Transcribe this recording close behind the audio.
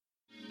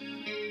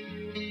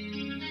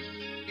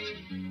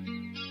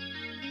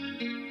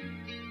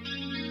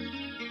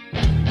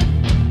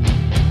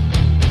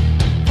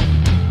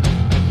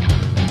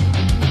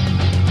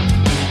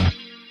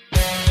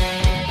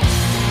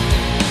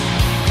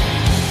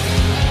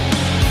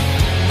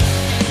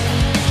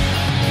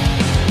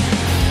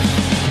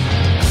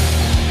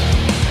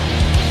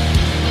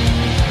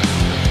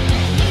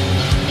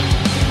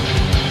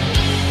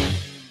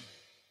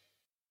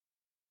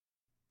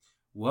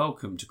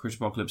welcome to Crit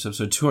Apocalypse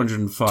episode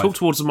 205. Talk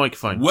towards the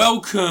microphone.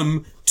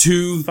 Welcome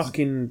to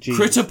Fucking Jesus.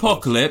 Crit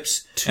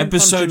Apocalypse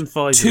episode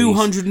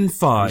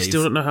 205. You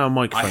still don't know how a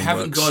microphone I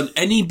haven't works. gotten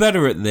any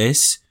better at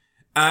this.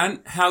 And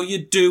how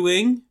you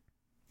doing?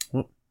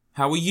 What?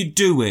 How are you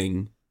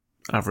doing?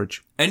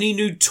 Average. Any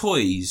new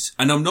toys?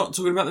 And I'm not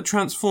talking about the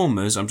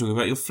Transformers, I'm talking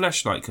about your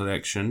Fleshlight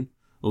collection.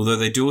 Although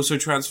they do also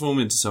transform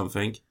into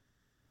something.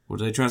 What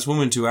do they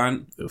transform into,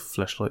 Ant? A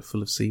fleshlight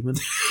full of semen.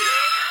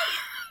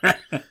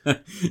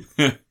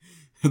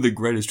 The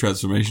greatest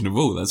transformation of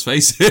all, let's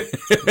face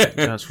it.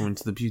 Transform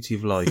into the beauty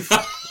of life.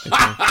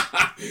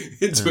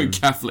 Okay. Into a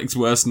Catholic's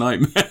worst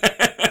nightmare.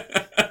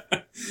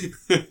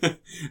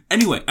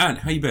 Anyway, Ant,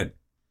 how you been?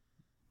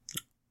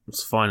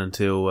 It's fine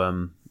until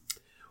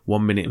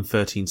 1 minute and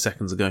 13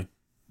 seconds ago.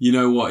 You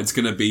know what? It's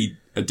going to be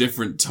a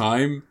different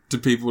time to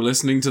people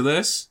listening to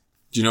this.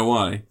 Do you know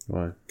why?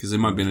 Why? Because they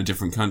might be in a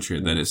different country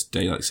and then it's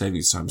daylight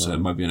savings time, so it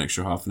might be an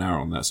extra half an hour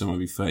on that. So it might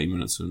be 30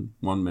 minutes and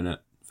 1 minute,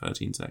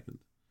 13 seconds.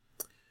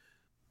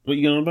 What are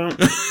you going on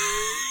about?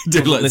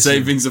 Daylight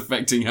savings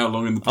affecting how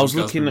long in the podcast I was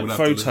looking people at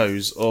have to live.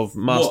 photos of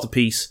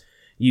Masterpiece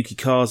Yuki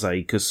Kaze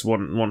because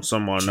one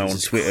someone I know on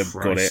Jesus Twitter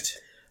Christ. got it.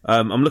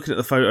 I'm looking at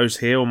the photos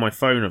here on my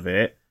phone of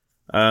it.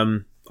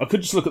 I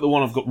could just look at the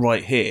one I've got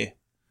right here.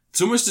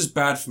 It's almost as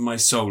bad for my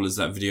soul as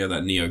that video of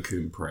that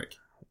Neo-kun prick.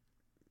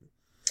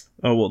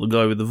 Oh, what, the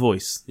guy with the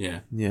voice?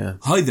 Yeah. Yeah.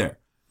 Hi there.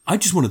 I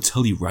just want to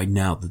tell you right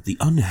now that the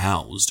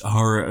unhoused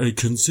are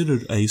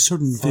considered a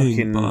certain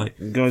thing by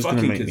guy's gonna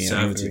fucking make me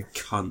conservative angry.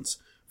 cunts.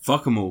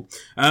 Fuck them all.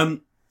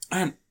 And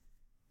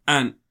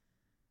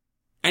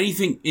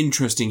anything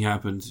interesting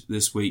happened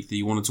this week that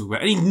you want to talk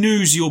about? Any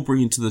news you're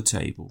bringing to the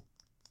table?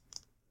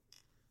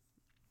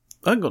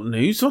 I ain't got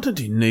news. I don't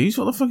do news.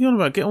 What the fuck are you on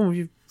about? Get on with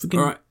your fucking...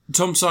 All right.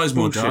 Tom Sizemore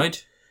bullshit. died.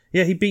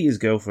 Yeah, he beat his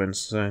girlfriend,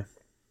 so...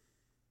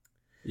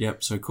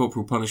 Yep, so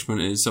corporal punishment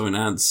is something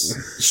Ant's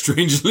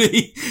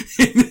strangely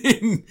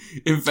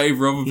in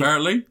favour of,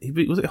 apparently. He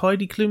beat... Was it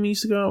Heidi Klum he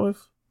used to go out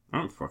with? I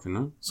don't fucking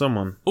know.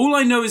 Someone. All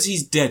I know is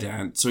he's dead,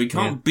 Ant, so he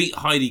can't Yeah. beat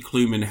Heidi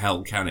Klum in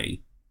hell, can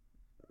he?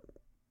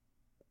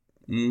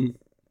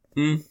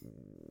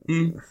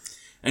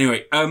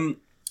 Anyway,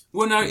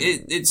 well, no,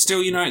 it's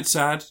still, it's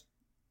sad.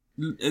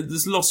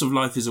 This loss of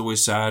life is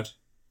always sad,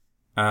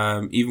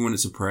 even when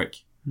it's a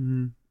prick.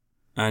 Mm.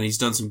 And he's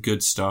done some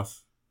good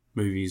stuff,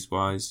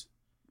 movies-wise.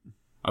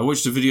 I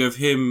watched a video of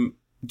him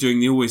doing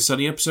the Always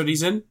Sunny episode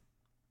he's in.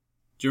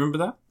 Do you remember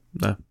that?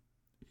 No.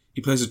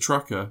 He plays a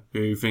trucker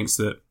who thinks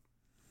that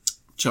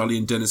Charlie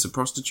and Dennis are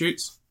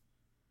prostitutes.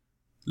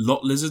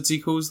 Lot lizards, he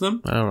calls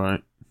them.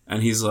 Alright.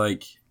 And he's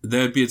like,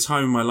 there'd be a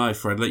time in my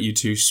life where I'd let you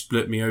two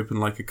split me open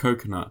like a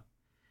coconut.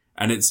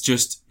 And it was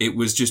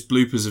just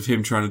bloopers of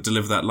him trying to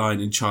deliver that line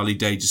and Charlie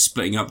Day just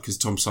splitting up because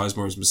Tom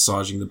Sizemore is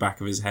massaging the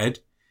back of his head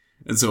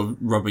and sort of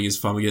rubbing his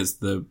thumb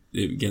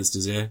against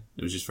his ear.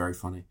 It was just very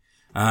funny.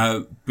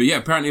 But yeah,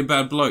 apparently a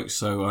bad bloke,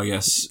 so I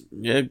guess...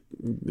 Yeah.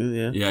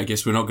 Yeah, I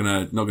guess we're not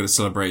gonna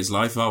celebrate his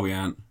life, are we,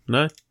 Ant?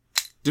 No?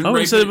 Did I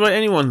wouldn't celebrate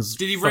anyone's...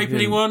 Did he rape fucking-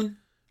 anyone?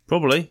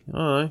 Probably. I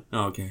don't know.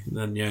 Oh, okay.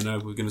 Then, yeah, no,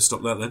 we're gonna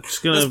stop that then.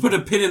 gonna- Let's put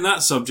a pin in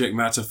that subject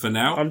matter for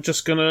now. I'm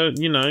just gonna,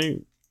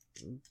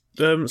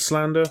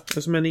 slander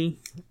as many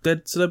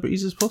dead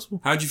celebrities as possible.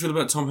 How do you feel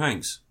about Tom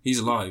Hanks? He's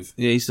alive.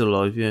 Yeah, he's still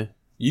alive, yeah.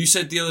 You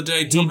said the other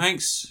day, Tom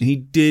Hanks... He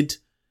did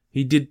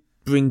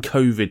bring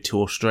COVID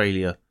to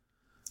Australia.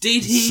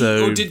 Did he,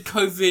 So- or did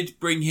COVID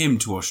bring him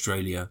to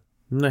Australia?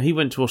 No, he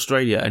went to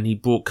Australia and he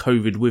brought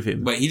COVID with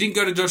him. Wait, he didn't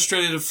go to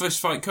Australia to first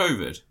fight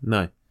COVID?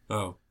 No.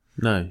 Oh.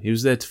 No, he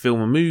was there to film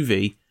a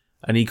movie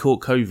and he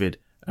caught COVID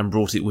and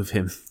brought it with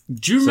him.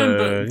 Do you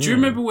remember? Do you yeah.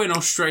 remember when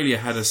Australia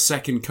had a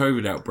second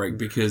COVID outbreak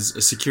because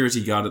a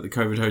security guard at the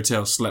COVID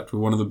hotel slept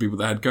with one of the people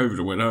that had COVID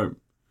and went home?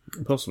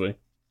 Possibly.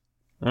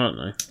 I don't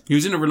know. He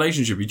was in a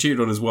relationship. He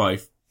cheated on his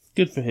wife.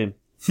 Good for him.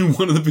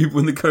 One of the people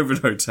in the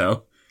COVID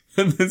hotel,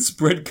 and then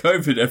spread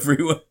COVID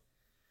everywhere.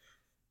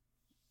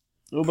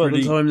 What about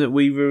the time that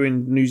we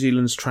ruined New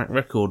Zealand's track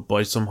record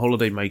by some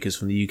holiday makers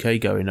from the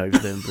UK going over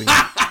there and bringing...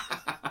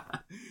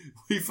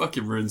 We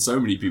fucking ruined so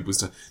many people's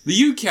stuff.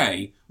 The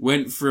UK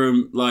went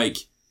from, like,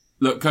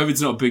 look,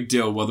 COVID's not a big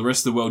deal while the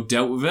rest of the world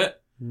dealt with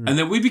it. And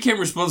then we became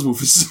responsible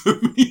for so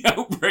many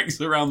outbreaks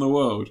around the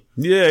world.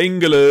 Yeah,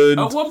 England.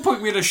 At one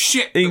point we had a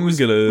ship. England.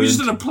 We just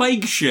had a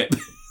plague ship.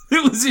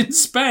 It was in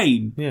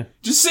Spain. Yeah.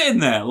 Just sitting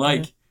there,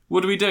 like,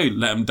 what do we do?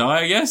 Let him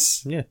die, I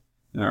guess? Yeah.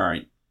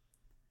 Alright.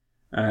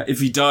 If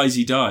he dies,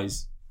 he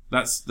dies.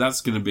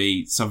 That's going to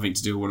be something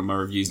to do with one of my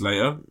reviews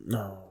later.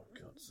 Oh,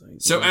 God's sake.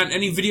 So, and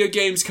any video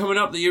games coming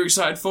up that you're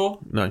excited for?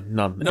 No,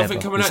 none. Nothing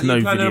ever. coming There's out that no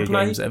you plan to video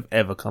play? games that have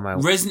ever come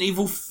out. Resident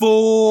Evil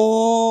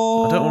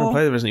 4! I don't want to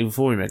play the Resident Evil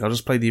 4 remake. I'll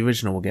just play the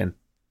original again.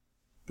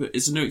 But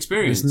it's a new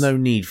experience. There's no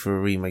need for a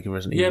remake of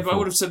Resident Evil 4. Yeah, but I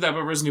would have said that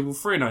about Resident Evil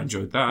 3 and I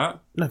enjoyed that.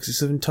 No, because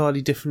it's an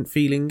entirely different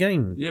feeling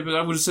game. Yeah, but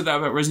I would have said that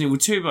about Resident Evil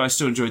 2, but I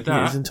still enjoyed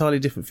Yeah, it's that. an entirely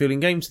different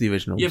feeling game to the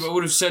originals. Yeah, but I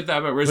would have said that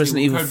about Resident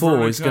Evil Code 4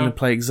 Veronica. is going to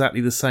play exactly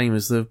the same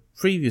as the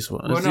previous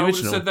one, Well, as no, the I would have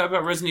original. said that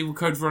about Resident Evil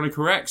Code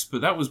Veronica X,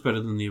 but that was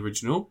better than the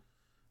original.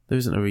 There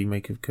isn't a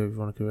remake of Code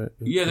Veronica.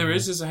 Yeah, there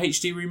is. There's a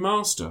HD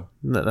remaster.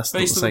 No, that's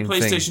based not the on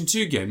the same PlayStation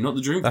 2 game, not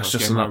the Dreamcast game. That's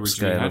just an I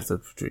originally upscale had. of the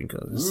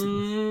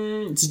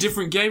Dreamcast. It's a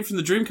different game from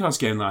the Dreamcast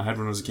game that I had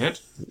when I was a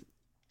kid.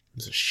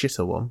 It's a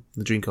shitter one.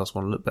 The Dreamcast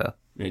one looked better.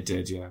 It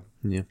did, yeah.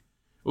 Yeah.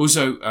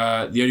 Also,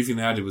 the only thing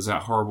they added was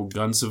that horrible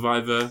Gun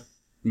Survivor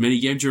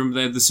minigame. Do you remember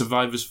they had the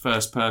Survivor's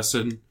first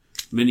person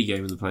minigame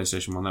in the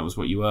PlayStation 1? That was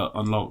what you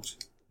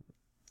unlocked.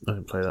 I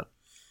didn't play that.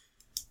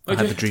 Okay. I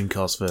had the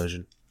Dreamcast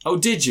version. Oh,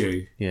 did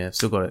you? Yeah,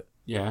 still got it.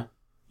 Yeah.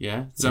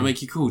 Yeah? Does that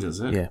make you cool, does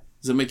it? Yeah.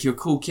 Does that make you a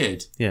cool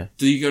kid? Yeah.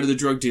 Do you go to the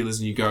drug dealers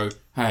and you go,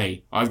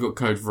 hey, I've got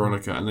Code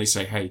Veronica, and they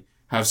say, hey,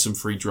 have some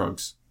free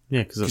drugs?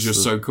 Yeah, because you're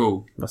so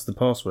cool. That's the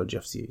password you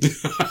have to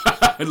use.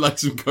 I'd like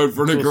some Code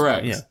Veronica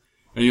X. Yeah.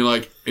 And you're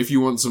like, if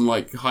you want some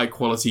like high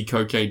quality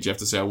cocaine, do you have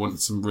to say, I want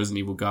some Resident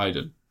Evil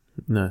Gaiden?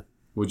 No.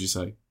 What'd you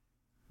say?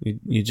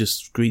 You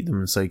just greet them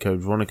and say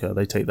Code Veronica.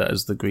 They take that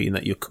as the greeting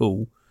that you're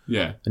cool.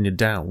 Yeah. And you're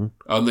down.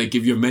 Oh, and they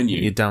give you a menu.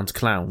 You're down to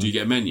clown. Do you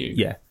get a menu?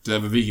 Yeah. Do they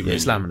have a vegan menu?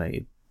 It's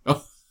laminated.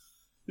 Oh,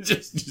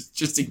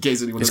 just in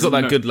case anyone. It's got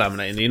that know. good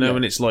laminating. You know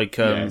when it's like.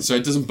 Yeah, so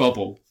it doesn't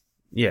bubble.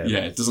 Yeah. Yeah,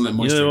 it doesn't let You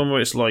moisture. know the one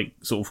where it's like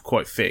sort of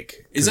quite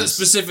thick. Is that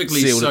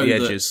specifically sealed so at the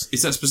that, edges.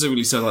 is that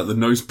specifically so like the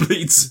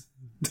nosebleeds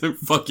don't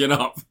fuck it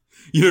up?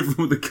 You know,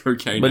 from the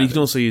cocaine. But you can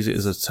also use it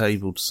as a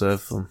table to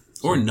serve from.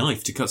 Or a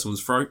knife to cut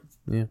someone's throat.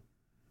 Yeah.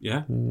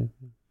 Yeah?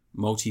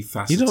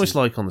 Multifaceted. You know what it's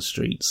like on the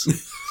streets.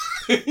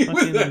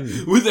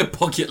 with their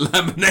pocket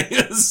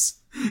laminators.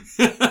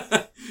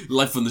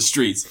 Life on the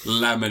streets,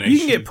 lamination. You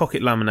can get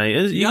pocket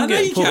laminator. You Yeah, I can know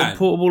get you can.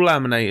 portable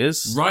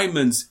laminators.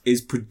 Ryman's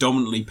is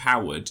predominantly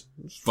powered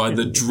by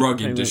the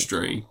drug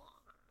industry.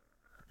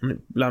 And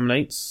it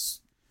laminates.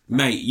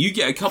 Mate, you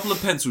get a couple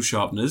of pencil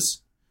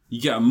sharpeners, you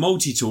get a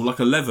multi-tool like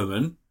a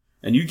Leatherman,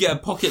 and you get a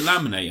pocket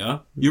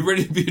laminator, you're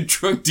ready to be a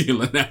drug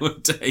dealer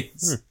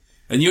nowadays.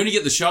 And you only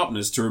get the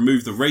sharpeners to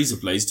remove the razor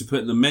blades to put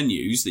in the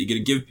menus that you're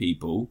going to give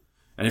people.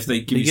 And if they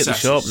give you get the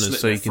sachets, sharpeners slit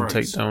so their you can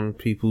throats. take down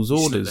people's Slit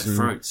orders their and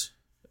throats.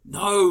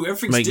 No,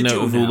 everything's make digital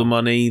note of now. all the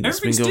money that's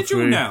Everything's been gone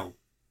digital through. now.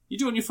 You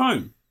do it on your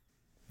phone.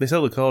 They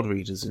sell the card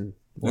readers in.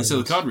 They sell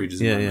the card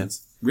readers in Yeah,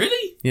 Ryman's.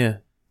 Really? Yeah,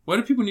 Why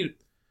do people need...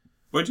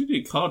 Why do you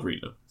need a card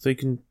reader? so you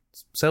can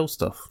sell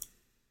stuff.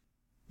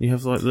 You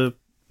have like the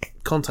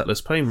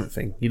contactless payment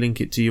thing. You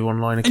link it to your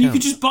online account. And you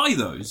could just buy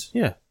those.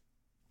 Yeah,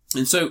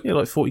 And so, yeah,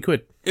 like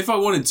 £40. if I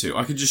wanted to,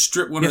 I could just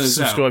strip one You of have to those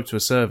out. subscribe to a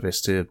service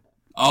to.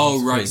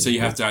 Oh, right. So you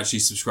have to actually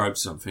subscribe to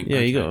something. Yeah,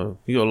 Okay. you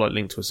got to like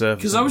link to a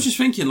service. Because I was just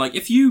thinking, like,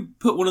 if you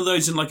put one of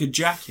those in like a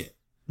jacket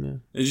Yeah.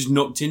 and just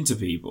knocked into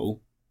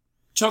people,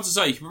 chances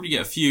are you could probably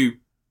get a few.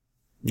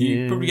 You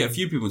Yeah. probably get a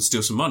few people and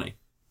steal some money.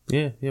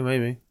 Yeah,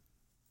 maybe.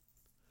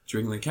 Do you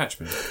reckon they catch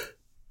me?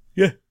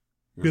 Yeah,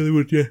 they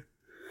would. Yeah.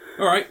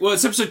 All right. Well,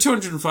 it's episode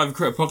 205 of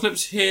Crit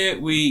Apocalypse. Here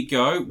we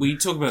go. We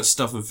talk about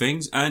stuff and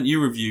things, and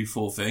you review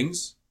 4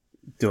 things.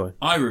 Do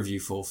I? I review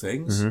 4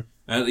 things. Mm-hmm.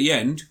 And at the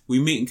end, we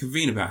meet and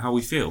convene about how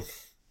we feel.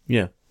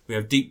 Yeah. We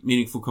have deep,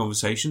 meaningful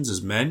conversations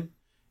as men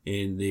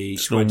in the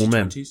Just normal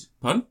men. 2020s.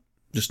 Pardon?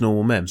 Just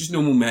normal men. Just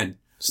normal men.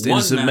 Just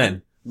innocent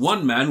men.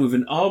 One man with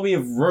an army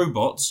of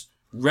robots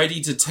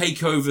ready to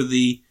take over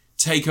the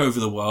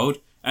world,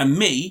 and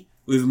me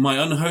with my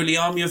unholy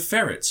army of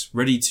ferrets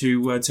ready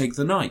to take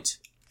the night.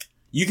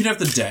 You can have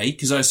the day,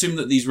 because I assume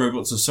that these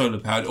robots are solar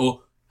powered,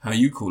 or how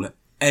you call it,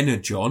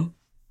 Energon.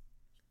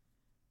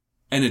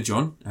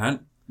 Energon. And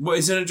what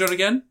is Energon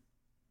again?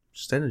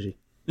 Just energy.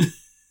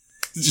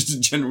 It's just a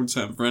general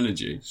term for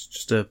energy. It's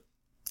just a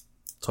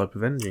type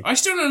of energy. I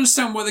still don't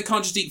understand why they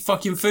can't just eat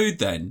fucking food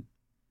then.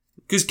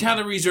 Because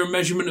calories are a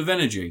measurement of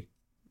energy.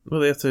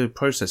 Well, they have to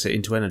process it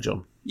into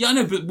energon. Yeah, I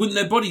know, but wouldn't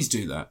their bodies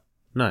do that?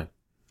 No,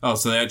 Oh,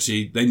 so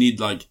they need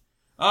like,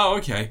 oh,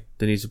 okay.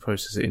 they need to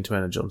process it into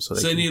energon. So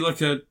So they can, need like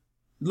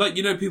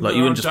you know, people like that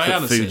you are on wouldn't just dialysis.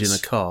 put food in a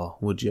car,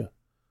 would you?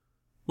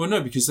 Well,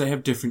 no, because they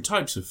have different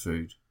types of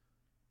food.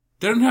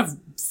 They don't have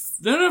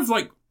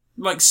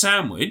like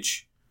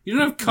sandwich. You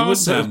don't have You car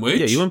wouldn't put a- sandwich.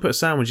 yeah, you wouldn't put a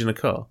sandwich in a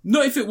car.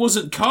 Not if it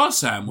wasn't car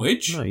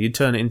sandwich. No, you'd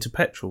turn it into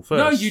petrol first.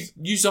 No, you'd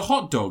use a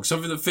hot dog,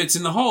 something that fits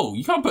in the hole.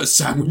 You can't put a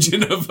sandwich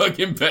in a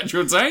fucking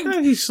petrol tank. No,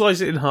 you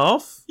slice it in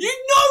half. What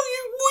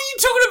are you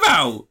talking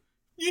about?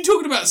 You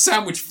talking about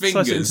sandwich fingers?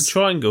 Slice it into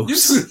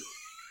triangles.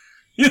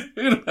 You're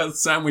talking about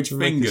sandwich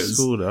Make it fingers.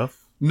 sort of.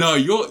 No,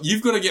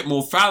 you've got to get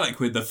more phallic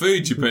with the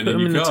food you put Put them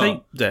in in your the car.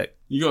 tape deck.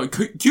 You got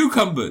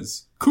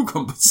cucumbers,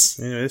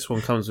 Anyway, this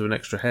one comes with an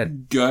extra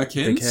head.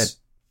 gherkins. Big head.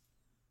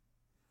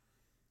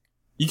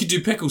 You could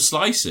do pickle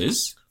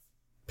slices.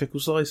 Pickle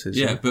slices.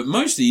 Yeah, but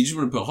mostly you just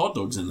want to put hot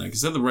dogs in there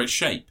because they're the right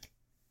shape.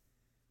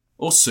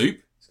 Or soup.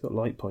 It's got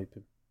light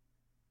piping.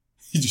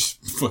 You're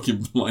just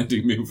fucking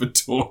blinding me with a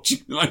torch.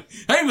 You're like,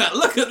 hey man,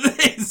 look at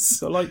It's this.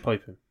 got light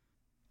piping.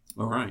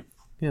 All right.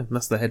 Yeah,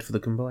 that's the head for the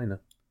combiner.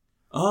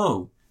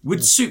 Oh,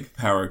 would soup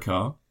power a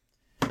car?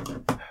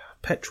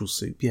 Petrol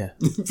soup, yeah.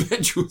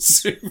 Petrol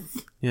soup.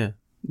 Yeah.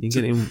 You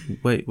can get it in Do you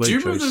remember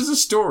Waitrose. there's a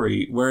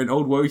story where in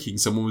Old Woking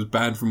someone was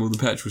banned from all the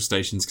petrol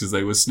stations because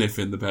they were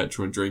sniffing the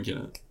petrol and drinking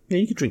it? Yeah,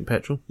 you could drink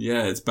petrol.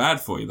 Yeah, it's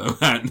bad for you though,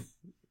 man.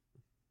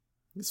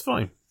 It's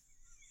fine.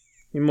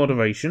 In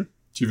moderation.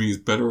 Do you think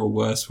it's better or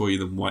worse for you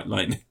than white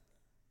lightning?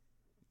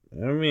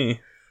 I mean...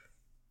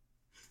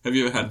 Have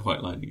you ever had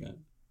white lightning yet?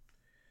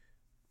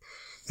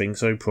 Think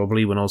so,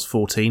 probably when I was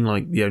 14,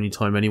 like the only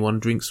time anyone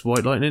drinks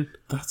white lightning.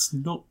 That's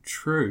not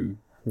true.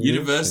 Yes.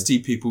 University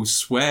people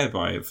swear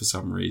by it for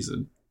some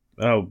reason.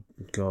 Oh,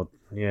 God.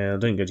 Yeah, I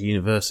don't go to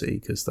university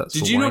because that's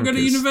Did for you not go to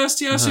wankers.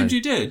 university? I assumed No.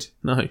 you did.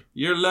 No,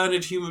 You're a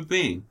learned human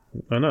being.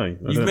 I know.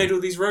 You've made all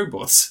these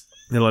robots.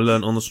 Then I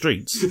learnt on the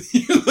streets.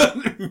 You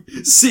learn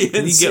CNC.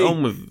 Can you get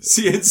on with it?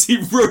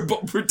 CNC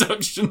robot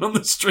production on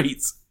the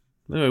streets.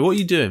 Anyway, what are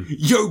you doing?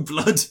 Yo,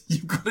 blood,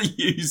 you've got to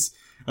use...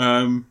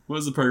 what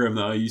was the program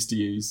that I used to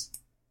use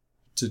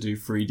to do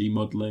 3D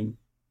modelling?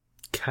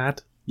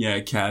 CAD?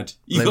 Yeah, CAD.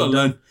 You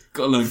Blender?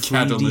 got to learn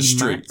CAD on the 3D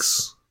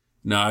streets. Max?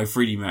 No,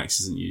 3D Max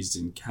isn't used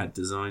in CAD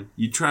design.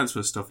 You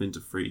transfer stuff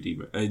into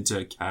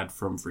into CAD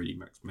from 3D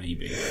Max,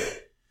 maybe.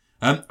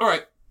 All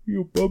right.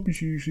 Your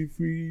bum's using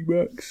 3D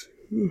Max.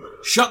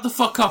 Shut the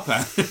fuck up,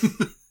 Anne.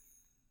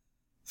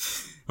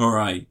 All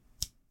right.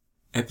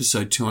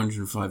 Episode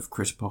 205 of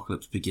Crit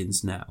Apocalypse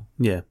begins now.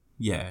 Yeah.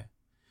 Yeah.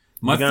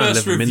 My Began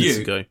first 11 minutes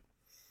review. ago.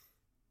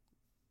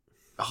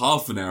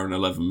 Half an hour and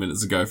 11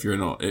 minutes ago, if you're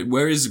not.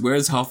 Where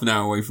is half an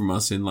hour away from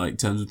us in like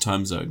terms of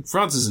time zone?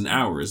 France is an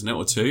hour, isn't it,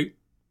 or 2?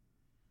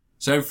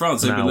 So in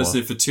France, they've been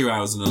listening for 2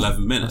 hours and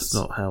 11 minutes.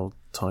 That's not how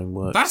time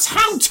works. That's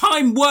how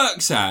time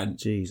works, Anne.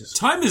 Jesus.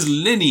 Time is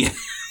linear.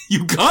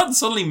 You can't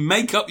suddenly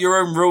make up your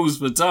own rules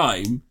for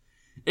time.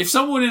 If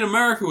someone in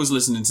America was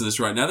listening to this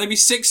right now, they'd be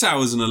 6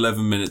 hours and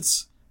 11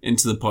 minutes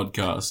into the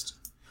podcast.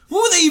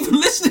 What were they even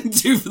listening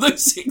to for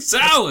those 6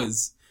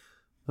 hours?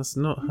 That's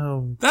not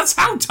how... That's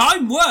how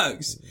time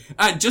works.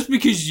 And just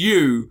because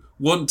you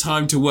want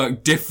time to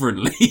work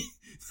differently,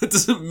 that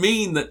doesn't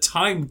mean that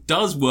time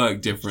does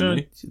work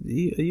differently.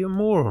 Are you a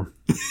moron?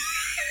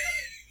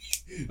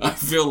 I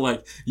feel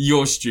like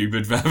you're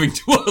stupid for having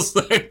to ask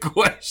that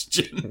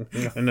question.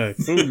 I know.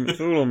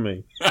 Fool on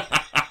me.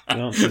 The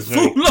answer's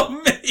very... Fool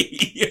on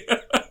me!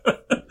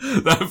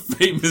 That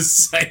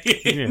famous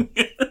saying.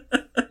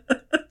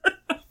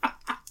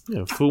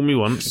 Yeah, fool me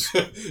once.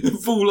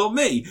 Fool on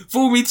me.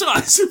 Fool me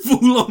twice.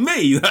 Fool on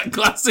me. That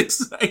classic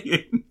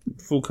saying.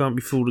 Fool can't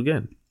be fooled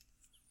again.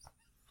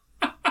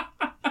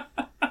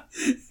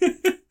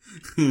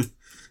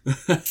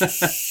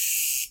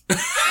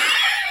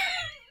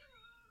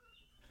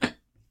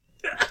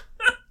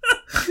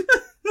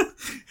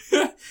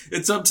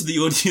 It's up to the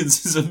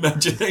audience's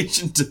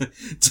imagination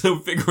to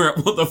figure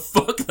out what the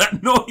fuck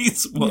that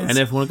noise was. Yeah, and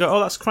everyone will go, oh,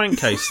 that's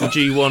Crankcase, the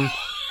G1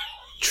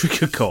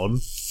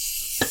 Triggercon.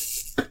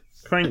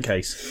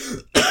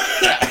 Crankcase.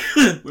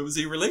 When was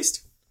he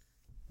released?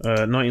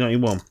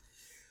 1991.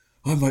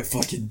 I might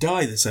fucking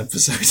die this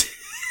episode.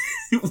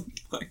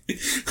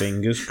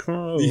 Fingers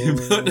crossed. The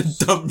amount of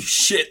dumb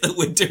shit that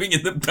we're doing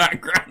in the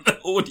background, the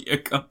audio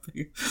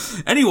company.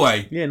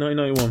 Anyway. Yeah,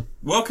 1991.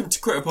 Welcome to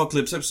Crit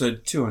Apocalypse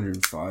episode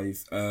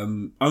 205.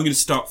 I'm going to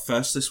start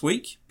first this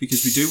week,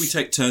 because we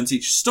take turns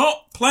each.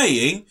 Stop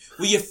playing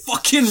with your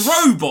fucking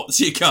robots,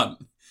 you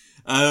cunt!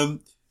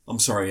 I'm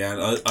sorry,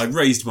 Anne. I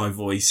raised my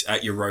voice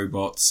at your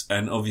robots,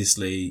 and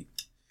obviously,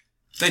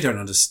 they don't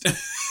understand.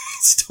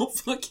 Stop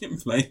fucking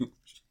playing.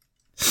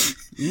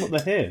 What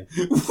the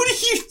hell? What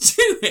are you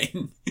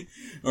doing?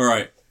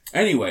 Alright.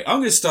 Anyway, I'm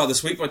going to start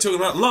this week by talking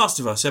about Last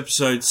of Us,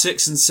 episode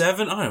 6 and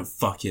 7. I don't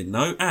fucking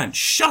know. And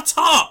shut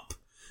up!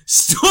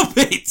 Stop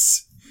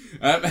it!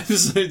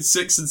 Episode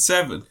 6 and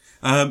 7.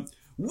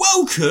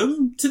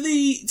 Welcome to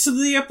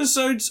the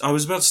episodes... I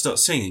was about to start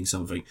singing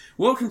something.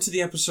 Welcome to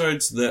the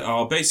episodes that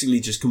are basically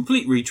just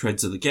complete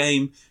retreads of the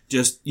game.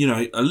 Just,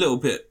 a little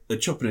bit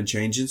of chopping and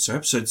changing. So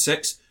episode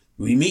 6,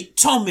 we meet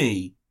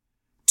Tommy.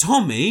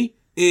 Tommy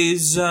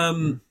is,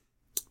 The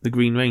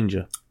Green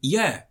Ranger.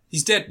 Yeah,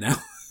 he's dead now.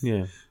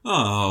 Yeah.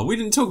 Oh, we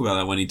didn't talk about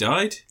that when he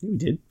died. We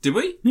did. Did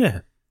we? Yeah.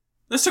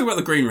 Let's talk about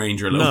the Green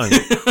Ranger a little No.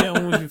 bit. Get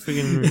on with your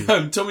friggin'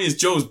 movie. Tommy is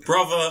Joel's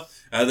brother.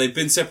 They've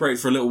been separated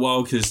for a little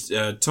while because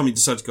Tommy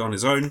decided to go on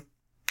his own.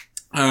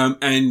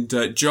 And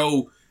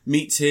Joel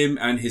meets him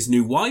and his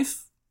new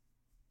wife.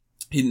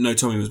 He didn't know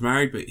Tommy was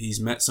married, but he's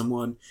met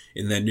someone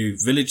in their new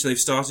village they've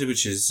started,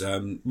 which is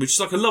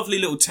like a lovely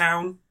little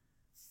town.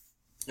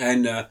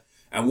 And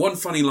one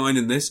funny line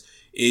in this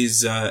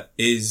is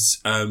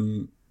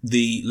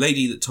the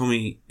lady that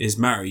Tommy is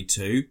married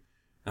to,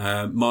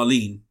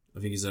 Marlene, I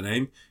think is her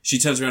name. She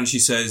turns around and she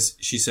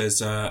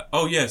says,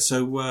 oh yeah,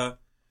 so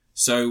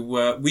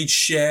we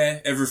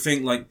share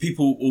everything, like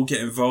people all get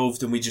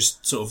involved and we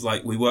just sort of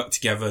like, we work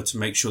together to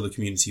make sure the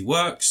community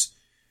works.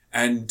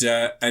 And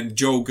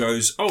Joel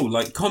goes, oh,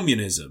 like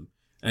communism.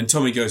 And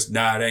Tommy goes,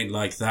 nah, it ain't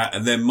like that.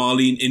 And then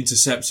Marlene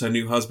intercepts her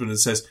new husband and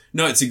says,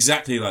 no, it's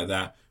exactly like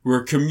that.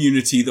 We're a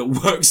community that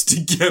works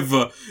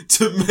together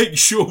to make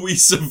sure we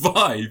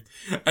survive.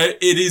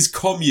 It is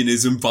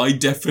communism by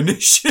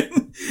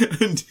definition.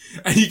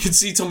 and you can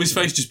see Tommy's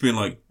face just being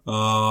like,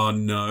 oh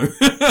no.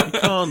 You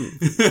can't.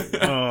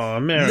 Oh,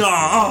 America.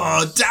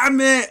 No,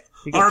 damn it.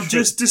 I'm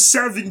just a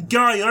Southern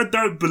guy. I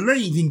don't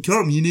believe in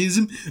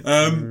communism.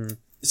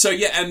 So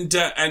yeah,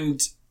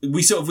 and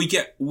we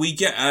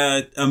get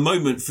a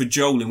moment for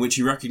Joel in which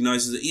he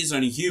recognises that he is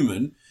only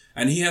human,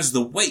 and he has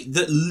the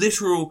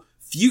literal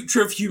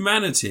future of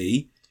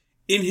humanity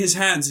in his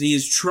hands, and he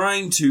is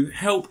trying to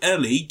help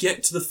Ellie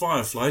get to the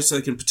Firefly so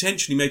they can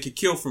potentially make a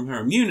cure from her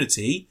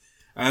immunity,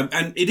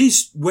 and it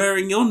is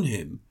wearing on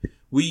him.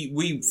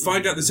 We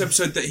find out this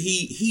episode that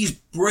he's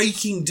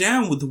breaking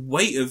down with the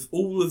weight of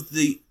all of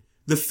the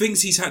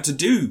things he's had to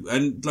do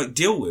and like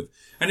deal with.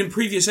 And in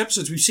previous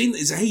episodes, we've seen that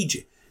his age,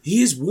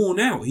 he is worn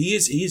out. He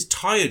is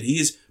tired. He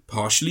is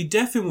partially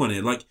deaf in one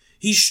ear. Like,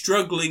 he's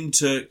struggling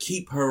to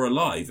keep her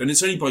alive. And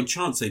it's only by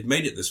chance they've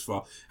made it this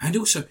far. And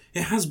also,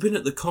 it has been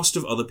at the cost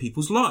of other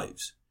people's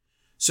lives.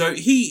 So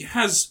he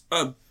has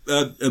a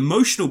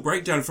emotional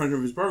breakdown in front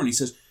of his brother, and he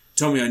says,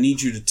 Tommy, I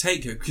need you to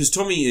take her. Because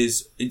Tommy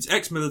is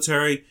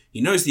ex-military.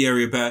 He knows the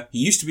area better. He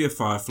used to be a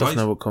Firefly. Doesn't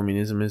know what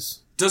communism is.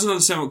 Doesn't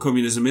understand what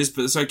communism is,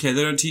 but it's okay.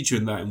 They don't teach you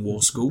that in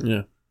war school.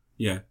 Yeah.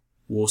 Yeah.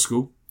 War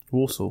school.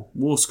 Warsaw.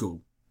 War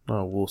school.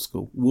 Oh, war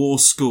school. War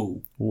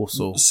school.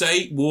 Warsaw.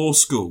 Say war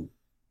school.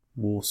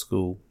 War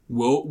school.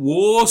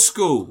 War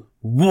school.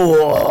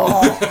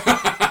 War.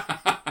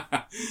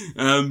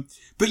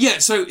 But yeah,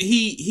 so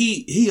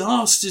he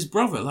asked his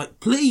brother, like,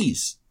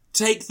 please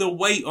take the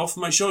weight off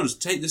my shoulders.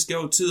 Take this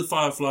girl to the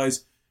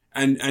Fireflies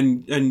and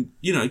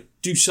you know,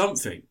 do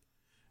something.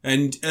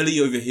 And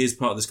Ellie overhears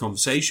part of this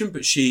conversation,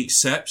 but she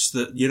accepts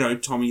that, you know,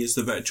 Tommy is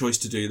the better choice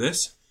to do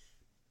this.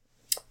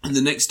 And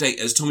the next day,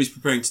 as Tommy's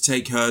preparing to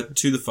take her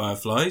to the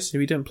Fireflies... Yeah,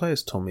 you don't play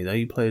as Tommy, though.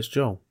 You play as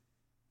Joel.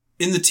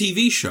 In the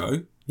TV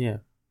show... Yeah.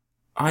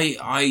 I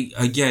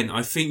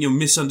think you're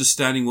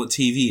misunderstanding what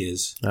TV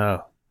is.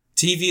 Oh.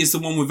 TV is the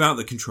one without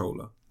the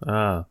controller.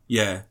 Ah.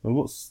 Yeah. Well,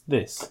 what's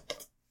this?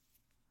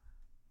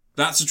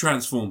 That's a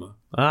Transformer.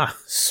 Ah,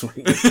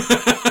 sweet.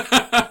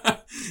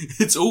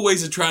 It's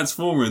always a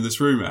Transformer in this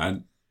room,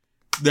 man.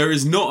 There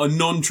is not a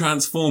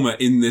non-Transformer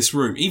in this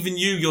room. Even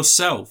you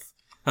yourself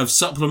have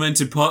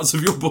supplemented parts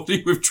of your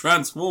body with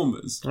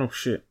Transformers. Oh,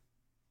 shit.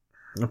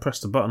 I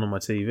pressed a button on my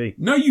TV.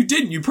 No, you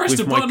didn't. You pressed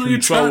a button on your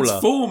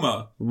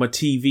Transformer. With my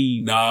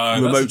TV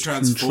remote that's a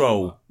Transformer.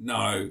 Control.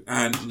 No,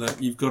 and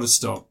look, you've got to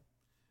stop.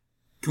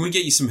 Can we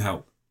get you some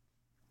help?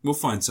 We'll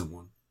find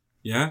someone.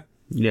 Yeah?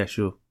 Yeah,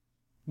 sure.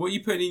 What are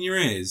you putting in your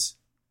ears?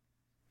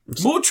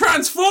 More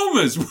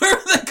Transformers! Where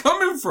are they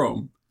coming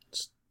from?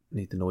 Just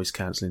need the noise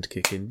cancelling to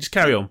kick in. Just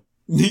carry on.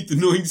 Need the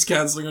noise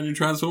cancelling on your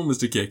Transformers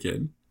to kick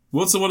in?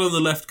 What's the one on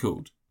the left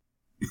called?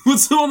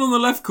 What's the one on the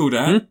left called,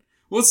 Anne?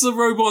 What's the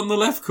robot on the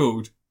left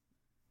called?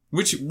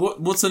 What's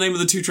the name of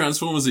the two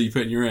Transformers that you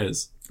put in your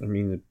ears? I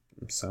mean,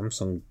 the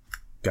Samsung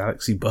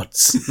Galaxy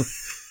Buds.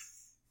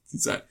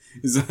 Is that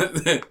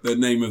the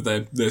name of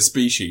their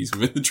species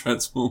within the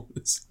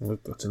Transformers? I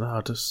don't know.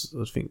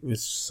 I think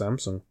it's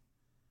Samsung.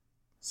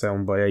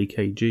 Sound by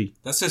AKG.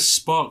 That says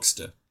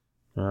Sparkster.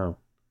 Oh.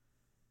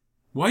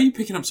 Why are you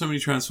picking up so many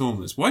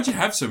Transformers? Why'd you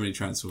have so many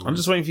Transformers? I'm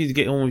just waiting for you to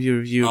get on with your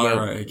review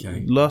about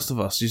Last of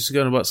Us. You're just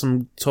going about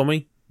some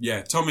Tommy?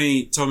 Yeah,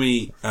 Tommy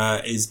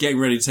is getting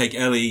ready to take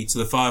Ellie to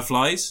the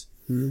Fireflies,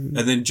 and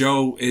then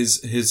Joel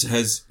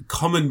has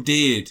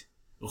commandeered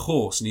a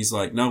horse, and he's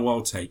like, "No,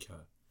 I'll take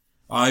her.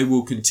 I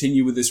will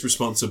continue with this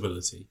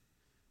responsibility."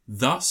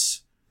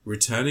 Thus,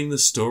 returning the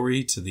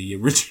story to the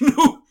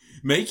original,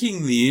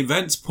 making the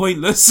events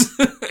pointless.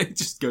 It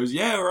just goes,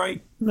 "Yeah,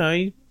 right." No,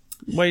 he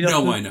weighed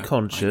up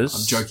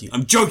conscious.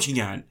 I'm joking,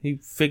 Ant. He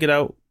figured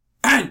out.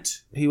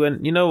 Ant. He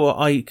went, you know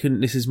what?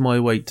 This is my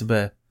weight to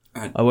bear.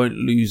 And I won't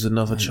lose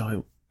another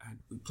child. And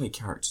we play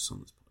characters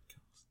on this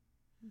podcast.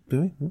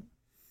 Do we? What?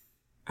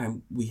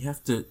 And we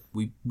have to...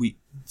 We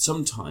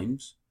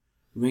sometimes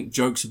we make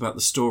jokes about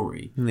the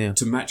story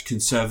to match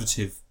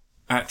conservative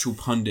actual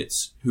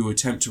pundits who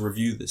attempt to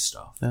review this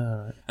stuff.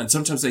 Right. And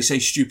sometimes they say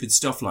stupid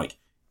stuff like,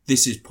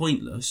 this is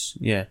pointless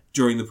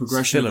during the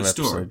progression of the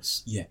story.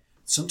 Episodes. Yeah.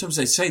 Sometimes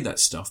they say that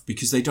stuff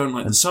because they don't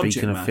like the subject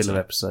matter. Speaking of filler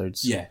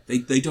episodes. Yeah.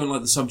 They don't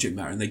like the subject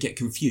matter and they get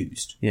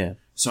confused. Yeah.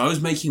 So I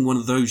was making one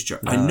of those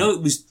jokes. I know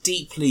it was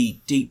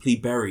deeply, deeply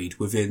buried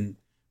within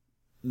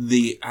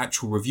the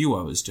actual review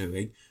I was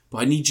doing, but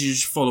I need you to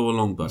just follow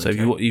along, bud. So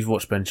you've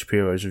watched Ben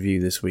Shapiro's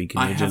review this week?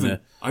 And I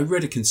haven't. I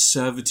read a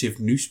conservative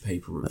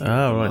newspaper review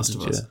of right, Last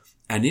of Us,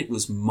 and it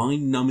was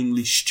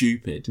mind-numbingly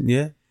stupid.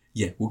 Yeah?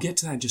 Yeah, we'll get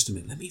to that in just a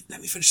minute. Let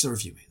me finish the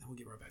review, mate. Then we'll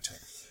get right back to it.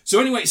 So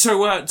anyway,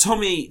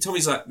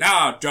 Tommy's like,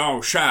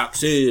 Joel,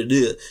 sharks, and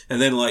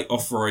then like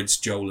off-roads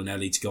Joel and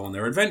Ellie to go on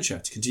their adventure,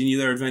 to continue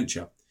their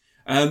adventure.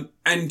 And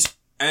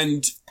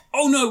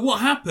oh no, what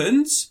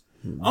happens?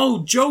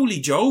 Oh,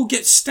 Joel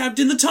gets stabbed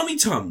in the tummy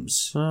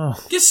tums. Oh.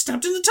 Gets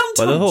stabbed in the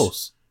tum-tums. By the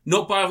horse?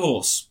 Not by a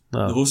horse.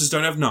 Oh. The horses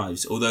don't have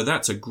knives, although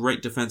that's a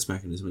great defense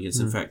mechanism against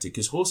infected,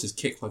 because horses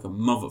kick like a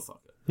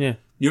motherfucker. Yeah.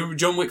 You remember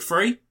John Wick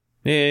 3? Yeah.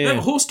 They have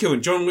a horse kill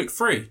in John Wick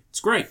 3. It's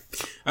great.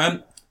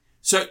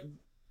 So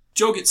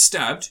Joel gets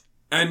stabbed,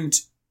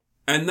 and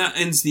that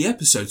ends the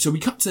episode. So we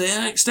cut to the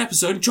next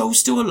episode. Joel's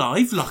still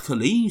alive,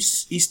 luckily.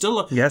 He's still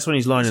alive. Yeah, that's when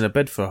he's lying in a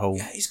bed for a whole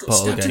he's got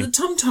stabbed in the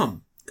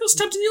tum-tum. Got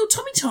stabbed in the old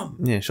tummy-tum.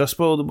 Yeah, shall I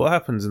spoil what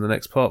happens in the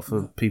next part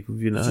for people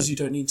who know? Because you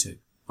don't need to.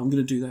 I'm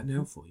going to do that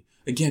now for you.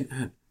 Again,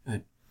 Anne,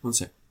 One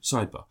sec.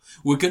 Sidebar.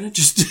 We're going to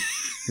just...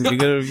 You're going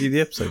to review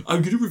the episode?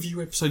 I'm going to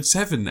review episode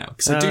 7 now,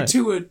 because I do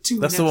two...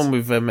 That's the one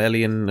with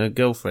Ellie and her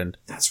girlfriend.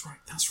 That's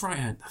right,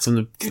 Anne. From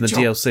the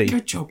DLC.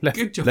 Good job.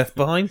 Left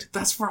Behind?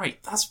 That's right.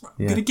 Yeah.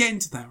 I'm going to get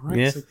into that, right?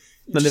 Yeah.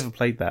 I never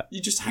played that.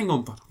 You just hang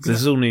on, bud.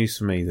 This is all news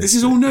for me. This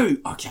is all new.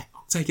 Okay,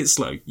 I'll take it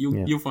slow.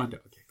 You'll find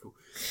out. Okay, cool.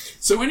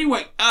 So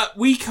anyway,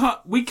 we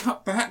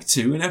cut back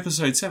to in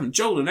episode 7.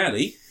 Joel and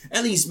Ellie.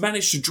 Ellie's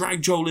managed to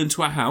drag Joel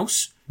into her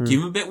house, keep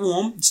him a bit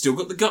warm. Still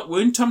got the gut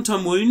wound,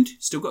 tum-tum wound.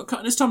 Still got a cut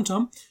in his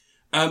tum-tum.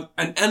 And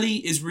Ellie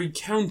is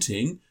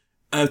recounting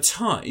a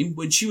time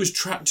when she was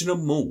trapped in a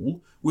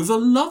mall with a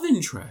love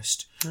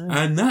interest.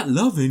 And that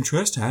love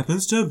interest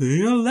happens to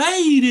be a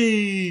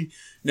lady.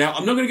 Now,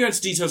 I'm not going to go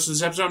into details for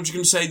this episode. I'm just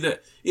going to say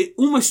that it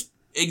almost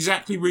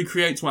exactly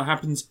recreates what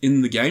happens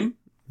in the game.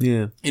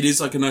 Yeah. It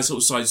is like a nice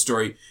little side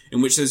story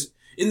in which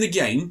in the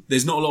game,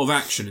 there's not a lot of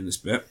action in this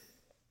bit.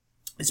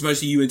 It's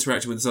mostly you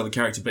interacting with this other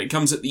character, but it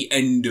comes at the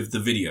end of the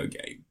video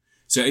game.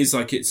 So it's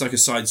like a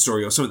side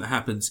story or something that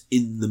happens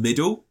in the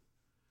middle.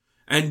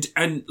 And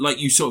like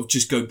you sort of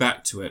just go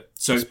back to it.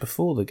 So it's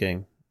before the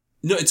game.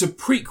 No, it's a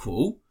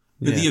prequel,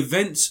 but the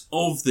events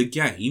of the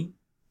game,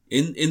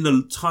 in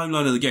the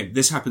timeline of the game,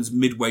 this happens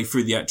midway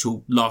through the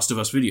actual Last of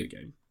Us video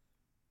game.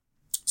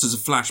 So it's a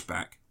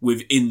flashback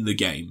within the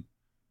game.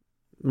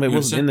 It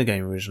wasn't in the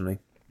game originally.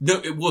 No,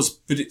 it was,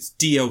 but it's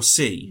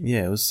DLC.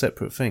 Yeah, it was a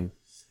separate thing.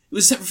 It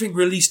was a separate thing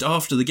released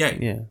after the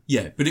game. Yeah.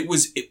 Yeah, but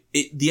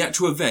the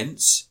actual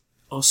events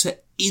are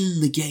set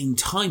in the game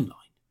timeline,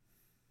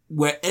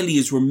 where Ellie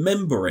is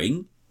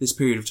remembering this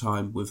period of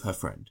time with her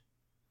friend.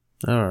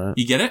 Alright.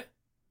 You get it?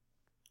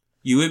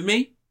 You with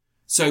me?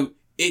 So,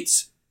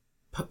 it's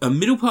a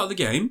middle part of the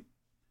game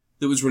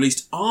that was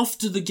released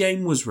after the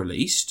game was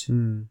released,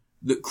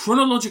 that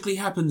chronologically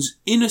happens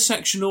in a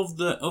section of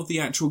the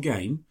actual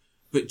game,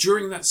 but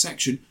during that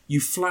section, you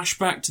flash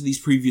back to these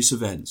previous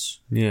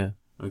events. Yeah.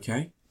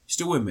 Okay?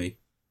 Still with me?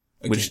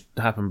 Okay. Which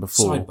happened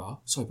before.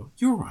 Sidebar.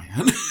 You're alright,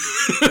 Anne.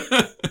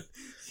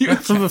 It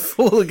happened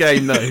before the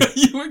game, though.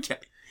 You okay?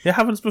 It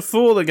happens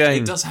before the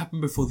game. It does happen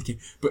before the game.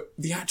 But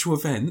the actual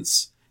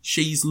events,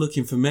 she's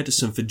looking for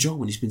medicine for Joel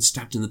when he's been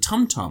stabbed in the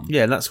tum-tum.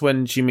 Yeah, that's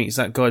when she meets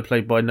that guy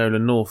played by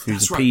Nolan North,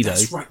 who's a pedo.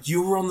 That's right.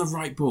 You were on the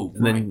right ball.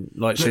 And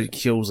then, she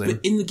kills him. But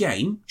in the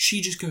game,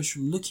 she just goes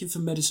from looking for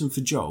medicine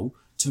for Joel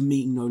to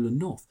meeting Nolan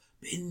North.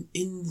 But in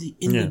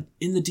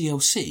the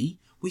DLC,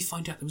 we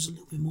find out there was a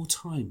little bit more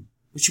time,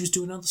 but she was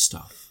doing other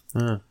stuff.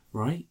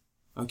 Right?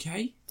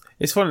 Okay?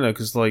 It's funny, though,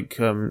 because,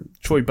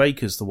 Troy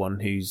Baker's the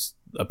one who's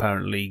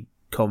apparently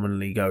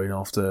commonly going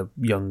after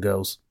young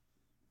girls.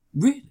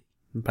 Really?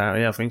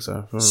 Apparently, yeah, I think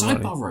so.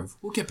 Sidebar Rove.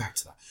 We'll get back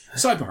to that.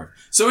 Sidebar Rove.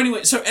 So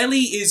anyway, Ellie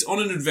is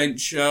on an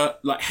adventure,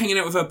 hanging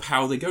out with her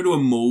pal. They go to a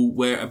mall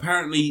where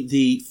apparently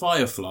the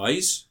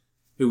Fireflies,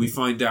 who we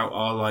find out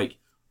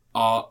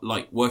are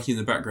working in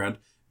the background,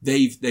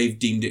 they've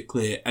deemed it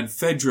clear, and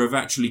Fedra have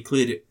actually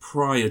cleared it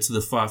prior to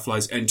the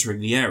Fireflies entering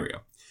the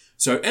area.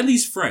 So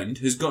Ellie's friend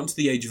has gotten to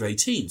the age of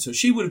 18, so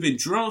she would have been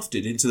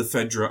drafted into the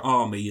Fedra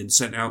army and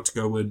sent out to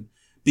go and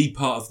be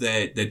part of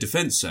their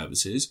defence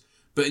services,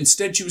 but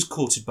instead she was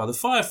courted by the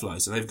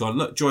Fireflies, and they've gone,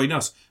 look, join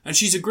us, and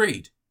she's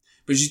agreed.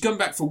 But she's come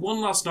back for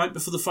one last night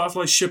before the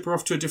Fireflies ship her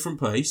off to a different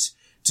place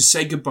to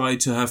say goodbye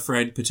to her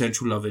friend,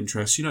 potential love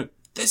interest. You know,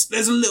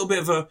 there's a little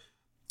bit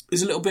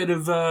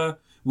of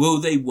will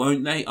they,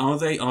 won't they, are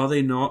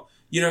they not?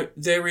 You know,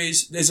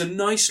 there's a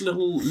nice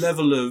little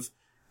level of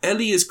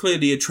Ellie is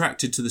clearly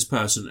attracted to this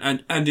person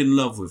and in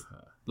love with her.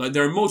 Like,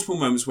 there are multiple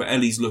moments where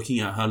Ellie's looking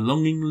at her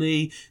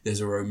longingly. There's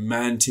a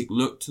romantic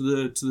look to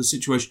the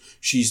situation.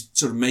 She's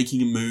sort of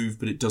making a move,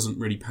 but it doesn't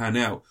really pan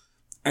out.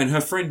 And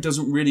her friend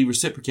doesn't really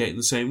reciprocate in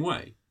the same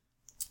way.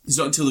 It's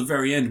not until the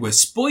very end where,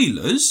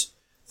 spoilers,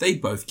 they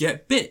both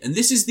get bit. And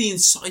this is the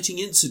inciting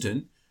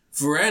incident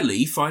for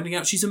Ellie finding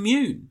out she's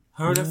immune.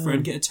 Her and her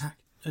friend get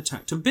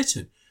attacked and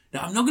bitten.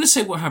 Now, I'm not going to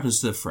say what happens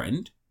to the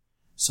friend.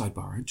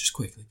 Sidebar, just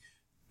quickly.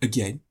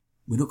 Again,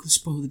 we're not going to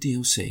spoil the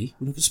DLC.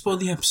 We're not going to spoil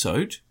the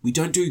episode. We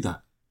don't do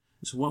that.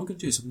 So what I'm going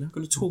to do is I'm now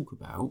going to talk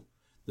about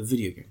the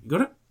video game. You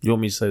got it? You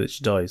want me to say that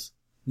she dies?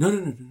 No.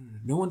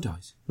 No one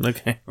dies.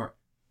 Okay. All right.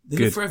 They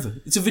live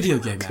forever. It's a video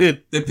game, man.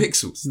 Good. They're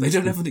pixels. They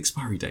don't have an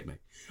expiry date, mate.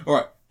 All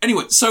right.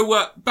 Anyway,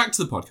 so back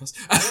to the podcast.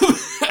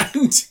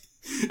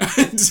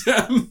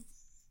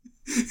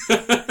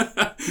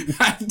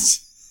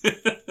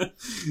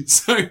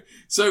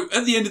 So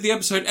at the end of the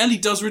episode, Ellie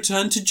does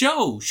return to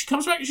Joel. She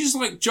comes back and she's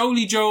like,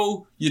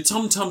 Joel, your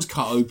tum-tum's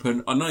cut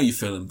open. I know you're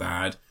feeling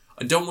bad.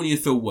 I don't want you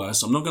to feel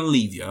worse. I'm not going to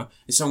leave you. And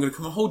so I'm going to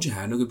come and hold your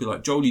hand. I'm going to be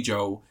like,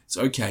 Joel, it's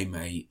okay,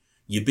 mate.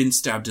 You've been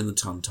stabbed in the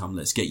tum-tum.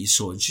 Let's get you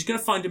sorted. She's going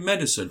to find a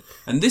medicine.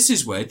 And this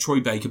is where Troy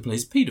Baker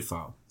plays a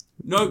paedophile.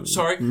 No,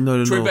 sorry.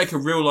 Troy Baker,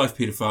 real life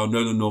paedophile.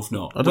 Nolan North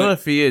not. I don't know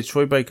if he is.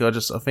 Troy Baker,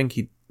 I think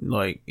he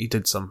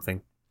did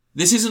something.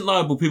 This isn't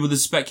liable, people. This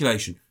is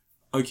speculation.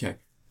 Okay.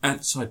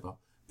 And sidebar.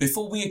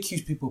 Before we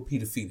accuse people of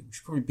paedophilia, we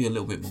should probably be a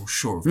little bit more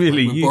sure of it.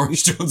 Really? Like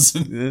Boris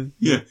Johnson.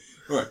 Yeah.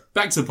 All right.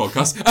 Back to the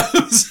podcast.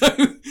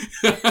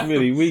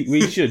 Really,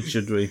 we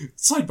should we?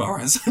 Sidebar.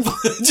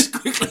 Just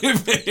quickly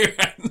over here.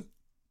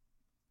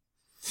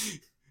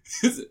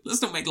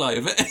 Let's not make light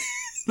of it.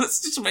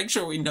 Let's just make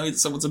sure we know that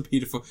someone's a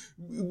paedophile.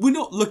 We're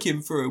not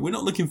looking for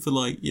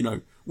like, you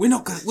know, we're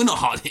not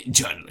hard-hitting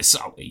journalists,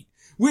 are we?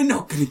 We're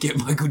not going to get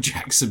Michael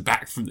Jackson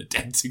back from the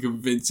dead to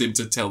convince him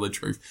to tell the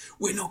truth.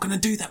 We're not going to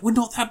do that. We're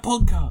not that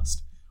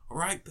podcast. All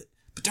right?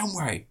 But don't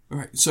worry. All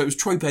right. So it was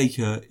Troy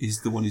Baker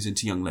is the one who's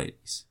into young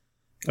ladies.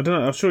 I don't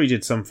know. I'm sure he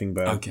did something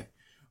bad. Okay.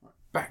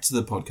 Back to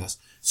the podcast.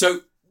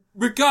 So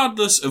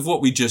regardless of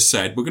what we just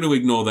said, we're going to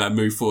ignore that and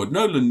move forward.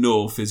 Nolan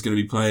North is going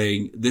to be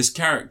playing this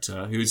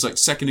character who is like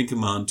second in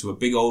command to a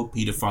big old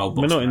paedophile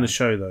boss. We're not in man. the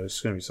show though.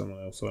 It's going to be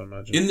someone else, I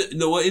imagine.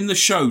 In the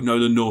show,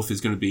 Nolan North is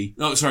going to be.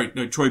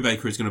 Troy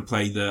Baker is going to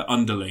play the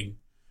underling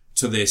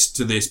to this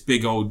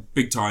big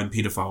time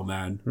paedophile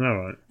man. All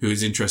right. Who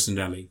is interested in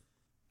Ellie.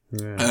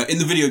 Yeah. In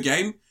the video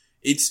game,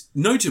 it's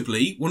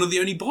notably one of the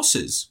only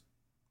bosses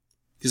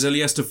because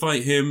Ellie has to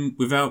fight him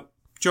without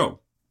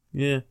Joel.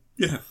 Yeah.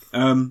 Yeah.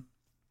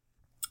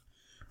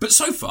 But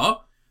so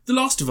far, The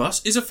Last of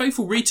Us is a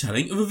faithful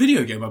retelling of a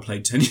video game I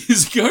played 10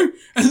 years ago,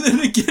 and then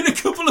again a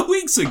couple of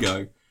weeks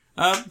ago.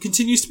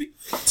 Continues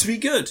to be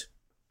good.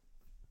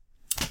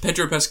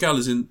 Pedro Pascal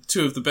is in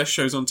 2 of the best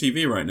shows on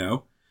TV right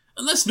now,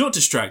 and that's not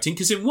distracting,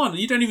 because in one,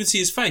 you don't even see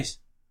his face.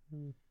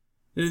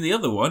 And in the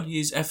other one, he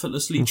is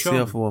effortlessly What's charming.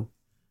 the other one?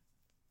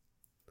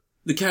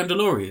 The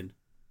Candalorian.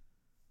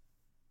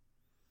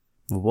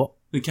 What?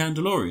 The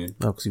Candalorian.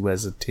 Oh, because he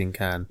wears a tin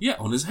can. Yeah,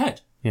 on his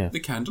head. Yeah. The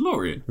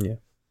Candalorian. Yeah.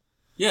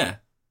 Yeah.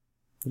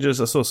 I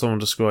saw someone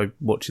describe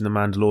watching The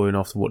Mandalorian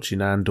after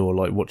watching Andor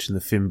like watching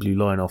The Thin Blue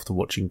Line after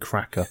watching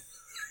Cracker.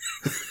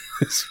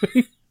 It's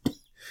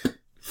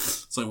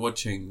like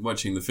watching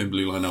The Thin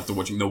Blue Line after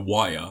watching The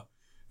Wire.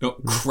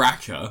 Not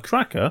Cracker.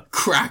 Cracker?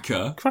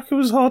 Cracker. Cracker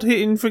was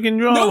hard-hitting friggin'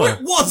 drama. No, it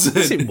wasn't.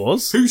 Yes, it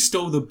was. Who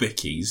stole the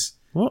bickies?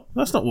 What?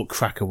 That's not what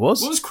Cracker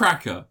was. What was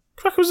Cracker?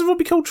 Cracker was a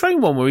Robbie Coltrane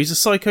one where he's a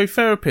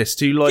psychotherapist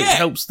who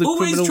helps the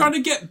always criminal. trying to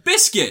get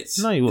biscuits.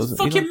 No, he wasn't.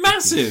 Fucking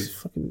massive.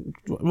 Fucking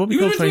Robbie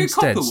He was Coltrane's a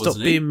copper, dead. Stop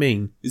wasn't he? being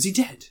mean. Is he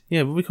dead?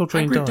 Yeah, Robbie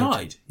Coltrane Hagrid died.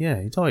 died?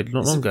 Yeah, he died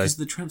not long ago. Is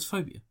it because of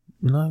the transphobia?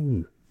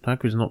 No,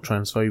 Hagrid's not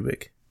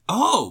transphobic.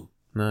 Oh,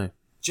 No.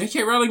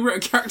 J.K. Rowling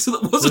wrote a character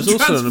that wasn't There's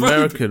also transphobic. an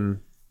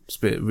American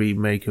spit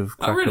remake of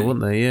Cracker, really?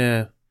 wasn't there?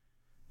 Yeah.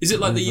 Is it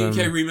like the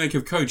UK remake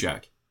of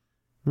Kojak?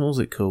 What was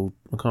it called?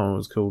 I can't remember what it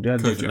was called. It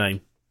had a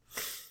different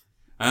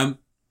name.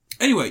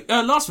 Anyway,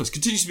 Last of Us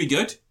continues to be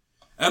good.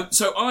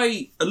 So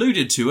I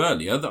alluded to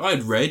earlier that I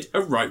had read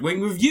a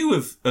right-wing review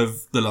of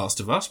The Last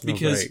of Us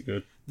because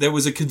there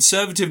was a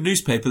conservative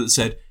newspaper that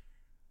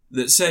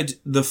said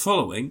the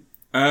following: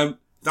 The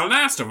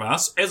Last of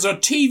Us is a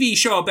TV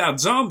show about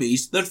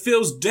zombies that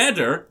feels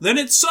deader than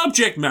its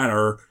subject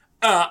matter.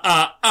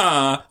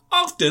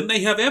 Often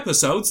they have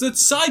episodes that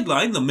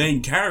sideline the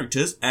main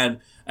characters and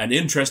an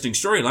interesting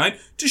storyline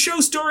to show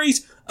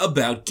stories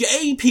about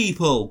gay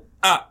people.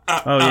 Yeah,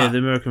 the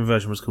American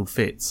version was called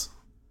Fitz.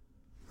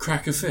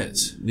 Cracker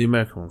Fitz. The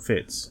American one,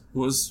 Fitz.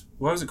 Why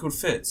was it called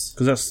Fitz?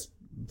 Because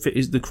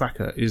is the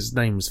Cracker. His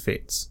name's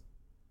Fitz.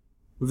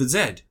 With a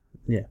Z?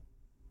 Yeah.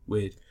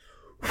 Weird.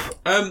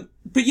 But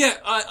yeah,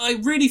 I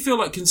really feel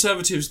like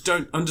conservatives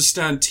don't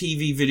understand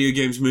TV, video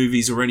games,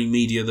 movies, or any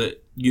media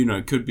that,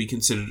 could be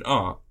considered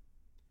art.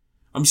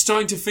 I'm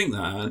starting to think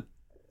that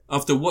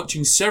after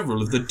watching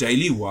several of the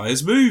Daily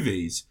Wire's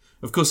movies.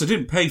 Of course, I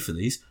didn't pay for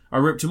these. I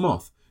ripped them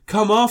off.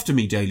 Come after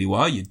me, Daily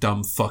Wire, you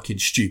dumb fucking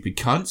stupid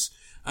cunts.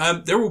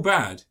 They're all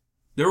bad.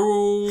 They're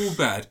all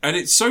bad. And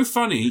it's so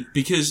funny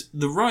because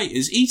the right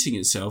is eating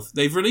itself.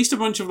 They've released a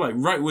bunch of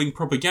right-wing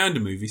propaganda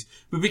movies,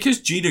 but because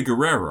Gina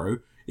Guerrero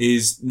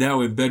is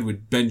now in bed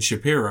with Ben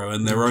Shapiro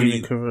and they're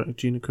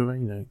Gina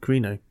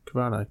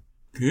Carano.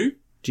 Who?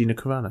 Gina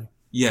Carano.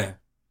 Yeah.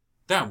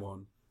 That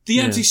one. The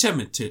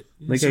anti-Semitic.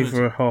 They gave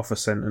her a half a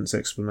sentence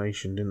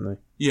explanation, didn't they?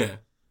 Yeah.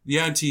 The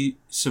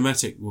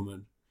anti-Semitic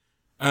woman.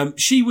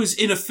 She was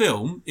in a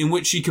film in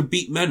which she could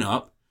beat men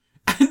up,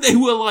 and they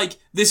were like,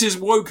 this is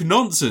woke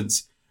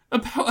nonsense.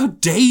 About a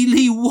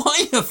Daily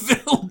Wire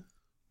film.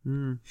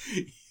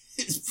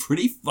 It's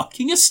pretty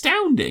fucking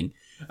astounding.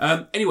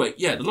 Anyway,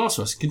 yeah, The Last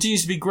of Us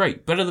continues to be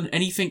great. Better than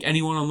anything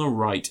anyone on the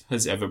right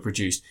has ever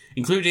produced.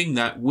 Including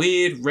that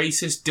weird,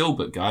 racist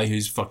Dilbert guy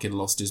who's fucking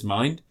lost his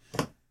mind.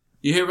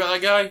 You hear about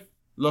that guy?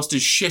 Lost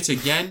his shit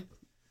again?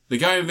 The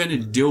guy who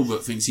invented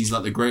Dilbert thinks he's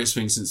like the greatest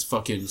thing since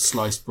fucking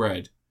sliced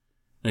bread.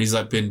 And he's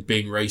like been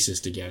being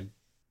racist again.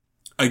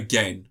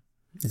 Again.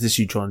 Is this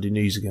you trying to do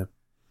news again?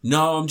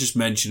 No, I'm just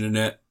mentioning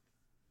it.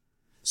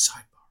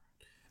 Sidebar.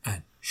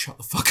 And shut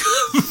the fuck up.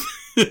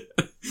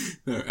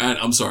 No, and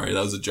I'm sorry,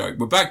 that was a joke.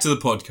 But back to the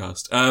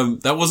podcast.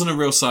 That wasn't a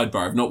real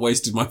sidebar. I've not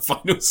wasted my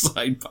final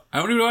sidebar.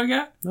 How many do I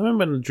get? I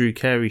remember when the Drew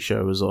Carey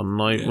show was on.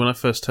 When I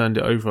first turned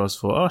it over, I was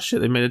thought, oh shit,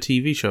 they made a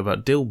TV show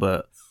about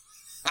Dilbert.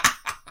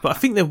 But I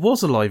think there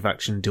was a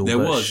live-action Dilbert. There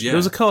was, yeah. There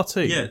was a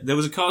cartoon. Yeah, there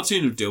was a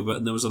cartoon of Dilbert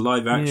and there was a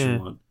live-action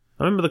one.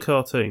 I remember the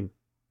cartoon.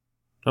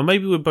 Or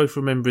maybe we're both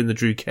remembering the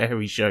Drew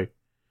Carey show.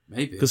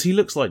 Maybe. Because he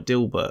looks like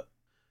Dilbert.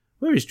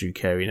 Where is Drew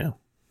Carey now?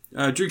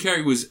 Drew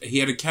Carey he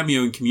had a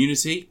cameo in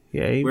Community.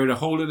 Yeah. Where he had a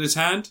hole in his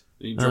hand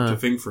and he dropped a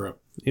thing for it.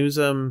 He was,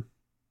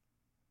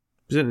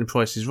 presenting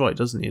Price is Right,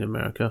 doesn't he, in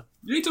America?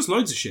 Yeah, he does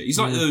loads of shit. He's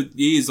like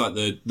he is like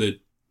the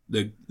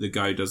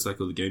guy who does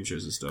like all the game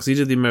shows and stuff. Because he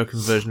did the American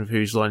version of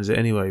Whose Line Is It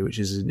Anyway, which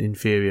is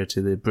inferior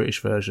to the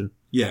British version.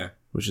 Yeah.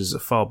 Which is a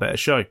far better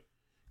show.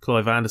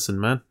 Clive Anderson,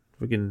 man.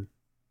 Friggin',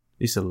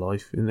 he's still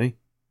alive, isn't he?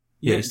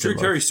 Yeah, Drew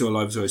Carey's still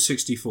alive as well.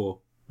 64.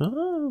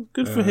 Oh,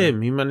 good for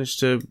him. He managed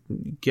to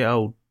get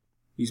old.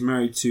 He's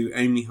married to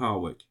Amy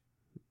Harwick.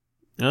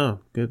 Oh,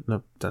 good.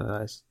 No, don't know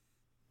that.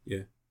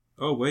 Yeah.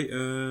 Oh, wait.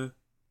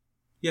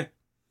 Yeah.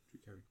 Drew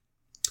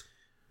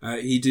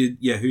Carey. He did,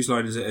 Whose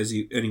Line Is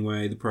It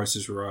Anyway? The Price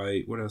is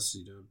Right. What else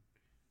has he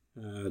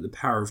done? The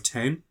Power of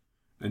 10.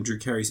 And Drew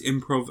Carey's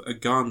Improv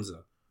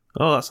Aganza.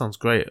 Oh, that sounds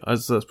great.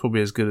 That's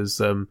probably as good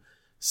as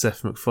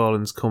Seth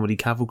MacFarlane's Comedy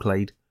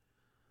Cavalcade.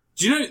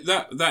 Do you know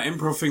that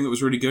improv thing that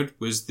was really good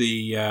was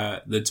the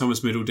Thomas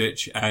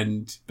Middleditch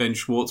and Ben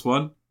Schwartz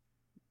one?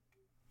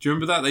 Do you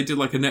remember that? They did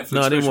like a Netflix special.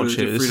 No, I didn't watch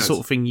it. It's the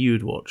sort of thing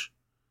you'd watch.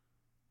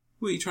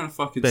 What are you trying to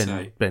fucking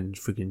say? Ben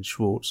friggin'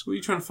 Schwartz. What are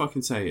you trying to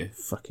fucking say here?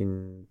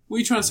 Fucking... What are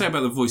you trying to say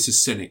about the voice of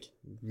Cynic?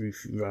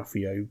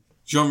 Ralphio.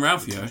 John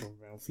Ralphio? John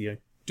Ralphio.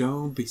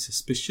 Don't be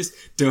suspicious.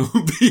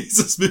 Don't be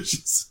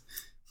suspicious.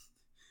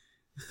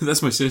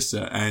 That's my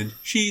sister, and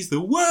she's the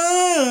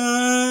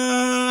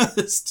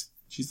worst.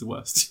 She's the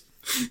worst.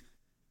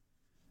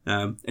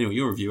 Anyway,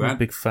 your review, I'm Ad. a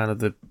big fan of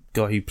the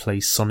guy who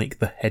plays Sonic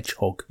the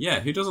Hedgehog. Yeah,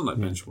 who doesn't like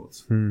Ben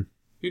Schwartz? Hmm.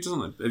 Who doesn't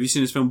like... Have you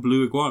seen his film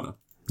Blue Iguana?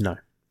 No.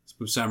 It's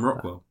with Sam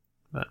Rockwell.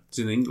 No. It's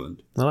in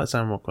England. I like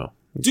Sam Rockwell.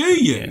 Do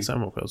you? Yeah,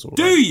 Sam Rockwell's all right.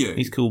 Do you?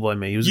 He's cool by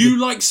me. You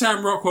like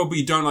Sam Rockwell, but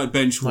you don't like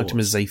Ben I Schwartz. liked him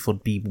as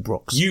Zaphod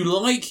Beeblebrox. You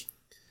like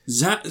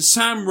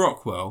Sam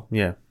Rockwell.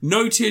 Yeah.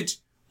 Noted,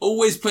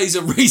 always plays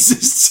a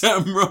racist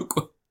Sam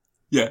Rockwell.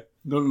 Yeah,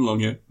 not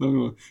along here. Not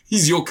along.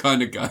 He's your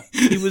kind of guy.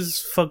 He was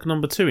Fug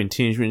number 2 in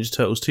Teenage Mutant Ninja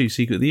Turtles 2: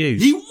 Secret of the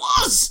Ooze. He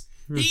was!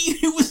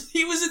 He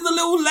was in the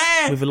little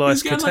lair. With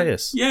Elias He was going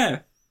Koteas. Yeah.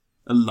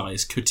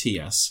 Elias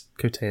Koteas.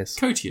 Koteas.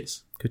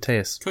 Cotius.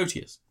 Koteas.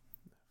 Cotius.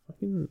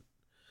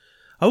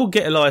 I will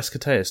get Elias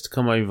Koteas to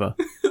come over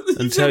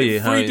and tell you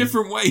how... Three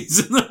different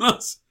ways in the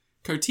last...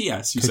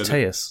 Kotias, you said it.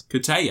 Koteas.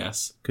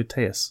 Koteas.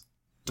 Koteas.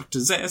 Dr.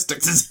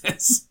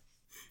 Zess.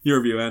 Your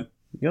review, Anne.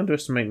 You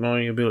underestimate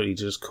my ability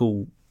to just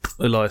call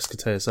Elias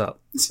Koteas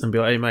up and be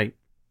like, hey, mate,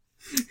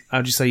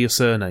 how'd you say your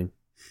surname?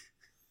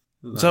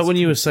 So when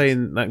you were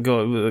saying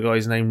the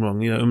guy's name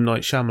wrong, you know,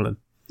 Night Shyamalan.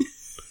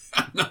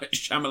 Night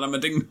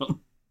Shyamalan-a-ding-dong.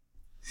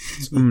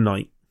 It's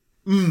Night.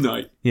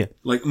 Night. Yeah.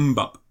 Like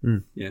Mbop.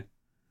 Mm. Yeah.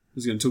 I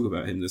was going to talk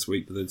about him this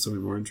week, but then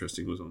something more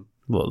interesting was on.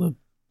 What,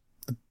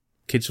 the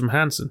kids from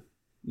Hanson?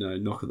 No,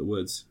 Knock at the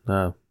Woods.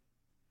 No.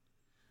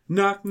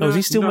 Knock, is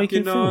he still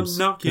making on, films?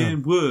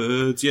 knocking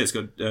woods. Yeah, it's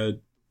got... Do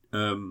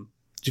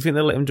you think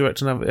they'll let him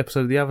direct another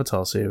episode of the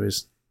Avatar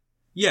series?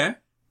 Yeah.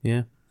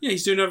 Yeah. Yeah,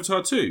 he's doing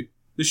Avatar 2.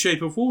 The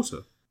Shape of Water.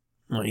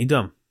 What, you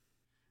dumb?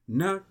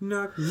 Knock,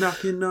 knock,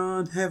 knocking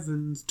on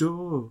heaven's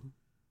door.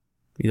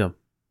 You dumb.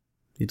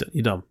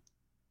 You dumb.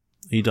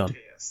 Are you done?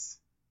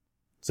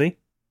 See?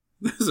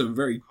 That's a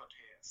very...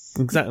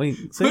 Exactly.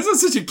 See? Why is that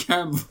such a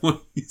camp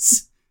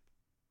voice?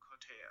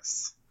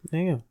 There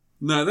you go.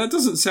 No, that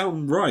doesn't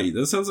sound right.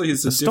 That sounds like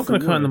it's a It's not different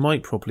going to come out in word. the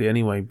mic properly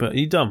anyway, but are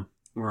you dumb?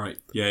 Right.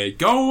 Yeah,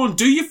 go on.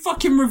 Do your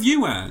fucking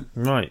review, Anne.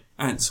 Right.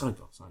 And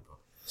sidebar.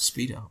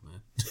 Speed it up,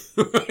 man.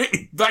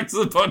 Back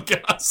to the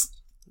podcast.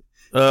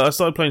 I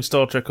started playing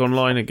Star Trek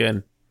Online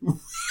again.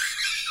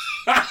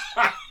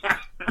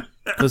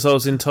 Because I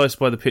was enticed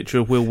by the picture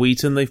of Will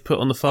Wheaton they've put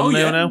on the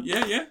thumbnail now.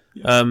 Yeah.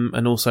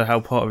 And also how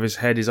part of his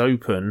head is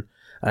open,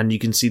 and you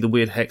can see the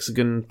weird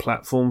hexagon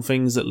platform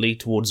things that lead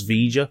towards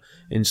Vija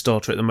in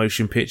Star Trek the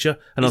Motion Picture.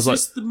 And Is I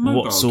this was the like,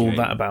 mobile what's all game?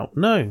 that about?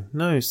 No,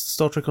 it's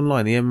Star Trek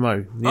Online, the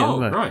MMO. The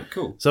MMO. Right,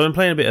 cool. So I've been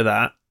playing a bit of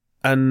that,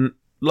 and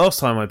last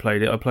time I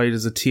played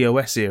as a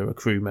TOS era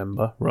crew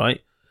member,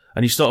 right?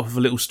 And you start off with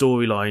a little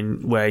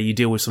storyline where you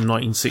deal with some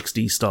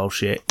 1960s style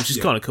shit, which is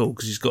kind of cool,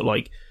 because you've got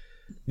like,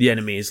 the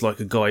enemy is like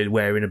a guy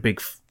wearing a big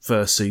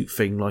fursuit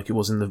thing, like it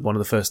was in one of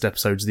the first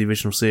episodes of the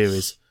original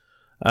series.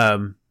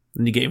 And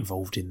you get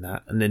involved in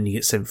that, and then you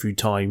get sent through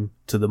time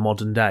to the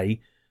modern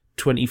day,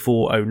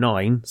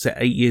 2409, set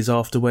 8 years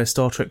after where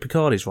Star Trek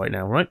Picard is right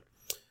now, right?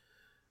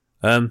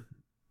 And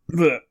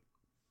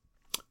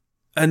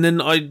then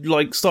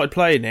I started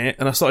playing it,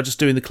 and I started just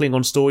doing the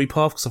Klingon story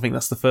path, because I think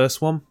that's the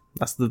first one.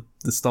 That's the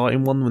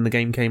starting one when the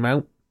game came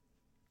out.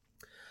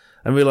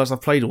 And realised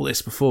I've played all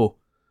this before.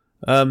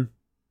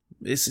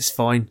 It's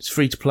fine. It's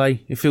free to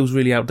play. It feels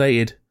really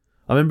outdated.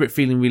 I remember it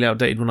feeling really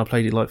outdated when I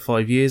played it like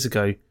 5 years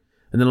ago.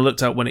 And then I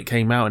looked out when it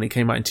came out, and it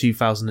came out in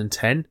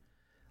 2010.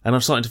 And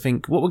I'm starting to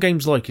think, what were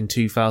games like in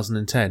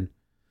 2010?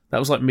 That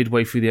was like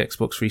midway through the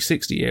Xbox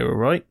 360 era,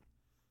 right?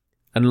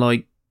 And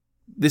like,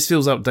 this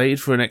feels outdated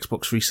for an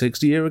Xbox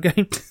 360 era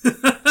game.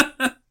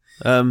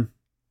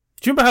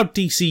 Do you remember how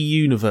DC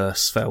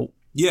Universe felt?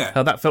 Yeah.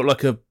 How that felt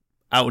like a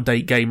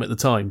out-of-date game at the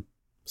time?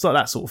 It's like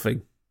that sort of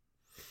thing.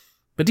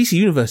 But DC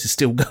Universe is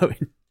still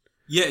going.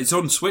 Yeah, it's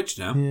on Switch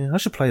now. Yeah, I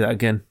should play that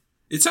again.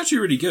 It's actually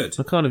really good.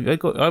 I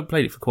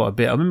played it for quite a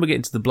bit. I remember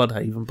getting to the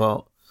Bloodhaven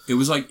part. It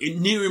was like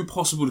near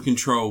impossible to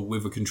control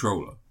with a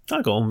controller.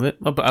 I got on with it,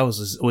 but I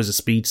was always a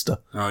speedster.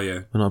 Oh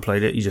yeah. When I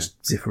played it, you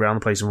just zip around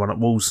the place and run up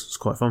walls. It's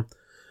quite fun.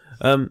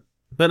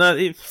 But no,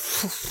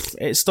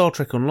 it's Star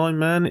Trek Online,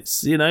 man.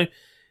 It's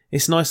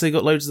it's nice they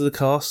got loads of the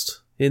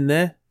cast in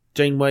there.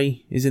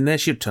 Janeway is in there.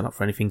 She'd turn up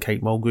for anything.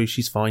 Kate Mulgrew,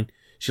 she's fine.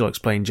 She likes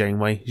playing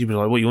Janeway. She'd be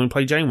like, "What, you want to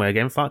play Janeway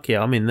again? Fuck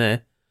yeah, I'm in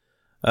there."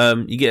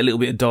 You get a little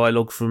bit of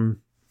dialogue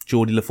from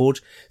Geordie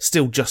LaForge.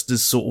 Still just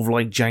as sort of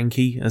like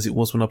janky as it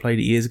was when I played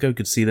it years ago.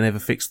 Could see they never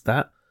fixed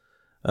that.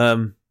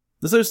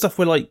 There's those stuff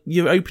where like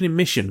your opening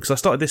mission, because I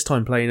started this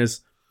time playing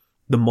as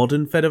the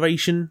modern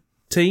Federation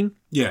team.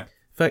 Yeah.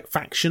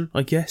 Faction,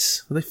 I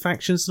guess. Are they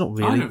factions? Not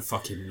really. I don't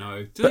fucking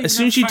know. But as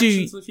soon as you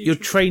do your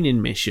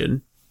training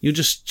mission, you're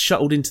just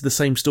shuttled into the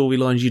same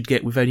storylines you'd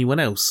get with anyone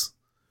else.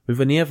 With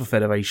any other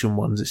Federation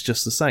ones, it's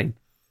just the same.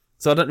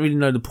 So I don't really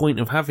know the point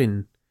of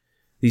having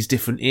these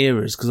different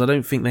eras, because I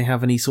don't think they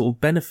have any sort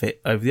of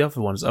benefit over the other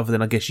ones, other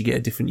than I guess you get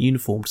a different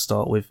uniform to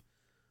start with,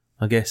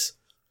 I guess.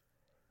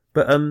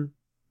 But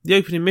the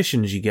opening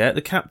missions you get,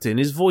 the captain,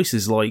 his voice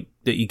is like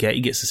that he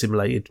gets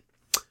assimilated.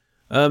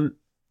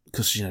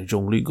 Because,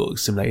 Jean-Luc got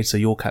assimilated, so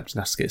your captain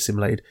has to get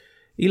assimilated.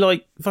 He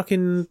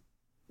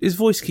his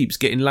voice keeps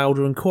getting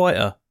louder and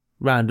quieter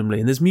randomly,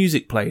 and there's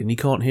music playing and you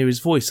can't hear his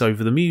voice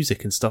over the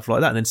music and stuff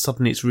like that, and then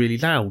suddenly it's really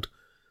loud.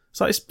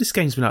 It's like, this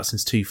game's been out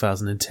since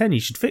 2010, you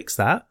should fix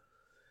that.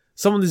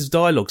 Some of this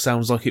dialogue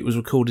sounds like it was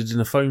recorded in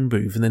a phone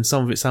booth, and then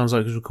some of it sounds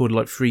like it was recorded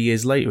like 3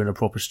 years later in a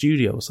proper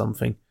studio or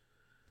something.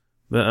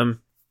 But,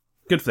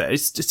 good for that.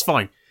 It's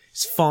fine.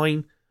 It's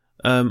fine.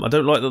 I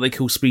don't like that they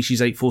call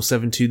Species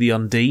 8472 the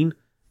Undine.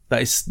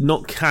 That is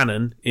not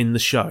canon in the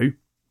show.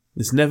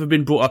 It's never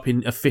been brought up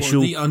in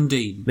official... the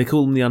Undine. They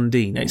call them the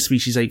Undine. It's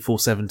Species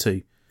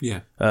 8472. Yeah.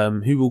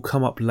 Who will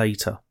come up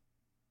later.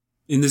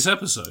 In this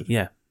episode?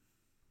 Yeah.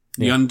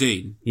 The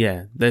Undine?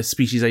 Yeah, they're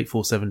Species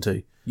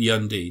 8472. The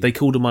Undine. They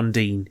called them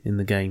Undine in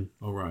the game.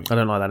 Oh, right. I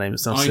don't like that name. It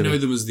sounds silly. I know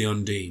them as the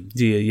Undine.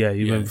 Yeah.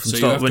 You remember from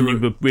start when you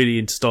were really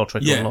into Star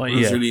Trek Online. I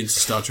was really into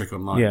Star Trek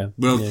Online. Yeah.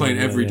 Well, I was playing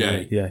every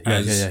day. Yeah.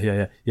 As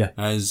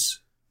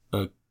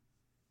a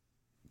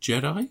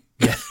Jedi?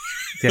 Yeah.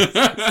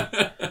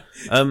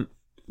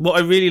 What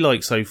I really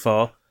like so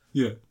far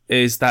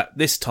is that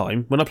this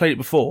time, when I played it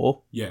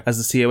before, as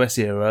the TOS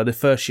era, the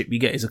first ship you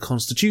get is a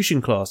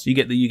Constitution class. You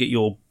get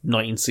your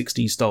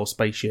 1960s style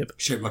spaceship,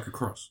 shaped like a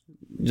cross,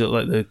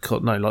 like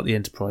the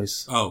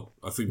Enterprise. Oh,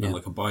 I think you meant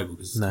like a Bible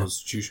because it's a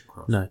Constitution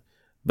cross. No,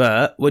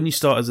 but when you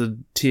start as a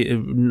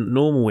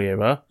normal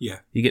era,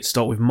 you get to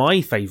start with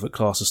my favourite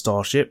class of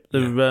starship, the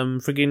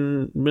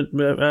friggin'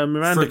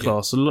 Miranda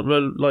class,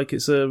 like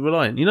it's a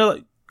Reliant. You know,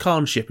 like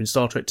Khan's ship in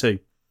Star Trek 2,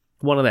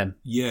 one of them.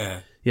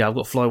 Yeah, I've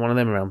got to fly one of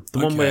them around. The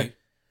one where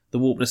the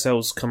warp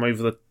nacelles come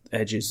over the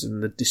edges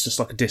and it's just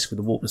like a disc with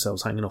the warp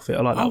nacelles hanging off it.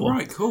 I like that one. Oh,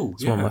 right, cool.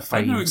 It's one of my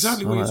faves. I know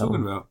exactly what you're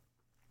talking about.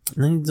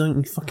 No, you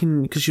don't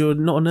fucking... Because you're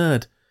not a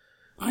nerd.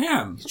 I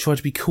am. You try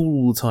to be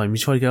cool all the time. You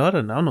try to go, I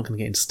don't know, I'm not going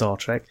to get into Star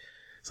Trek.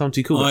 So I'm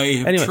too cool. I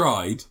have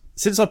tried.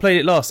 Since I played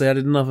it last, they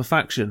added another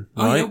faction.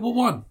 Oh, right? yeah, what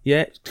one?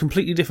 Yeah,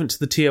 completely different to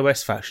the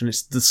TOS faction.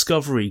 It's the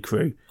Discovery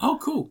crew. Oh,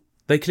 cool.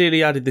 They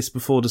clearly added this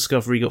before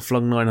Discovery got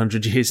flung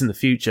 900 years in the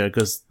future,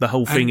 because the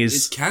whole thing is...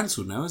 It's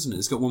cancelled now, isn't it?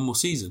 It's got one more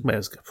season. Well,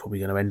 it's probably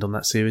going to end on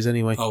that series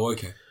anyway. Oh,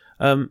 okay.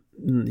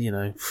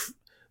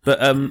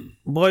 But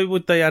why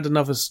would they add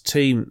another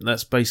team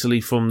that's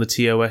basically from the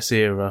TOS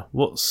era?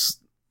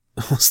 What's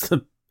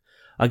the...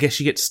 I guess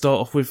you get to start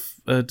off with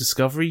a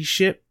Discovery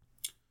ship?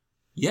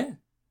 Yeah.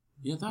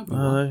 Yeah, that'd be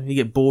right. You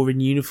get boring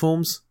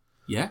uniforms?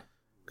 Yeah.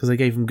 Because they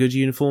gave them good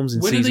uniforms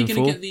in Season 4. When are they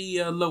going to get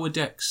the lower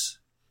decks?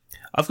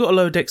 I've got a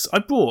lower decks. I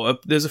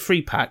brought there's a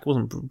free pack. It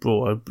wasn't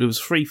brought. It was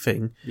a free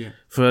thing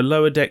for a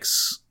lower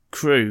decks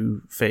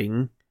crew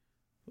thing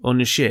on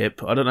your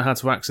ship. I don't know how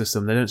to access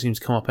them. They don't seem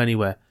to come up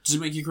anywhere. Does it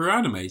make your crew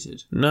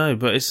animated? No,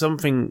 but it's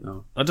something.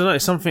 Oh. I don't know.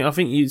 It's something. I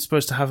think you're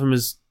supposed to have them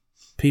as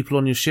people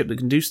on your ship that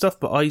can do stuff.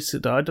 But I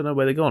don't know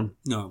where they're gone.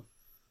 No,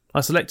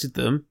 I selected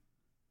them,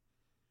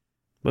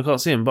 but I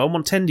can't see them. But I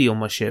want Tendi on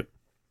my ship.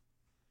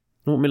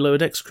 I want my lower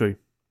decks crew.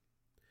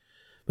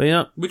 But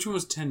yeah, which one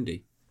was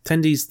Tendi?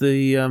 Tendi's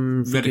the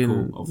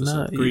medical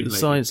officer, the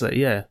science lady.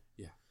 Yeah.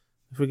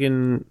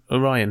 Friggin'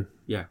 Orion.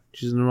 Yeah,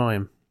 she's an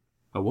Orion.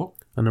 A what?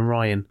 An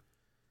Orion.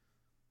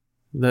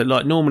 They're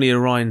like normally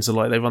Orions are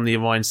like they run the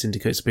Orion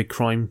Syndicate. It's a big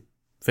crime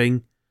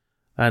thing,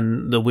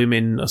 and the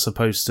women are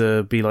supposed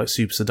to be like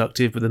super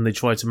seductive, but then they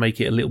try to make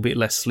it a little bit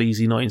less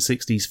sleazy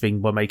 1960s thing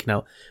by making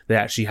out they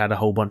actually had a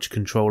whole bunch of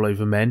control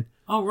over men.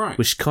 Oh right,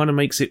 which kind of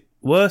makes it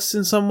worse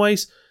in some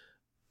ways,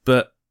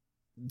 but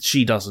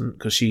she doesn't,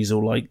 because she's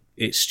all like,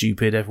 it's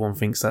stupid, everyone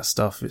thinks that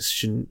stuff, it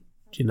shouldn't,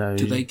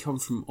 Do they come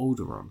from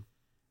Alderaan?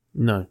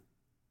 No.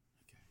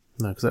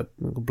 No, because that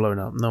got blown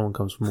up. No one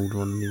comes from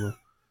Alderaan anymore.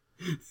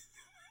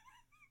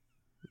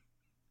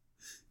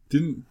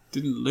 Didn't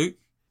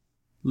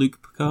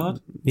Luke Picard?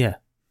 Yeah.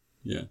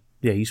 Yeah.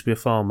 Yeah, he used to be a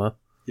farmer.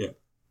 Yeah.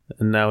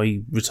 and now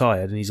he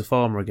retired and he's a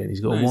farmer again. He's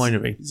got a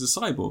winery. He's a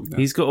cyborg now.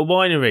 He's got a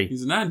winery.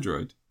 He's an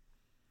android.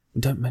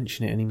 We don't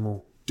mention it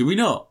anymore. Do we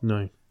not?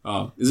 No.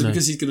 Oh, is it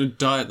because he's going to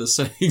die at the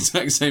same,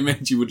 exact same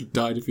age he would have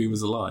died if he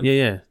was alive?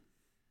 Yeah.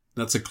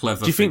 That's a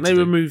clever Do you think thing they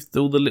to do. removed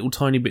all the little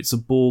tiny bits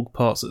of Borg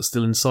parts that are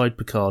still inside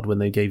Picard when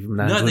they gave him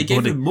an android No, they gave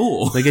body? him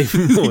more. They gave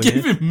him more, They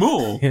gave him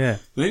more. Yeah.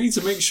 They need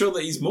to make sure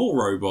that he's more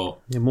robot.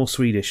 Yeah, more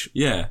Swedish.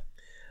 Yeah.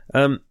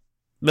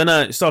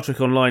 Then Star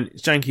Trek Online,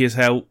 it's janky as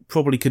hell.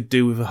 Probably could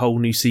do with a whole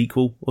new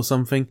sequel or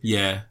something.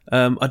 Yeah.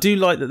 I do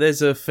like that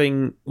there's a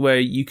thing where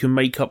you can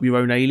make up your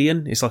own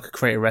alien. It's like a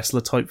create a wrestler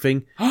type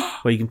thing,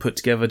 where you can put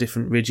together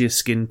different ridges,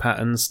 skin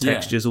patterns,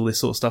 textures, all this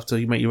sort of stuff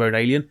to make your own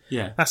alien.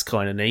 Yeah. That's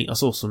kind of neat. I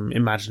saw some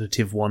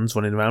imaginative ones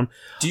running around.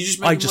 Do you just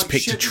make I him just like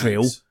picked a shipmates?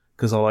 Trill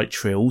because I like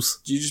Trills.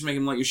 Do you just make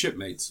him like your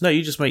shipmates? No,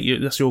 you just make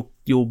that's your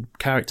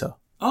character.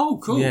 Oh,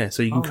 cool. Yeah,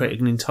 so you can create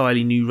an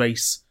entirely new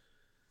race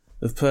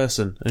of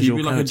person as Can you your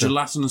be like character. a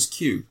gelatinous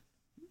cube?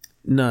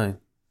 No.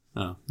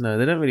 Oh. No,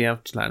 they don't really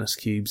have gelatinous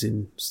cubes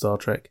in Star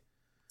Trek.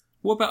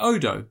 What about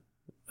Odo?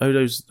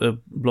 Odo's a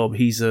blob.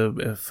 He's a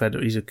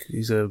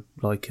he's a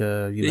like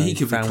a He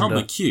could founder. become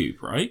a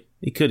cube, right?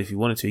 He could if he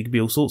wanted to. He could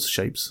be all sorts of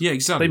shapes. Yeah,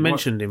 exactly. They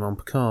mentioned him on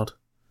Picard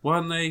Why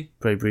aren't they?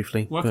 very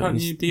briefly. Why but can't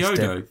he's- you be he's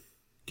Odo? dead.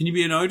 Can you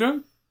be an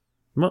Odo?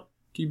 What?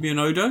 Can you be an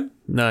Odo?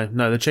 No,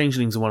 the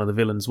Changelings are one of the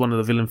villains. One of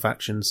the villain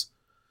factions.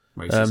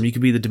 Racist. You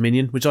could be the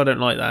Dominion, which I don't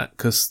like that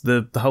because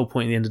the whole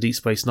point at the end of Deep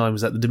Space Nine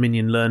was that the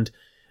Dominion learned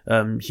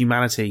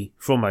humanity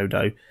from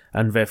Odo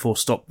and therefore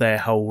stopped their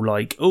whole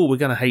like, oh, we're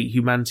going to hate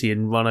humanity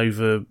and run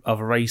over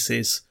other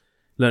races.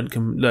 Learned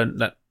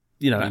that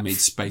They made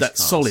space that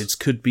cars. solids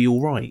could be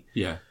all right.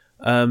 Yeah.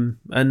 And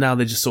now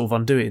they just sort of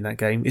undo it in that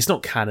game. It's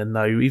not canon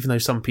though, even though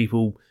some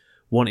people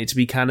want it to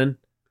be canon.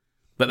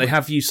 But they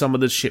have used some of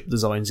the ship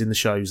designs in the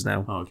shows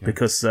now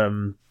because I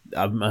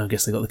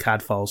guess they got the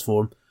CAD files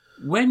for them.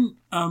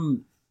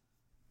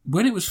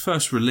 When it was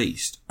first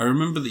released, I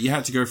remember that you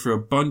had to go through a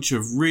bunch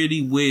of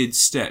really weird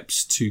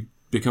steps to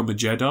become a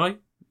Jedi.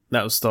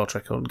 That was Star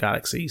Trek on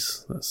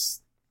Galaxies.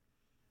 That's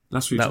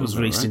what you're That talking was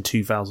about, released right? in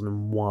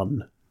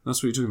 2001.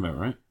 That's what you're talking about,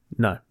 right?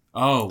 No.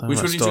 Oh, which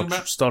one are you talking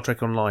about? Star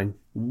Trek Online.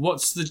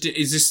 What's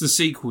is this the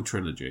sequel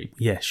trilogy?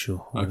 Yeah,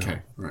 sure. why not?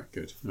 Okay, right,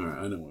 good. All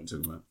right, I know what I'm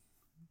talking about.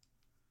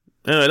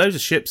 Anyway, loads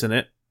of ships in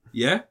it.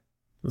 Yeah?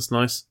 That's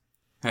nice.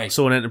 Hey,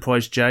 Saw an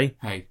Enterprise J.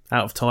 hey,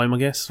 Out of time, I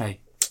guess. hey.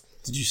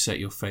 Did you set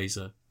your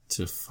phaser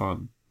to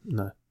fun?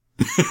 No.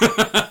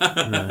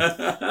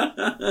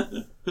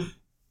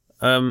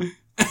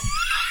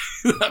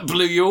 That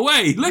blew you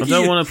away. Look I at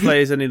don't you. want to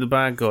play as any of the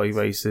bad guy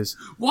races.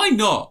 Why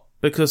not?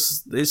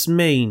 Because it's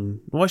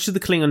mean. Why should the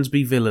Klingons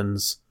be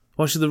villains?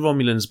 Why should the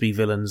Romulans be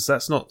villains?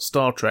 That's not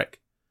Star Trek.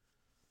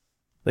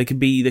 They could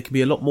be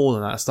a lot more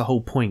than that. That's the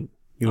whole point.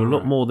 You're a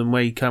lot more than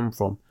where you come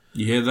from.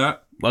 You hear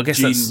that? Well, I guess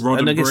Gene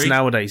and I guess Roddenberry?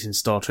 nowadays in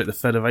Star Trek, the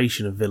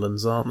Federation of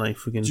villains, aren't they?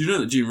 Friggin' Do you know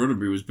that Gene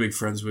Roddenberry was big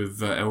friends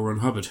with L. Ron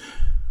Hubbard?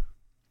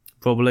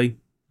 probably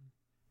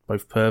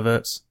both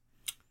perverts.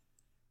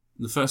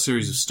 In the first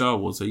series of Star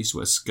Wars, they used to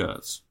wear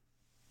skirts.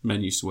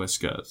 Men used to wear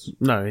skirts.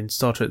 No, in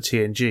Star Trek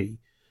TNG,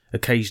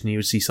 occasionally you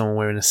would see someone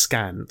wearing a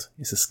scant.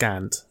 It's a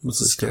scant. What's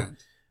a scant?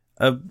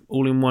 A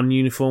all-in-one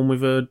uniform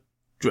with a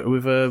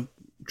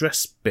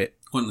dress bit.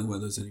 Why don't they wear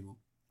those anymore?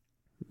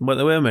 Won't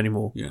they wear them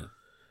anymore? Yeah.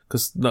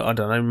 Because I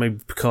don't know. Maybe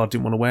Picard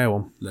didn't want to wear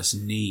one. Less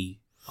knee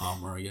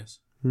armour, I guess.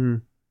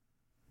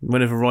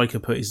 Whenever Riker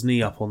put his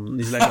leg up on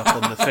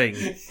the thing,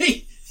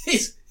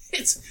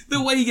 It's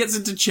the way he gets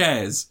into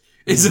chairs.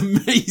 It's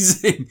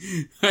amazing.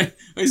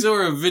 I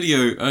saw a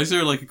video. I saw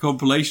like a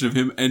compilation of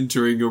him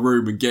entering a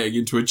room and getting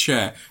into a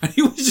chair, and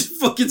he just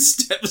fucking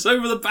steps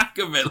over the back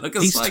of it like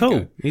a he's psycho.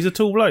 tall. He's a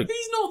tall bloke.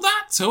 He's not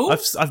that tall.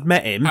 I've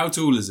met him. How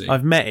tall is he?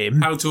 I've met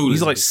him. How tall is He's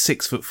he? like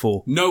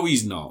 6'4". No,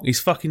 he's not. He's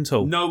fucking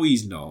tall. No,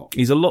 he's not.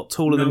 He's a lot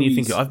taller No, than you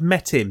he's- think. I've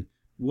met him.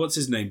 What's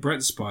his name?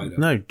 Brent Spiner.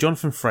 No,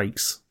 Jonathan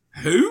Frakes.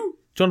 Who?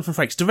 Jonathan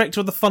Frakes, director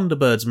of the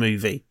Thunderbirds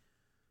movie.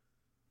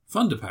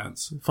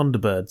 Thunderpants.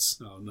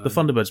 Thunderbirds. Oh, no. The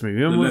Thunderbirds movie.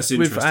 Remember less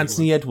with interesting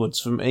Anthony one. Edwards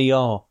from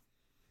ER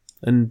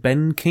and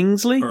Ben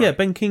Kingsley? Right. Yeah,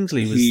 Ben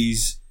Kingsley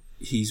was.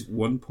 He's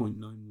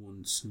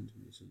 1.91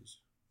 centimeters,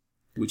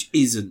 which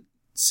isn't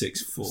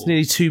 6'4". He's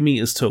nearly 2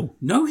 meters tall.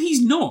 No,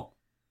 he's not.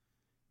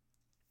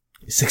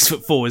 He's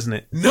 6'4", isn't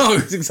it? No,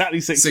 It's exactly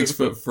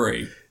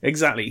 6'3".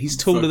 Exactly. He's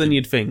taller than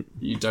you'd think.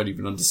 You don't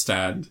even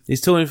understand.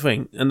 He's taller than you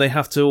think, and they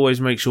have to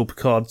always make sure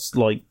Picard's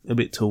like a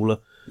bit taller.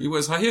 He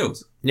wears high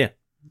heels, Yeah.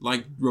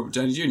 like Robert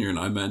Downey Jr. in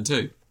Iron Man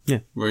 2. Yeah.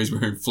 Where he's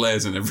wearing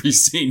flares in every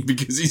scene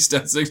because he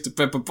stands next to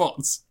Pepper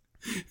Potts.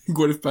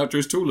 Gwyneth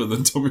Paltrow's taller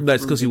than Tommy.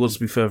 That's because he wants to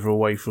be further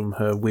away from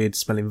her weird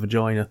smelling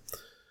vagina. Do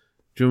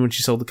you remember when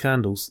she sold the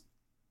candles?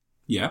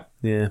 Yeah.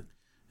 Yeah.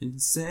 And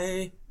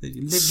say that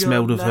you live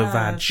Smelled your of her life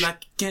vag.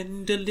 like a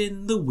candle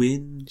in the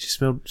wind.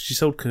 She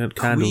sold candles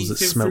that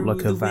Creeping smelled like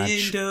through her the vag.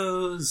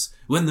 windows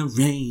when the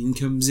rain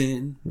comes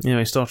in.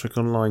 Anyway, Star Trek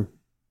Online.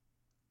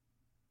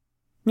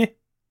 Yeah.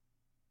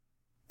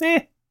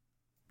 Yeah.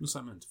 What's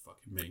that meant to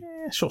fucking mean?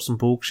 Yeah, shot some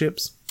Borg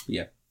ships.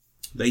 Yeah.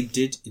 They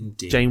did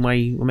indeed.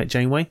 Janeway, I met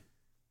Janeway.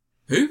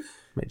 Who?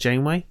 Met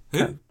Janeway.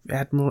 Who?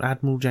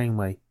 Admiral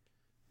Janeway.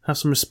 Have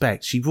some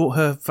respect. She brought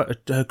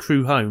her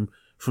crew home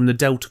from the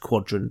Delta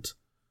Quadrant.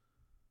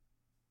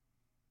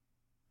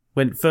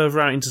 Went further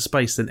out into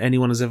space than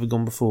anyone has ever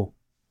gone before.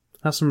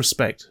 Have some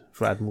respect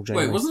for Admiral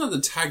Janeway. Wait, wasn't that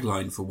the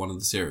tagline for one of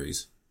the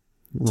series?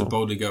 To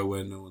boldly go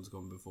where no one's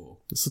gone before.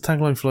 It's the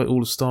tagline for like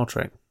all of Star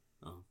Trek.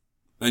 Oh.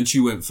 And she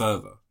went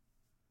further.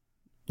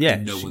 Yeah.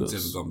 No one's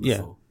ever gone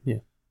before. Yeah.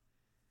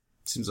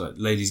 Seems like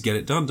ladies get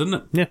it done, doesn't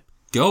it? Yeah.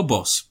 Girl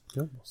boss.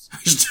 Girl boss.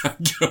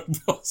 Hashtag girl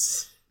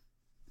boss.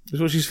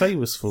 That's what she's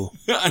famous for.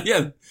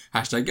 Yeah.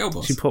 Hashtag girl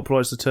boss. She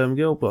popularised the term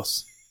girl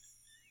boss.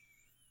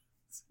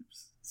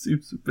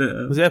 Seems a bit...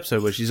 There's an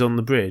episode where she's on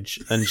the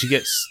bridge and she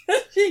gets...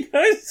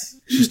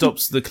 She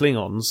stops the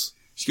Klingons.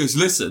 She goes,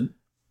 listen.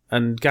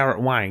 And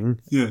Garrett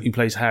Wang, who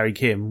plays Harry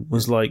Kim,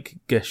 was like,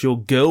 guess you're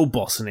girl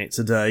bossing it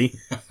today.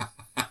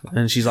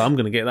 And she's like, I'm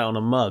going to get that on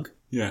a mug.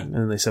 Yeah.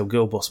 And they sell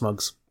girl boss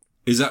mugs.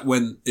 Is that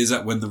when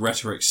the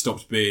rhetoric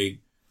stopped being,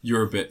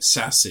 you're a bit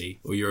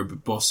sassy or you're a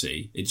bit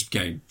bossy? It just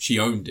became, she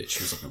owned it.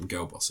 She was like, I'm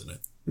girl bossing it.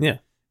 Yeah.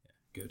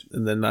 Good.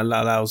 And then that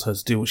allows her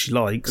to do what she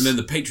likes. And then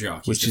the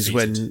patriarchy, which is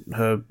when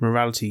her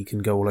morality can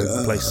go all over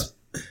the place.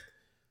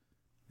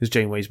 Because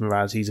Janeway's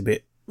morality is a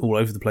bit all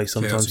over the place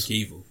sometimes. Chaotic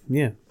evil.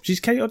 Yeah. She's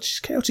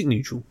chaotic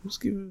neutral. Let's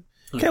give her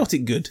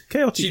chaotic good.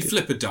 Chaotic She'd good.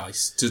 flip a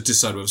dice to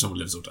decide whether someone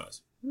lives or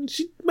dies.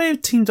 She may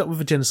have teamed up with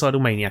a genocidal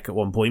maniac at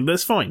one point, but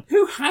it's fine.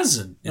 Who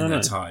hasn't in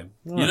that time?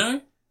 Right. You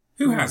know?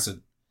 Who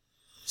hasn't?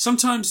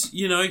 Sometimes,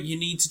 you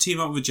need to team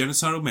up with a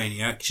genocidal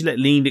maniac. She let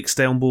Leelix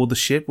stay on board the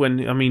ship when,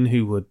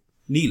 who would?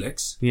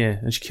 Neelix? Yeah,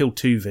 and she killed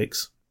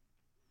Tuvix.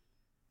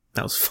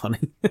 That was funny.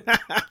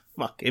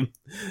 Fuck him.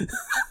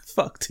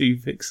 Fuck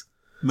Tuvix.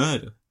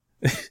 Murder.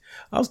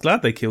 I was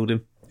glad they killed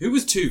him. Who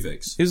was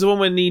Tuvix? It was the one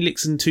where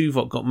Neelix and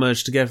Tuvok got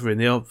merged together in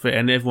the outfit,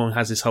 and everyone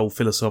has this whole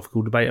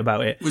philosophical debate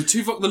about it. Was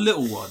Tuvok the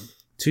little one?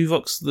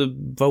 Tuvok's the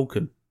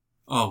Vulcan.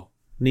 Oh.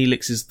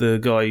 Neelix is the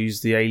guy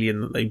who's the alien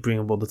that they bring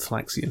on board the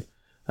Talaxian.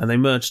 And they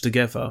merge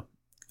together,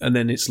 and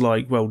then it's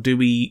like, well, do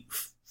we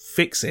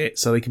fix it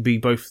so they can be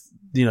both,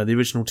 the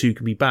original two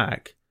can be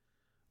back?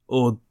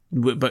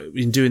 But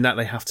in doing that,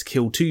 they have to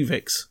kill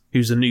Tuvix,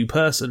 who's a new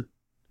person,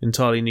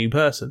 entirely new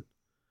person.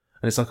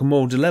 And it's like a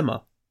moral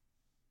dilemma,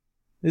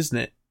 isn't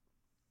it?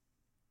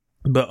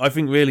 But I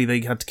think really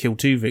they had to kill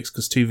Tuvix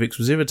because Tuvix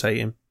was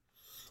irritating.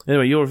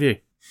 Anyway, your review.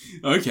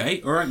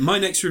 Okay, alright, my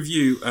next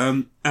review,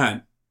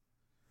 Anne,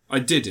 I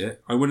did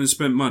it. I went and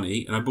spent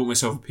money and I bought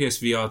myself a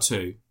PSVR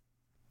 2.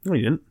 No,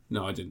 you didn't.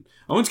 No, I didn't.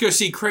 I went to go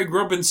see Craig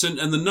Robinson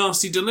and the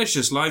Nasty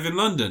Delicious live in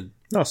London.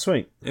 Oh,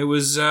 sweet. It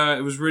was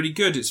really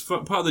good. It's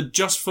part of the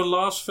Just for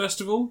Laughs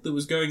festival that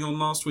was going on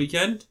last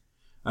weekend.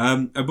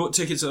 I bought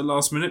tickets at the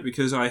last minute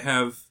because I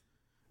have,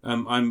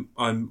 I'm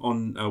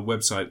on a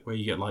website where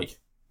you get like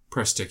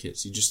press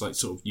tickets. You just like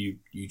sort of, you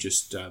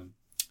just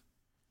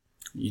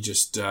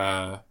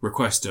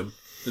request them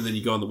and then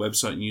you go on the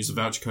website and use the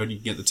voucher code and you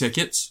can get the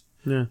tickets.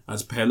 Yeah. I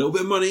had to pay a little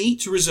bit of money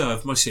to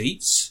reserve my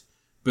seats.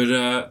 But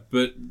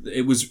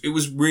it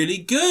was really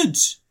good.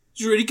 It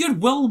was really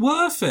good. Well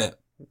worth it.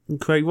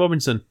 Craig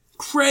Robinson.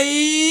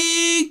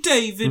 Craig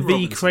David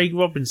Robinson. Craig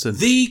Robinson.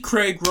 The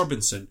Craig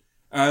Robinson.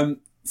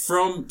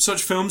 From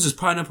such films as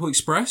Pineapple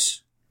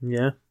Express.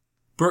 Yeah.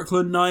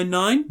 Brooklyn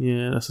Nine-Nine.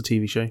 Yeah, that's a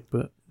TV show,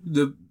 but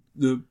the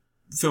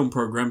film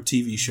program,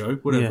 TV show,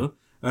 whatever.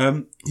 Yeah.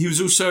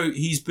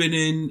 He's been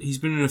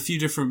in a few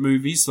different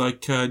movies.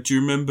 Like, do you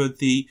remember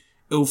the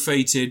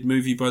ill-fated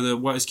movie by the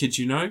Whitest Kids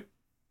You Know?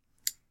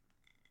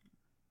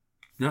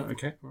 No,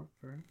 okay. Right,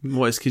 fair enough.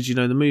 Whitest Kids You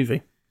Know the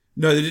movie?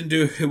 No, they didn't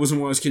do. It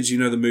wasn't Whitest Kids You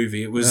Know the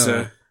movie. It was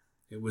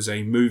it was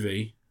a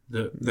movie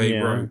that they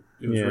wrote.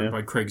 It was written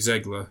by Craig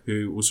Zegler,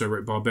 who also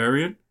wrote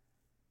Barbarian.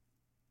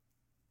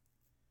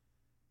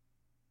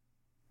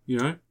 You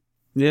know?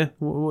 Yeah.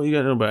 What are you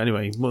going on about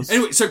anyway?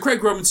 Anyway, so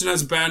Craig Robinson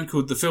has a band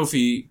called the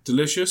Nasty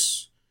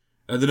Delicious,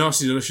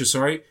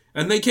 sorry,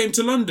 and they came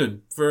to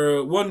London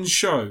for one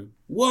show.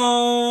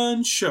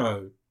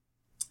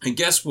 And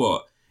guess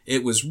what?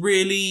 It was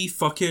really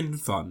fucking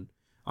fun.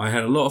 I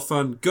had a lot of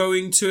fun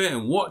going to it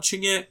and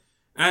watching it.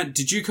 And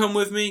did you come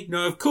with me?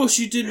 No, of course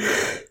you didn't.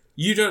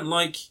 You don't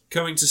like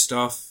coming to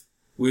stuff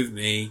with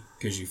me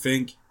because you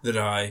think that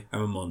I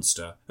am a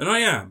monster. And I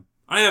am.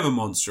 I am a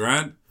monster,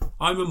 Anne.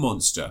 I'm a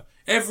monster.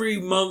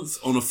 Every month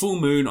on a full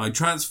moon, I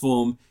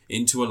transform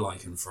into a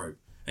lycanthrope.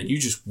 And you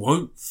just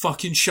won't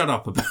fucking shut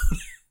up about it.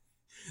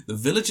 The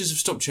villagers have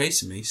stopped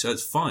chasing me, so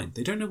it's fine.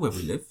 They don't know where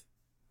we live.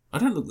 I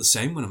don't look the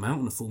same when I'm out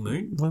on a full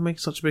moon. Why make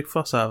such a big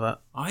fuss out of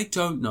that? I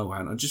don't know,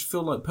 Anne. I just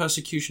feel like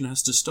persecution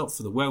has to stop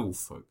for the werewolf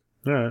folk.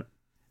 Alright.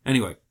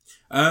 Anyway.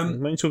 Why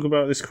don't you talk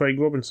about this Craig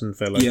Robinson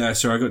fella? Yeah,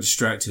 so I got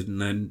distracted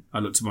and then I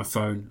looked at my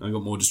phone and I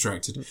got more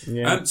distracted.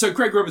 Yeah. So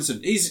Craig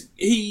Robinson,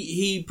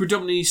 he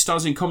predominantly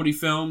stars in comedy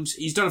films.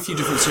 He's done a few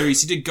different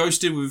series. He did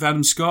Ghosted with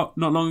Adam Scott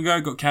not long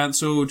ago, got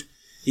cancelled.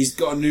 He's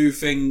got a new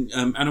thing,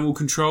 Animal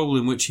Control,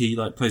 in which he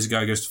plays a guy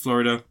who goes to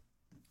Florida.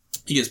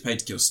 He gets paid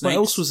to kill snakes. What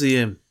else was he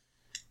in?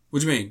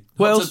 What do you mean?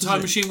 What Hot else Tub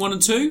Time Machine 1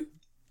 and 2?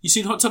 You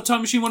seen Hot Tub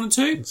Time Machine 1 and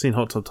 2? I've seen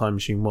Hot Tub Time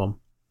Machine 1.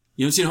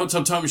 You haven't seen Hot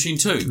Tub Time Machine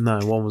 2? No,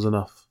 one was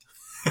enough.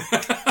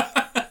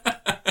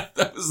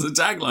 That was the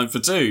tagline for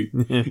 2.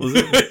 Yeah, was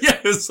it? Yeah,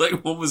 it's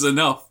like one was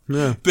enough.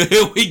 Yeah. But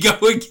here we go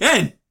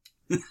again.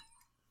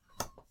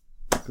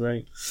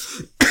 Great.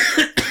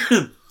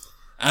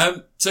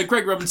 So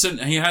Craig Robinson,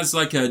 he has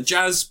like a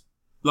jazz,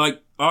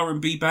 like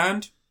R&B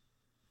band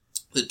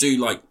that do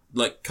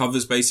like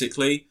covers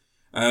basically.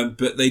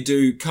 But they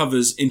do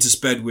covers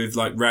intersped with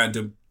like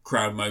random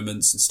crowd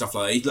moments and stuff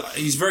like that.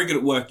 He's very good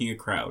at working a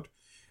crowd.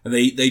 And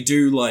they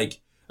do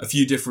like a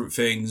few different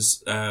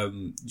things,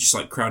 just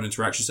like crowd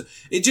interactions.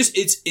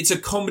 It's a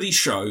comedy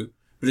show,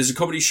 but it's a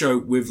comedy show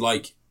with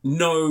like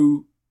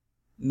no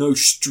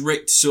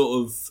strict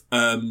sort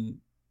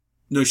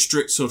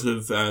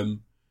of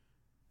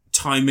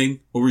timing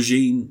or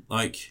regime,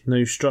 like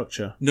No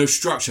structure. no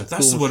structure.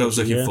 That's the word I was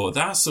looking for.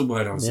 That's the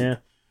word I was looking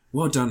for.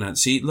 Well done,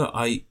 Nancy. Look,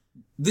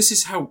 this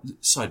is how,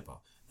 sidebar.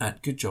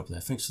 Good job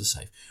there. Thanks for the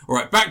save. All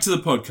right, back to the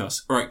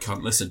podcast. All right,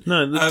 cunt, listen.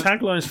 No, the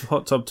taglines for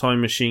Hot Tub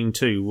Time Machine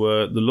 2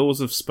 were "The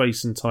laws of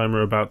space and time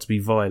are about to be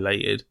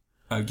violated,"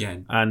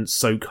 Again. and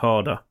 "Soak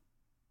harder."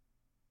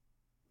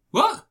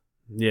 What?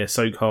 Yeah,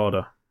 soak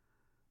harder.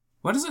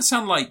 Why does that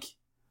sound like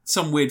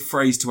some weird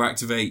phrase to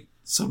activate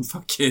some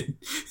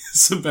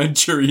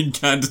Manchurian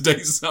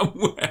candidate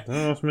somewhere?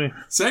 That's me.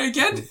 Say it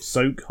again?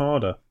 Soak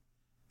harder.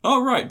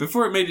 Oh, right.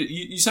 Before it made it,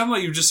 you sound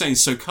like you were just saying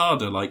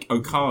Socada, like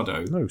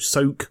Ocado. No,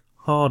 soak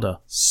harder.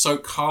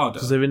 Soak harder.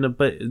 Because they're in a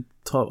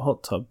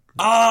hot tub.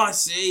 Ah, I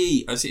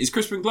see. Is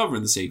Crispin Glover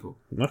in the sequel?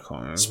 I can't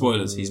remember.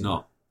 Spoilers, he's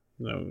not.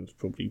 No, he's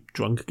probably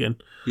drunk again.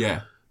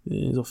 Yeah.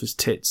 He's off his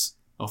tits.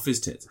 Off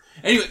his tits.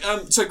 Anyway,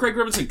 so Craig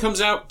Robinson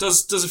comes out,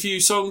 does a few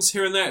songs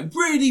here and there.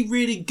 Really,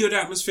 really good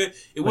atmosphere.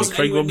 It wasn't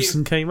Craig anywhere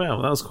Robinson came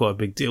out. That was quite a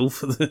big deal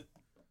for the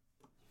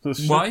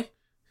Why?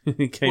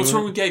 He came What's out.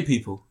 wrong with gay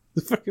people?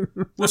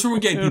 What's wrong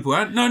with gay people,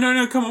 Ant?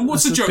 No, come on.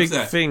 What's the joke big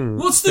there? Thing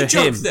What's the for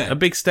joke him. there? A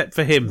big step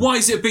for him. Why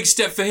is it a big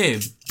step for him?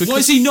 Why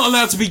is he not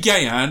allowed to be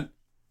gay, Ant?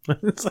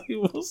 It's like,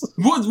 what's...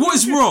 What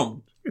is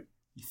wrong?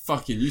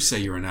 You say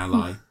you're an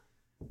ally.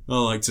 I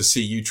like to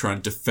see you try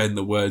and defend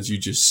the words you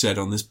just said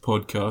on this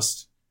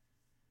podcast.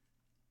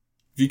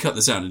 If you cut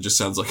this out, it just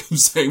sounds like I'm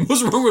saying,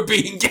 what's wrong with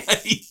being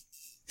gay?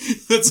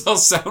 That's our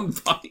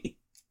soundbite.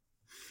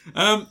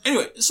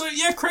 Anyway, so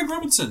yeah, Craig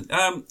Robinson.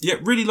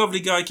 Really lovely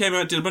guy. Came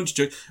out, did a bunch of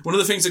jokes. One of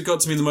the things that got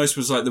to me the most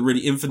was like the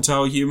really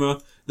infantile humour.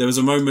 There was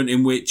a moment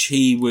in which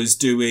he was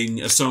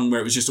doing a song where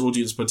it was just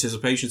audience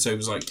participation. So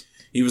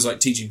he was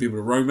teaching people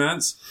to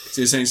romance. So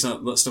he was saying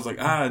stuff like,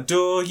 I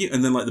adore you.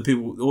 And then like the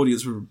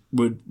audience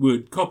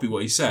would copy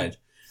what he said.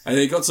 And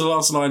then he got to the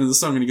last line of the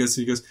song and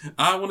he goes,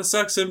 I want to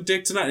suck some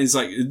dick tonight. And he's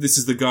like, this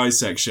is the guys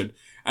section.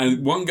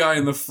 And one guy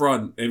in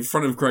front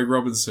of Craig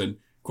Robinson,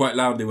 quite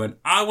loudly went,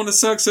 I want to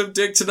suck some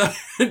dick tonight.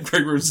 And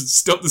Craig Robinson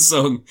stopped the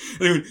song.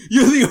 And he went,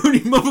 you're the only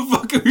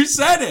motherfucker who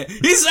said it.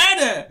 He said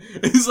it.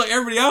 And it's like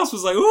everybody else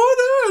was like,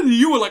 oh no. And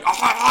you were like,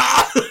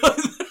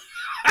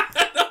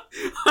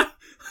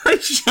 I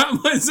shat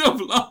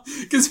myself laugh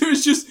because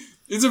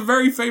it's a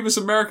very famous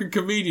American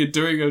comedian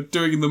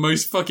doing the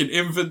most fucking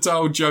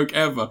infantile joke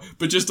ever,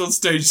 but just on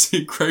stage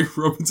seeing Craig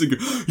Robinson go,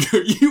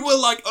 you were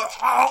like,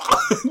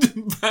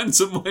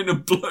 pantomime a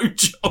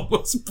blowjob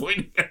was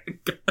pointing at a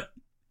gun.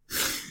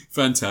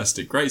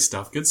 Fantastic. Great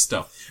stuff. Good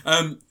stuff.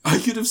 I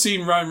could have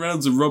seen Ryan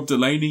Reynolds and Rob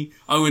Delaney.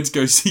 I went to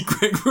go see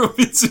Craig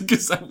Robinson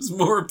because that was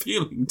more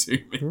appealing to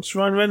me. What's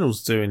Ryan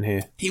Reynolds doing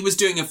here? He was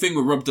doing a thing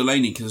with Rob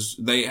Delaney because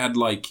they had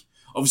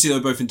obviously they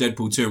were both in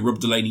Deadpool 2 and Rob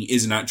Delaney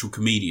is an actual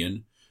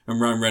comedian and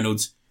Ryan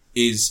Reynolds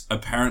is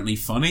apparently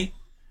funny.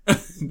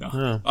 No,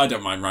 Oh. I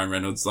don't mind Ryan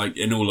Reynolds. Like,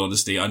 in all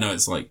honesty, I know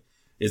it's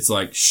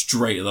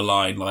straight of the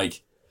line,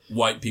 like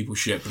white people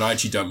shit, but I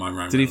actually don't mind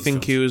Ryan Did Reynolds. he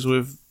think he was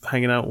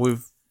hanging out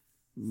with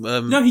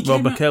No, he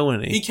Rob came out.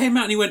 McElhenney? He came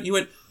out and he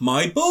went,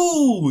 my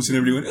balls, and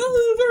everybody went,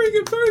 oh, very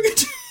good, very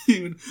good.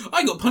 He went,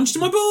 I got punched in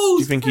my balls.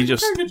 Do you think he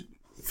just Very good.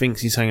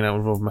 thinks he's hanging out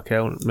with Rob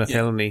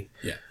McElhenney?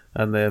 Yeah.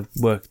 And they're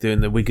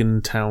doing the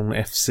Wigan Town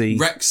FC.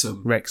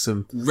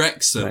 Wrexham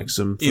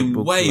in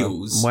football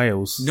Wales. Club.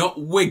 Wales. Not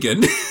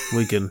Wigan.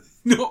 Wigan.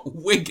 Not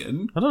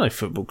Wigan. I don't know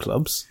football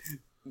clubs.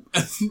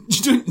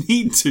 You don't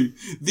need to.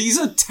 These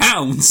are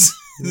towns.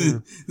 Yeah.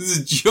 This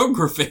is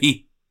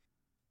geography.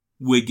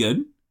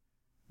 Wigan.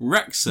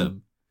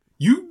 Wrexham.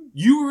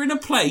 You were in a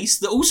place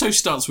that also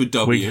starts with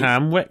W.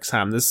 Wickham,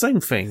 Wexham. The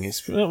same thing.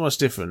 It's not much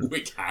different.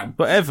 Wickham.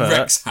 Whatever.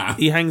 Wrexham.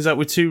 He hangs out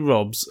with two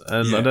Robs,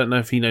 and Yeah. I don't know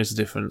if he knows the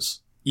difference.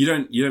 You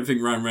don't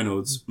think Ryan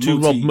Reynolds, Two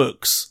Rob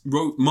Mooks.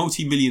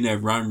 multi-millionaire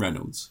Ryan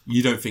Reynolds,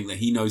 you don't think that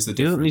he knows the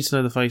He doesn't difference? need to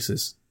know the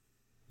faces.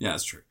 Yeah,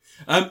 that's true.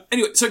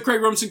 Anyway, so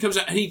Craig Robinson comes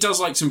out and he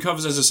does some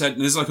covers, as I said,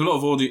 and there's a lot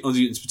of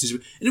audience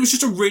participation, and it was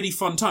just a really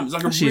fun time. It's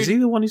like Actually, is he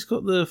the one who's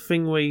got the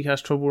thing where he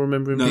has trouble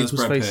remembering No, that's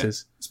people's Brad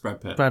faces? Pitt. It's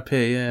Brad Pitt. Brad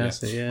Pitt, yeah.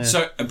 That's it, yeah.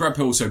 So Brad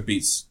Pitt also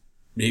beats.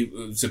 He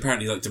was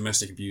apparently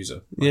domestic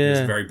abuser. He Yeah. was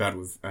very bad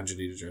with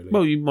Angelina Jolie.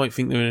 Well, you might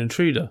think they're an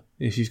intruder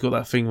if you've got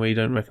that thing where you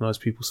don't recognise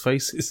people's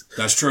faces.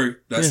 That's true.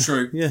 That's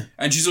true. Yeah.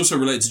 And she's also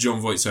related to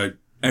John Voight, so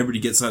everybody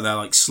gets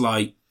that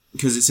slight,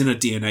 because it's in her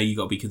DNA. You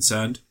got to be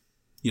concerned,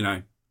 you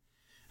know.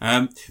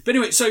 But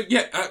anyway, so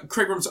yeah,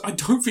 Craig Robinson, I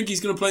don't think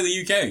he's going to play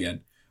the UK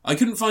again. I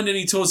couldn't find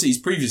any tours that he's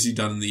previously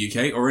done in the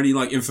UK or any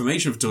like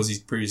information of tours he's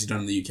previously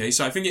done in the UK.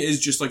 So I think it is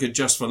just like a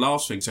just for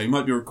laughs thing. So he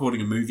might be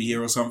recording a movie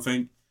here or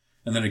something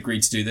and then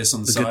agreed to do this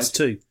on the side. The Goods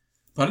 2.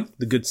 Pardon?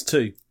 The Goods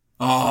 2.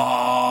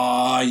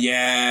 Oh,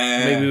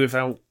 yeah. Maybe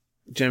without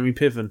Jeremy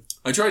Piven.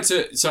 I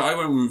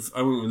went with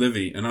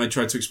Livy and I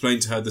tried to explain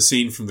to her the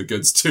scene from The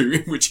Goods 2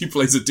 in which he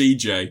plays a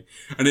DJ.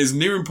 And it's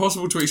near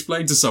impossible to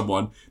explain to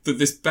someone that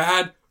this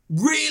bad,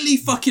 really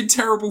fucking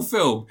terrible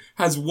film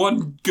has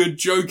one good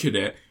joke in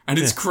it, and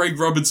it's Craig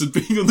Robinson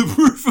being on the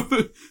roof of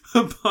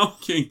a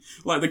parking,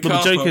 like the car.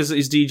 But the joke is that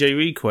it's DJ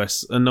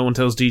Request, and no one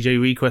tells DJ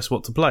Request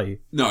what to play.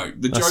 No,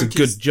 That's a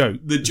good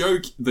joke. The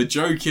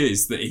joke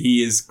is that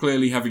he is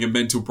clearly having a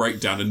mental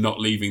breakdown and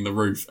not leaving the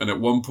roof, and at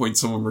one point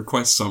someone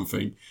requests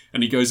something,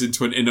 and he goes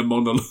into an inner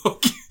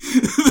monologue.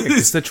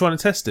 Because they're trying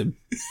to test him.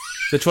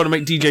 They're trying to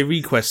make DJ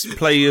Request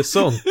play a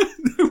song.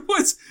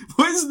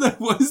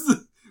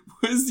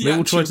 They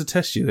all try to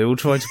test you. They all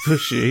try to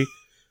push you.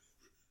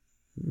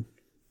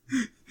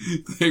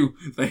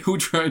 They all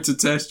try to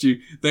test you.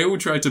 They all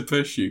try to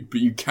push you, but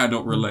you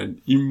cannot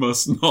relent. You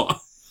must not.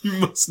 You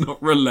must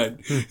not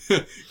relent.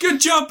 Good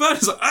job, bud.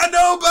 It's like, I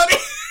know, buddy.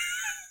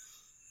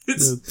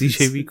 It's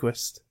DJ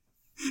Request.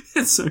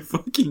 It's so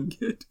fucking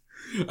good.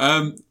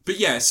 But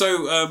yeah,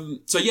 so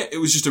yeah, it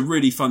was just a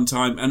really fun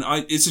time, and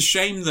it's a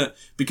shame that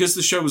because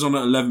the show was on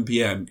at 11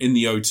 p.m. in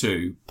the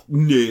O2,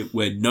 near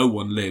where no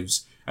one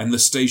lives. And the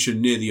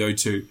station near the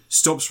O2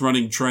 stops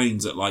running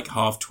trains at like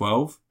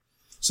 12:30.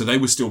 So they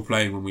were still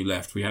playing when we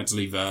left. We had to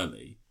leave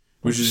early,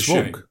 which is a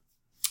shame.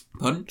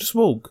 Pardon? Just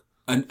walk.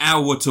 An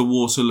hour to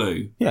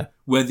Waterloo. Yeah.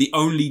 Where the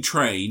only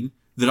train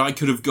that I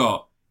could have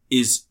got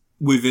is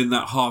within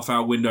that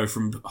half-hour window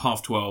from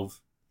 12:30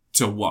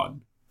 to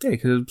 1. Yeah, you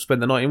could have spent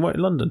the night in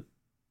London.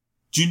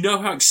 Do you know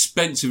how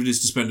expensive it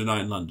is to spend a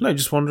night in London? No,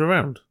 just wander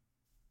around.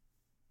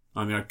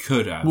 I mean, I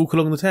could have. Walk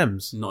along the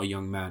Thames. I'm not a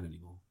young man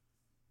anymore.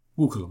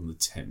 Walk along the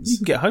Thames. You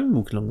can get home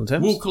walking along the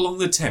Thames. Walk along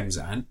the Thames,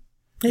 Anne.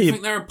 Yeah, I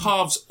think there are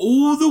paths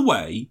all the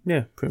way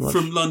pretty much.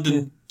 from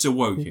London to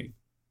Woking.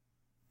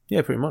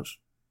 Yeah, pretty much.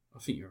 I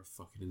think you're a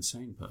fucking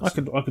insane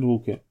person. I could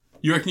walk it.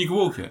 You reckon you could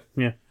walk it?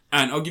 Yeah.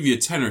 And I'll give you a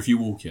tenner if you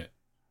walk it.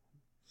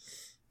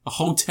 A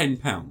whole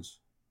 £10.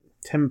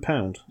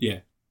 £10? Yeah.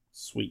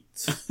 Sweet.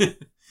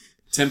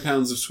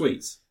 £10 of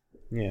sweets?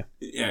 Yeah.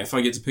 Yeah, if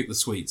I get to pick the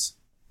sweets.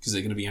 Because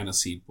they're going to be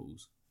aniseed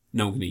balls.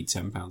 No one can eat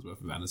 £10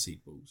 worth of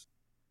aniseed balls.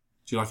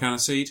 Do you like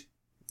aniseed?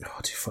 Oh,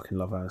 I do fucking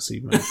love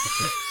aniseed, man.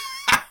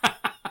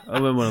 I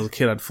remember when I was a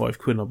kid, I had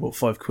 £5 and I bought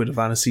 £5 of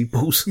aniseed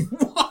balls.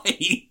 Why?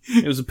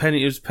 It was a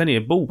penny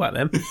a ball back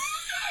then.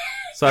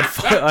 So I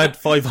had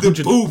 500.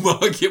 The bull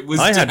market was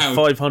I down. had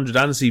 500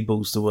 aniseed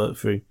balls to work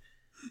through.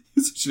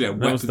 It's actually a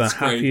that was the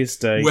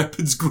happiest day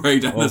weapons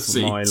grade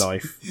aniseed of my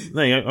life.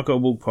 There you go. I've got a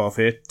walk path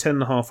here.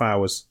 10.5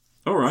 hours.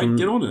 All right,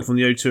 get on it. From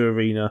the O2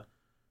 Arena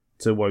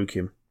to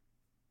Woking.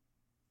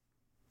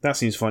 That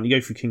seems fine. You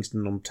go through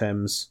Kingston on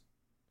Thames.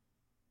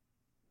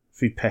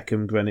 Through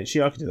Peckham, Greenwich.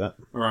 Yeah, I could do that.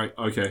 All right,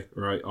 okay.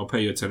 All right, I'll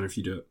pay you a tenner if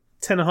you do it.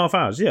 10.5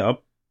 hours, yeah.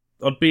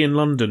 I'd be in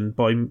London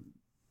by,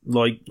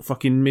 like,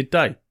 fucking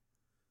midday.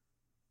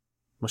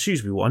 My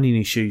shoes will be what? I need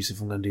new shoes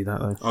if I'm going to do that,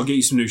 though. I'll get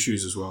you some new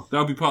shoes as well.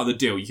 That'll be part of the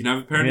deal. You can have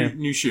a pair of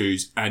new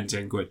shoes and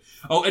 10 quid.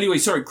 Oh, anyway,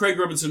 sorry, Craig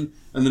Robinson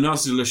and the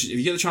Nasty Delicious. If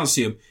you get the chance to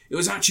see them, it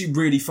was actually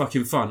really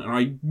fucking fun, and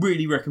I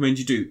really recommend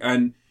you do.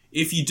 And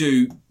if you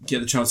do get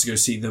the chance to go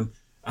see them,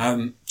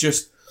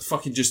 just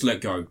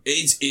let go.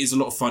 It is a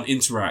lot of fun.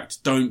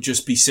 Interact. Don't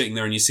just be sitting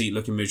there in your seat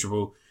looking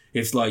miserable.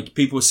 If like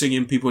people are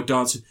singing, people are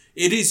dancing,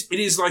 it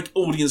is like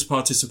audience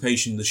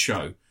participation in the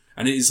show,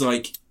 and it is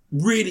like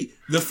really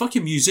the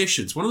fucking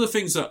musicians. One of the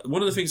things that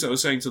I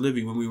was saying to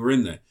Livy when we were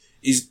in there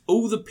is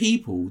all the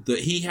people that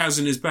he has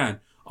in his band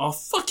are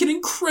fucking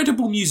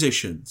incredible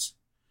musicians,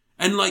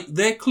 and like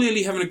they're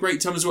clearly having a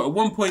great time as well. At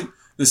one point,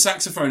 the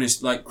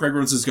saxophonist, like Craig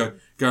Robinson's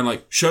going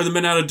like, show the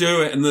men how to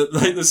do it, and the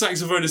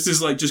saxophonist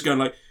is like just going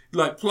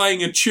like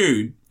playing a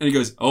tune, and he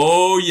goes,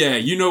 oh yeah,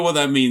 you know what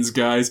that means,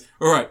 guys.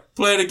 Alright,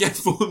 play it again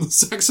for him. The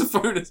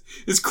saxophonist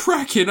is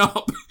cracking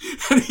up,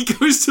 and he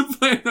goes to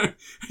play it,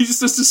 he just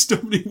has to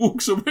stop and he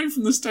walks away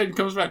from the stage and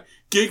comes back,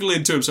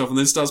 giggling to himself, and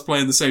then starts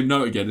playing the same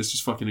note again. It's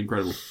just fucking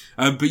incredible.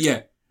 But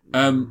yeah,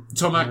 Tom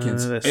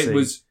Atkins,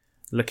 was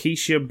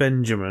Lakeisha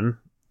Benjamin,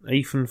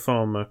 Ethan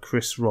Farmer,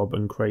 Chris Robb,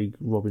 and Craig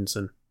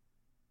Robinson.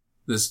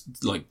 There's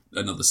like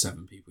another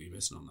 7 people you're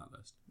missing on that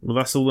list. Well,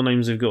 that's all the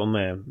names they've got on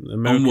there.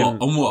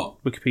 On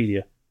what?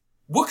 Wikipedia.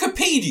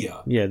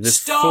 Wikipedia? Yeah, there's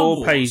Star 4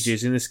 Wars.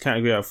 pages in this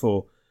category out of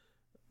 4.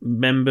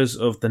 Members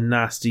of the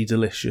Nasty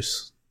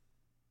Delicious.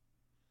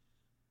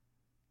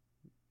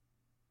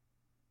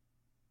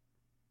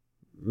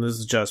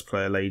 There's a jazz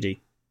player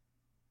lady,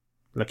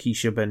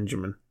 Lakeisha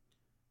Benjamin,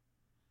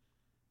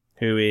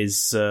 who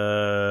is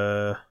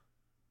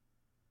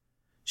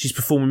she's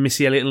performing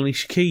Missy Elliott and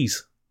Alicia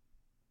Keys.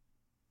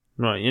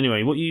 Right.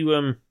 Anyway, what you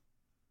are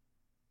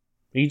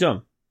you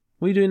done?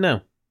 What are you doing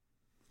now?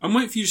 I'm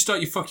waiting for you to start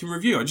your fucking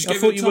review. I just gave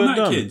thought it a you Tom weren't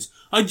Atkins.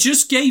 I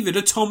just gave it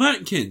a Tom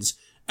Atkins,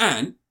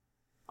 and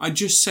I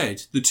just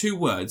said the two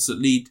words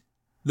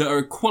that are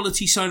a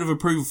quality sign of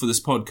approval for this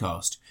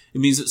podcast.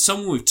 It means that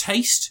someone with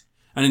taste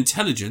and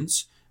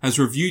intelligence has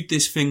reviewed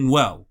this thing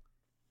well.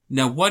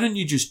 Now, why don't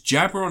you just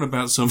jabber on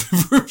about something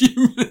for a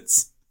few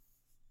minutes?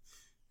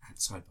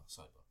 Sidebar.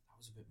 That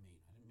was a bit mean.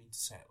 I didn't mean to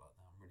say it like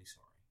that. I'm really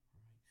sorry.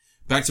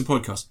 Back to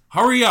podcast.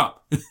 Hurry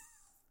up!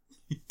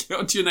 Get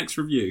on to your next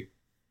review.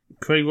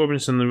 Craig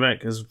Robinson the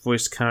Wreck has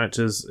voiced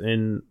characters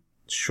in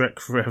Shrek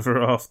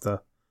Forever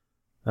After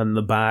and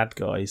The Bad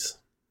Guys.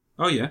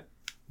 Oh, yeah?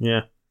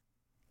 Yeah.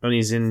 And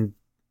he's in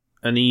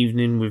An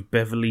Evening with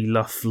Beverly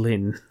Luff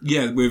Lynn.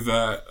 Yeah, with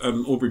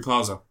Aubrey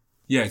Plaza.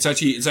 Yeah, it's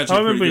actually. I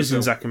remember he was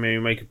in Zack and Miri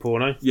Make a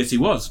Porno. Yes, he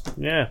was.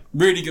 Yeah.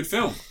 Really good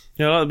film.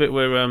 Yeah, I like the bit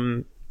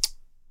where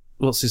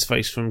what's his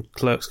face from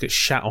Clerks gets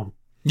shat on.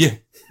 Yeah.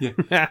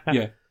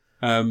 Yeah.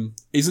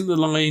 Isn't the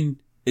line?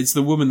 It's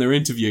the woman they're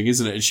interviewing,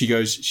 isn't it? And he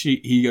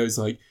goes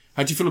like,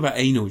 "How do you feel about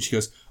anal?" And she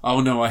goes, "Oh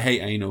no, I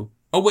hate anal."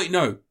 Oh wait,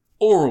 no,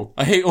 oral.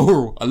 I hate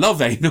oral. I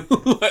love anal.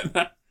 Like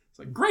that. It's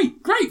like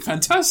great,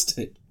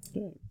 fantastic.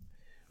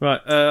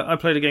 Right, I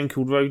played a game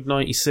called Road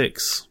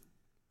 96.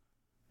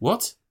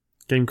 What?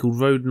 Game called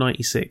Road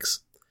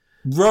 96.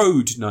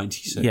 Road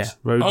 96? Yeah,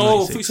 Road 96.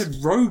 Oh, I thought you said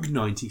Rogue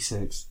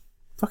 96.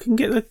 Fucking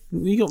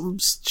you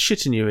got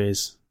shit in your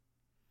ears.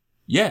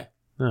 Yeah.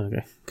 Oh,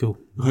 okay, cool.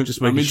 I'm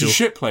into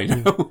shit play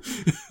now.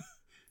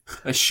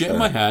 There's shit in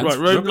my hands. Right,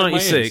 Road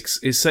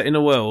 96 is set in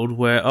a world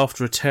where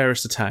after a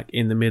terrorist attack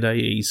in the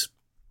mid-80s,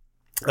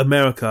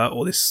 America,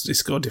 or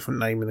it's got a different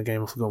name in the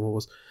game, I forgot what it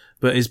was,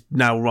 but is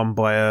now run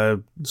by a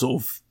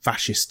sort of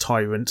fascist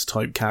tyrant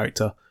type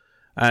character.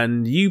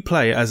 And you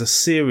play as a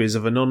series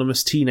of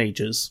anonymous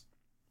teenagers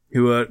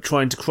who are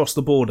trying to cross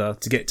the border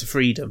to get to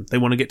freedom. They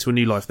want to get to a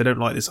new life. They don't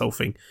like this whole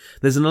thing.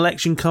 There's an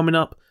election coming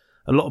up.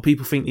 A lot of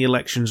people think the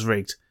election's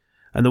rigged.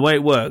 And the way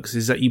it works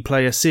is that you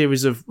play a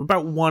series of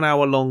about 1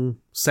 hour long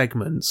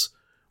segments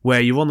where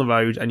you're on the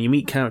road and you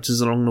meet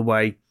characters along the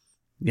way.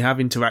 You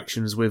have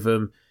interactions with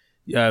them.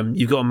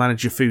 You've got to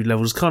manage your food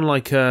levels, kind of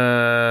like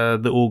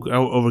the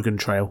Oregon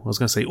Trail. I was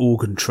going to say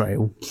Oregon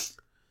Trail.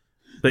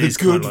 But it's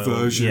good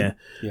version.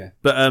 Yeah.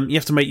 But you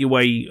have to make your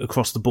way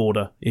across the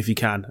border if you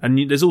can.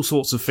 And there's all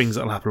sorts of things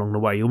that will happen along the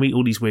way. You'll meet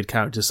all these weird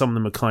characters. Some of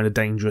them are kind of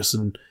dangerous.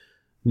 And,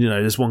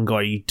 there's one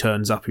guy who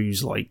turns up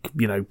who's like,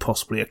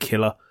 possibly a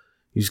killer.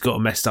 Who's got a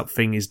messed up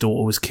thing. His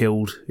daughter was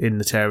killed in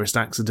the terrorist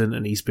accident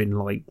and he's been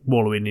like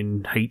wallowing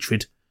in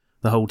hatred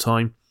the whole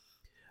time.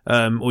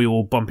 Or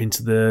you'll bump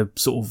into the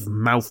sort of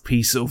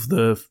mouthpiece of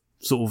the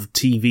sort of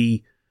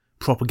TV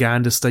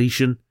propaganda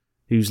station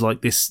who's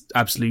like this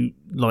absolute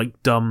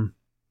like dumb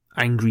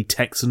angry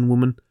Texan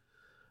woman.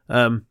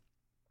 But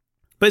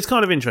it's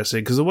kind of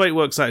interesting because the way it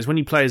works out is when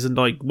you play as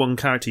like one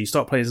character, you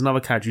start playing as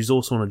another character who's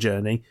also on a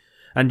journey,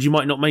 and you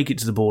might not make it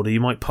to the border. You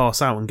might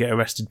pass out and get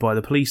arrested by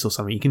the police or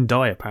something. You can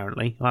die,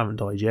 apparently. I haven't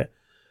died yet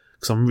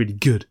because I'm really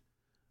good.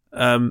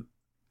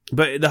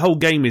 But the whole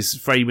game is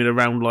framing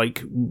around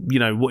like,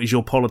 what is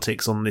your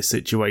politics on this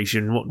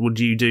situation? What would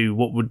you do?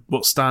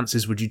 What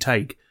stances would you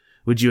take?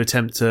 Would you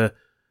attempt to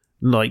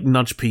like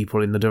nudge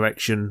people in the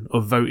direction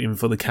of voting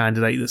for the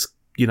candidate that's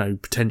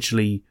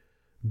potentially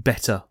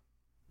better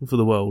for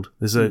the world?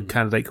 There's a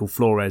candidate called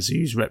Flores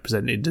who's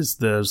represented as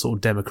the sort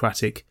of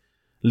democratic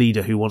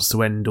leader who wants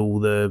to end all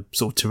the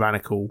sort of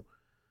tyrannical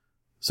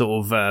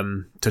sort of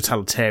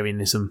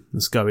totalitarianism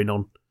that's going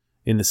on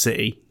in the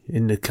city,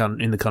 in the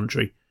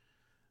country.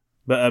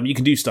 But you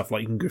can do stuff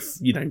like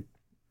you can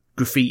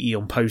graffiti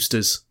on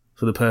posters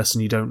for the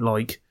person you don't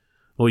like,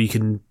 or you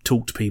can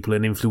talk to people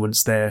and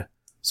influence their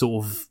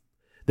sort of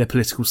their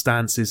political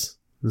stances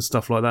and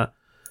stuff like that.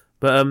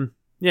 But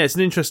yeah, it's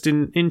an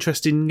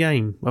interesting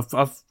game.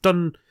 I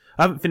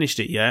haven't finished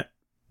it yet,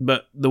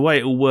 but the way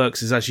it all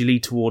works is as you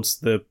lead towards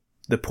the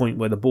point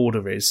where the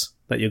border is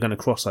that you're going to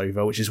cross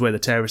over, which is where the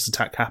terrorist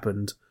attack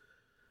happened,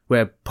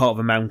 where part of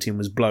a mountain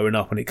was blowing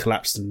up and it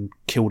collapsed and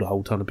killed a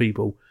whole ton of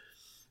people.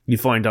 You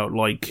find out,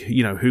 like,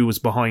 who was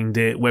behind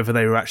it, whether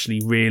they were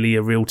actually really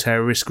a real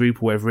terrorist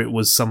group, or whether it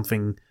was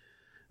something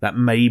that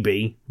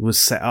maybe was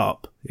set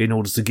up in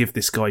order to give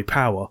this guy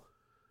power.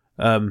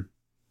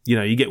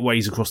 You get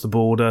ways across the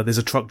border. There's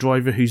a truck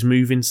driver who's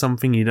moving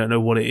something. You don't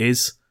know what it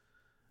is.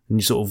 And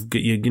you sort of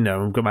get,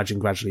 I imagine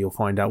gradually you'll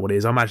find out what it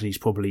is. I imagine he's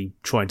probably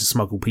trying to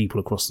smuggle people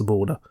across the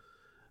border.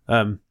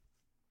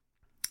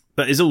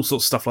 But there's all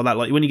sorts of stuff like that.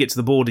 Like when you get to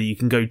the border, you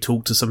can go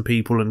talk to some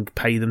people and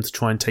pay them to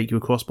try and take you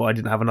across, but I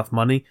didn't have enough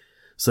money.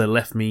 So they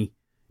left me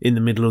in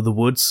the middle of the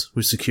woods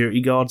with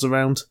security guards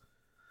around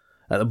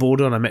at the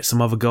border, and I met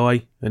some other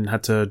guy and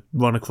had to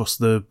run across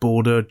the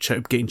border,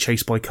 getting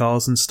chased by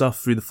cars and stuff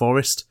through the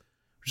forest,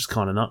 which is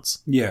kind of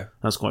nuts. Yeah.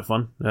 That's quite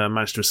fun.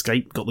 Managed to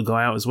escape, got the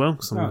guy out as well.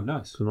 Nice.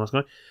 A nice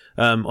guy.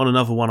 On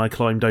another one, I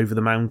climbed over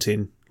the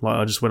mountain. Like,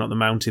 I just went up the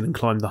mountain and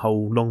climbed the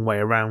whole long way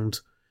around,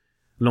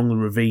 along the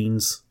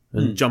ravines,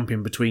 and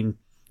jumping between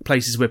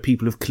places where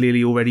people have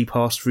clearly already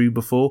passed through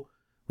before,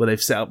 where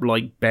they've set up,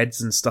 like,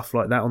 beds and stuff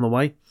like that on the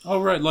way.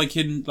 Oh, right, like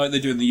they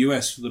do in the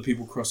US for the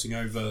people crossing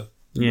over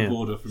the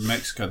border from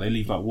Mexico. They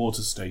leave, like,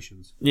 water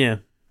stations. Yeah.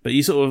 But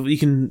you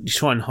can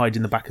try and hide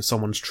in the back of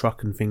someone's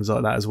truck and things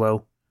like that as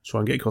well.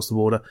 Try and get across the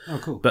border. Oh,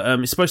 cool. But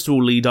it's supposed to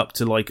all lead up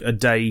to like a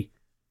day,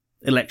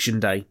 election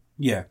day.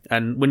 Yeah.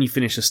 And when you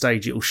finish a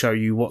stage, it'll show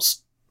you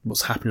what's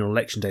happening on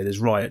election day. There's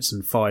riots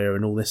and fire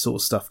and all this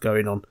sort of stuff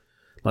going on.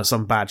 Like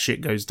some bad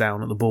shit goes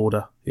down at the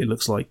border, it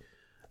looks like.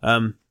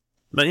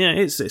 But yeah,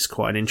 it's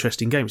quite an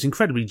interesting game. It's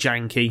incredibly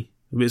janky.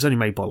 It's only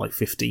made by like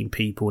 15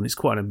 people, and it's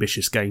quite an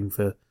ambitious game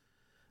for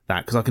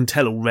that, because I can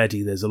tell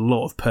already there's a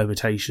lot of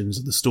permutations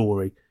of the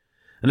story.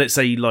 And let's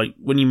say, like,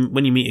 when you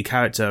meet a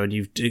character and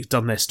you've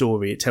done their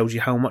story, it tells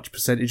you how much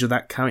percentage of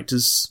that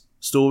character's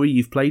story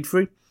you've played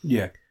through.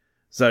 Yeah.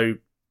 So,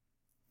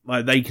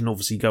 like, they can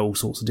obviously go all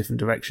sorts of different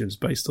directions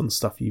based on the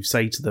stuff you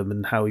say to them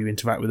and how you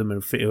interact with them,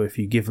 and if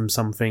you give them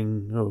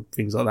something or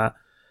things like that.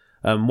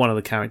 One of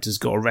the characters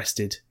got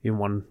arrested in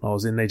one I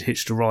was in. They'd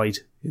hitched a ride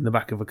in the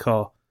back of a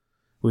car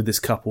with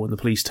this couple, and the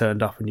police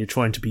turned up, and you're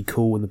trying to be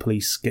cool, and the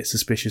police get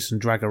suspicious and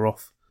drag her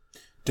off.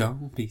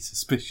 Don't be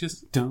suspicious.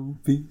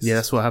 Don't be suspicious. Yeah,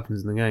 that's what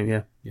happens in the game,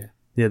 yeah.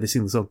 Yeah, they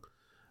sing the song.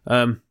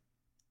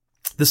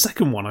 The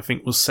second one, I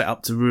think, was set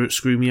up to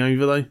screw me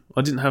over, though.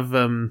 I didn't have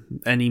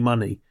any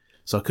money,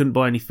 so I couldn't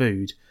buy any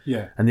food.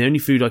 Yeah. And the only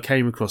food I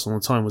came across on the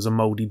time was a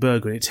mouldy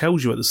burger, and it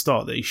tells you at the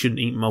start that you shouldn't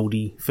eat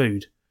mouldy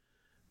food.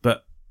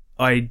 But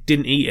I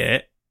didn't eat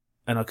it,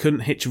 and I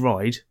couldn't hitch a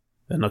ride,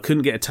 and I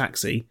couldn't get a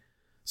taxi,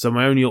 so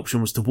my only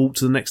option was to walk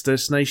to the next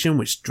destination,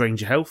 which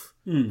drains your health,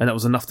 and that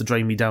was enough to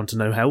drain me down to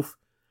no health.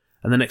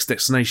 And the next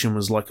destination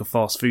was like a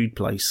fast food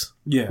place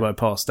where I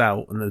passed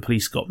out, and the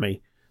police got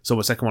me. So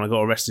the second one, I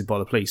got arrested by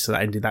the police, so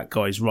that ended that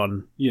guy's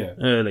run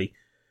early.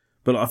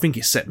 But I think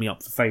it set me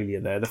up for failure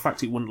there. The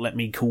fact it wouldn't let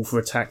me call for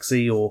a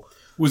taxi, or...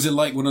 Was it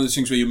like one of those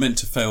things where you're meant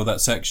to fail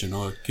that section,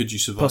 or could you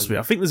survive? Possibly.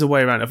 I think there's a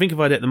way around it. I think if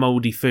I'd ate the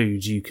mouldy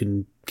foods, you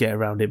can get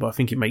around it, but I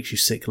think it makes you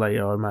sick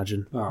later, I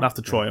imagine. I'll have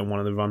to try it on one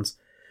of the runs.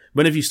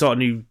 Whenever you start a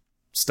new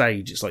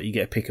stage, it's like you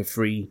get a pick of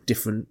 3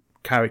 different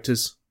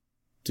characters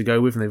to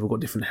go with, and they've all got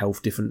different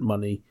health, different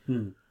money,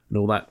 and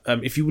all that.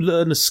 If you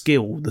learn a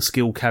skill, the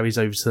skill carries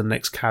over to the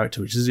next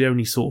character, which is the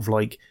only sort of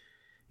like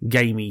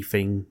gamey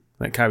thing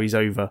that carries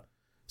over.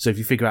 So if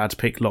you figure out how to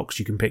pick locks,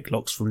 you can pick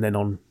locks from then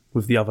on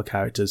with the other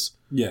characters.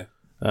 Yeah.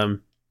 But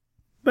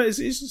it's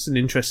just an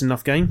interesting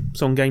enough game.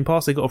 It's on Game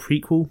Pass. They got a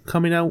prequel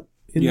coming out.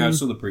 I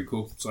saw the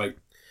prequel. It's like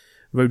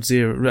Road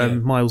Zero,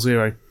 Mile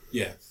Zero.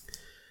 Yeah.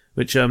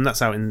 Which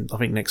that's out in, I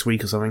think, next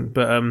week or something.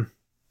 But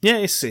yeah,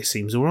 it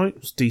seems all right.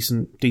 It's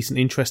decent,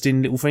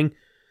 interesting little thing.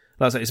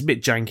 Like I say, it's a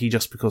bit janky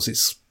just because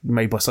it's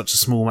made by such a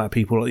small amount of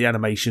people. Like, the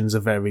animations are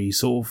very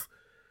sort of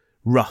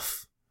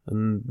rough,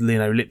 and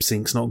lip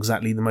sync's not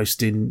exactly the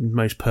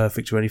most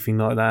perfect or anything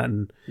like that.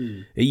 And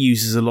it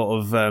uses a lot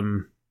of a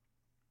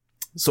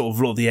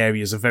lot of the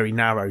areas are very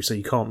narrow, so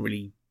you can't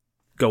really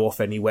go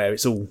off anywhere.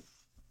 It's all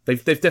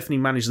they've definitely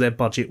managed their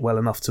budget well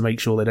enough to make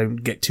sure they don't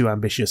get too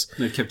ambitious.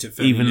 They've kept it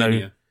fairly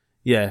linear.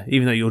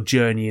 Even though you're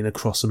journeying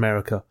across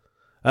America.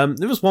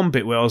 There was one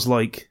bit where I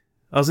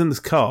was in this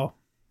car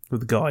with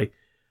the guy,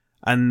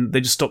 and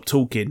they just stopped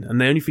talking, and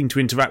the only thing to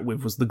interact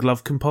with was the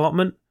glove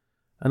compartment.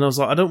 And I was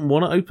like, I don't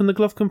want to open the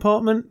glove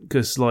compartment,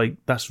 because, like,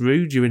 that's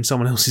rude. You're in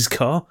someone else's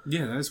car.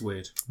 Yeah, that's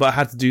weird. But I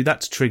had to do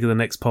that to trigger the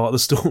next part of the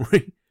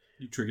story.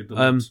 You triggered the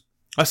lips.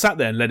 I sat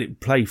there and let it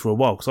play for a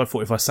while, because I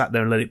thought if I sat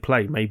there and let it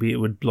play, maybe it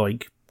would,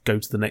 like, go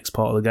to the next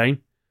part of the game.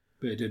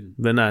 But it didn't.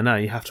 But no,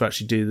 you have to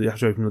actually you have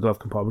to open the glove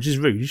compartment, which is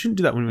rude. You shouldn't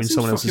do that when you're in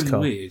someone else's car.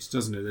 It's weird,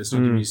 doesn't it? There's not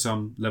giving you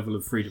some level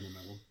of freedom on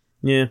that one.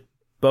 Yeah,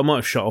 but I might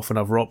have shut off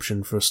another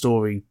option for a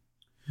story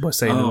by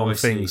saying the wrong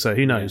thing. So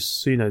who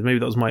knows? Yeah. Who knows? Maybe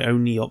that was my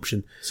only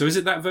option. So is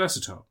it that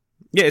versatile?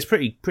 Yeah, it's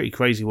pretty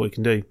crazy what you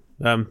can do.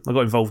 I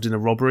got involved in a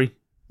robbery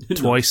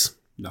twice.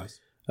 Nice.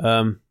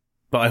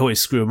 But I always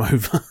screw them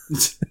over,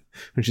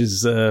 which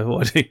is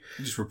what I do.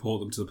 You just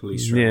report them to the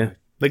police straight away.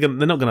 They're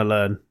not going to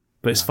learn,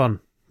 but it's fun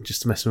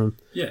just to mess with them.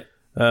 Yeah.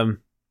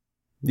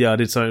 I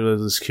did something where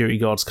the security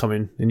guards come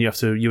in, and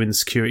you're in the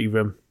security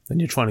room, and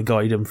you're trying to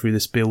guide them through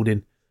this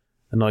building,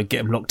 and I get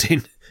them locked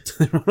in.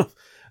 But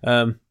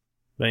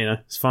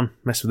it's fun,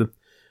 mess with them.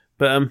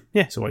 But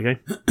it's a right game.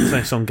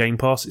 It's on Game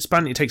Pass.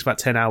 It takes about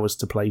 10 hours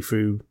to play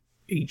through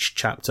each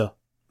chapter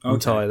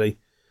entirely.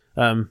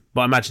 But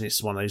I imagine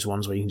it's one of those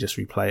ones where you can just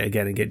replay it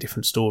again and get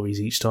different stories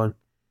each time.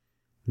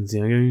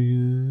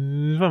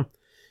 And fun.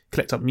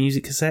 Collect up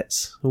music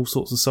cassettes, all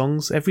sorts of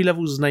songs. Every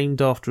level's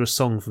named after a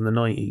song from the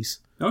 90s.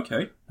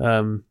 Okay.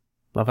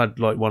 I've had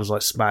like ones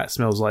like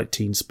Smells Like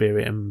Teen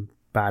Spirit and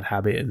Bad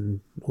Habit and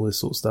all this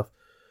sort of stuff.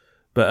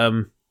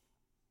 But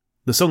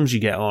the songs you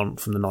get aren't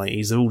from the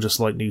 90s. They're all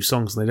just like new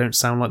songs, and they don't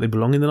sound like they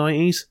belong in the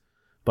 90s.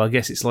 But I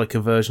guess it's like a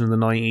version of the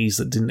 90s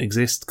that didn't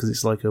exist, because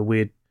it's like a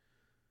weird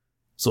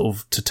sort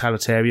of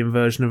totalitarian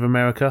version of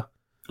America.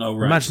 Oh,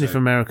 right. Imagine if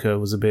America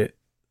was a bit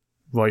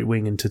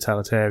right-wing and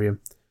totalitarian.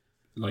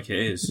 Like it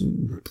is.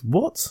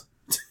 What?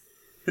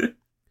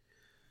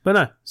 But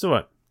no, it's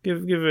alright.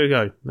 Give it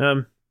a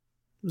go.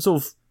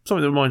 Sort of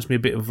something that reminds me a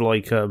bit of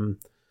like some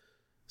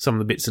of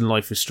the bits in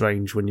Life is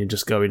Strange when you're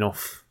just going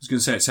off. I was going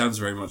to say, it sounds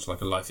very much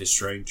like a Life is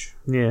Strange.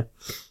 Yeah.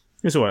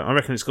 It's alright. I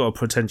reckon it's got a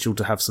potential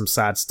to have some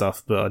sad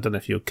stuff, but I don't know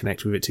if you'll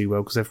connect with it too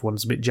well because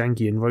everyone's a bit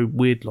janky and very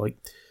weird. Like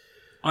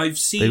I've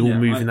seen they all it.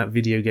 move in that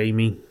video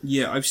gamey.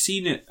 Yeah, I've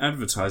seen it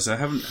advertised. I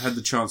haven't had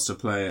the chance to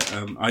play it.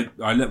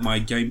 I let my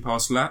Game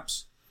Pass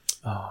lapse.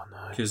 Oh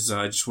no! Because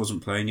I just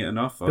wasn't playing it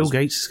enough. Bill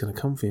Gates is going to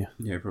come for you.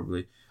 Yeah,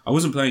 probably. I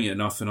wasn't playing it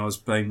enough, and I was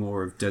playing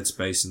more of Dead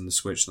Space and the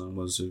Switch than I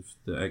was of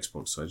the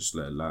Xbox, so I just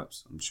let it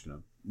lapse. I'm just going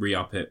to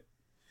re-up it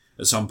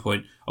at some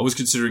point. I was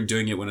considering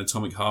doing it when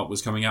Atomic Heart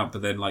was coming out,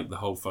 but then like the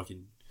whole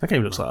fucking... That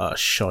game looks like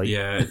shite.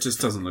 Yeah, it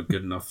just doesn't look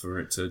good enough for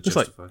it to It's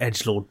justify. like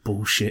edgelord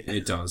bullshit.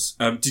 It does.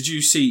 Did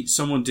you see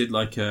someone did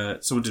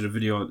a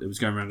video that was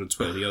going around on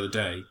Twitter the other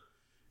day,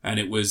 and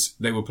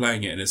they were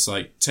playing it, and it's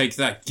like, take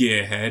that,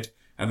 gearhead,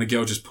 and the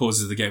girl just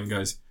pauses the game and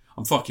goes,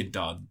 I'm fucking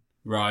done,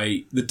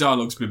 right? The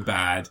dialogue's been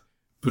bad,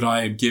 but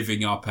I am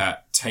giving up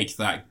at take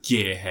that,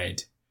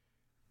 gearhead.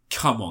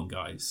 Come on,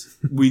 guys.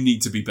 We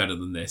need to be better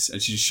than this.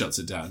 And she just shuts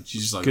it down.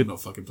 She's just like, I'm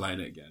not fucking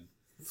playing it again.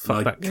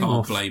 Fuck that game can't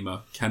off. blame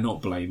her.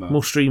 Cannot blame her.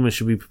 More streamers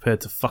should be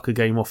prepared to fuck a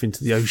game off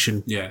into the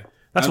ocean. Yeah.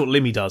 That's what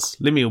Limmy does.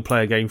 Limmy will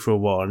play a game for a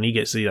while and he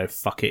gets to,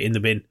 fuck it in the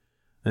bin.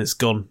 And it's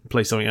gone.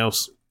 Play something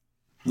else.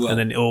 Well, And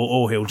then,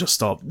 or he'll just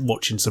start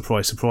watching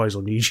Surprise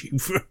on YouTube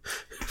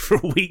for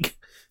a week.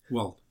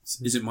 Well,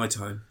 is it my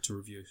time to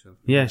review something?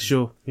 Yeah,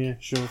 sure. Yeah,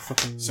 sure.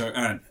 Fucking. So,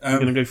 Aaron, I'm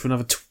going to go for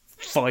another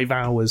 5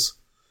 hours.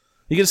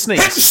 You going to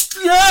sneeze?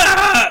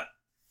 Yeah!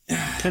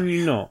 Can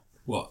you not?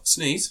 What?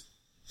 Sneeze?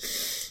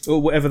 Or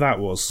whatever that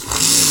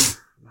was.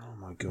 Oh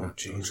my god, I'll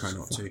Jesus. try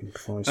not to. fucking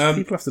Christ. Um,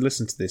 People have to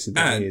listen to this in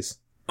their and- ears.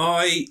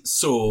 I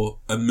saw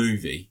a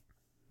movie.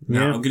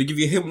 Now, Yeah. I'm going to give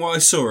you a hint what I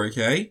saw,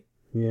 okay?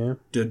 Yeah.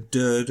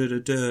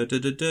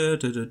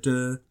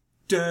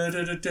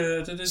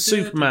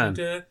 Superman.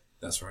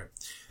 That's right.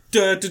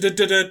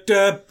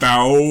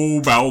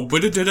 Bow, bow,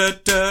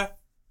 ba-da-da-da-da.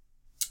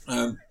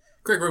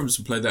 Greg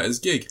Robinson played that as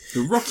Gig.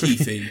 The Rocky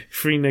theme.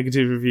 3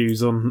 negative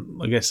reviews on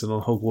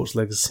Hogwarts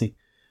Legacy.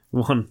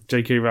 1,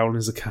 J.K. Rowling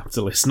is a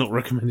capitalist, not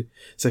recommended.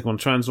 2nd one,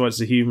 trans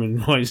rights are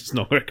human rights,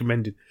 not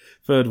recommended.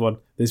 3rd one,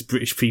 there's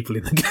British people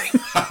in the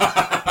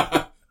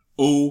game.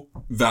 All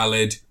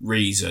valid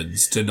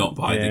reasons to not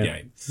buy the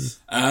game.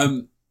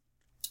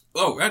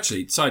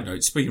 Actually, side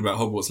note, speaking about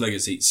Hogwarts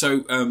Legacy.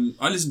 So,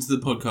 I listened to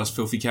the podcast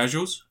Filthy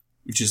Casuals,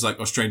 which is like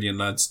Australian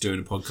lads doing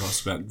a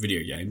podcast about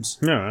video games.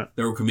 Alright.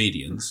 They're all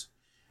comedians.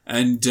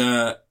 And,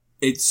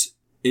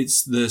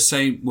 it's the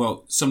same,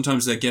 well,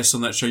 sometimes they're guests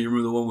on that show. You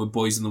remember the one with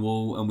Boys in the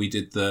Wall, and we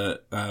did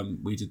the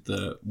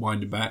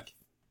Wind and Back.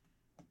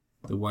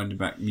 The Wind and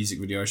Back music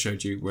video I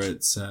showed you, where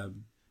it's,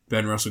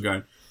 Ben Russell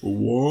going,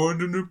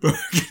 Wind and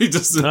Back. He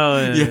does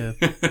the,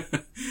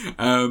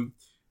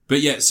 but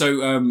yeah, so,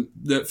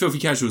 the Filthy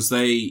Casuals,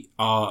 they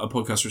are a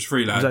podcast with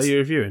 3 lads. Is that you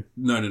reviewing?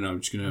 No, I'm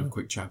just going to have a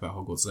quick chat about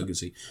Hogwarts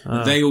Legacy.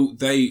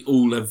 They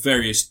all have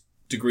various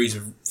degrees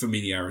of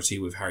familiarity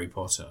with Harry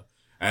Potter.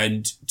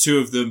 And 2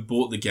 of them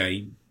bought the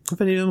game.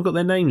 Have any of them got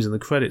their names in the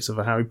credits of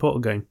a Harry Potter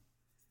game?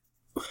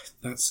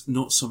 That's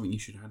not something you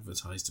should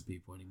advertise to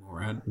people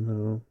anymore, Anne.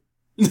 No.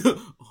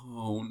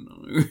 Oh,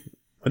 no.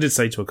 I did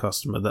say to a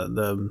customer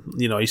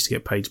that, I used to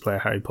get paid to play a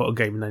Harry Potter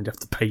game and they'd have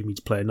to pay me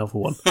to play another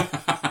one.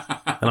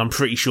 And I'm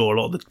pretty sure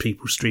a lot of the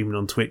people streaming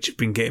on Twitch have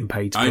been getting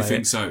paid to play I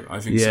think it. so.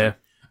 Yeah.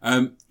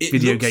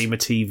 Video looks, Gamer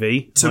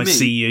TV. to I me-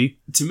 see you.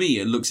 To me,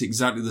 it looks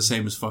exactly the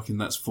same as fucking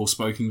that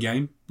Forspoken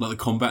game. Like the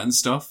combat and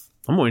stuff.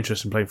 I'm more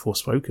interested in playing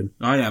Forspoken.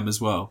 I am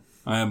as well.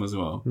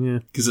 Yeah.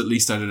 Because at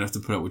least I don't have to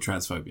put up with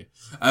transphobia.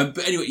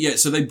 But anyway, yeah,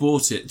 so they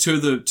bought it. Two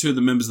of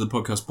the members of the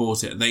podcast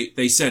bought it. And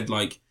they said,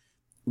 like,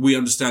 we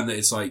understand that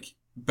it's, like,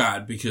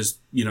 bad because,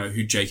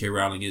 who J.K.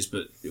 Rowling is,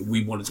 but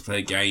we wanted to play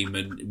a game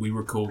and we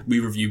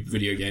review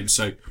video games.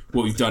 So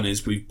what we've done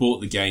is we've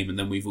bought the game and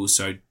then we've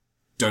also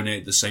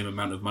donated the same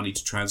amount of money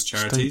to trans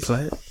charities. Don't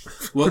play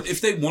it. Well, if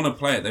they want to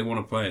play it, they want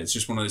to play it. It's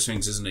just one of those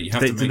things, isn't it? You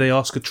have to Did make they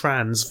ask a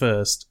trans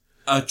first?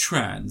 a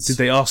trans. Did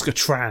they ask a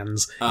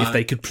trans if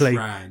they could play?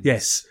 Trans.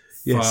 Yes.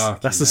 Fucking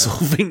That's the hell.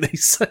 sort of thing they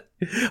say.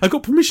 I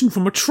got permission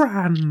from a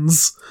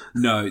trans.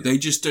 No, they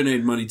just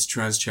donated money to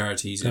trans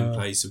charities in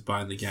place of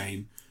buying the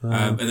game.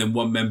 And then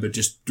one member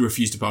just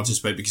refused to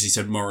participate because he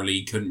said morally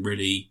he couldn't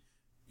really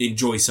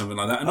enjoy something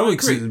like that. And I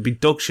Because agree. it'd be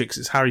dog shit 'cause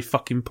it's Harry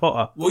fucking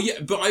Potter. Well, yeah,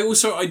 but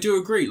I do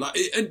agree. Like,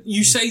 and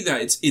you say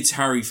that it's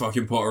Harry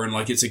fucking Potter and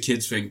like it's a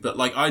kid's thing, but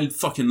like I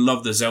fucking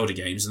love the Zelda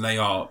games and they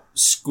are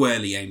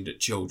squarely aimed at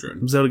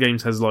children. Zelda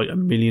games has like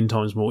 1,000,000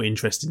 times more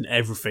interest in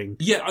everything.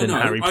 Yeah, I than know,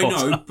 Harry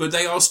Potter. but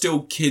they are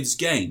still kids'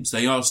 games.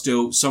 They are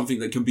still something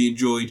that can be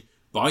enjoyed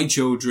by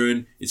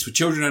children. It's for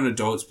children and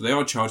adults, but they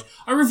are charged.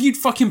 I reviewed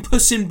fucking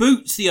Puss in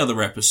Boots the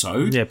other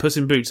episode. Yeah, Puss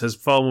in Boots has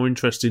far more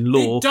interest in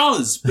lore. It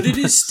does, but it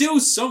is still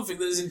something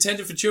that is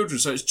intended for children.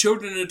 So it's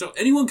children and adults.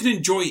 Anyone can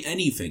enjoy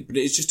anything, but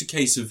it's just a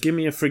case of, Give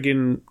me a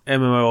friggin'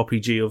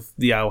 MMORPG of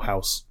the Owl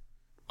House.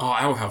 oh,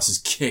 Our House is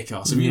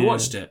kick-ass. Have you Yeah.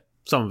 watched it?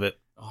 Some of it.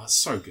 Oh, it's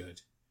so good.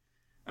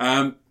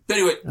 But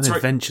anyway, An sorry.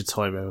 Adventure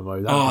Time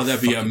MMO.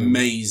 That'd be fucking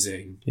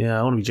amazing. Yeah,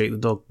 I want to be Jake the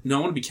dog. No, I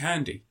want to be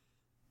Candy.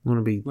 I want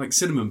to be... Like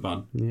Cinnamon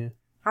Bun. Yeah.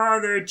 Hi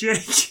there,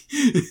 Jake.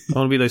 I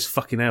want to be those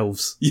fucking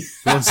elves.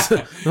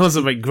 The ones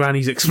that make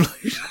grannies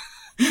explode.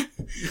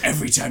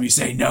 Every time you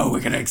say no,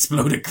 we're going to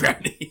explode a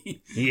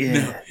granny. Yeah.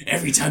 No,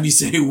 every time you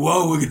say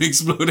whoa, we're going to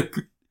explode a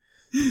granny.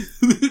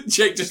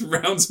 Jake just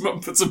rounds him up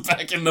and puts him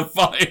back in the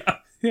fire.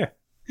 Yeah.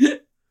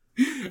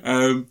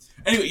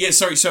 Anyway, yeah,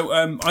 sorry. So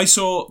I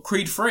saw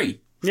Creed 3.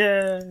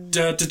 Yeah.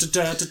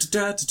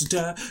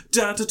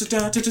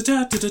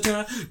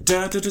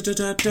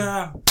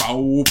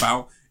 Bow,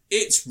 bow.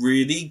 It's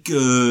really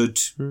good.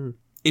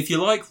 If you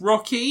like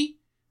Rocky,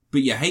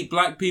 but you hate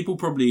black people,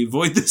 probably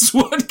avoid this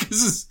one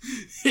because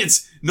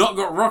it's not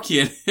got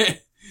Rocky in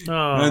it.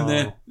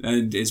 Oh.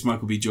 And it's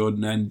Michael B.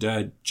 Jordan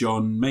and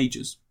John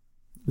Majors.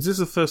 Is this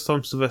the first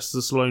time Sylvester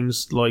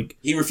Stallone's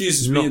He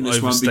refuses to be in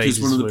this one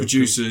because one of the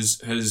producers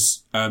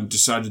has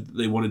decided that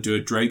they want to do a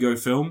Drago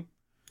film.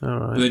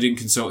 Alright. But they didn't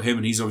consult him,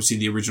 and he's obviously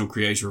the original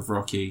creator of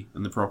Rocky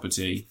and the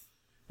property.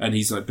 And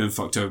he's been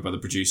fucked over by the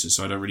producers,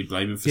 so I don't really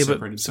blame him for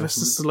separating himself.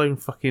 Sylvester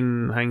Stallone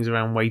fucking hangs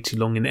around way too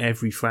long in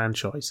every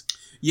franchise.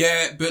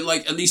 Yeah, but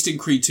at least in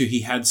Creed 2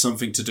 he had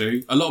something to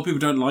do. A lot of people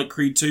don't like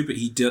Creed 2, but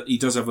he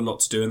does have a lot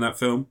to do in that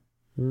film.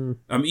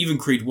 Even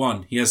Creed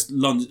 1, he has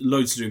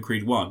loads to do in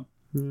Creed 1.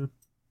 Yeah.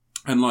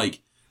 And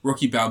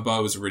Rocky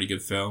Balboa was a really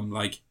good film.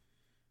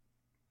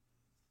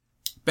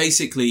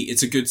 Basically,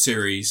 it's a good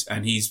series,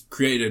 and he's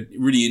created a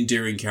really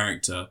endearing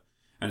character.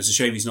 And it's a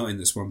shame he's not in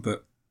this one,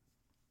 but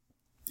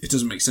it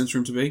doesn't make sense for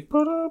him to be,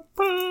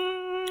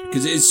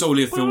 because it is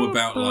solely a film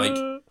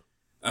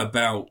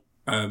about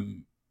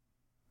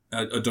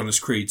Adonis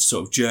Creed's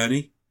sort of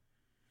journey.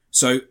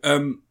 So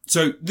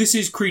this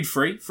is Creed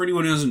 3. For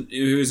anyone who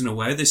isn't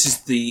aware, this is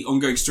the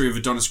ongoing story of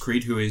Adonis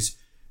Creed, who is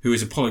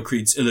Apollo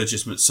Creed's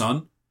illegitimate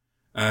son.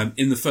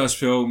 In the first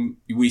film,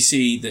 we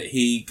see that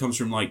he comes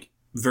from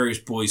various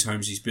boys'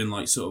 homes. He's been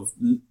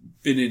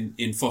been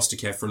in foster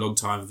care for a long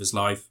time of his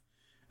life,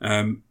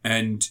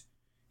 and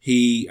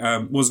he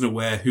wasn't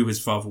aware who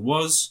his father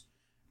was.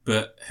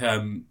 But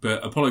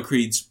Apollo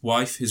Creed's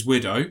wife, his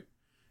widow,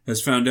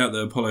 has found out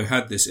that Apollo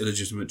had this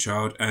illegitimate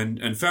child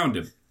and found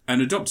him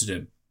and adopted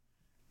him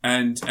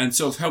and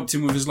sort of helped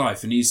him with his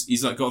life. And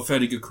he's got a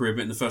fairly good career,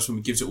 but in the first one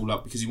he gives it all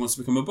up because he wants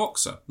to become a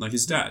boxer like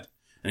his dad.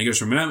 And he goes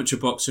from an amateur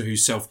boxer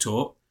who's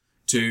self-taught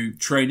to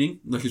training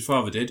like his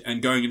father did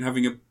and going and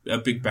having a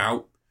big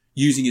bout,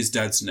 using his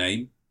dad's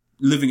name,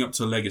 living up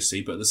to a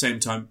legacy, but at the same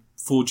time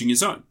forging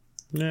his own.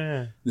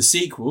 Yeah. The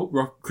sequel,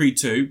 Creed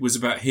 2, was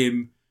about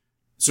him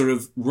sort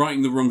of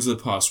righting the wrongs of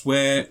the past.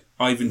 Where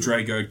Ivan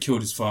Drago had killed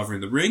his father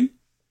in the ring,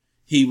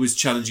 he was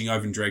challenging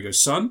Ivan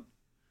Drago's son,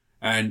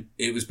 and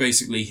it was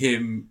basically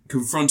him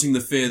confronting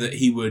the fear that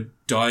he would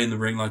die in the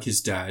ring like his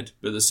dad,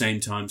 but at the same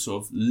time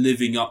sort of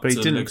living up to the legacy.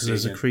 But he didn't, because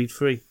there's a Creed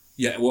 3.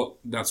 Yeah, well,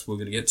 that's what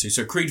we're going to get to.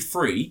 So in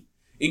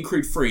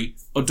Creed 3,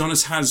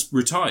 Adonis has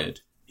retired.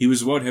 He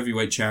was a world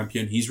heavyweight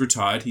champion. He's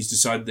retired. He's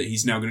decided that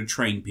he's now going to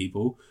train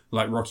people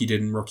like Rocky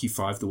did in Rocky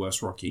 5, the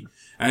worst Rocky.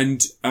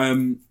 And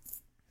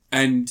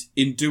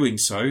in doing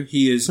so,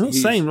 he's I'm not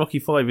saying Rocky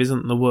 5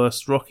 isn't the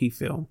worst Rocky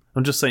film.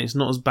 I'm just saying it's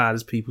not as bad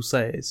as people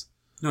say it is.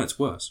 No, it's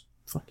worse.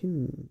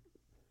 Fucking...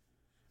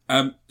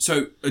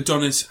 So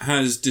Adonis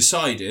has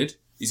decided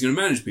he's going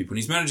to manage people, and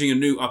he's managing a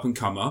new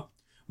up-and-comer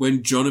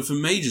when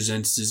Jonathan Majors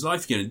enters his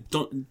life again.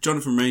 And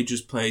Jonathan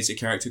Majors plays a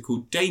character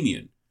called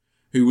Damien,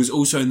 who was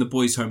also in the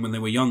boys' home when they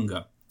were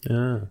younger.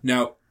 Ah.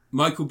 Now,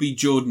 Michael B.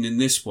 Jordan in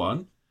this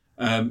one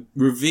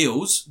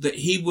reveals that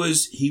he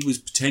was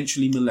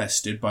potentially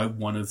molested by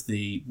one of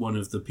the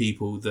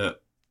people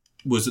that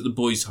was at the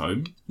boys'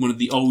 home, one of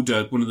the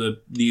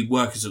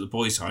workers at the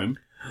boys' home.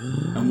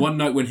 And one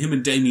night when him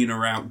and Damien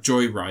are out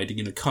joyriding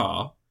in a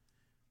car,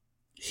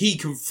 he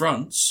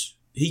confronts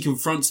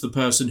the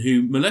person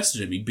who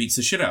molested him. He beats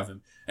the shit out of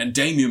him. And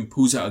Damien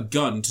pulls out a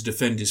gun to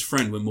defend his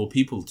friend when more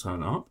people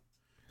turn up,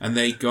 and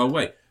they go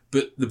away.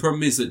 But the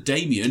problem is that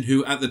Damien,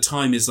 who at the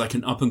time is like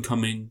an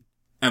up-and-coming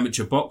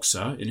amateur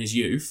boxer in his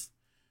youth,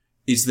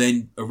 is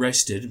then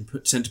arrested and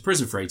sent to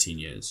prison for 18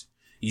 years.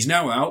 He's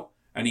now out,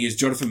 and he is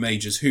Jonathan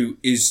Majors, who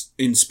is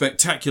in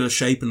spectacular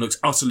shape and looks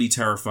utterly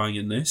terrifying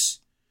in this.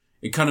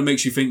 It kind of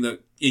makes you think that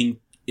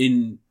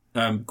in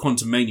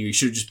Quantum Mania he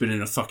should have just been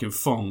in a fucking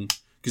thong,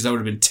 because that would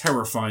have been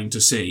terrifying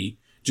to see.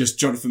 Just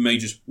Jonathan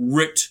Majors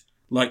ripped,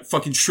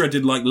 fucking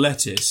shredded like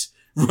lettuce,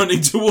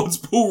 running towards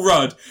Paul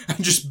Rudd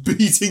and just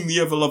beating the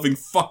ever-loving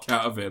fuck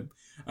out of him.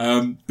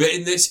 But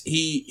in this,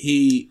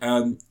 he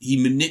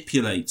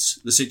manipulates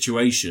the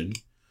situation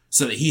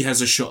so that he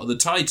has a shot at the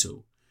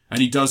title.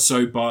 And he does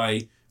so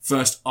by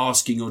first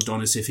asking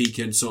Adonis if he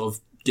can sort of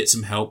get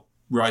some help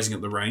rising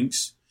up the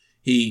ranks.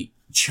 He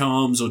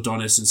charms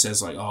Adonis and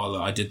says oh,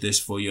 look, I did this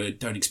for you.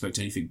 Don't expect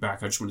anything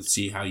back. I just wanted to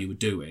see how you were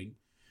doing.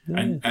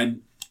 Yeah.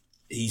 And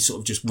he sort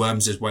of just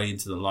worms his way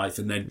into the life,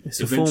 and then it's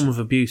a form of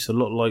abuse, a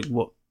lot like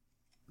what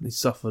he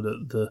suffered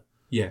at the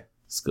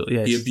school.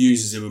 Yeah, he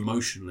abuses him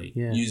emotionally,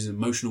 uses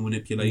emotional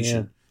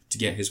manipulation to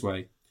get his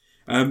way,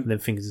 and then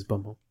fingers his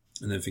bumhole.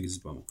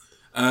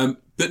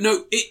 But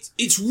no,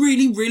 it's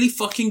really, really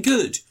fucking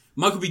good.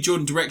 Michael B.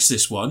 Jordan directs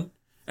this one.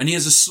 And he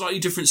has a slightly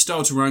different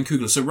style to Ryan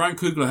Coogler. So Ryan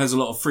Coogler has a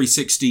lot of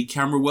 360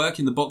 camera work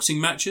in the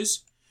boxing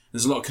matches.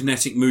 There's a lot of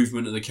kinetic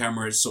movement of the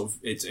camera. It's sort of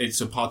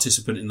it's a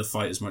participant in the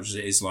fight as much as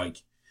it is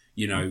like,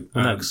 and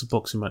that's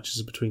boxing matches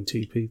are between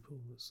two people.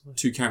 Like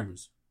two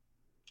cameras.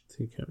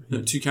 Two cameras.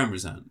 No, two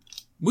cameras, Ant.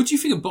 What do you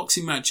think a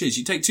boxing match is?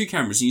 You take two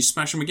cameras and you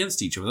smash them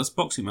against each other. That's a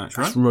boxing match,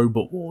 right? That's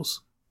Robot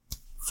Wars.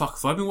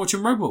 Fuck, have I been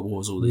watching Robot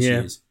Wars all these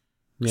Yeah. years?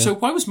 So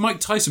why was Mike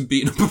Tyson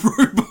beating up a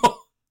robot?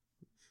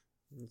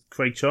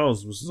 Craig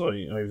Charles was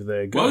like over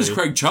there. Why was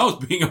Craig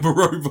Charles beating up a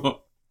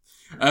robot?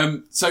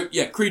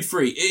 Creed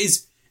 3. It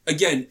is,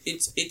 again,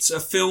 it's a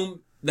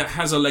film that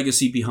has a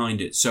legacy behind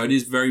it. So it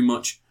is very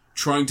much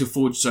trying to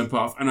forge its own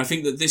path. And I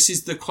think that this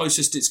is the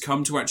closest it's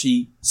come to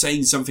actually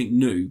saying something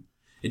new.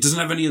 It doesn't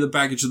have any of the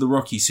baggage of the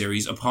Rocky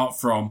series, apart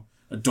from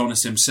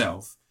Adonis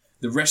himself.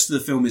 The rest of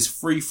the film is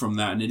free from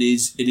that, and it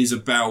is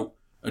about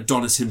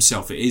Adonis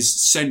himself. It is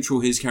central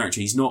his character.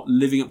 He's not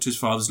living up to his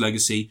father's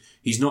legacy.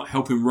 He's not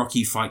helping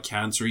Rocky fight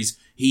cancer.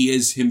 He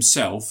is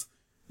himself,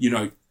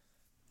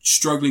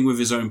 struggling with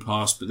his own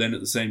past, but then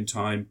at the same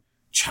time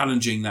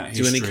challenging that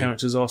history. Do any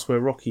characters ask where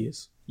Rocky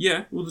is?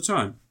 Yeah, all the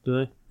time. Do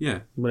they?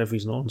 Yeah. Whenever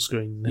he's not on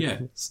screen. Yeah.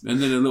 And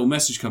then a little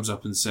message comes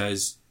up and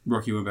says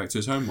Rocky went back to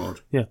his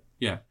homeworld. Yeah.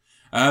 Yeah.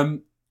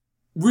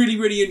 Really,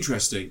 really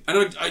interesting.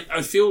 And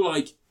I feel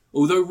like,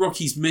 although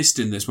Rocky's missed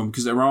in this one,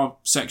 because there are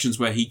sections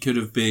where he could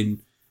have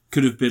been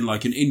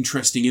like an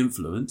interesting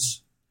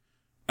influence,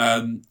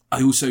 I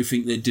also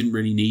think they didn't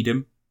really need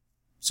him.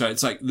 So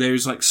it's like,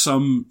 there's like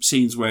some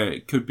scenes where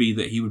it could be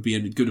that he would be a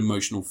good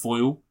emotional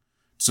foil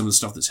to some of the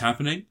stuff that's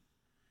happening.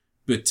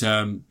 But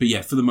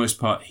yeah, for the most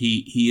part,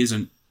 he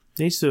isn't.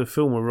 He needs to do a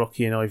film where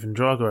Rocky and Ivan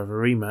Drago have a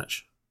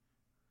rematch.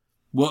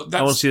 Well,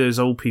 I want to see those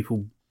old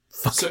people.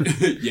 So,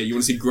 yeah, you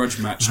want to see Grudge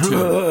Match 2. You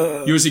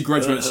want to see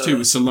Grudge Match 2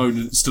 with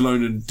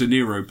Stallone and De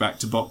Niro back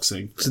to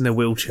boxing. Just in their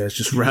wheelchairs,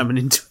 just ramming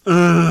into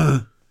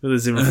with the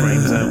Zimmer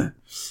frames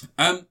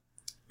out.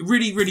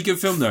 Really, really good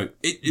film though.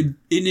 In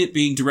it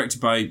being directed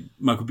by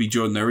Michael B.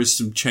 Jordan, there is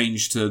some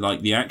change to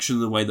like the action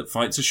and the way that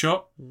fights are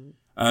shot.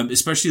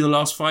 Especially the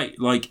last fight.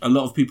 Like a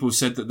lot of people have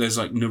said that there's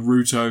like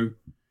Naruto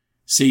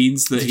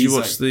scenes that Did you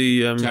watch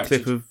the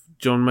clip of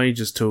John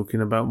Majors talking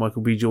about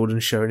Michael B. Jordan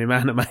showing him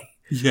anime?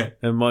 Yeah.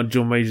 And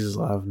John Majors is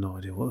like, I have no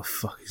idea what the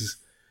fuck is.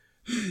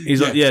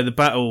 He's like, yeah, the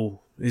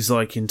battle is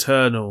like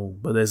internal,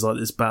 but there's like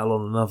this battle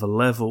on another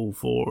level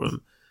for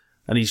him.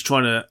 And he's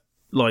trying to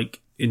like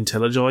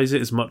intelligize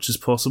it as much as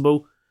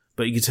possible.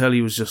 But you could tell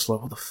he was just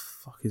like, what the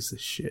fuck is this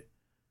shit?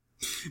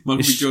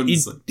 Michael B.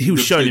 Jordan's he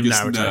was showing him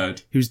Naruto.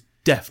 Nerd. He was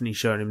definitely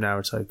showing him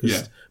Naruto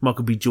because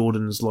Michael B.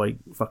 Jordan's like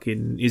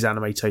fucking his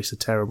anime tastes are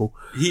terrible.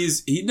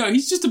 He's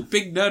just a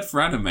big nerd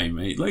for anime,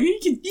 mate. Like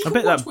I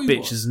bet that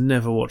bitch has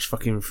never watched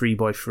fucking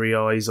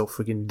 3x3 Eyes or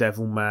fucking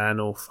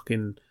Devilman or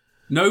fucking.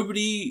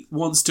 Nobody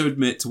wants to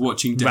admit to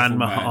watching Devilman.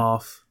 Ranma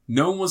half.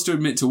 No one wants to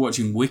admit to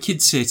watching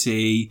Wicked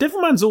City.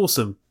 Devilman's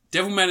awesome.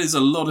 Devilman is a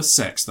lot of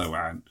sex though,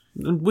 Ant.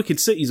 And Wicked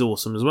City's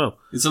awesome as well.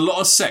 It's a lot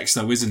of sex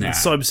though, isn't it?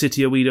 Cyber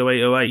City Oedo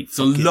 808. It's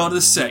a lot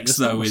of sex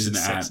though, isn't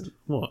it, Ant?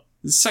 What?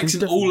 There's sex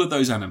in all of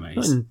those animes.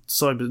 Not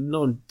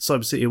in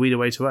Cyber City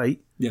Oedo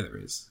 808. Yeah, there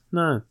is.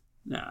 No.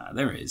 Nah,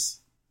 there is.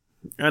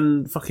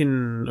 And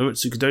fucking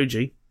Urotsuka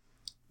Doji.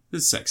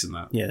 There's sex in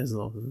that. Yeah, there's a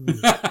lot.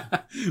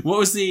 What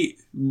was the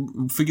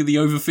figure the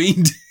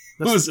Overfiend?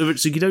 That's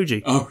Urotsuka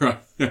Doji. Oh,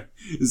 right.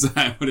 Is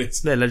that what it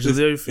is? Yeah, Legend of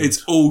the Overfiend.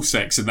 It's all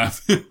sex in that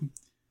film.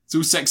 It's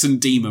all sex and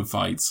demon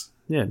fights.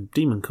 Yeah,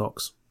 demon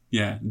cocks.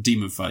 Yeah,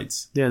 demon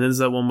fights. Yeah, there's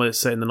that one where it's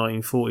set in the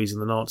 1940s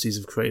and the Nazis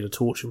have created a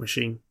torture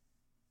machine.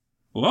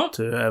 What?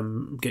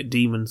 To get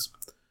demons.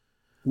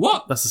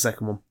 What? That's the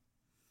second one.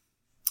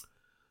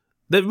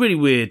 They're really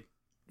weird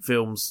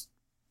films.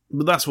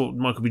 But that's what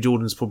Michael B.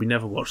 Jordan's probably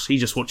never watched. He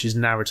just watches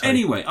Naruto.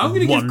 Anyway, I'm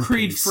going to give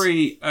Creed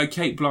 3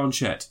 Cate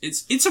Blanchett.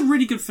 It's a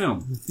really good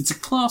film. It's a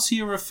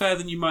classier affair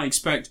than you might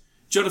expect.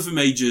 Jonathan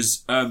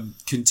Majors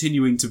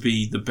continuing to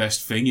be the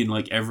best thing in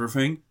like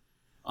everything.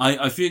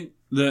 I think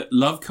that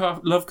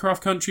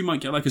Lovecraft Country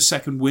might get like a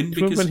second win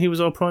because remember when he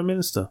was our Prime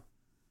Minister?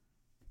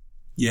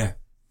 Yeah.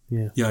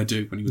 Yeah. Yeah, I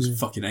do. When he was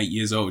fucking 8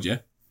 years old, yeah?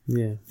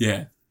 Yeah.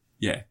 Yeah.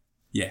 Yeah.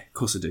 Yeah, of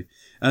course I do.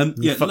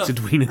 Fucked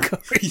Edwina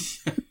Curry.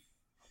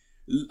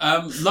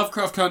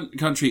 Lovecraft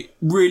Country,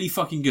 really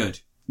fucking good.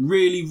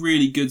 Really,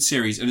 really good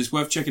series. And it's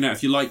worth checking out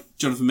if you like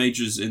Jonathan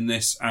Majors in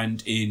this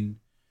and in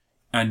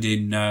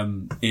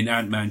Ant-Man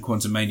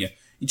Quantumania.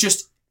 It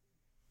just,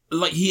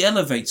 like, he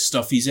elevates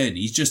stuff he's in.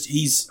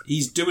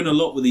 He's doing a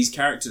lot with these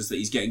characters that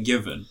he's getting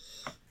given.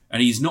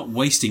 And he's not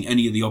wasting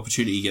any of the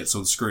opportunity he gets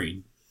on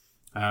screen.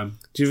 Do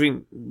you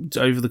think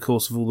over the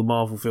course of all the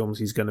Marvel films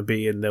he's going to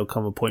be in, there'll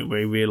come a point where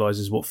he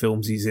realises what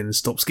films he's in and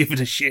stops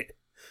giving a shit?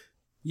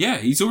 Yeah,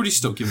 he's already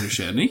stopped giving a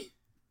shit, hasn't he?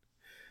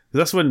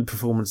 That's when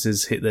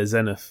performances hit their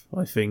zenith,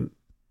 I think.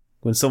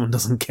 When someone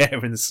doesn't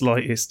care in the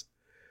slightest.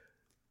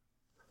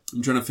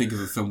 I'm trying to think of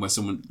a film where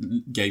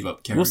someone gave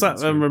up caring. What's that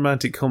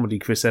romantic comedy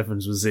Chris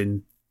Evans was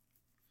in?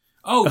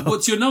 Oh,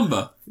 What's Your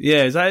Number?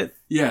 Yeah, is that it?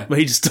 Yeah. Where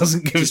he just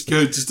doesn't give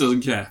just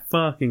doesn't care.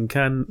 Fucking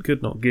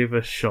could not give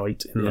a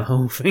shite in the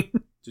whole thing.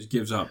 Just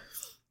gives up.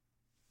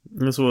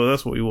 That's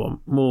what we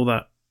want. More of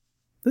that.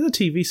 There's a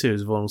TV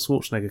series of Arnold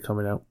Schwarzenegger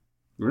coming out.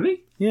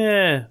 Really?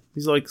 Yeah,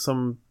 he's like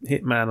some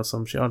hitman or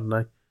some shit. I don't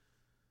know.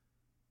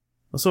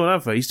 I saw an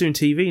advert. He's doing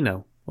TV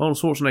now. Arnold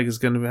Schwarzenegger's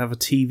going to have a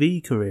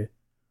TV career.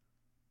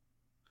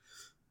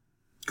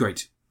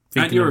 Great.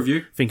 And your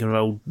review? Thinking of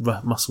old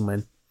muscle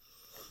men.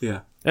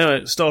 Yeah.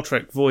 Anyway, Star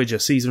Trek Voyager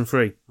Season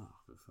 3. Oh,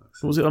 for fuck's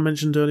sake. What was it I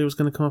mentioned earlier was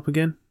going to come up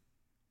again?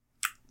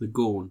 The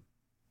Gorn.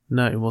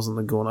 No, it wasn't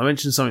the Gorn. I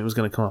mentioned something was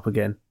going to come up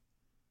again.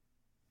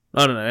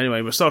 I don't know.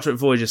 Anyway, but Star Trek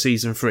Voyager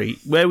Season 3.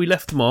 Where we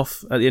left them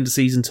off at the end of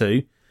Season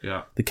 2,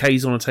 yeah. the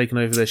Kazon had taken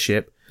over their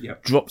ship,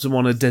 Yep. dropped them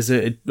on a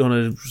desert, on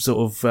a sort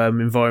of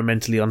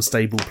environmentally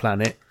unstable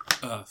planet.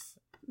 Earth.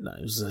 No,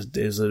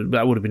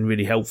 that would have been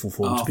really helpful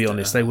for them, to be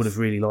honest. They would have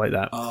really liked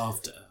that.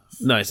 After Earth.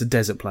 No, it's a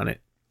desert planet.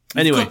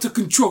 Anyway, You've got to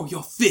control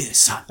your fear,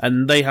 son.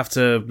 and they have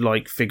to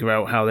like figure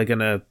out how they're going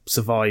to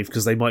survive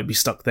because they might be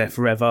stuck there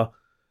forever.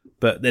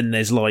 But then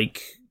there's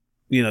like,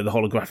 you know, the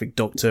holographic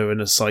doctor and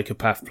a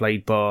psychopath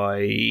played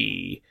by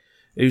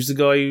who's the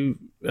guy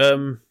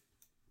who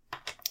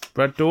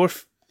Brad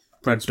Dourif?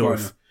 Brad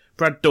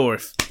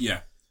Dourif.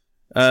 Yeah.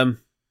 Um,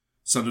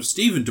 Son of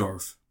Stephen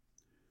Dorff.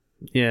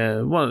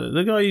 yeah, one of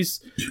the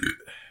guys.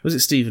 Was it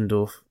Stephen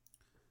Dorff?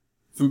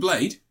 From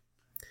Blade.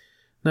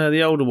 No,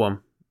 the older one.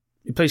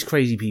 He plays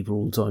crazy people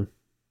all the time.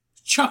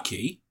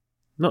 Chucky.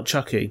 Not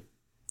Chucky.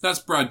 That's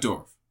Brad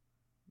Dourif.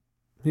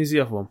 Who's the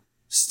other one?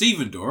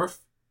 Stephen Dorff.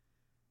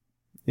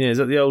 Yeah, is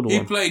that the older He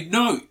one? played...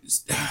 No.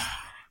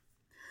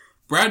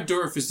 Brad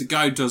Dourif is the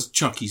guy who does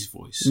Chucky's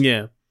voice.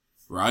 Yeah.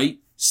 Right?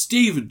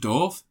 Stephen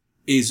Dorff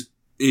is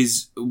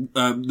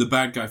the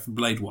bad guy from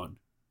Blade 1.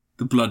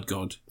 The Blood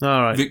God.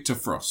 All right. Victor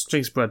Frost. I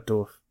think it's Brad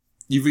Dourif.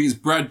 You think it's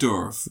Brad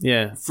Dourif?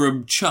 Yeah.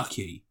 From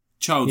Chucky.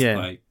 Child's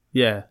Play.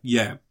 Yeah.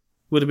 Yeah.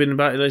 Would have been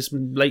about those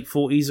late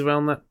 40s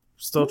around that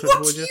Star Trek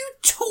What Voyager. are you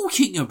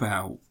talking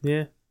about?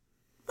 Yeah.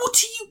 What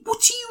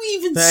are you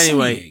even But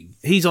anyway, saying?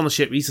 he's on the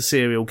ship. He's a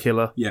serial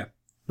killer Yeah.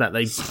 that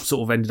they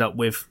sort of ended up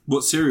with.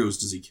 What cereals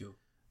does he kill?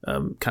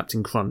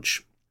 Captain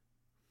Crunch.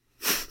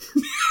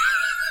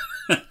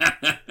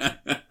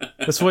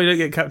 That's why you don't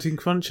get Captain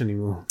Crunch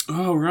anymore.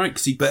 Oh, right,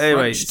 because he But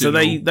anyway, crunched so it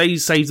all. they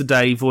saved the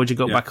day. Voyager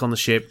got Yeah. back on the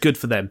ship. Good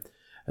for them.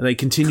 And they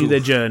continue Cool. their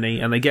journey,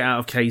 and they get out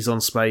of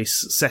Kazon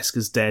space.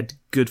 Seska's dead.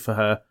 Good for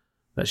her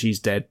that she's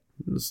dead,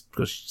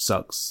 because she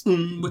sucks.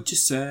 What you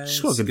say?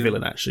 She's got a good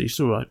villain, actually. She's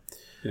all right.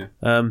 Yeah.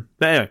 But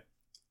anyway,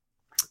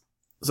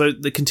 so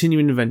the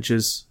continuing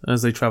adventures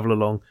as they travel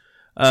along.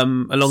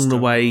 Along the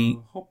way,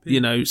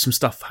 you know, some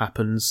stuff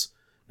happens.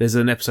 There's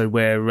an episode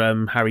where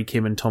Harry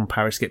Kim and Tom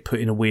Paris get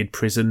put in a weird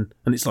prison,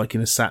 and it's like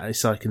in a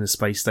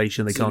space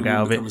station. They can't get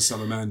out of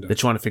it. They're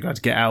trying to figure out how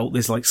to get out.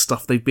 There's like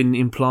stuff they've been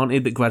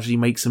implanted that gradually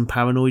makes them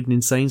paranoid and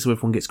insane, so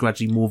everyone gets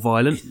gradually more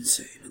violent,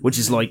 which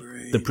is like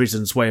the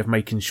prison's way of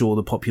making sure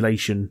the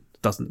population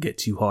doesn't get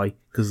too high,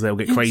 because they'll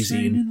get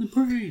crazy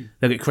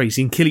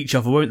and kill each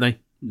other, won't they?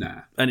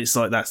 Nah. And it's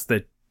like that's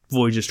the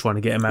Voyager's trying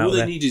to get them out All of they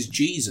there. need is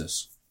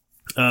Jesus.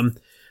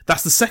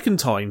 That's the second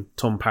time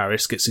Tom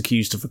Paris gets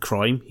accused of a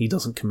crime he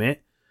doesn't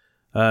commit,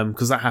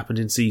 because that happened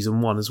in season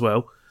 1 as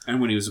well.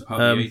 And when he was a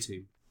part of the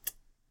A-Team.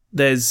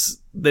 There's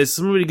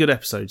some really good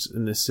episodes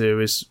in this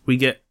series. We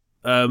get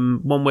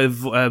one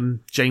with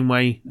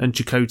Janeway and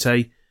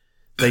Chakotay.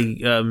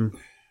 They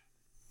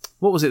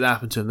what was it that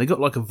happened to them? They got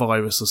like a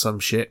virus or some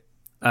shit,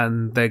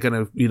 and they're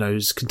gonna, you know,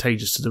 it's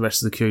contagious to the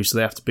rest of the crew, so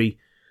they have to be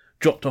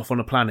dropped off on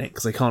a planet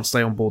because they can't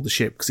stay on board the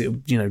ship because it,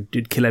 you know,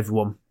 it'd kill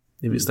everyone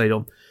if it stayed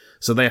on.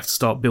 So they have to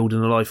start building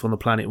a life on the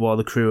planet while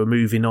the crew are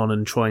moving on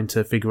and trying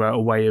to figure out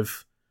a way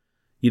of,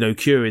 you know,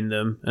 curing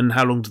them. And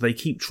how long do they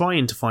keep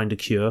trying to find a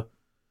cure?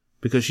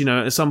 Because, you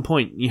know, at some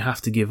point you have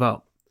to give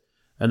up.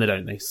 And they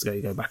don't.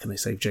 They go back and they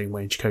save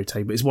Janeway and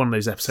Chakotay. But it's one of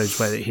those episodes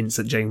where it hints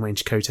at Janeway and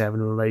Chakotay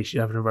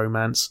having a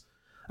romance.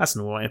 That's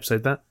an alright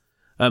episode, that.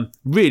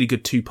 Really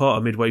good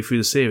two-parter midway through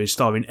the series,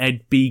 starring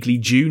Ed Begley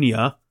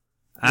Jr.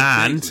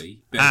 and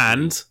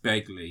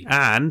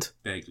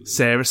Begley.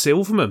 Sarah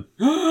Silverman.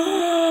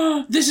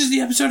 This is the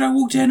episode I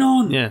walked in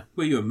on. Yeah.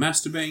 Where you were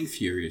masturbating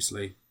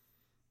furiously.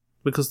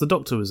 Because the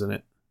Doctor was in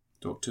it.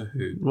 Doctor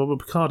Who.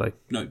 Robert Picardo.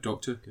 No,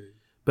 Doctor Who.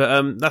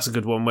 But that's a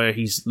good one where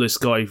this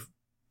guy,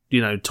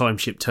 you know, time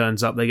ship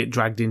turns up, they get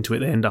dragged into it,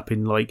 they end up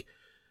in like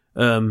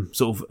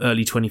sort of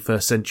early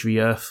 21st century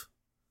Earth,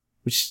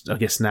 which I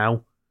guess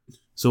now,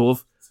 sort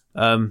of.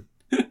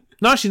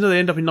 No, actually, no, they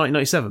end up in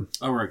 1997.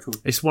 Oh, right, cool.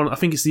 It's I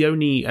think it's the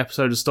only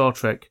episode of Star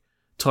Trek,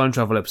 time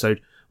travel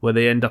episode, where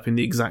they end up in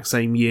the exact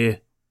same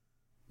year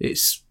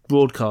it's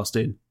broadcast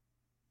in.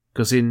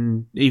 Because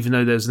even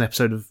though there's an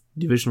episode of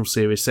the original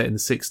series set in the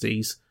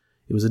 60s,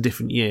 it was a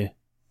different year.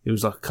 It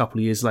was like a couple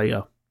of years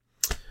later.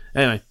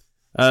 Anyway,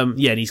 and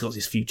he's got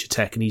this future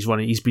tech, and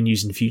he's been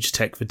using future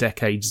tech for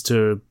decades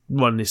to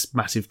run this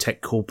massive tech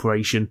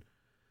corporation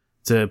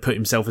to put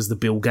himself as the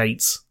Bill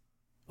Gates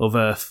of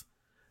Earth.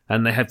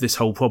 And they have this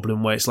whole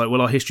problem where it's like,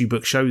 well, our history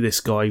books show this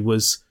guy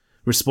was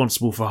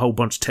responsible for a whole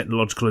bunch of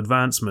technological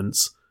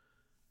advancements.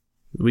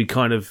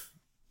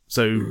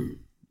 So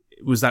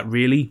was that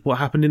really what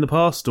happened in the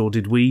past, or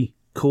did we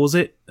cause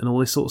it and all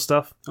this sort of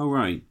stuff. Oh,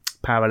 right.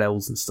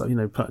 Parallels and stuff,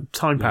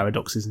 time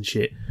paradoxes and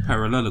shit.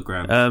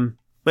 Parallelogram.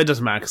 But it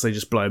doesn't matter because they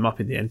just blow him up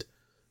in the end.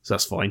 So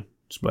that's fine.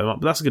 Just blow him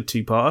up. But that's a good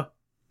two-parter.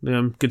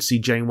 Good to see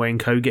Janeway and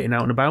co getting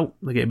out and about.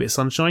 They get a bit of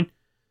sunshine.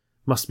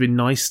 Must have been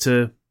nice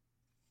to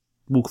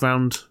walk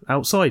around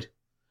outside.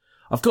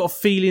 I've got a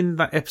feeling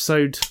that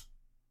episode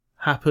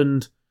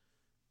happened...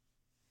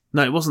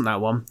 No, it wasn't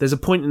that one. There's a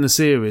point in the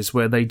series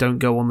where they don't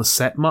go on the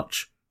set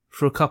much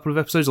for a couple of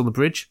episodes on the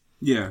bridge.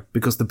 Yeah.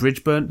 Because the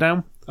bridge burnt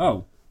down.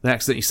 Oh. They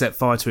accidentally set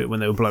fire to it when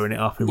they were blowing it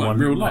up in in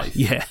real life?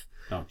 Yeah.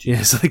 Oh,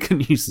 yeah, so they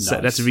couldn't use the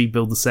set. They had to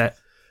rebuild the set.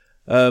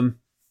 But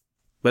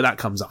that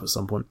comes up at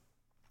some point.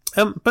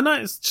 But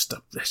no, it's just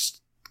a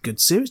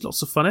good series.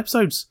 Lots of fun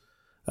episodes.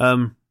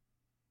 There's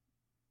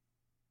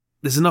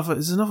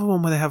another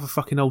one where they have a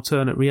fucking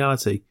alternate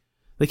reality.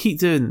 They keep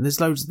doing...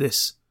 There's loads of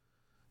this.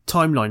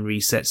 Timeline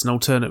resets and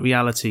alternate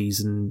realities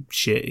and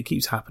shit. It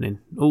keeps happening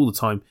all the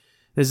time.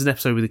 There's an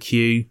episode with a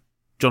Q.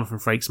 Jonathan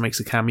Frakes makes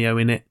a cameo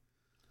in it.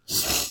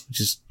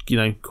 Which is,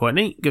 quite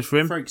neat. Good for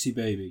him. Frakesy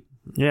baby.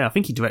 Yeah, I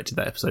think he directed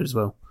that episode as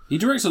well. He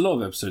directs a lot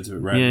of episodes of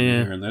it randomly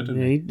here and there,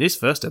 doesn't he? His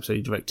first episode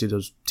he directed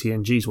was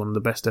TNG. Is one of the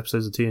best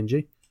episodes of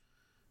TNG.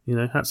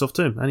 Hats off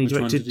to him. And he Which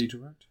directed... one did he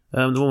direct?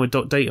 The one where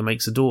Data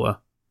makes a daughter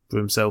for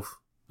himself.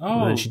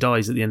 Oh. And then she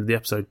dies at the end of the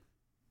episode.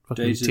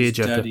 Fucking Data's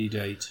tearjerker. daddy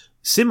date.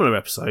 Similar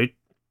episode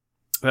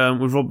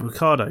with Rob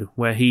Ricardo,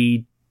 where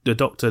the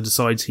doctor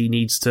decides he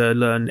needs to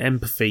learn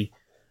empathy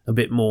a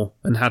bit more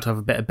and how to have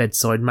a better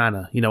bedside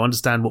manner,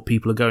 understand what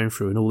people are going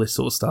through and all this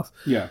sort of stuff.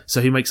 Yeah.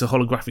 So he makes a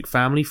holographic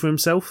family for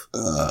himself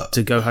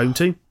to go home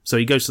to. So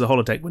he goes to the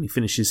holodeck when he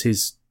finishes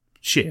his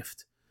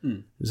shift.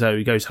 So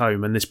he goes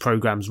home and this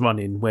program's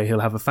running where he'll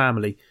have a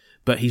family,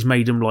 but he's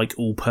made them like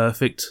all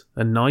perfect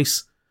and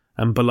nice.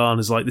 And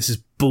B'Elanna's like, this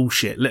is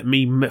bullshit. Let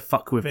me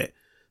fuck with it.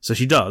 So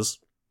she does.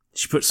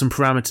 She puts some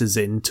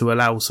parameters in to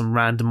allow some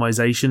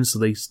randomization so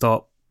they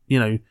start,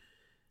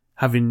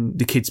 having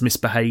the kids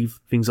misbehave,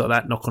 things like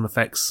that, knock-on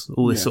effects,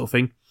 all this sort of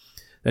thing.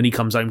 Then he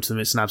comes home to them,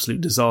 it's an absolute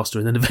disaster,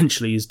 and then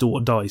eventually his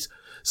daughter dies.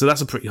 So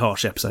that's a pretty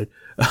harsh episode.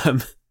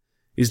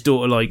 His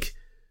daughter,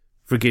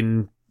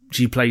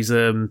 she plays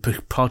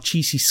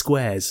Parcheesi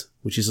squares,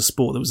 which is a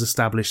sport that was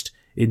established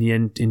in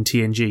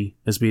TNG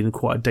as being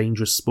quite a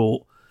dangerous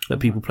sport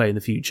that people play in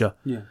the future.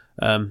 Yeah.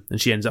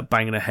 And she ends up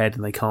banging her head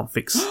and they can't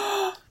fix...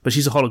 But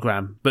she's a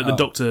hologram. But the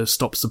doctor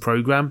stops the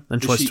program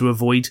and tries to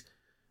avoid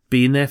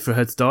being there for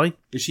her to die.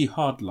 Is she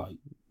hard light?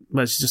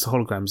 Well, it's just a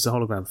hologram. It's a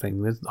hologram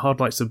thing. The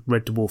hard light's a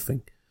red dwarf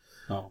thing.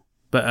 Oh.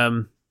 But,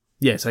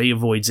 so he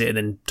avoids it, and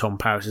then Tom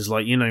Paris is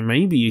like,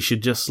 maybe you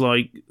should just,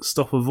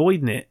 stop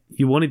avoiding it.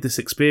 You wanted this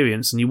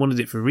experience, and you wanted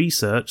it for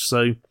research,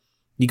 so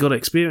you got to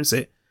experience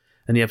it.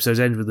 And the episodes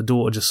end with the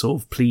daughter just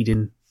sort of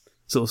pleading,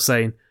 sort of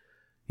saying,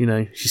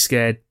 she's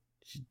scared,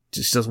 she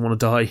just doesn't want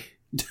to die,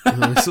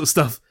 and all this sort of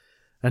stuff.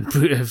 And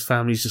her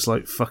family's just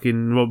like,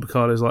 fucking Rob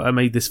Ricardo's like, I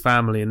made this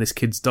family and this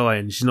kid's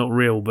dying. She's not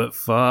real, but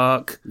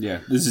fuck.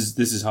 Yeah, this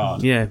is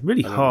hard. Yeah,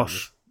 really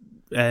harsh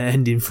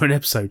ending for an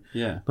episode.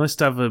 Yeah. Nice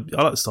to have I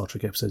like the Star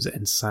Trek episodes that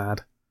end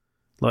sad.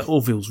 Like,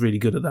 Orville's really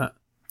good at that.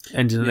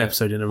 Ending an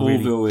episode in a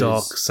really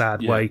dark,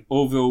 sad way.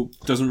 Orville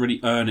doesn't really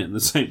earn it in the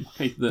same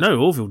way that... No,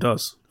 Orville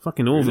does.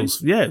 Fucking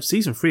Orville's... Really? Yeah,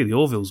 season 3 of the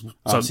Orville's...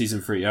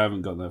 season 3, I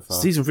haven't got that far.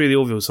 Season 3 of the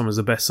Orville's some of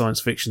the best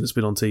science fiction that's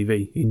been on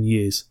TV in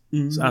years.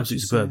 It's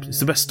absolutely superb. It's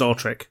the best Star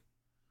Trek.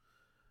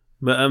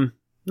 But,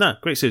 no,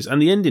 great series.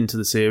 And the ending to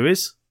the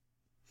series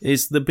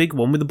is the big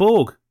one with the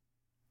Borg.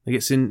 They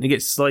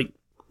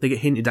get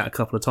hinted at a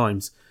couple of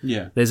times.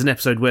 Yeah. There's an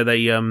episode where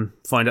they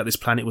find out this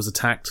planet was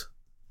attacked,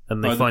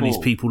 and they find these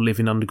people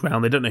living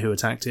underground. They don't know who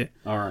attacked it.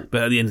 All right.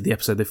 But at the end of the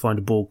episode, they find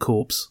a Borg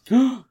corpse.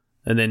 And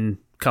then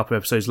a couple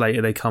of episodes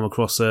later, they come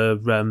across a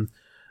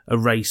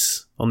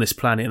race on this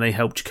planet, and they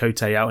help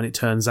Chakotay out, and it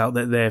turns out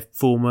that they're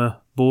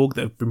former Borg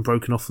that have been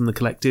broken off from the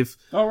collective.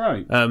 All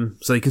right.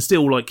 So they can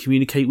still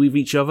communicate with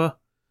each other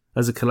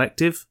as a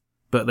collective,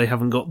 but they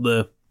haven't got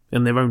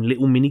in their own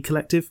little mini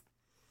collective.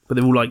 But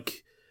they're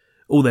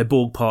all their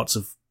Borg parts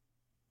have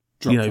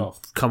dropped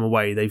off, come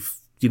away. They've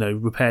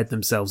repaired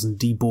themselves and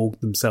deborged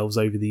themselves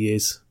over the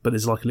years. But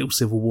there's a little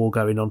civil war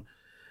going on,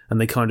 and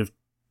they kind of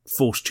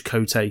force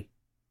Chakotay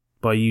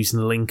by using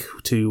the link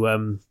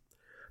to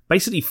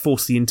basically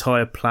force the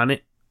entire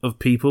planet of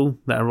people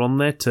that are on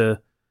there to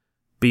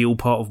be all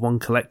part of one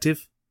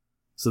collective,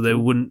 so they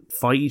wouldn't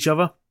fight each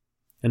other.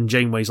 And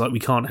Janeway's like, we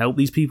can't help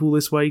these people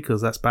this way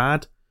because that's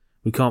bad.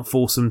 We can't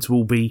force them to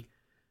all be,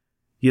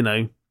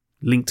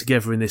 linked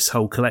together in this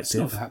whole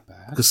collective. It's not that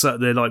bad. Because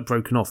they're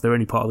broken off. They're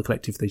only part of the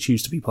collective if they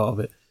choose to be part of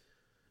it.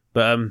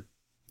 But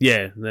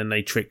then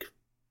they trick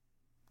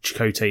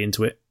Chakotay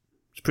into it.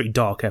 It's a pretty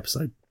dark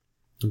episode.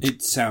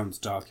 It sounds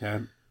dark,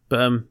 Ant.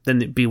 But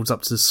then it builds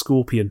up to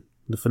Scorpion,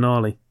 the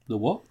finale. The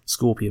what?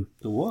 Scorpion.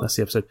 The what? That's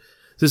the episode. So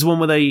there's one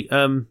where they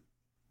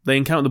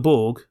encounter the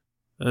Borg,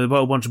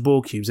 about a bunch of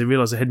Borg cubes. They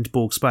realise they're heading to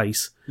Borg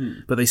space,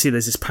 but they see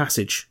there's this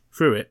passage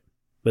through it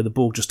where the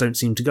Borg just don't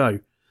seem to go.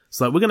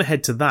 So we're going to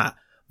head to that.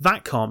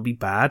 That can't be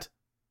bad.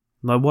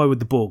 Why would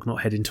the Borg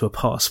not head into a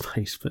part of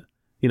space? But,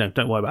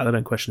 don't worry about it. They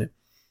don't question it.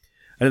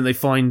 And then they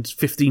find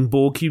 15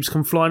 Borg cubes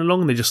come flying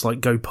along, and they just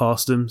like go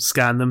past them,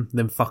 scan them,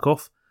 then fuck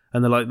off.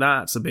 And they're like,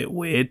 that's a bit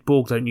weird.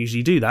 Borg don't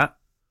usually do that.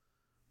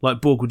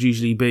 Like, Borg would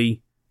usually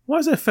be, why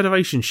is there a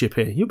Federation ship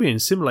here? You're being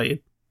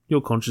assimilated.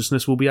 Your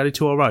consciousness will be added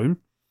to our own.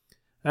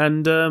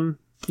 And,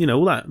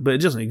 all that. But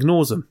it doesn't,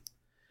 ignores them.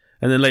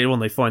 And then later on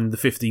they find the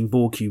 15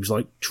 Borg cubes,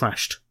 like,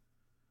 trashed.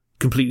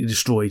 Completely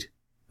destroyed.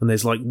 And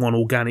there's, like, one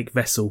organic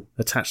vessel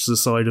attached to the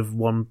side of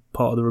one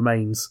part of the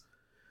remains.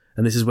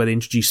 And this is where they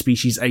introduce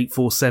species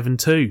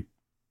 8472.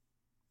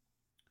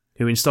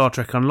 Who in Star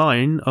Trek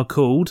Online are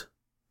called...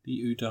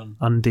 The Udon.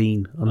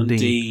 Undine.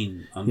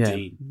 Yeah.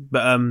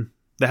 But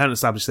they haven't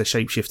established their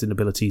shape-shifting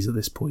abilities at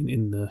this point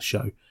in the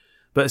show.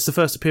 But it's the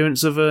first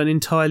appearance of an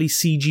entirely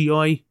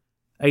CGI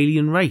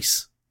alien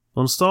race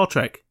on Star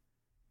Trek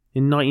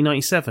in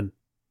 1997.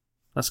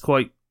 That's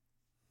quite,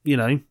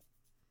 it's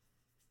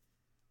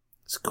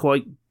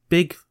quite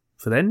big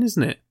for then,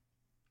 isn't it?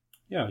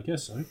 Yeah, I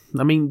guess so.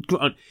 I mean,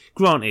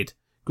 granted,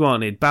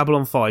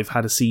 Babylon 5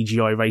 had a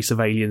CGI race of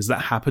aliens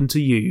that happened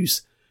to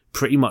use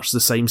pretty much the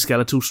same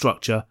skeletal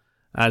structure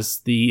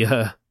as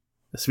the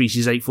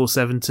species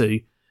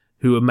 8472,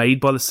 who were made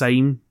by the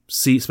same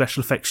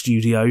special effects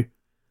studio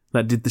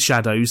that did the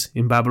shadows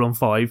in Babylon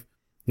 5,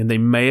 and they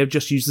may have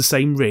just used the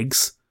same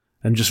rigs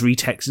and just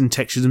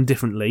textured them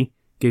differently,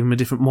 gave them a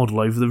different model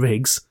over the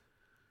rigs,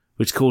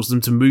 which caused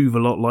them to move a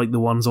lot like the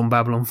ones on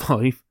Babylon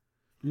 5.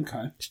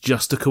 Okay. It's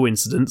just a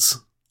coincidence.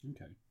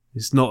 Okay.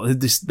 It's not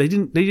this. They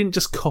didn't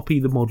just copy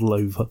the model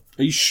over.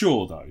 Are you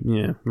sure though?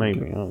 Yeah,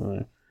 maybe. Okay. I don't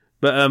know.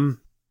 But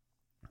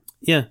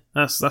yeah,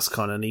 that's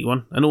kind of a neat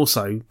one. And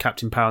also,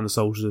 Captain Power and the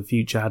Soldiers of the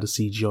Future had a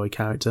CGI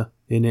character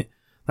in it.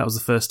 That was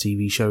the first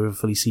TV show with a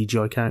fully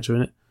CGI character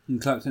in it.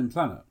 And Captain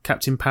Planet?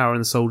 Captain Power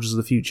and the Soldiers of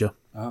the Future.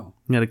 Oh.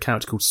 He had a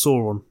character called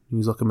Sauron. He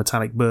was like a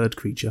metallic bird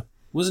creature.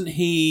 Wasn't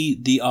he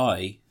the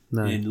Eye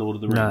in Lord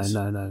of the Rings?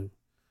 No.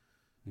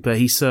 But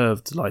he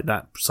served like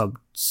that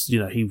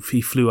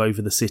he flew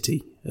over the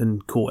city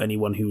and caught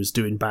anyone who was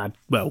doing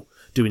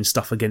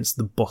stuff against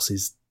the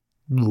boss's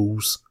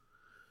rules.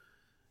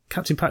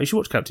 Captain Power, you should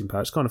watch Captain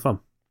Power, it's kind of fun.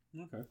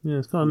 Okay. Yeah,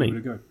 it's kind of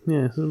neat. Give it a go.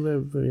 Yeah, it's very,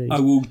 very easy. I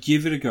will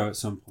give it a go at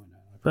some point.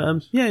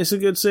 But yeah, it's a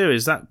good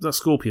series. That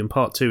Scorpion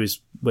Part 2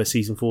 is where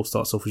Season 4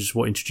 starts off, which is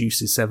what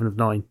introduces 7 of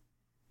 9.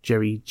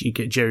 You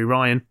get Jerry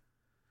Ryan.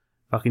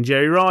 Fucking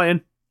Jerry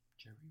Ryan.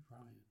 Jerry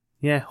Ryan.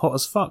 Yeah, hot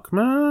as fuck,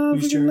 man.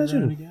 Who's Jerry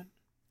Ryan again?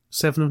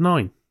 7 of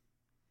 9.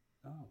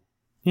 Oh.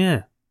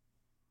 Yeah.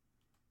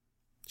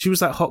 She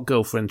was that hot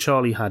girlfriend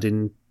Charlie had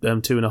in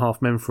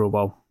 2.5 Men for a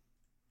while.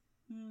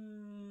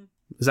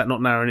 Is that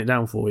not narrowing it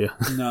down for you?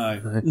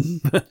 No.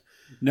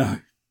 No.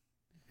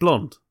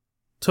 Blonde.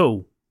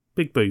 Tall.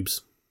 Big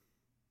boobs.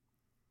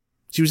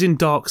 She was in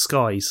Dark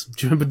Skies.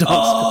 Do you remember Dark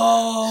Skies?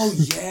 Oh,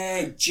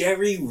 yeah.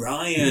 Jerry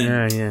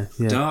Ryan.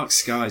 Yeah. Dark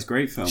Skies.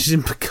 Great film. She's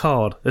in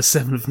Picard as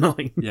 7 of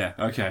 9. Yeah,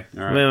 okay.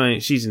 All right.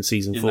 Wait, she's in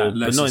Season 4,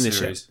 but not in this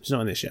yet. She's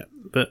not in this yet.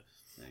 But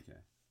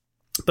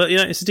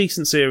it's a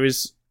decent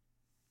series.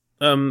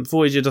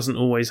 Voyager doesn't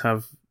always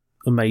have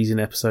amazing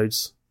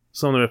episodes.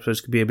 Some of their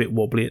episodes could be a bit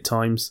wobbly at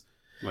times.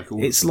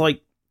 It's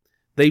like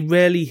they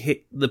rarely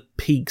hit the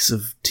peaks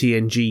of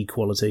TNG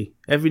quality.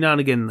 Every now and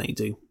again they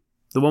do.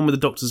 The one with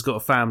the Doctor's Got a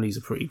Family is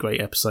a pretty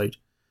great episode.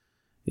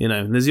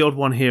 And there's the odd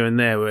one here and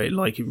there where it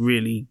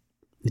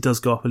does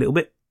go up a little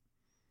bit.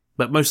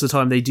 But most of the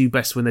time they do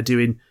best when they're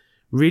doing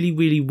really,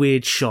 really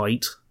weird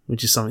shite,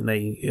 which is something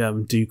they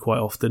do quite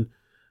often,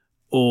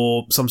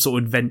 or some sort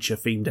of adventure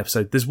themed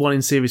episode. There's one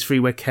in Series 3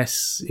 where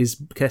Kes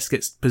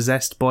gets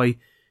possessed by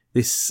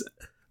this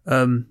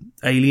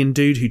alien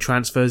dude who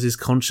transfers his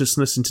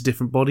consciousness into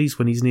different bodies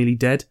when he's nearly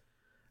dead,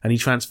 and he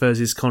transfers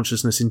his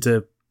consciousness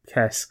into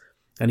Kes,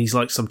 and he's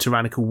like some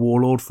tyrannical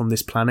warlord from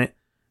this planet,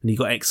 and he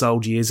got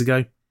exiled years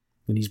ago,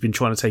 and he's been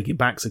trying to take it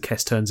back, so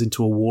Kes turns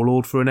into a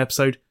warlord for an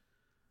episode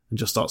and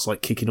just starts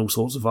like kicking all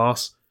sorts of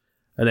ass,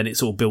 and then it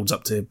sort of builds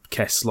up to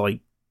Kes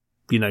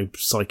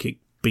psychic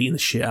beating the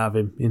shit out of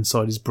him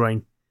inside his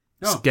brain,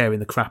 scaring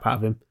the crap out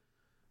of him.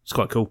 It's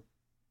quite cool.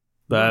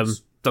 But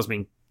does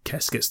mean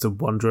Kes gets to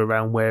wander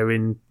around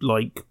wearing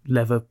like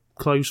leather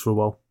clothes for a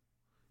while.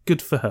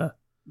 Good for her.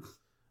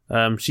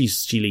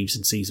 She leaves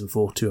in Season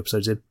 4, 2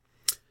 episodes in,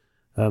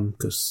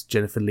 because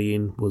Jennifer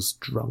Lean was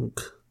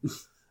drunk.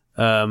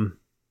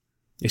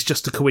 It's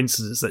just a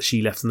coincidence that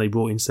she left and they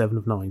brought in 7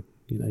 of 9.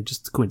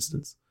 Just a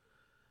coincidence.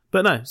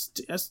 But no, it's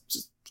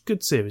just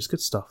good series,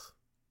 good stuff.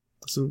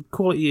 Some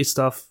quality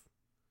stuff.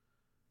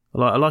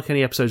 I like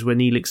any episodes where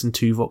Neelix and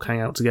Tuvok hang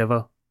out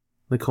together.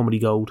 The comedy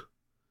gold.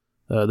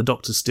 The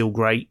Doctor's still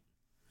great.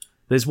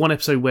 There's one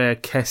episode where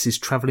Kes is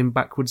travelling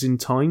backwards in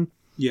time.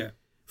 Yeah.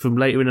 From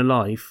later in her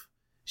life,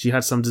 she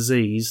had some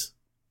disease,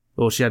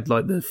 or she had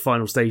like the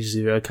final stages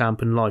of her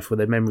camp and life where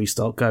their memories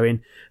start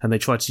going, and they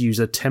try to use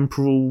a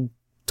temporal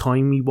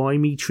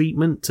timey-wimey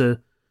treatment to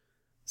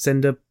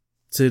send her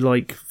to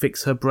like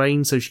fix her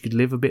brain so she could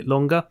live a bit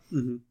longer.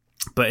 Mm-hmm.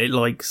 But it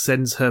like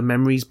sends her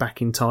memories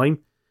back in time,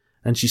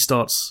 and she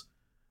starts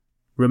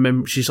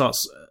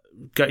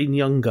getting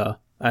younger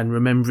and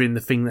remembering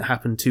the thing that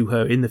happened to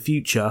her in the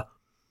future,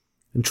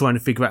 and trying to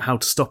figure out how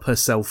to stop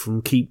herself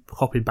from keep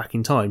hopping back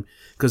in time,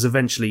 because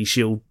eventually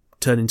she'll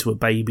turn into a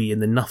baby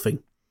and then nothing.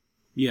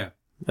 Yeah.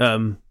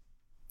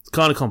 It's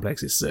kind of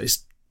complex.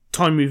 It's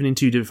time moving in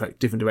two different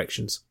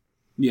directions.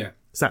 Yeah.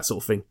 It's that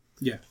sort of thing.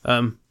 Yeah.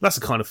 That's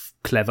a kind of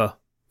clever,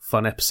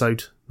 fun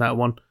episode, that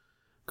one.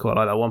 Quite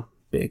like that one.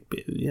 Bit,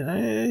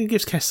 it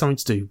gives Kes something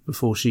to do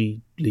before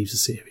she leaves the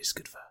series.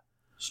 Good for her.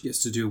 She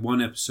gets to do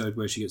one episode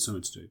where she gets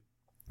something to do.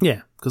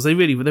 Yeah, because they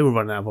were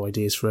running out of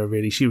ideas for her,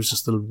 really. She was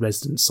just the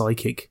resident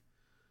psychic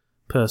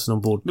person on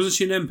board. Wasn't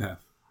she an empath?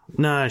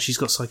 No, she's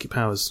got psychic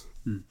powers.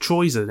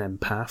 Troy's an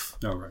empath.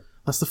 Oh, right.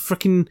 That's the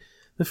friggin'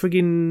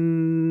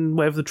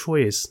 whatever the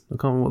Troy is. I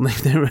can't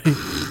remember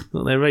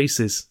what their race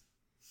is.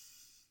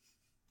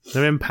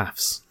 They're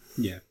empaths.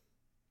 Yeah.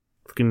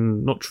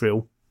 Freaking not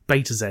Trill.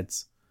 Beta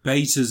Zeds.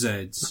 Beta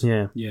Zeds.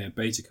 Yeah. Yeah,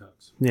 beta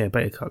cucks. Yeah,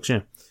 beta cucks,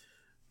 yeah.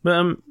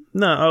 But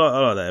no, I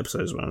like that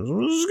episode as well. It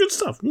was good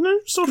stuff,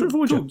 Stuff to look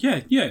forward to.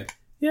 Yeah, yeah.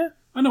 Yeah.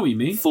 I know what you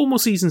mean. 4 more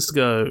seasons to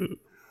go.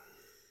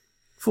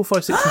 4,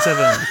 5, 6 and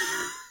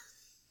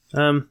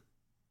 7.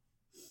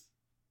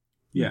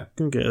 Yeah.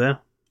 Gonna get there.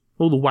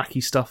 All the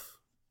wacky stuff.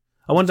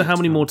 I wonder how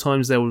many more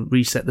times they'll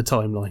reset the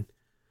timeline.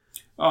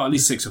 Oh, at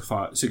least 6 or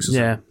 5. 6 or 7.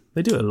 Yeah,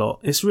 they do it a lot.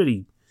 It's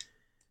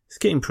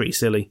getting pretty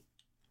silly.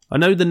 I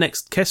know the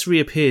next Kes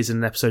reappears in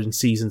an episode in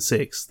season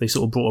 6. They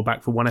sort of brought her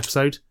back for one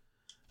episode,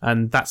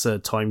 and that's a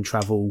time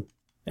travel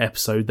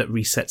episode that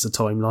resets a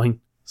timeline.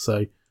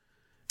 So,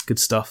 good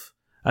stuff.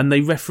 And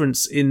they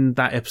reference in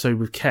that episode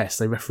with Kes,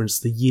 they reference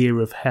the Year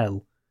of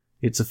Hell.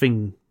 It's a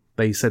thing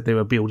they said they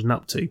were building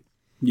up to.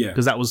 Yeah.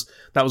 Because that was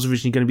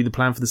originally going to be the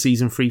plan for the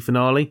season 3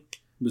 finale.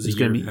 It was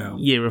going to be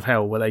Year of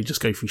Hell, where they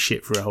just go through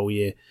shit for a whole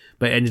year.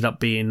 But it ended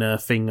up being a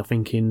thing, I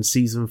think, in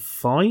season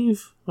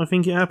 5, I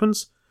think it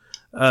happens.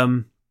 Yeah,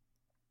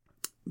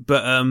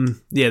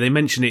 they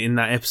mentioned it in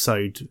that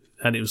episode,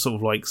 and it was sort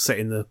of like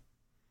setting the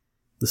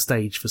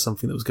stage for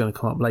something that was going to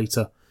come up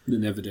later. It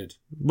never did.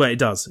 Well, it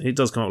does. It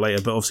does come up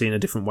later, but obviously in a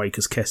different way,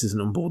 because Kes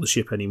isn't on board the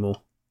ship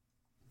anymore.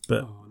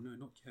 But, oh, no,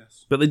 not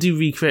Kes. But they do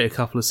recreate a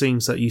couple of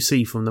scenes that you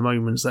see from the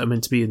moments that are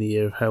meant to be in the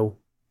Year of Hell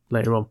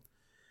later on.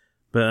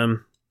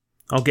 But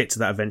I'll get to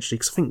that eventually,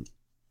 because I think...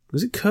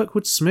 Was it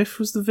Kirkwood Smith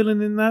was the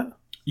villain in that?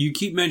 You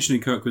keep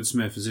mentioning Kirkwood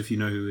Smith as if you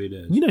know who it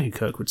is. You know who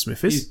Kirkwood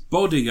Smith is. He's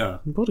Bodiger.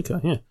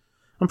 Bodiger, yeah.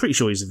 I'm pretty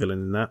sure he's the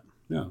villain in that.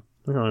 No.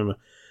 I can't remember.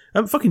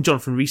 Fucking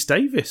Jonathan Rhys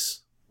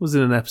Davis was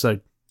in an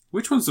episode.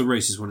 Which one's the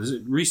racist one? Is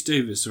it Rhys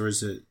Davis or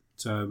is it...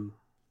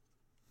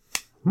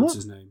 what's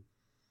his name?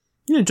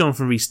 You know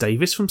Jonathan Rhys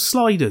Davis from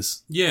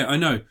Sliders. Yeah, I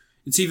know.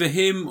 It's either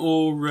him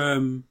or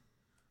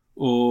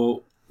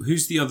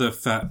who's the other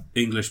fat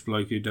English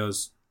bloke who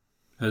has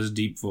a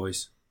deep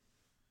voice?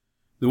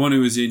 The one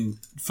who was in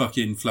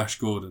fucking Flash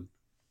Gordon.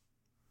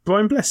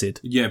 Brian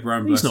Blessed? Yeah,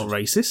 Brian Blessed. He's not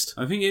racist.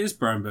 I think it is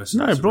Brian Blessed.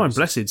 No, Brian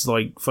Blessed's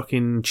like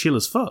fucking chill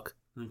as fuck.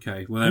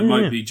 Okay, well that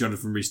might be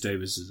Jonathan Rhys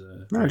Davis as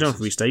a No,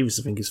 Jonathan Rhys Davis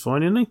I think is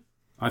fine, isn't he?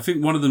 I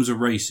think one of them's a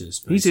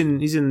racist. Basically.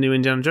 He's in the new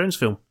Indiana Jones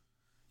film.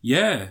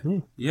 Yeah,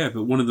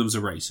 but one of them's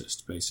a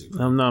racist, basically.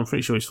 No, I'm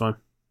pretty sure he's fine.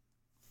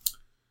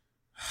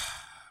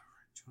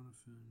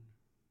 Jonathan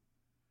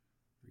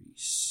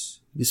Rhys.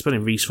 You're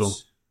spelling Rhys wrong.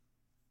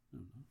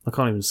 I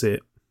can't even see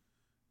it.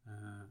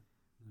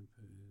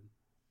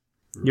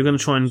 You're going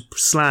to try and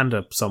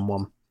slander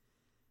someone.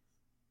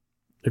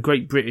 A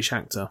great British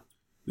actor.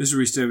 Mr.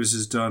 Rhys Davis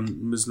has done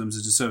Muslims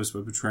a disservice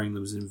by portraying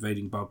them as an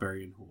invading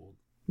barbarian horde.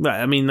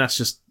 Right, I mean, that's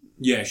just...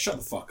 Yeah, shut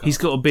the fuck up. He's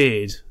got a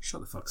beard. Shut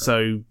the fuck up.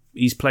 So,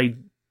 he's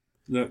played...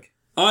 Look,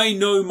 I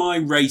know my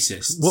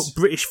racists. What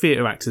British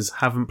theatre actors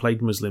haven't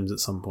played Muslims at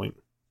some point?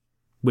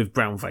 With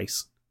brown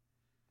face.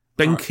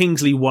 Ben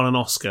Kingsley won an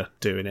Oscar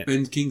doing it.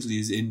 Ben Kingsley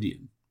is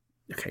Indian.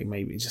 Okay,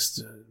 maybe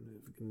just...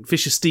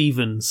 Fisher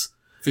Stevens...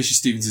 Fisher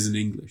Stevens isn't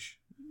English.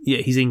 Yeah,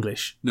 he's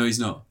English. No, he's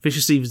not. Fisher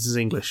Stevens is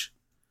English.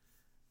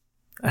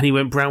 And he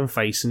went brown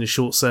face in the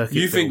Short Circuit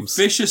You films.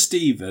 think Fisher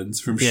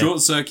Stevens from Short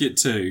Circuit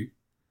 2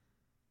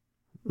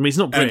 I mean, he's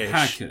not British. and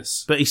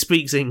Hackers. But he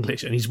speaks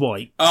English and he's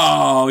white.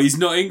 Oh, he's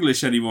not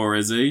English anymore,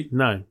 is he?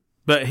 No.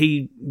 But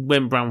he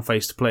went brown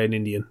face to play an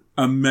Indian.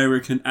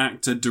 American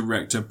actor,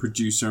 director,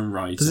 producer and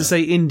writer. Does it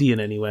say Indian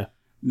anywhere?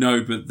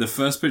 No, but the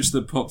first picture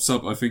that pops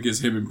up, I think,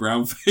 is him in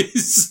brown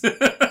face.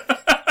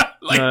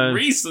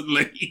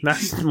 Recently.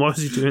 Why was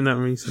he doing that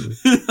recently?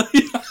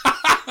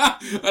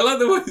 I like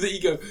the way that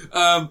you go,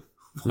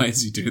 why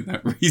is he doing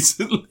that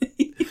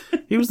recently?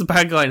 He was the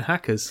bad guy in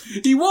Hackers.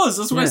 He was,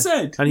 that's what I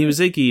said. And he was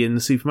Iggy in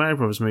the Super Mario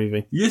Bros.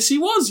 Movie. Yes, he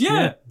was,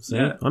 yeah.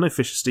 I know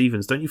Fisher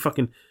Stevens. Don't you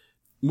fucking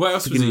what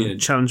else was he in?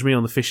 Challenge me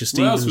on the Fisher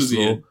Stevens What else was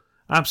he in?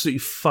 Absolutely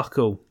fuck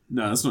all.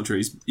 No, that's not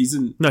true. He's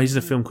in... No, he's in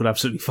a film called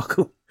Absolutely Fuck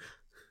All.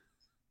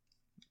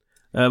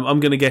 I'm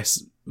going to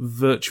guess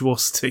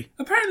Virtuosity.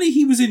 Apparently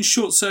he was in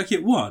Short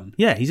Circuit 1.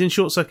 Yeah, he's in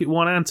Short Circuit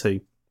 1 and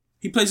 2.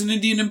 He plays an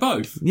Indian in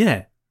both.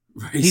 Yeah.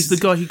 Racism. He's the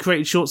guy who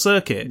created Short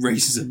Circuit.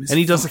 Racism is and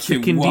he does a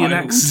thick Indian wild.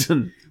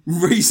 accent.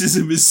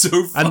 Racism is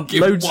so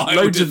fucking and wild.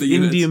 loads of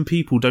Indian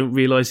people don't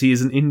realise he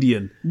is an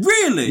Indian.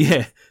 Really?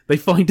 Yeah. They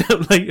find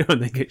out later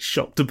and they get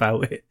shocked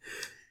about it.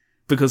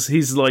 because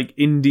his like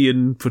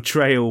Indian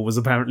portrayal was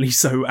apparently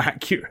so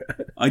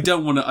accurate. I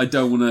don't want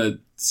to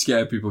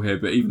scare people here,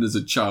 but even as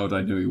a child,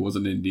 I knew he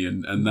wasn't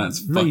Indian, and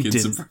that's No, you fucking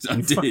didn't. surprising. I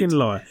You did. fucking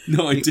liar.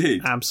 No, I You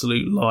did.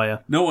 Absolute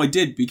liar. No, I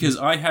did, because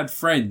I had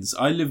friends.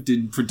 I lived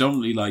in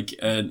predominantly like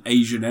an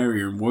Asian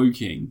area in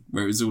Woking,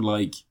 where it was all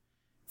like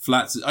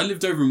flats. I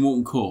lived over in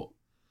Walton Court,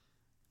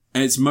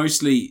 and it's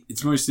mostly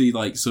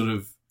like sort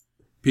of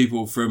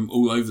people from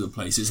all over the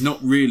place. It's not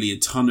really a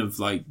ton of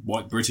like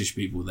white British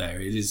people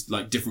there. It is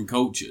like different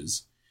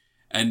cultures,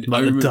 and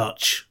Like the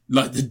Dutch.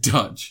 like the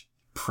Dutch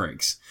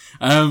pricks.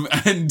 And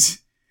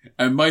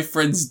my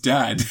friend's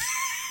dad,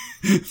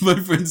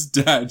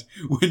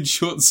 when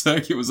Short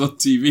Circuit was on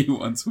TV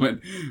once, went,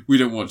 "We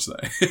don't watch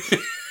that."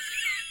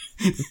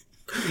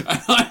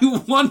 And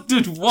I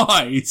wondered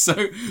why.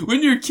 So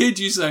when you're a kid,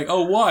 you say,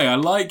 "Oh, why? I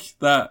like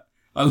that.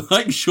 I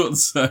like Short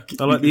Circuit."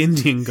 I like the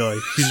Indian guy.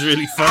 He's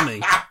really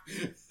funny.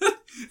 And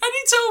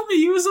he told me,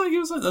 he was like,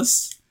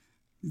 "That's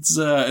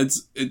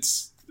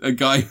it's a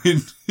guy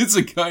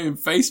in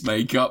face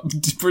makeup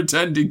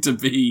pretending to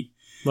be."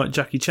 Like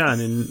Jackie Chan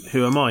in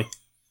Who Am I?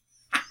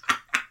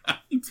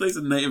 He plays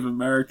a Native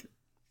American.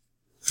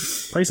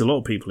 Plays a lot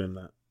of people in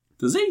that.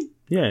 Does he?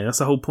 Yeah, that's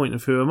the whole point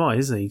of Who Am I,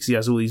 isn't he? Because he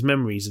has all these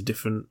memories of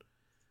different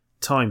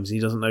times. He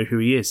doesn't know who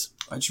he is.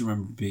 I just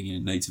remember being a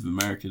Native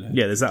American.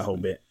 Yeah, there's that whole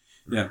bit.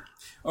 Yeah.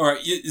 All right.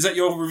 Is that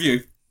your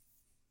review?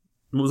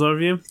 What was our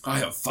review? I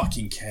don't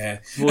fucking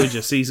care.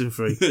 Voyager season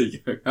 3. There you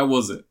go. How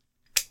was it?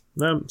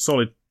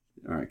 Solid.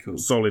 All right. Cool.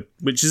 Solid.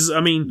 Which is, I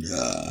mean,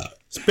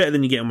 it's better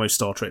than you get on most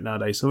Star Trek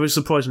nowadays. So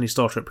surprisingly,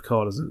 Star Trek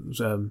Picard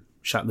hasn't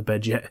shat the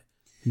bed yet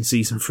in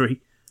season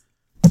 3.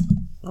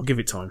 I'll give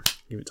it time.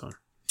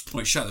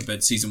 Well, Shat the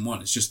Bed season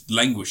 1. It's just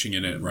languishing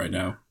in it right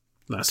now.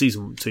 No,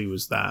 season 2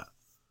 was that.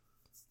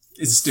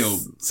 It's still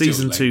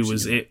Season 2 languishing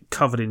was in it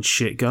covered in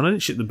shit. Going, I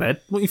didn't shit the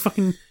bed. What are you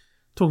fucking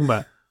talking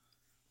about?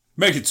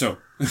 Make it so.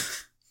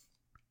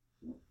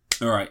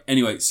 All right.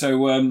 Anyway,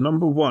 so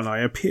Number 1, I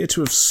appear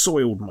to have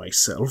soiled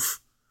myself.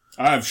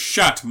 I've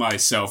shat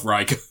myself,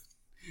 Riker.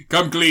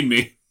 Come clean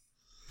me.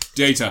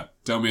 Data,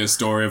 tell me a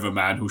story of a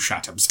man who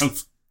shat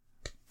himself.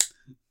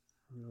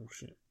 Oh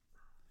shit.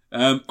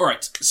 All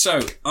right.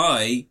 So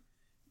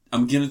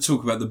I'm going to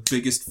talk about the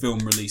biggest film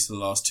release of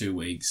the last 2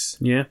 weeks.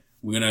 Yeah.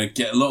 We're going to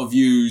get a lot of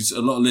views,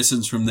 a lot of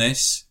listens from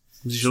this.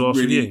 This is your last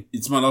really, review?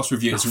 It's my last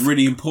review. It's a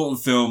really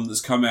important film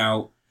that's come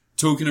out.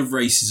 Talking of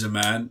racism,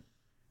 man,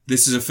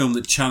 this is a film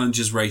that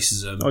challenges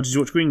racism. Oh, did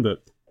you watch Green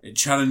Book? It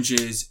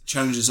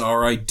challenges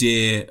our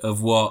idea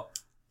of what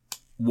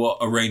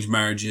arranged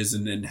marriage is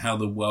and how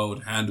the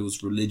world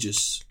handles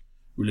religious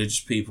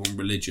people and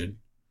religion.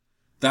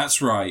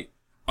 That's right.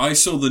 I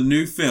saw the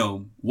new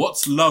film,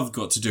 What's Love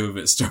Got to Do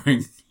With It,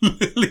 starring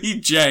Lily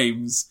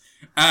James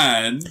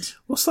and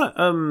What's that?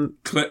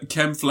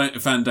 Kem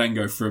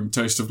Fandango from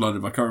Toast of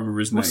London. I can't remember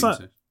his What's name.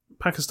 that?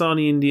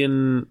 Pakistani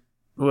Indian,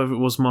 whatever it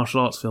was,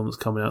 martial arts film that's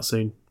coming out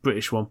soon.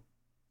 British one.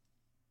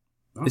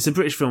 Oh. It's a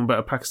British film about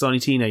a Pakistani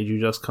teenager who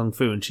does kung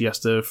fu, and she has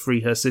to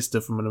free her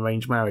sister from an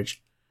arranged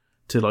marriage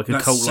to like a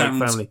That cult-like sounds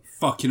family.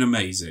 fucking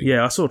amazing.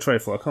 Yeah, I saw a trailer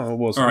for it. I can't remember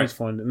what it was. All I right. need to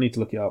find it. I need to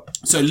look it up.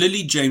 So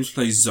Lily James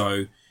plays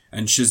Zoe,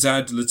 and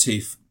Shazad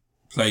Latif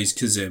plays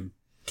Kazim.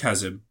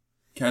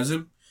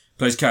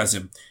 Plays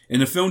Kazim.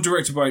 In a film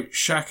directed by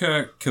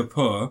Shaka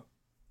Kapoor.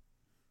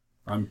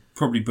 I'm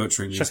probably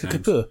butchering these Shaka names.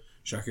 Kapoor.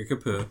 Shaka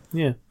Kapoor.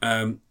 Yeah.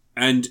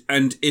 And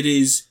it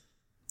is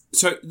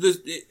so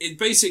it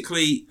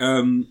basically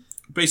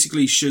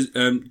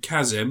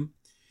Kazim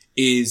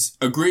is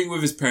agreeing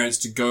with his parents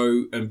to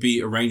go and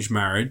be arranged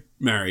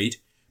married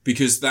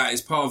because that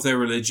is part of their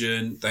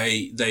religion.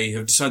 They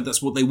have decided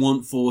that's what they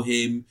want for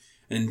him,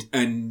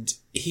 and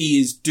he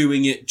is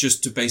doing it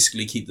just to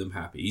basically keep them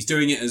happy. He's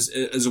doing it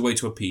as a way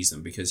to appease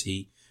them because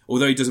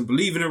although he doesn't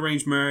believe in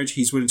arranged marriage,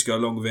 he's willing to go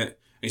along with it,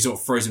 and he sort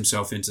of throws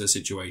himself into the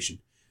situation.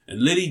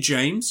 And Lily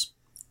James,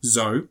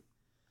 Zoe,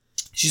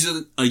 she's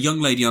a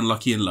young lady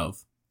unlucky in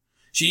love.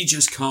 She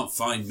just can't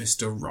find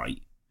Mr.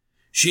 Right.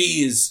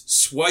 She is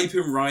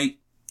swiping right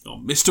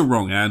on Mr.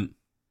 Wrong,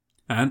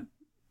 Ant.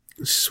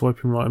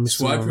 Swiping right on Mr.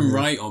 Swiping Wrong.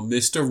 right on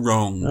Mr.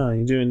 Wrong. Oh,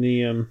 you're doing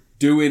the...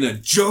 Doing a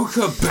joke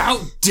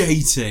about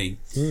dating.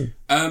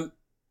 Mm.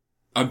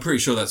 I'm pretty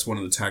sure that's one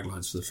of the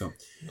taglines for the film.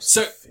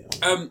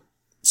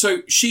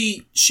 So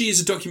she is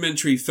a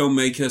documentary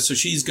filmmaker, so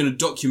she's going to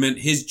document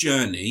his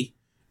journey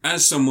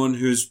as someone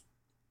who's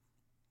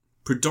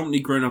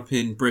predominantly grown up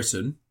in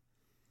Britain,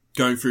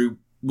 going through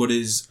what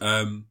is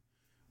a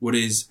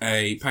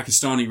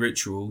Pakistani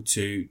ritual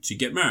to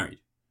get married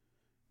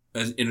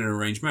in an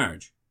arranged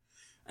marriage.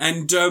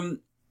 And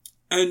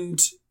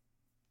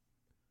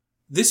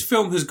this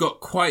film has got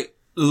quite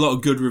a lot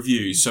of good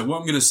reviews. So what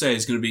I'm going to say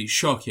is going to be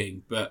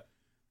shocking, but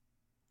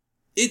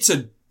it's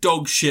a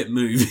dog shit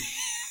movie.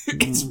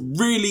 It's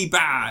really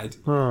bad.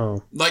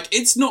 Oh. Like,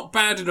 it's not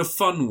bad in a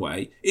fun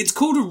way. It's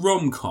called a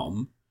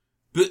rom-com,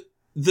 but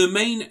the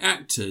main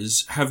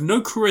actors have no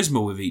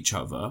charisma with each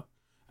other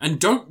and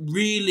don't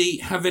really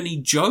have any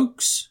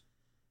jokes.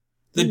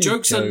 The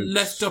jokes are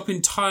left up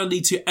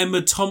entirely to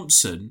Emma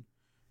Thompson,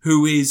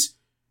 who is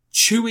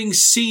chewing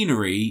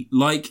scenery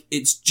like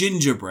it's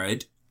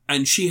gingerbread,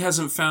 and she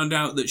hasn't found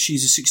out that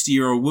she's a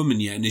 60-year-old woman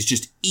yet and is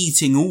just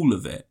eating all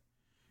of it.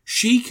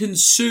 She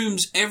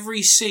consumes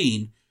every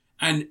scene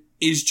and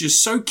is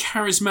just so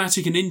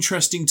charismatic and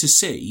interesting to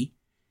see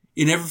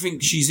in everything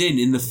she's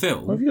in the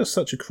film. Why have you got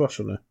such a crush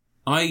on her?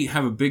 I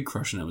have a big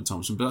crush on Emma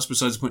Thompson, but that's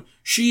besides the point.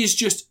 She is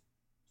just,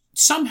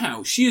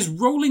 somehow, she is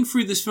rolling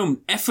through this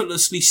film,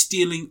 effortlessly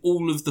stealing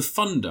all of the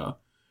thunder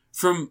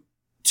from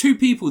two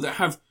people that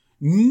have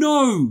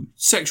no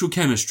sexual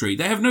chemistry.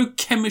 They have no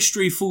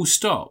chemistry, full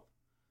stop.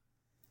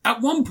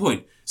 At one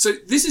point, so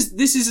this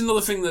is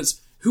another thing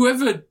that's,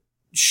 whoever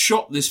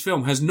shot this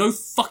film has no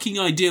fucking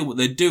idea what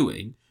they're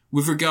doing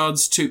with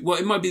regards to, well,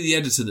 it might be the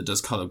editor that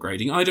does colour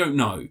grading, I don't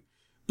know.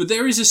 But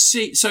there is a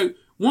scene, so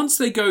once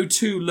they go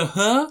to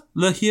Lahore,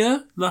 once they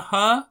go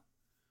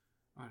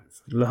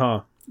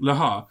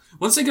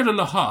to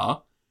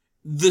Lahore,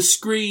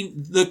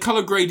 the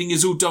colour grading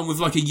is all done with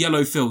like a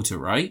yellow filter,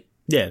 right?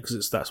 Yeah,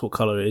 because that's what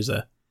colour it is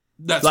there.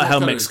 That's like how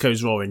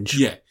Mexico's orange.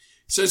 Yeah.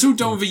 So it's all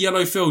done with a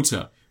yellow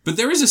filter. But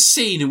there is a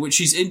scene in which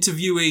she's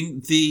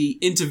interviewing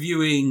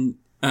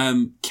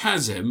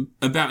Kazim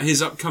about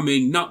his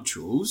upcoming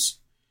nuptials,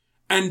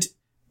 and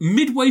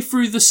midway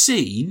through the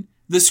scene,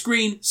 the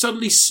screen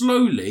suddenly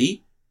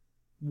slowly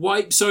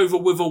wipes over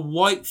with a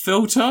white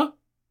filter.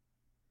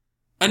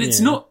 And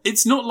it's not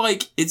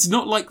like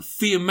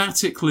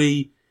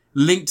thematically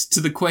linked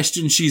to the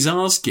question she's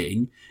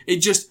asking. It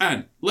just,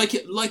 and like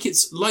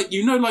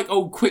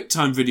old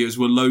QuickTime videos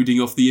were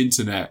loading off the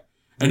internet.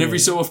 And every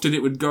so often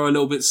it would go a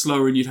little bit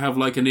slower and you'd have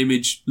like an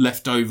image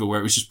left over where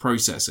it was just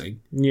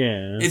processing.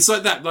 Yeah. It's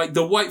like that, like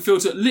the white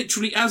filter,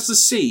 literally as the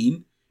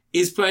scene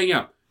is playing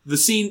out. The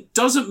scene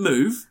doesn't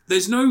move.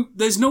 There's no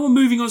one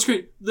moving on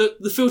screen.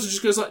 The filter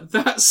just goes like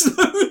that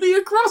slowly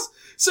across.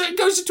 So it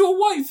goes into a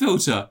white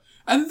filter.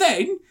 And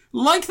then,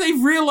 like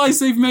they've realised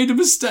they've made a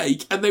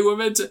mistake and they were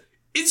meant to,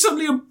 it's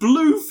suddenly a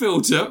blue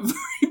filter,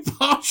 very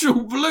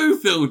partial blue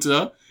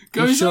filter,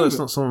 goes you sure over. It's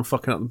not someone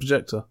fucking up the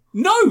projector?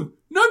 No,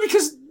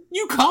 because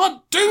you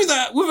can't do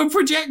that with a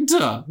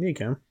projector. Yeah, you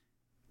can.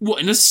 What,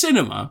 in a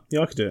cinema?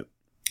 Yeah, I could do it.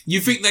 You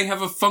think they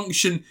have a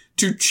function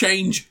to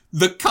change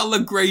the colour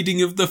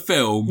grading of the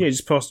film? Yeah,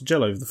 just pass the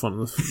gel over the front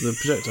of the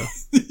projector.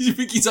 You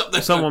think he's up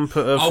there? Someone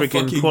put a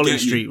freaking Quality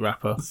Street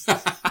wrapper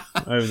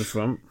over the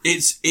front.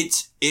 It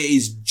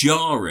is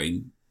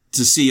jarring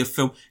to see a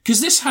film,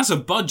 because this has a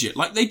budget.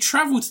 Like, they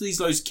travel to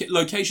these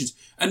locations,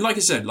 and like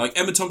I said, like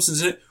Emma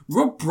Thompson's in it.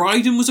 Rob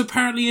Brydon was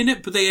apparently in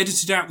it, but they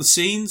edited out the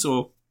scenes,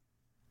 or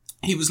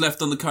he was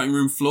left on the cutting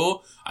room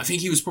floor. I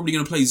think he was probably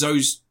going to play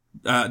Zoe's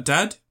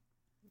dad,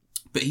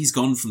 but he's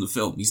gone from the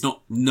film. He's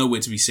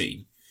nowhere to be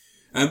seen.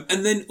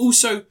 And then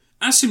also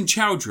Asim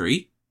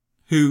Chowdhury,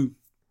 who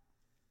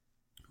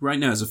right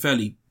now is a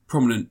fairly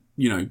prominent,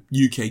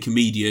 UK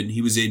comedian.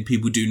 He was in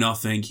People Do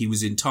Nothing. He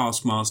was in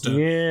Taskmaster.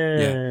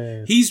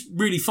 Yeah. He's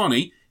really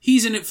funny.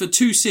 He's in it for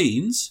 2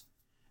 scenes.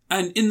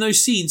 And in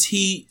those scenes,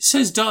 he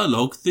says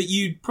dialogue that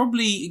you'd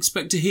probably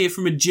expect to hear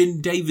from a Jim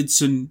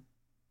Davidson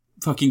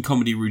fucking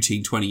comedy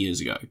routine 20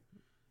 years ago.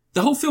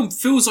 The whole film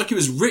feels like it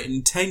was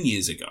written 10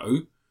 years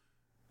ago.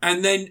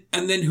 And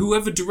then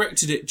whoever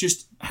directed it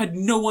just had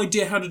no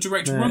idea how to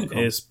direct a rom-com.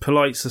 It's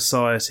Polite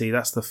Society.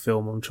 That's the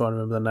film I'm trying to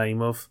remember the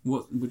name of.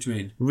 What do you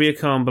mean? Ria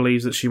Khan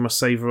believes that she must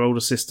save her older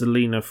sister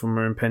Lena from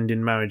her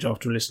impending marriage.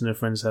 After enlisting her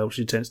friend's help,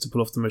 she attempts to pull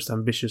off the most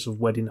ambitious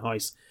of wedding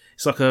heists.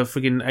 It's like a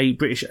friggin'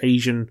 British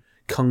Asian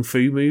kung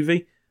fu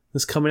movie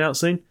that's coming out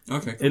soon.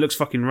 Okay. Cool. It looks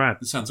fucking rad.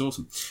 That sounds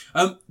awesome.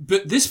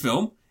 But this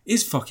film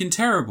is fucking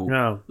terrible.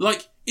 No.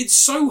 Like, it's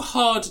so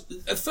hard.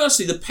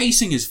 Firstly, the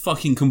pacing is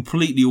fucking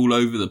completely all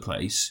over the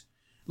place.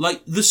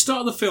 Like, the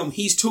start of the film,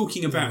 he's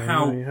talking about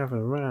how... You're having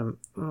a rant.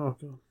 Oh,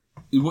 God.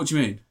 What do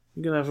you mean?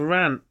 You're going to have a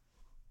rant.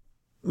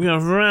 You're going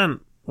to have a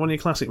rant. One of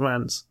your classic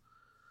rants.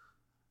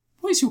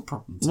 What is your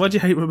problem today? Why do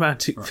you hate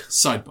romantic... Right,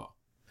 sidebar.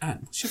 Anne,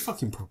 what's your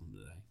fucking problem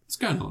today? What's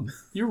going on?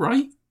 You're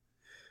right.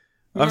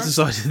 I've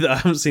decided that I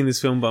haven't seen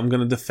this film, but I'm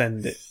going to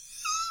defend it.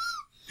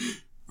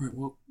 Right,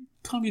 well,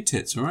 calm your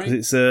tits, all right?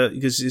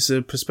 Because it's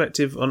a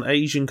perspective on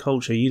Asian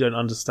culture you don't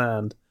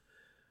understand.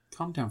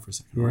 Calm down for a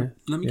second, right?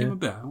 Let me give him a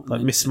bit out.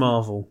 Like Miss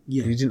Marvel.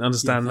 Yeah. You didn't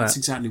understand that. That's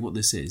exactly what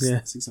this is. Yeah.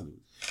 That's exactly.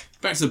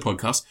 Back to the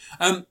podcast.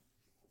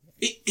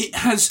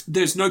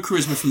 There's no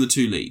charisma from the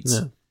 2 leads.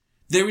 No.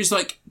 There is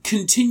like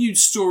continued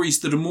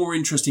stories that are more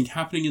interesting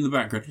happening in the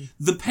background.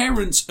 The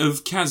parents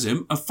of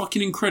Kazim are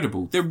fucking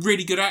incredible. They're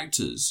really good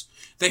actors.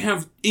 They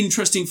have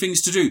interesting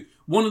things to do.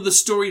 One of the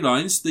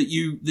storylines that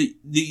you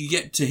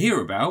get to hear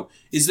about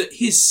is that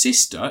his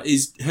sister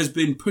has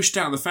been pushed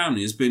out of the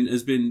family, has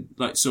been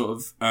like sort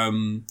of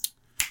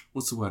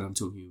what's the word I'm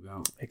talking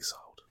about?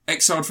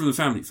 Exiled from the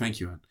family. Thank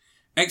you, Anne.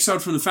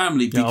 Exiled from the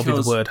family because I'll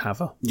be the word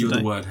haver. You're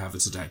the word haver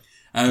today.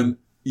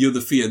 You're the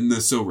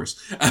Theanosaurus.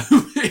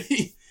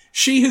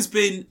 She has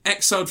been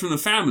exiled from the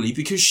family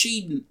because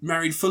she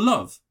married for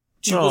love.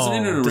 She wasn't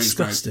in an arranged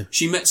marriage.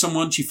 She met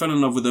someone, she fell in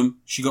love with them,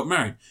 she got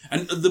married.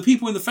 And the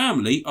people in the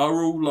family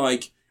are all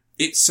like,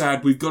 it's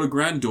sad, we've got a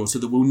granddaughter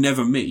that we'll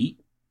never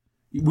meet.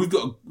 we've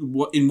got,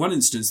 in one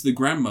instance, the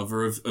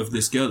grandmother of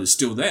this girl is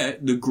still there.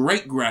 The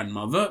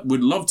great-grandmother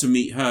would love to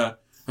meet her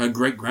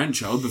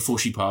great-grandchild before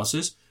she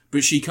passes,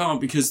 but she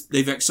can't because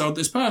they've exiled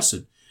this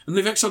person. And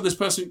they've exiled this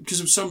person because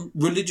of some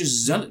religious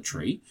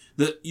zealotry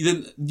that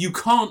you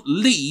can't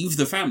leave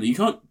the family. You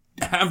can't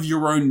have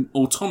your own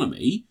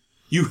autonomy.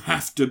 You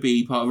have to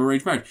be part of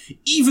arranged marriage.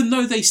 Even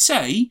though they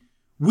say,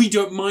 we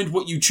don't mind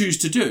what you choose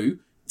to do,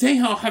 they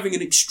are having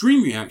an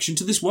extreme reaction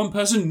to this one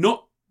person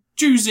not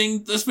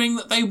choosing the thing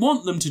that they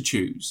want them to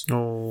choose.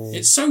 Oh.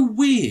 It's so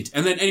weird.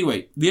 And then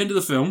anyway, the end of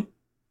the film,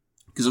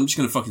 because I'm just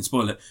going to fucking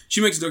spoil it,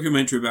 she makes a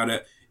documentary about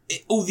it.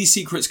 All these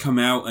secrets come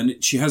out,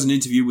 and she has an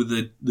interview with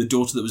the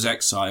daughter that was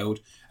exiled,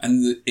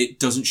 and it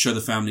doesn't show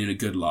the family in a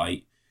good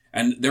light.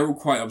 And they're all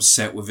quite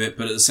upset with it,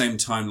 but at the same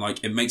time,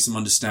 like, it makes them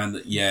understand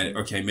that, yeah,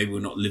 okay, maybe we're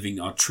not living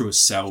our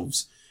truest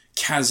selves.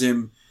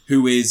 Kazim,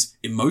 who is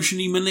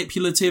emotionally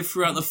manipulative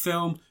throughout the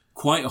film,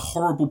 quite a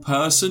horrible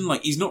person,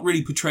 like, he's not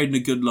really portrayed in a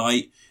good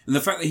light. And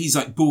the fact that he's,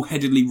 like,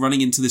 bullheadedly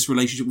running into this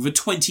relationship with a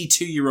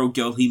 22-year-old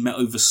girl he met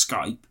over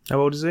Skype. How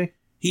old is he?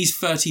 He's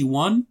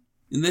 31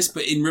 in this,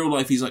 but in real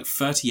life he's like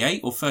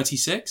 38 or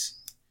 36.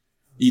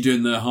 You're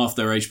doing the half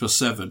their age plus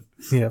 7.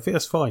 Yeah, I think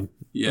that's fine.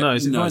 Yeah. No,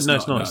 is it fine? No,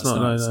 it's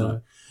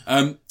not.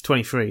 No.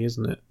 23,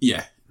 isn't it?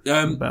 Yeah.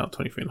 About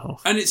 23 and a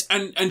half. And it's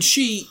and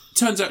she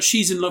turns out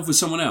she's in love with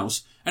someone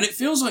else, and it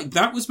feels like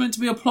that was meant to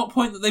be a plot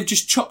point that they've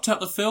just chopped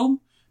out the film,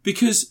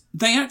 because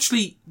there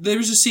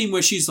is a scene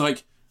where she's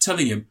like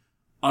telling him,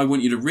 I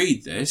want you to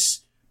read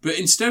this, but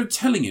instead of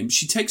telling him,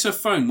 she takes her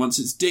phone once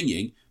it's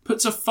dinging,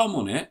 puts her thumb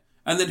on it,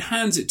 and then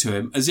hands it to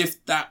him as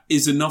if that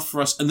is enough for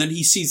us. And then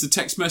he sees the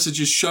text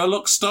messages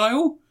Sherlock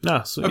style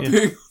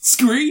appearing on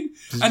screen.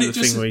 And it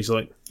just thing where he's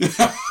like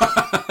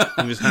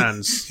with his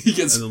hands. He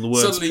gets and then the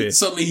words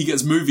suddenly he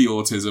gets movie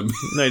autism.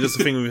 No, he does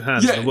the thing with his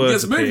hands. Yeah, and the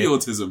words he gets movie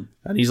autism.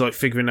 And he's like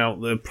figuring out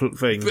the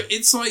thing. But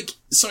it's like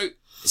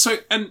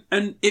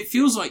and it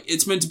feels like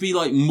it's meant to be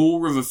like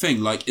more of a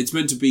thing. Like it's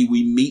meant to be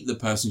we meet the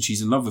person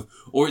she's in love with,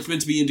 or it's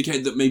meant to be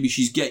indicated that maybe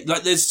she's gay.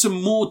 Like there's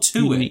some more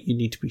to it. You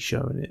need to be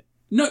showing it.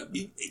 No,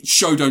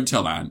 show, don't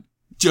tell, Anne.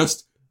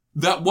 Just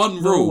that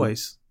one rule.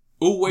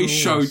 Always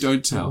show,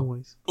 don't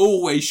tell.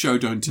 Always show,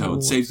 don't tell.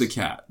 And save the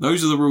cat.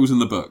 Those are the rules in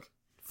the book.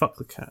 Fuck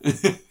the cat.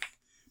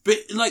 But,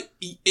 like,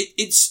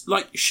 it's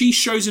like she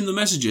shows him the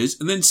messages,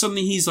 and then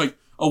suddenly he's like,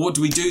 oh, what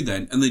do we do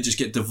then? And they just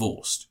get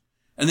divorced.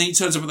 And then he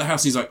turns up at the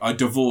house and he's like, I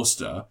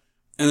divorced her.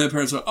 And their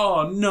parents are like,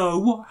 oh, no,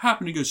 what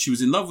happened? He goes, she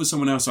was in love with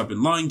someone else. I've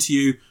been lying to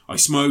you. I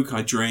smoke.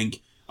 I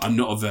drink. I'm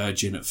not a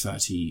virgin at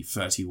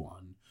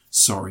 31.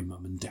 Sorry,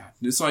 mum and dad.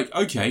 And it's like,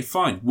 okay,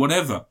 fine,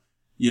 whatever.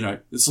 You know,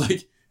 it's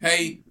like,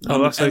 hey,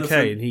 that's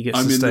okay, and he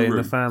gets to stay in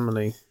the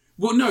family.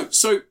 Well, no,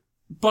 so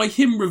by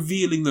him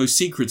revealing those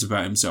secrets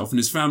about himself and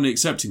his family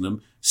accepting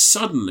them,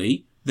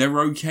 suddenly they're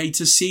okay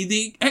to see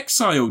the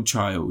exiled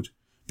child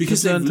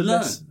because they've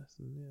learned.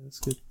 Yeah, that's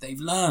good. They've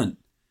learned.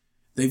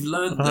 I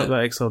hope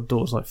that exiled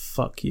daughter's like,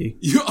 fuck you.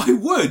 Yeah, I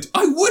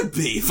would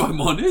be, if I'm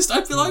honest.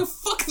 I'd be like,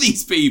 fuck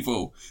these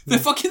people. They're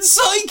fucking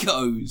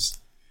psychos.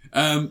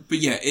 But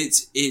yeah,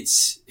 it's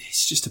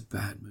just a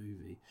bad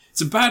movie.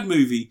 It's a bad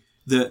movie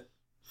that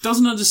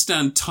doesn't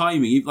understand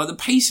timing. Like the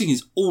pacing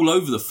is all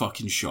over the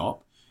fucking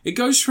shop. It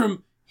goes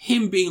from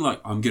him being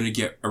like, I'm going to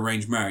get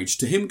arranged marriage,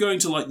 to him going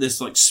to like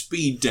this like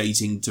speed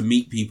dating to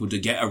meet people to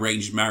get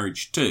arranged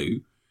marriage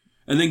too.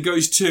 And then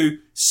goes to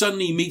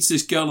suddenly he meets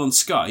this girl on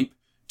Skype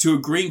to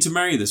agreeing to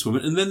marry this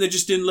woman. And then they're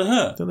just in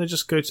Lahore. Don't they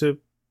just go to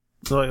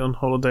like on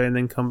holiday and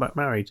then come back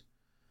married?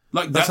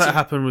 Like that's what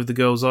happened with the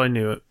girls I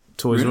knew at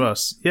Toys R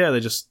Us. Yeah,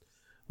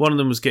 one of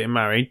them was getting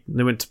married, and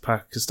they went to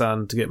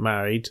Pakistan to get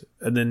married,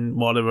 and then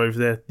while they were over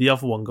there, the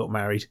other one got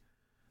married.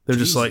 They were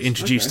just like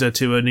introduced her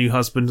to her new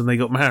husband, and they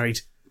got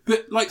married.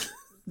 But like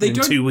they in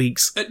don't 2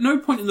 weeks. At no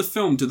point in the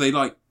film do they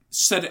like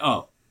set it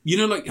up. You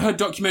know, like her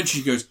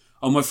documentary, she goes,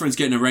 "Oh, my friend's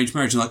getting arranged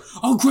marriage," and like,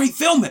 "Oh, great,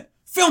 film it,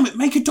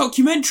 make a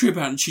documentary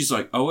about it." And she's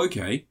like, "Oh,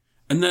 okay,"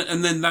 and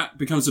then that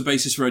becomes the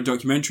basis for a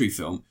documentary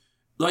film.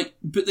 Like,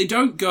 but they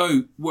don't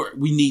go,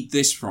 we need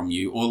this from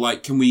you, or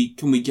like, can we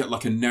get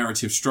like a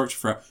narrative structure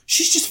for her?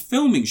 She's just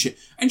filming shit,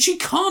 and she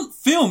can't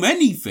film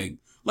anything.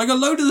 Like, a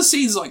load of the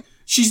scenes, like,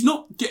 she's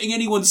not getting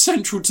anyone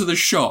central to the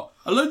shot.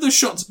 A load of the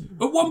shots,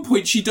 at one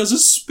point she does a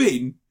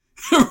spin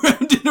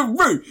around in a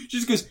room. She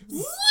just goes,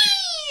 whee!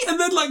 And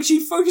then like, she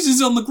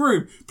focuses on the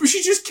groom, but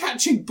she's just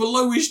catching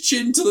below his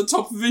chin to the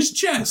top of his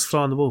chest. That's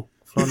fly on the wall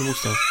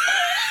stuff.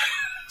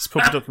 It's a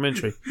proper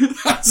documentary.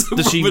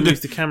 Does she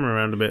move the camera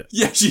around a bit?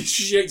 Yeah, she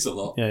shakes a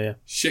lot. Yeah.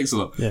 She shakes a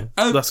lot. Yeah.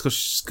 That's because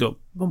she's got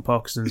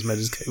Parkinson's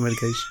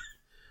medication.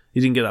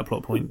 You didn't get that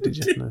plot point, did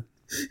you? No.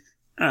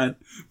 And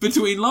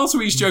between last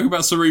week's joke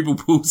about cerebral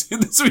palsy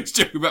and this week's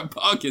joke about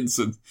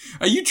Parkinson's,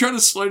 are you trying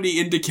to slowly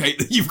indicate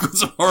that you've got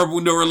some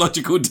horrible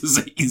neurological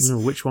disease? No,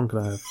 which one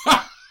could I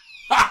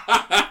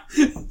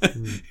have?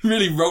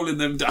 Really rolling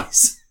them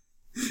dice.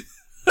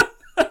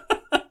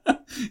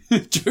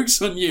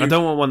 Joke's on you. I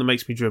don't want one that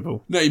makes me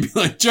dribble. No, you'd be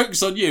like,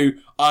 joke's on you,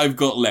 I've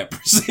got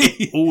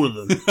leprosy. All of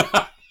them.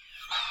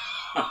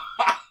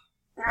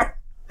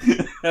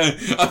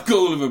 I've got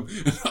all of them.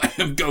 I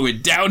am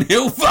going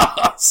downhill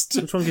fast.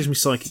 Which one gives me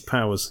psychic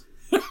powers?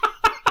 The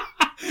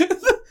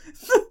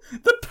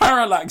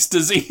parallax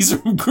disease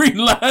from Green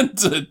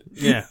Lantern.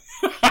 Yeah.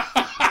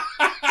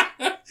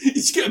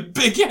 You've got a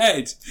big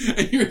head,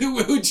 and you're in a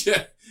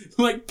wheelchair,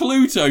 like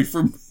Pluto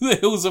from the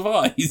Hills of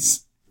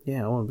Ice.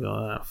 Yeah, I want to be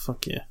like that.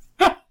 Fuck yeah.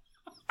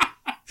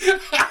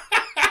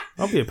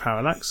 I'll be a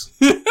parallax.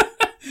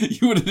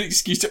 You want an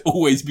excuse to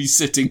always be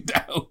sitting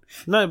down.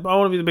 No, but I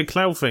want to be the big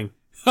cloud thing.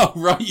 Oh,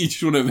 right, you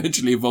just want to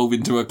eventually evolve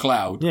into a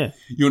cloud. Yeah.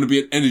 You want to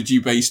be an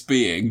energy-based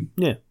being.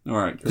 Yeah.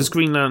 Alright, cool. Because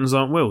Green Lanterns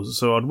aren't wheels,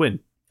 so I'd win.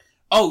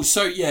 Oh,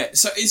 so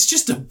it's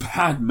just a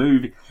bad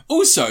movie.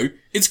 Also,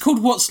 it's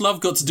called What's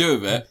Love Got to Do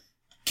With It?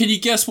 Can you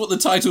guess what the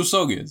title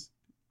song is?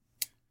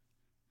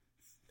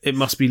 It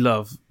Must Be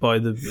Love by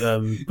the...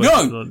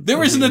 No,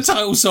 there isn't a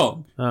title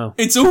song. Oh.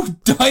 It's all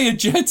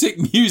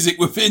diegetic music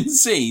within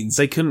scenes.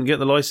 They couldn't get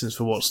the license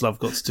for What's Love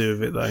Got to Do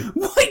With It, though.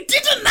 Why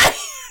didn't they?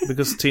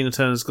 Because Tina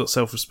Turner's got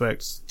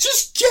self-respect.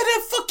 Just get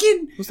a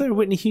fucking... Was there a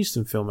Whitney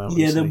Houston film out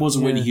Yeah, recently? there was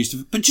a Whitney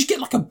Houston. But just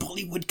get like a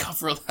Bollywood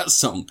cover of that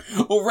song.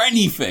 Or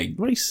anything.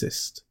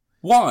 Racist.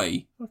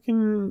 Why?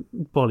 Fucking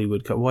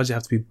Bollywood cut. Why does it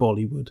have to be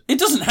Bollywood? It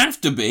doesn't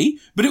have to be,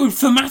 but it would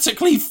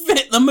thematically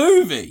fit the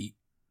movie.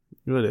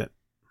 Would it?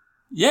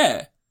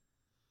 Yeah.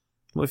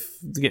 What if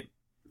they get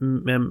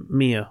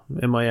Mia?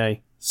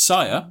 M-I-A.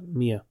 Sire?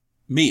 Mia.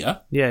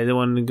 Mia? Yeah, the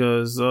one that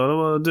goes, all I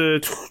want to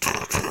do...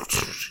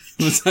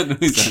 What's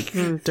that noise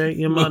then? Take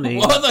your money.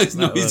 What are those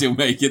noises you're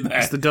making there?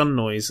 It's the gun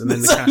noise and then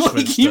the Is that cash like,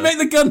 register. can you make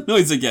the gun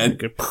noise again?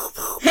 Go,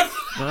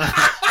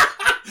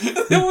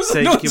 There was a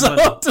Take noise your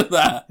money. after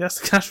that. That's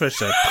the cash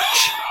register.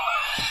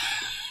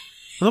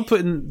 I'm not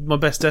putting my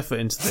best effort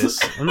into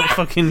this. I'm not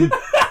fucking Do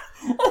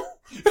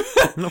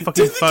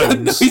fucking the gun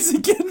phones. noise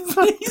again,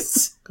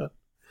 please. Got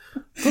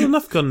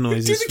enough gun Do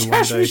noises the for one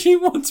cash day.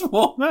 machine once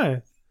more.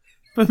 No.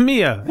 But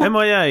Mia,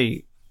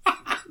 M-I-A.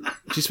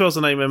 She spells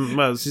the name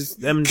she's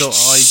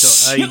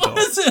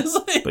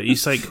M.I.A. But you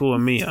say call her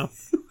Mia.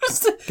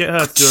 Get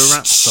her to do a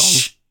rap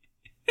song.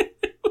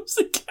 What's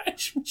the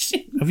cash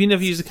machine? Have you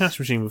never used a cash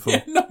machine before?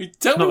 Yeah, no,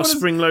 tell me Not a what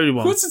spring-loaded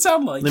one. What's it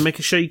sound like? They make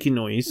a shaky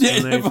noise.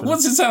 Yeah, when they but open.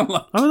 what's it sound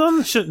like? I haven't done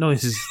the shit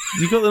noises.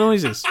 You got the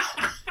noises.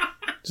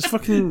 Just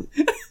fucking...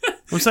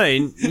 I'm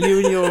saying, you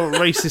and your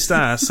racist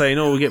ass saying,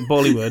 oh, we'll get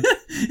Bollywood.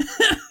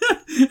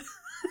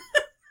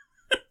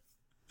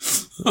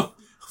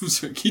 I'm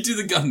sorry, can you do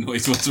the gun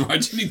noise once more? I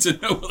just need to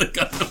know what the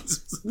gun noise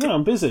is. No,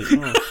 I'm busy.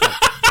 Oh,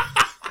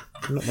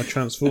 I'm not my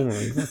transformer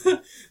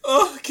either.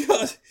 Oh,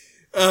 God.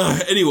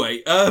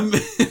 Anyway,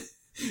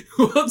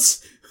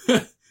 what's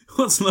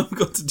Love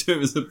Got to Do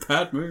with a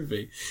bad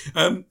movie?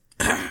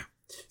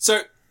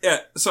 So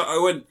I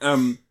went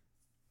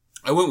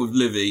with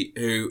Livy,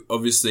 who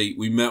obviously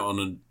we met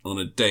on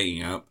a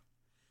dating app,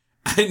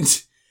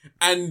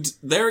 and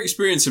their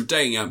experience of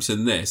dating apps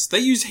in this, they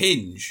use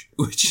Hinge,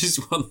 which is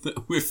one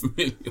that we're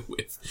familiar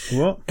with.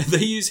 What?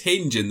 They use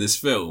Hinge in this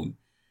film.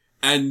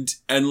 And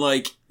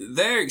like,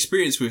 their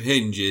experience with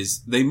Hinge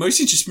is they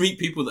mostly just meet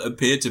people that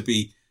appear to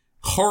be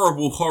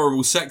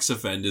horrible sex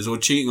offenders or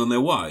cheating on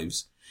their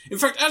wives. In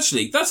fact,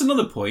 actually, that's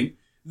another point,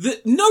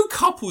 that no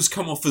couples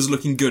come off as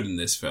looking good in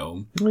this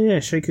film. Oh, yeah,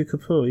 Shaker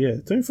Kapoor, yeah.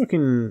 Don't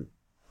fucking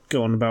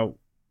go on about...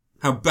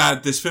 How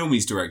bad this film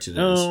he's directed is.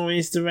 Oh,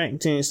 he's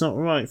directing, it's not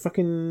right.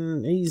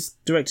 Fucking, he's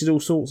directed all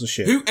sorts of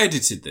shit. Who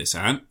edited this,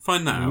 Ant?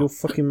 Find that Your out.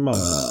 fucking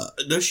mum.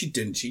 No, she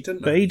didn't. She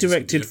didn't. But he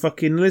directed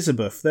fucking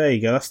Elizabeth. There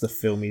you go, that's the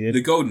film he did.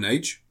 The Golden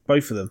Age.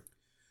 Both of them.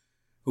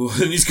 Well,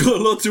 and he's got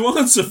a lot to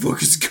answer for,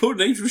 because the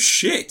Golden Age was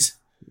shit.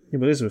 Yeah,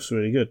 but Elizabeth's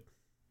really good.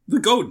 The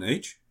Golden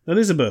Age?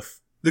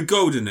 Elizabeth. The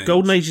Golden Age.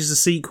 Golden Age is a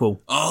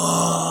sequel.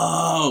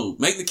 Oh!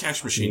 Make the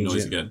cash machine Change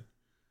noise it. again.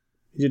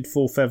 He did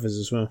Four Feathers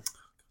as well.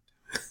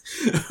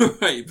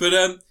 Right, but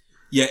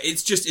yeah,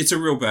 it's a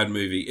real bad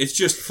movie. It's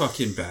just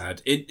fucking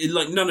bad. It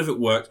like none of it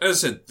worked.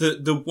 As I said,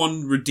 the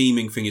one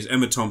redeeming thing is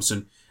Emma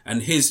Thompson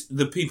and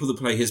the people that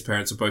play his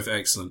parents are both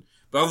excellent.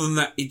 But other than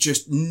that, it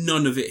just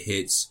none of it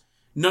hits.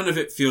 None of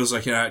it feels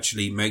like it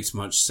actually makes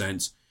much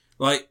sense.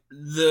 Like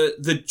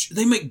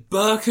they make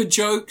burqa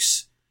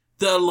jokes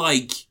that are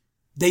like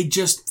they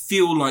just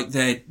feel like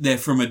they're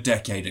from a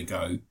decade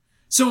ago.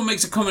 Someone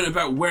makes a comment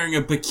about wearing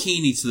a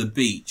bikini to the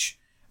beach,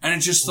 and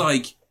it's just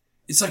like.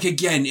 It's like,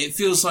 again, it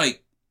feels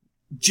like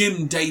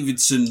Jim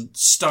Davidson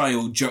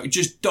style joke.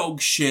 Just dog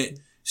shit.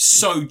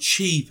 So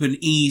cheap and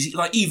easy.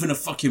 Like, even a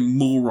fucking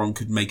moron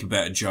could make a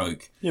better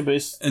joke. Yeah, but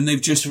it's And they've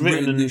just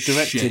written and this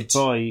directed shit.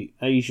 by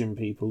Asian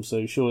people,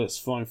 so sure it's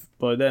fine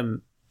by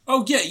them.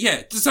 Oh,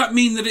 yeah. Does that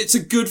mean that it's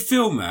a good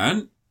film,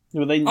 man?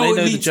 Yeah, but they know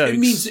the jokes. It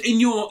means, in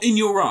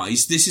your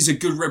eyes, this is a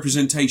good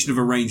representation of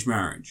arranged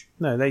marriage.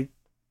 No, they're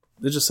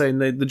just saying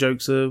the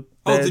jokes are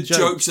Oh, their the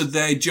jokes are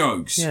their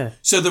jokes. Yeah.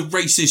 So the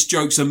racist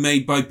jokes are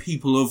made by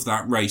people of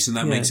that race, and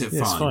that makes it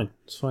fine. It's fine.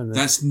 It's fine then.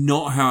 That's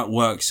not how it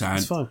works, Anne.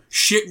 It's fine.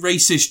 Shit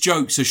racist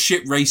jokes are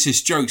shit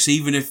racist jokes,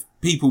 even if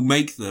people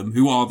make them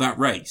who are that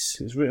race.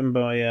 It's written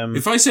by...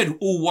 If I said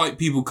all white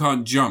people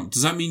can't jump,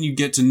 does that mean you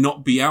get to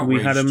not be outraged?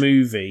 We had a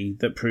movie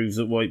that proves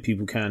that white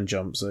people can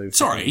jump, so...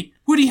 Sorry,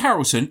 Woody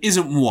Harrelson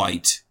isn't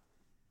white.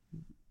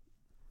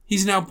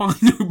 He's an albino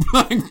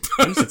black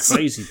person. He's a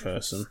crazy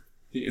person.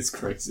 He is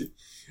crazy.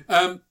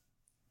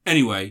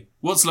 Anyway,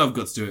 what's love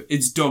got to do with it?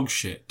 It's dog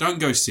shit. Don't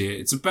go see it.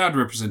 It's a bad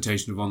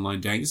representation of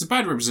online dating. It's a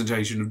bad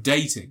representation of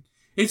dating.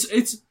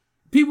 It's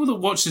people that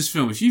watch this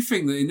film, if you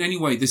think that in any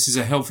way this is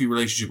a healthy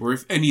relationship, or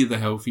if any of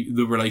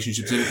the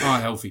relationships in it are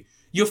healthy,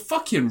 you're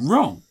fucking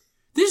wrong.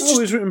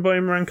 It's written by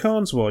Imran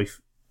Khan's wife.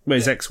 Well,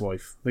 his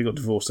ex-wife. They got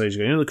divorced ages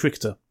ago. You know the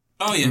cricketer?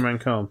 Oh, yeah. Imran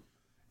Khan.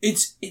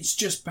 It's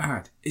just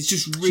bad. It's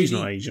just She's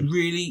not Asian.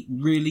 really,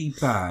 really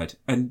bad.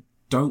 And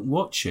don't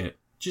watch it.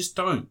 Just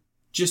don't.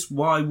 Just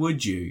why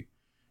would you?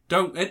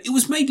 Don't. And it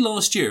was made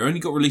last year. It only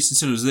got released in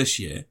cinemas this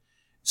year.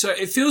 So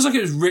it feels like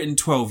it was written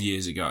 12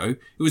 years ago.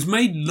 It was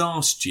made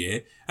last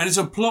year, and it's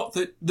a plot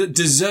that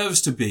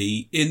deserves to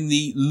be in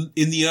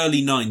the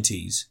early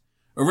 90s,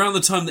 around the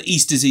time that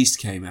East is East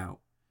came out.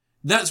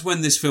 That's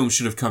when this film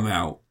should have come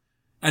out.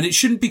 And it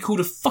shouldn't be called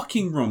a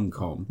fucking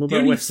rom-com. What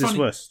about West is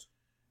West?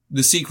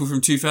 The sequel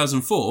from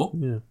 2004?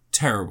 Yeah.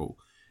 Terrible.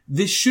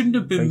 This shouldn't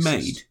have been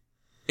made.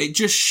 It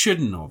just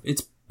shouldn't have.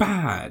 It's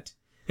bad.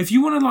 If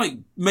you want to,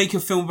 make a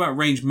film about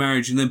arranged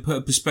marriage and then put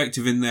a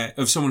perspective in there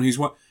of someone who's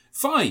white,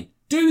 fine,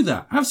 do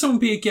that. Have someone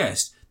be a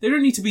guest. They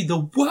don't need to be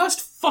the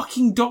worst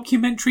fucking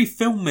documentary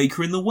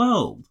filmmaker in the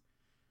world.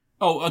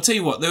 Oh, I'll tell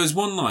you what, there was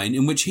one line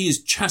in which he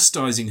is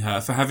chastising her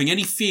for having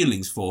any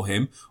feelings for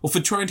him, or for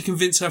trying to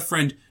convince her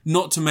friend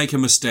not to make a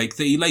mistake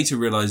that he later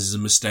realises is a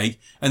mistake,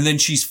 and then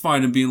she's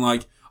fine and being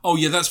like, oh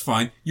yeah, that's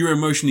fine, you're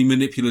emotionally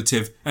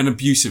manipulative and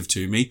abusive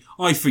to me,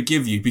 I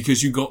forgive you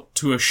because you got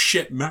to a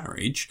shit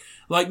marriage.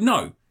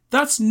 No,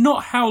 that's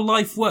not how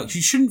life works.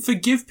 You shouldn't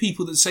forgive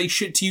people that say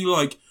shit to you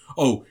like,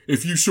 oh,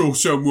 if you saw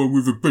someone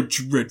with a bunch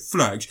of red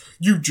flags,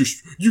 you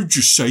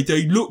just say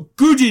they look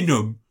good in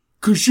them.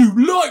 'Cause you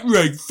like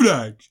red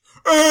flags.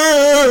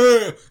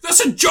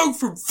 That's a joke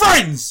from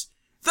Friends.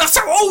 That's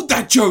how old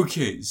that joke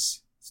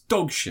is. It's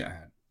dog shit.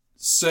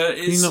 So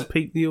Can you not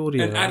peak the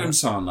audio? And Adam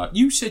Sandler,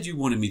 you said you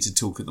wanted me to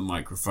talk at the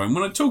microphone.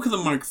 When I talk at the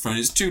microphone,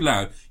 it's too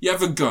loud. You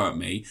have a go at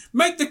me.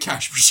 Make the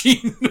cash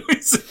machine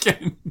noise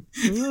again.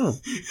 No.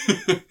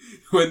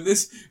 When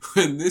this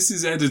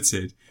is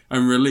edited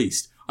and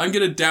released, I'm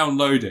going to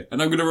download it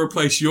and I'm going to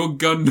replace your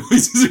gun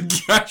noises and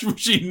cash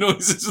machine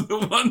noises with the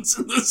ones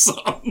in the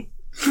song.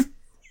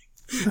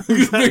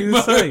 Exactly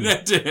the same.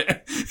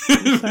 Edit.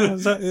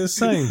 Exactly the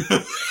same.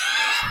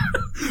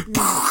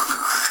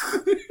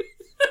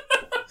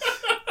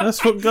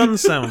 That's what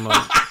guns sound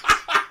like.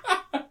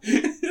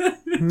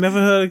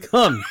 Never heard a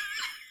gun.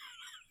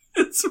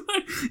 It's my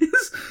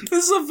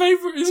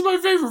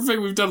favourite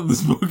thing we've done on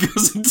this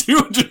podcast in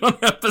 200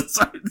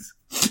 episodes.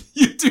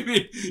 You're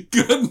doing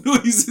gun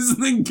noises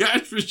and then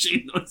cash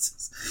machine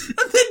noises,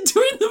 and then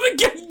doing them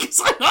again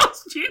because I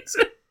asked you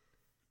to.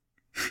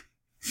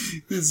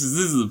 This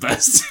is the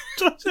best.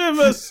 What's the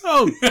first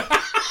song?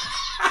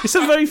 It's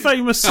a very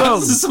famous song.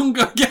 How's the song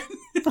go again?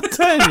 I'm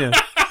telling you.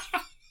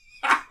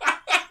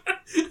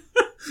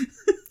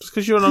 Just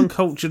because you're an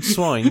uncultured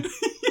swine.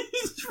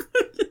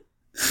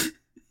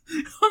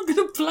 I'm going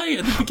to play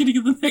it at the beginning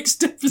of the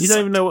next episode. You don't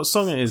even know what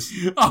song it is.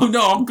 Oh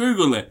no, I'll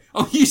Google it.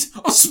 I'll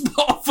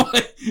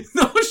Spotify.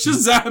 No,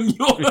 Shazam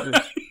your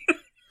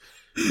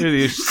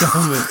Really,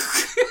 Shazam it.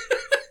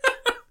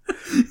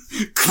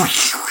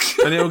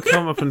 And it'll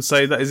come up and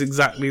say that is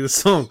exactly the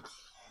song.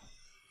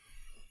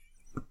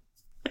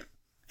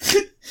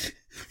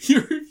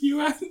 You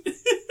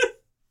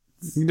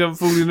don't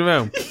fool in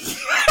around.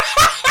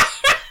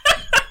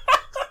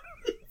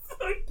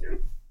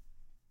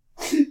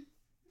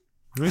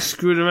 Why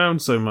screwing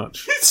around so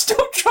much?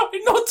 Stop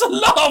trying not to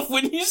laugh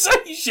when you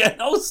say shit.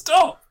 I'll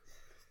stop.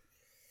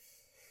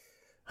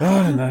 I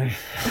don't know.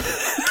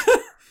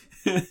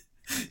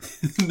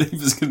 The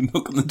neighbour's going to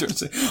knock on the door and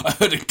say, I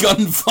heard a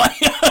gunfire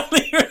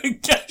earlier and a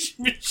cash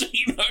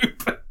machine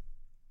open.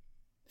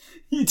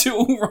 You do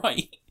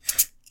alright.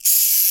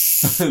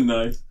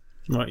 No.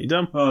 Right, you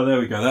done? Oh, there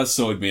we go. That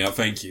sorted me out.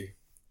 Thank you.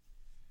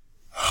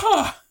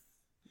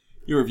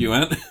 Your review,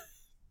 Ant.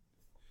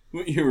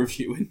 What are you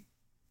reviewing?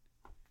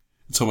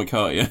 Atomic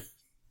Heart, yeah?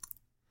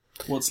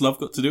 What's love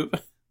got to do with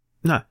it?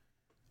 No.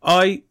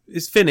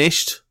 It's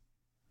finished.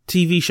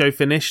 TV show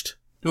finished.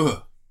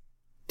 Ugh.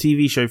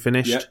 TV show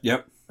finished.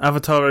 Yep.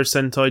 Avatar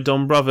Sentai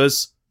Don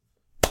Brothers.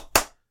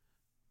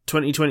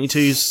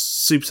 2022's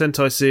Super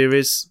Sentai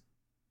series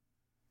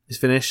is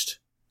finished.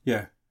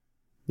 Yeah.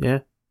 Yeah.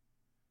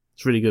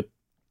 It's really good.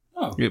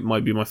 Oh. It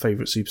might be my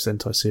favourite Super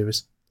Sentai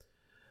series.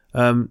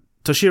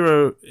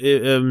 Toshiro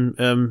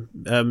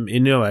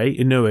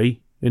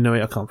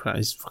Inoue, I can't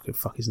pronounce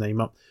his name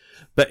up.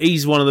 But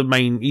he's one of the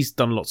main, he's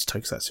done lots of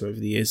tokusatsu over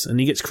the years, and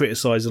he gets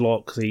criticised a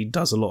lot because he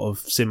does a lot of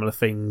similar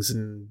things,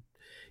 and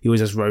he always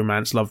has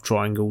romance, love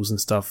triangles and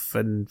stuff,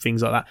 and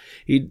things like that.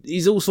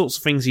 He's all sorts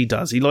of things he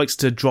does. He likes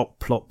to drop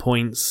plot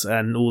points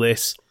and all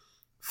this.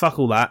 Fuck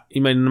all that. He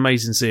made an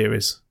amazing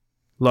series.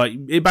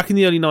 Like, back in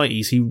the early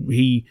 90s,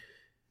 he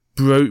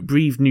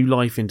breathed new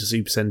life into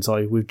Super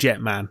Sentai with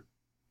Jetman.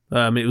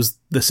 It was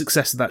the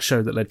success of that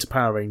show that led to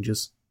Power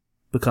Rangers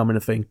becoming a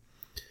thing.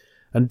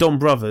 And Don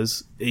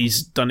Brothers,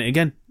 he's done it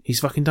again. He's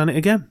fucking done it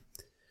again.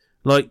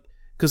 Like,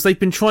 because they've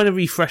been trying to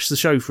refresh the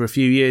show for a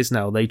few years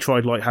now. They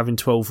tried, like, having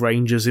 12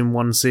 Rangers in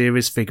one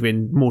series,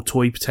 figuring more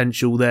toy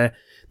potential there.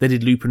 They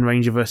did Lupin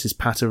Ranger versus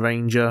Pata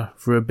Ranger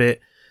for a bit.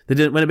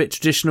 They went a bit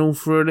traditional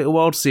for a little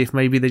while to see if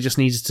maybe they just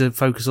needed to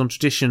focus on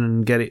tradition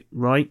and get it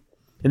right.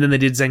 And then they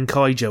did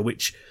Zenkaija,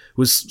 which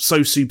was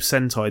so Super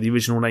Sentai. The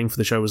original name for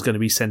the show was going to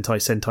be Sentai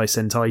Sentai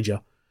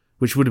Sentaija,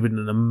 which would have been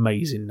an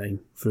amazing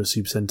name for a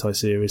Super Sentai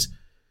series.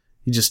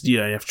 You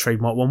have to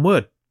trademark one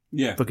word.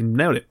 Yeah. Fucking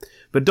nailed it.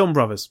 But Don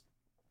Brothers.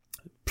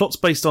 Plot's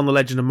based on the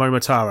legend of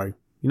Momotaro.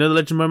 You know the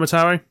legend of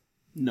Momotaro?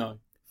 No.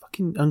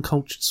 Fucking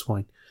uncultured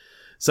swine.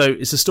 So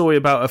it's a story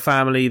about a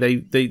family.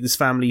 This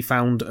family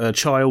found a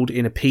child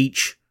in a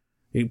peach.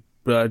 It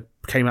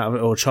came out of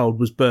it, or a child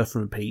was birthed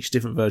from a peach.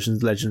 Different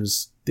versions,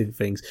 legends, different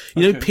things.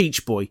 You know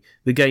Peach Boy,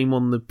 the game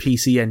on the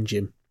PC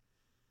Engine.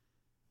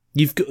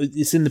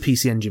 It's in the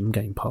PC Engine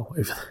game pile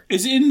over there.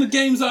 Is it in the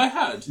games that I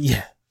had?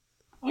 Yeah.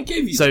 I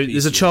gave you. So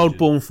there's a child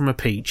born from a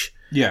peach.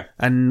 Yeah.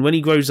 And when he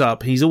grows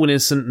up, he's all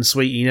innocent and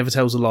sweet. He never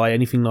tells a lie,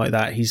 anything like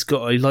that. He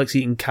likes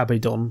eating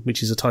kabedon,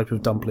 which is a type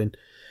of dumpling.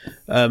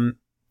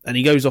 And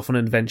he goes off on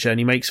an adventure and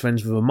he makes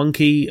friends with a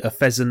monkey, a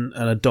pheasant,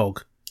 and a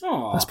dog.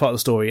 Aww. That's part of the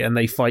story. And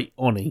they fight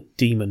Oni,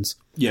 demons.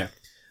 Yeah.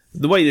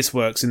 The way this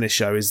works in this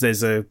show is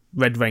there's a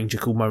Red Ranger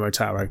called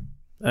Momotaro.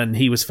 And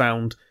he was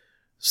found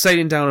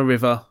sailing down a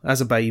river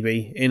as a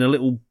baby in a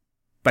little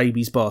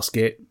baby's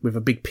basket with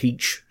a big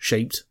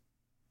peach-shaped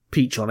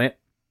peach on it.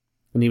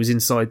 And he was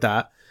inside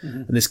that.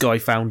 Mm-hmm. And this guy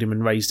found him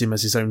and raised him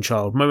as his own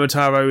child.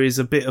 Momotaro is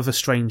a bit of a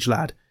strange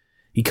lad.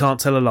 He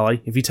can't tell a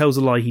lie. If he tells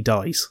a lie, he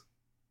dies.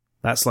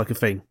 That's like a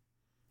thing.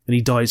 And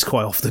he dies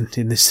quite often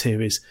in this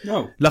series.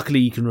 Oh. Luckily,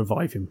 you can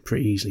revive him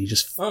pretty easily.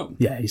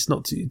 Yeah, he's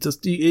not too...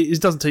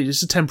 It doesn't take...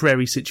 It's a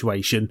temporary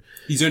situation.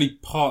 He's only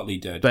partly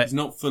dead. But he's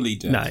not fully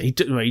dead. No,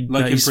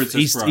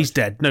 he's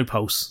dead. No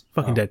pulse.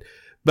 Fucking dead.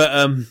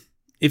 But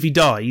if he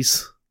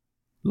dies,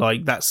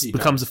 like,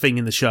 becomes a thing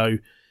in the show.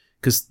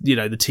 Because,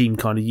 the team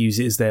kind of use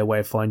it as their way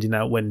of finding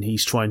out when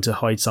he's trying to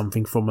hide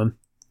something from them.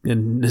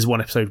 And there's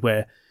one episode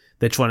where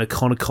they're trying to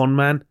con a con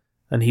man,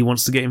 and he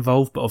wants to get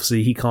involved, but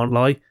obviously he can't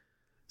lie.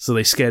 So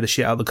they scare the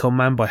shit out of the con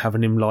man by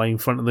having him lie in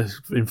front of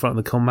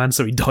the con man,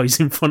 so he dies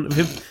in front of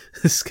him.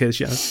 Scare the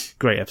shit out of him.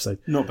 Great episode.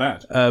 Not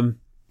bad.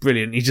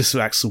 Brilliant. He just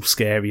acts all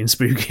scary and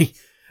spooky.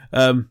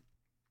 But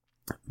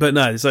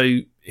no, so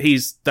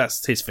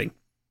that's his thing.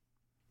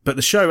 But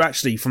the show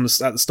actually, at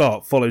the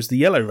start, follows the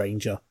Yellow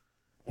Ranger,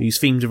 who's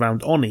themed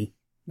around Oni.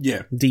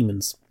 Yeah.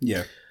 Demons.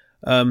 Yeah.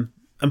 And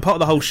part of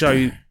the whole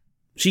show,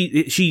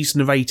 she's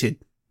narrated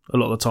a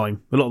lot of the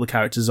time. A lot of the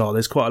characters are.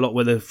 There's quite a lot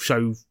where the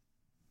show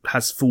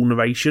has full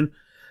narration,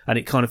 and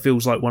it kind of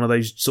feels like one of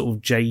those sort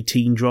of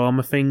J-teen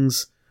drama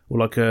things, or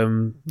like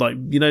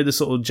the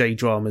sort of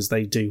J-dramas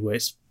they do where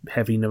it's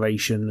heavy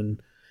narration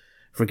and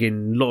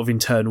friggin' a lot of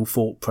internal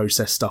thought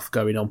process stuff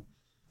going on.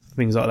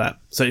 Things like that.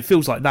 So it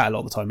feels like that a lot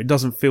of the time. It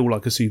doesn't feel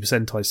like a Super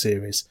Sentai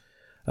series.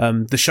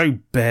 The show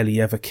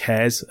barely ever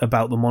cares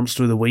about the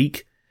Monster of the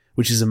Week,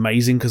 which is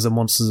amazing because the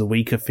Monsters of the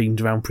Week are themed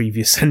around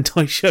previous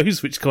Sentai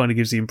shows, which kind of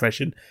gives the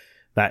impression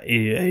that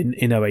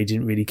Inoue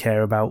didn't really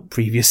care about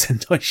previous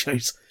Sentai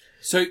shows.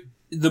 So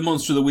the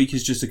Monster of the Week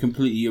is just a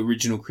completely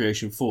original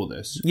creation for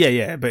this?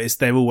 Yeah, but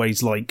they're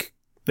always like,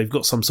 they've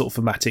got some sort of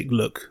thematic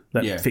look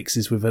that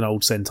fixes with an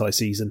old Sentai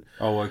season.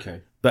 Oh,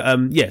 okay. But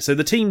so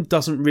the team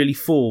doesn't really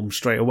form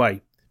straight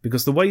away,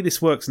 because the way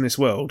this works in this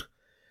world,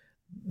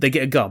 they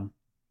get a gun,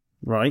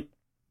 right?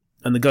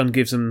 And the gun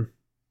gives them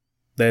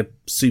their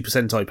Super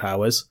Sentai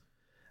powers.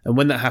 And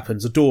when that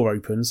happens, a door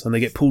opens and they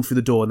get pulled through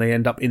the door and they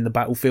end up in the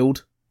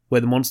battlefield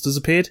where the monsters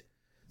appeared.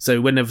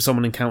 So whenever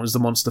someone encounters the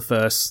monster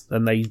first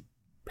and they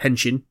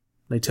henshin,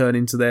 they turn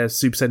into their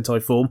Super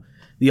Sentai form,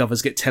 the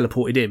others get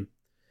teleported in.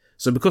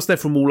 So because they're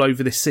from all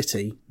over this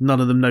city,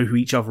 none of them know who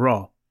each other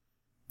are.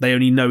 They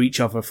only know each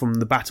other from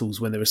the battles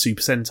when they're a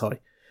Super Sentai.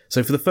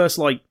 So for the first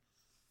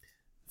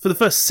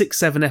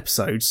 6-7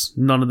 episodes,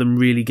 none of them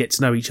really get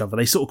to know each other.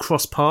 They sort of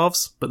cross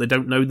paths, but they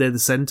don't know they're the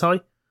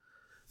Sentai.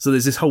 So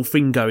there's this whole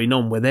thing going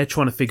on where they're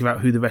trying to figure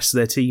out who the rest of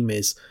their team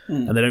is,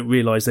 and they don't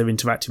realise they're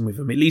interacting with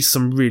them. It leads to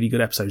some really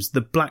good episodes.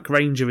 The Black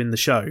Ranger in the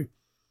show,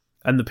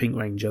 and the Pink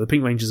Ranger. The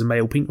Pink Ranger's a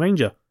male Pink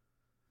Ranger,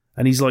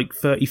 and he's like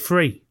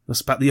 33.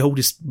 That's about the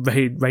oldest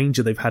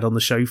Ranger they've had on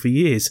the show for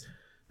years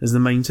as the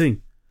main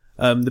team.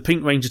 The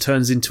Pink Ranger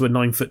turns into a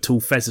 9-foot-tall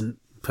pheasant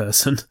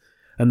person,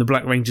 and the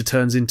Black Ranger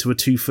turns into a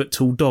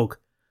 2-foot-tall dog.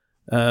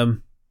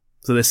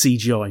 So they're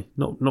CGI.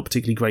 Not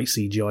particularly great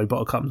CGI, but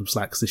I'll cut them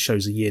slack because this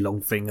show's a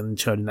year-long thing, and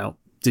churning out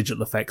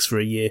digital effects for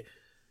a year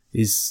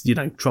is,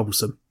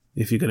 troublesome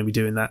if you're going to be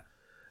doing that.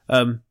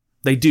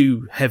 They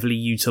do heavily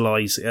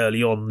utilise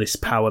early on this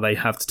power they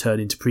have to turn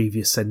into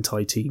previous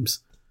Sentai teams.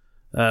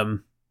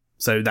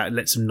 So that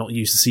lets them not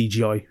use the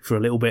CGI for a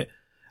little bit.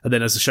 And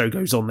then as the show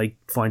goes on, they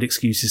find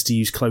excuses to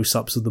use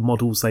close-ups of the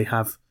models they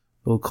have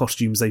or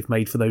costumes they've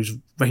made for those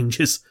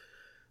Rangers,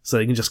 so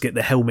they can just get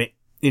the helmet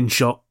in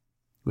shot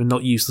and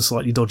not use the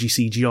slightly dodgy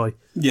CGI.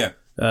 Yeah.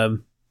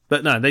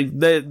 But no, they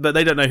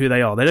don't know who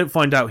they are. They don't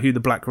find out who the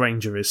Black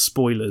Ranger is.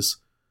 Spoilers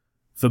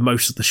for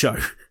most of the show.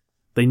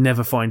 They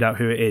never find out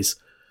who it is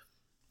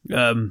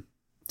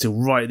till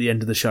right at the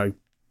end of the show,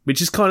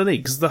 which is kind of neat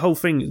because the whole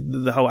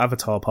thing, the whole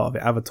Avatar part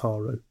of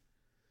it,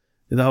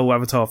 the whole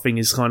Avatar thing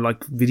is kind of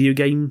like video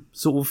game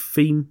sort of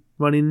theme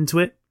running into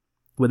it,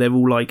 where they're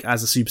all like,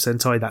 as a Super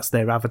Sentai, that's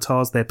their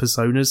avatars, their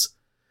personas,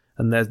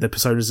 and their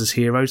personas as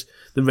heroes.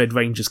 The Red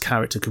Ranger's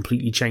character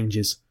completely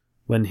changes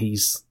when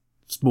he's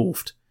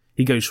morphed.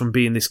 He goes from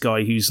being this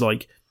guy who's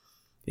like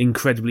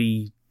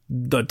incredibly,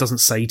 doesn't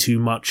say too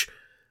much,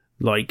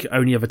 like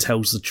only ever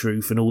tells the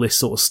truth and all this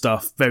sort of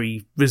stuff,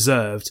 very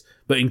reserved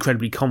but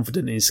incredibly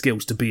confident in his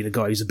skills, to being a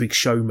guy who's a big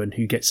showman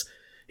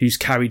who's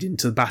carried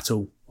into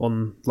battle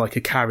on like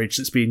a carriage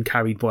that's being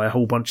carried by a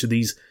whole bunch of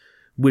these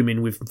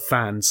women with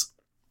fans,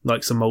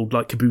 like some old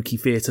like kabuki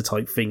theatre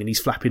type thing, and he's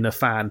flapping a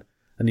fan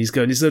and he's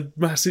going,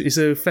 it's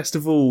a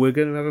festival, we're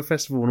going to have a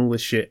festival and all this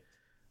shit,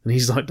 and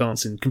he's like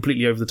dancing,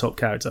 completely over the top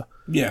character.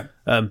 Yeah.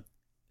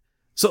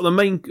 So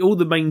all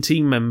the main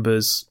team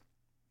members,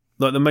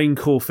 like the main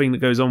core thing that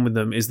goes on with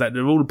them is that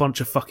they're all a bunch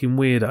of fucking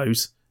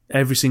weirdos,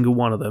 every single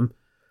one of them.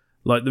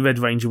 Like the Red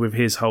Ranger with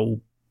his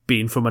whole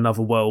being from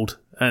another world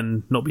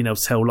and not being able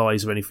to tell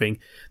lies or anything.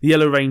 The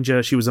Yellow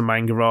Ranger, she was a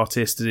manga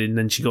artist and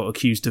then she got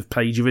accused of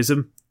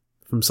plagiarism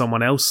from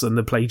someone else, and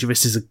the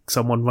plagiarist is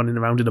someone running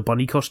around in a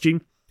bunny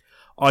costume.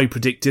 I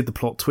predicted the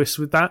plot twist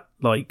with that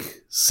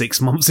like 6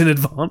 months in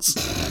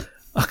advance.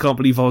 I can't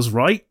believe I was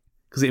right,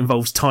 because it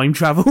involves time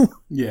travel.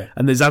 Yeah.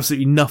 And there's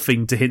absolutely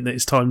nothing to hint that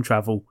it's time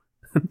travel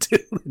until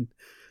then.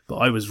 But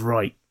I was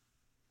right.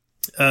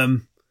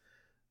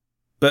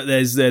 But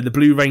there's the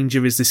Blue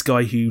Ranger is this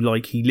guy who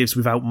like he lives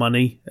without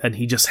money and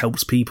he just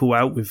helps people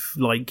out with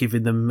like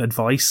giving them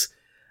advice,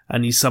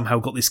 and he's somehow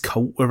got this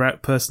cult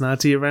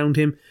personality around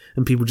him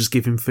and people just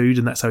give him food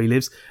and that's how he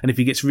lives. And if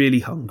he gets really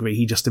hungry,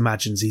 he just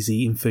imagines he's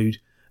eating food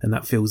and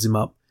that fills him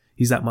up.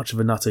 He's that much of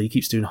a nutter. He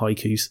keeps doing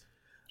haikus.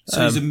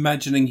 So he's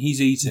imagining he's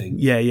eating.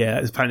 Yeah.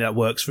 Apparently that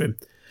works for him.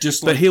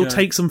 Just but he'll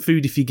take some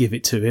food if you give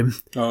it to him.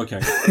 Oh, okay.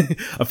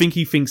 I think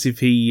he thinks if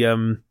he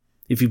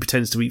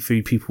pretends to eat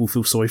food, people will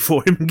feel sorry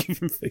for him and give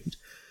him food.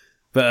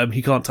 But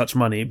he can't touch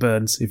money. It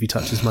burns if he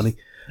touches money.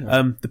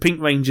 Yeah. The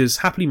Pink Ranger's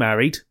happily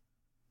married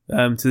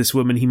to this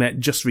woman he met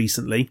just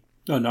recently.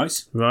 Oh,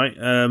 nice. Right.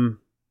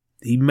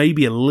 He may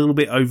be a little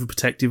bit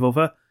overprotective of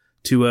her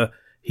to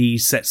he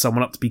sets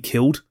someone up to be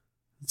killed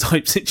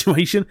type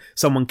situation.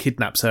 Someone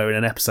kidnaps her in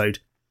an episode.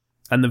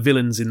 And the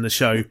villains in the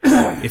show,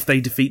 if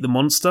they defeat the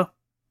monster,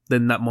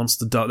 then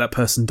that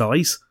person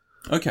dies.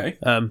 Okay.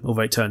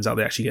 Although it turns out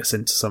they actually get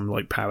sent to some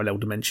like parallel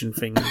dimension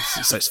thing,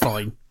 so it's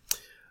fine.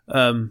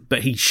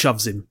 But he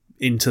shoves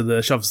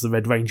the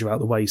Red Ranger out of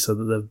the way so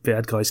that the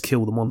bad guys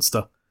kill the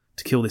monster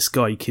to kill this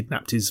guy who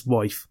kidnapped his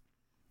wife.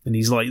 And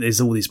he's like,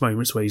 there's all these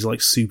moments where he's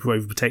like super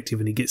overprotective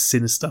and he gets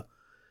sinister,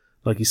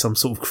 like he's some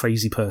sort of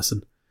crazy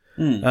person.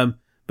 Mm.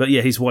 But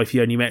yeah, his wife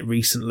he only met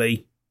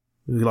recently,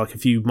 like a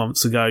few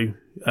months ago.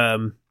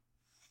 And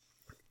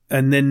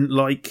then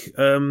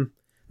the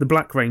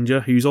Black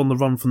Ranger, who's on the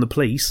run from the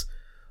police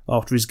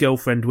after his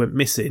girlfriend went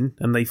missing,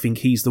 and they think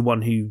he's the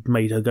one who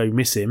made her go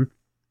missing.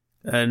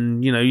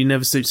 And, you know, you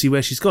never see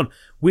where she's gone.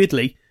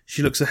 Weirdly,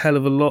 she looks a hell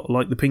of a lot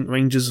like the Pink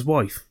Ranger's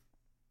wife.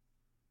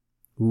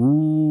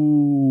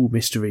 Ooh,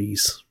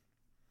 mysteries.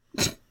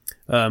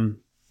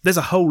 There's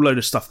a whole load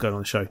of stuff going on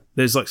in the show.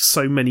 There's like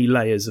so many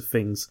layers of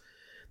things.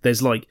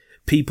 There's like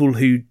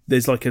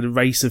there's like a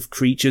race of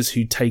creatures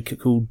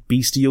called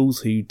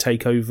bestials who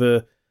take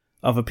over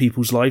other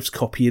people's lives,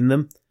 copying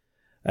them.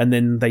 And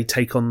then they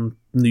take on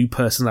new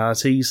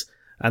personalities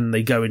and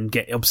they go and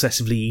get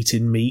obsessively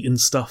eating meat and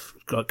stuff,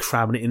 like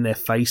cramming it in their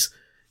face,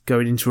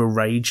 going into a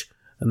rage,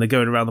 and they're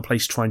going around the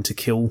place trying to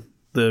kill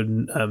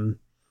the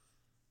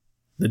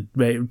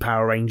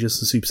Power Rangers,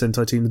 the Super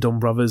Sentai team, the Don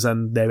Brothers,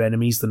 and their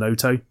enemies, the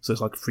Noto. So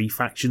it's like 3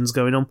 factions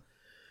going on.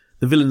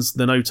 The villains,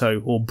 the Noto,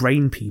 or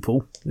Brain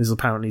People, is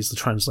the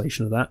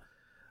translation of that.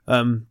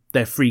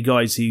 They're 3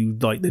 guys who,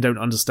 like, they don't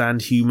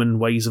understand human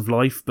ways of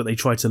life, but they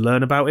try to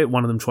learn about it.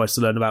 One of them tries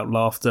to learn about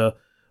laughter.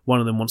 One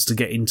of them wants to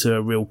get into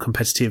a real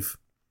competitive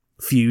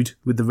feud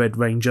with the Red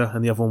Ranger,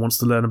 and the other one wants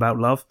to learn about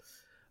love.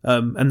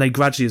 And they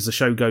gradually, as the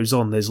show goes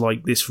on, there's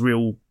like this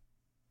real,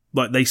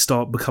 like, they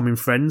start becoming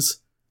friends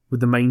with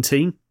the main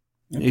team,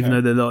 even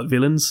though they're like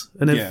villains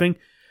and everything.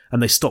 Yeah.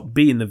 And they stop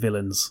being the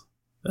villains,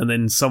 and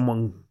then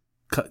someone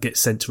gets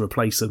sent to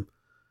replace them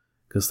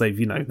because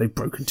they've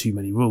broken too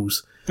many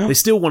rules. Oh. They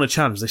still want to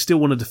challenge. They still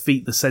want to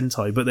defeat the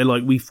Sentai, but they're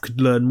like, we could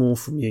learn more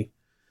from you.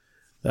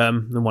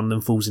 And one of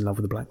them falls in love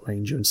with the Black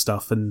Ranger and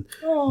stuff, and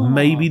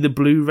maybe the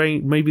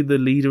maybe the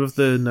leader of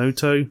the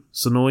Noto,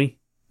 Sonoi,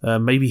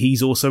 maybe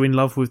he's also in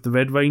love with the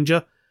Red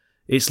Ranger.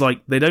 It's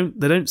like they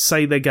don't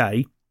say they're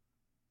gay.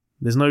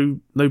 There's no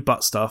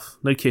butt stuff,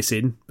 no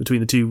kissing between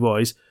the 2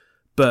 boys,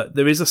 but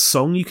there is a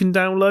song you can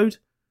download,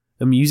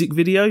 a music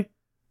video,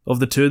 of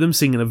the two of them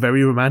singing a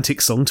very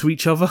romantic song to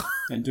each other.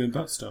 And doing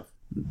butt stuff.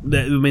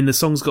 I mean, the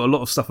song's got a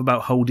lot of stuff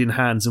about holding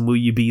hands and will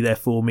you be there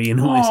for me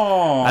and all this.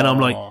 And I'm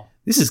like,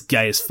 this is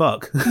gay as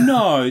fuck.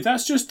 No,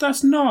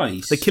 that's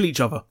nice. They kill each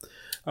other.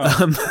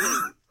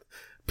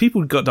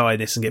 People got die in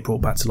this and get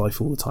brought back to life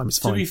all the time. It's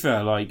fine. To be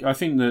fair, like, I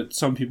think that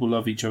some people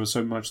love each other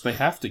so much they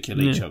have to kill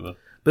each other.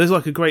 But there's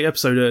like a great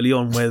episode early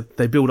on where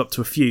they build up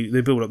to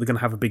they're going to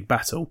have a big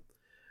battle.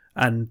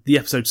 And the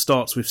episode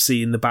starts with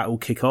seeing the battle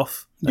kick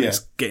off. And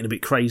it's getting a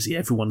bit crazy.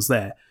 Everyone's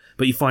there.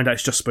 But you find out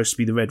it's just supposed to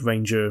be the Red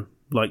Ranger,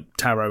 like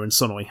Taro and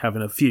Sonoi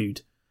having a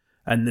feud.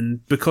 And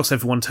then because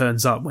everyone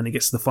turns up when it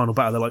gets to the final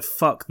battle, they're like,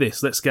 fuck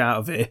this, let's get out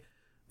of here.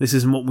 This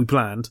isn't what we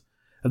planned.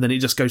 And then it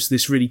just goes to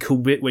this really cool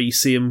bit where you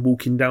see them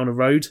walking down a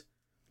road,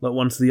 like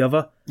one to the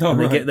other. And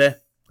they get there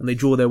and they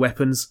draw their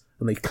weapons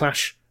and they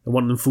clash and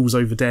one of them falls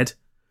over dead.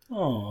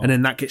 Oh. And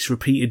then that gets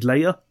repeated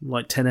later,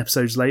 like 10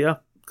 episodes later,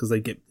 because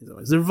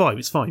it's a revive,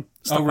 it's fine.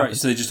 Stuff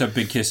happens. So they just have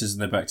big kisses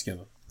and they're back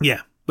together.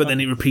 Yeah, but then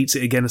it repeats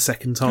it again a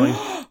second time.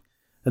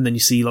 And then you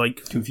see,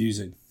 like...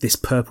 Confusing. This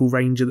purple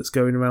ranger that's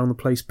going around the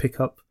place pick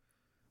up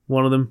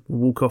one of them and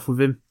walk off with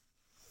him.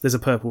 There's a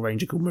purple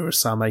ranger called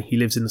Murasame. He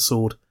lives in a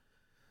sword.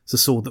 It's a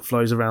sword that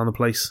flows around the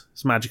place.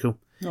 It's magical.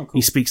 Oh, cool.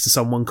 He speaks to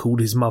someone called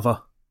his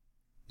mother.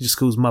 He just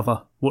calls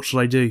Mother, what should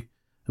I do?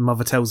 And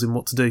Mother tells him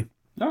what to do.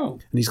 Oh.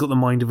 And he's got the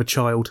mind of a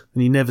child,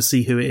 and you never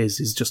see who it is.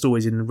 He's just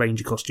always in a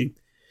ranger costume.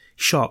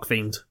 Shark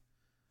themed.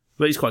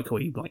 But he's quite cool.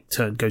 He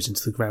goes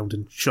into the ground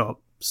and shark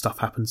stuff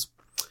happens.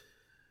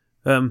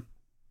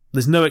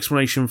 There's no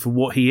explanation for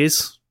what he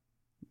is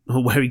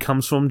or where he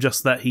comes from,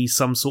 just that he's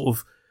some sort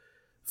of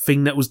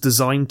thing that was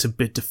designed to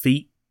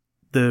defeat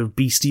the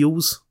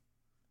bestials.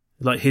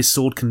 Like, his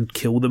sword can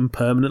kill them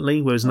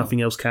permanently, whereas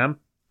nothing else can.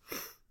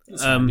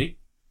 That's handy.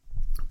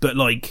 But,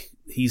 like,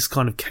 he's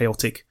kind of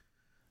chaotic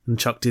and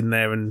chucked in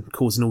there and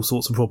causing all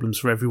sorts of problems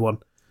for everyone.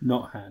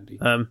 Not handy.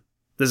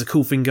 There's a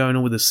cool thing going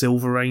on with the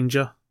Silver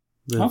Ranger,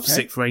 the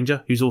 6th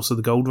Ranger, who's also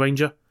the Gold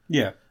Ranger.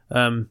 Yeah.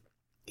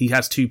 He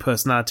has two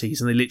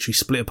personalities and they literally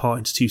split apart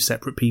into two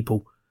separate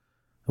people.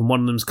 And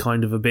one of them's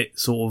kind of a bit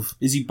sort of...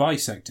 Is he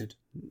bisected?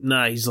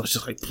 No, he's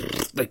just like...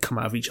 They come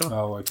out of each other.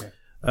 Oh, okay.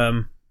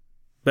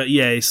 But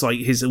yeah, it's like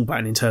his all about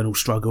an internal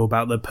struggle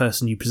about the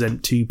person you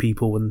present to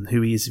people and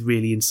who he is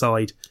really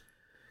inside.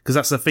 Because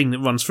that's the thing that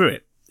runs through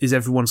it, is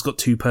everyone's got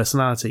two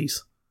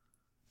personalities.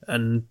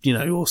 And, you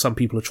know, or some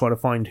people are trying to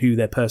find who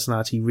their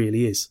personality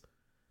really is.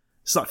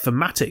 It's like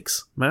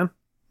thematics, man.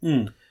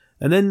 Mm.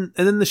 And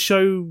then the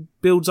show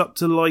builds up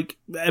to, like...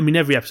 I mean,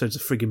 every episode's a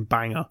friggin'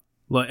 banger.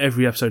 Like,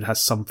 every episode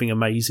has something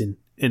amazing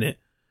in it.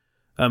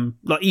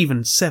 Like,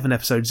 even 7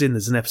 episodes in,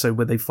 there's an episode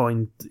where they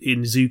find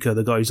Inuzuka,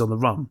 the guy who's on the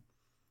run,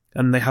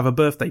 and they have a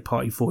birthday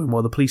party for him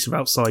while the police are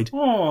outside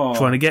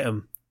trying to get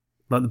him.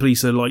 Like, the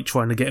police are, like,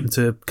 trying to get him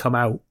to come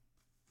out.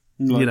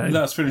 Like, you know,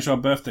 let's finish our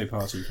birthday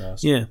party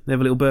first. Yeah, they have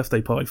a little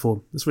birthday party for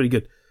him. It's really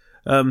good.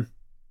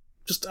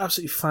 Just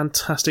absolutely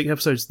fantastic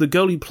episodes. The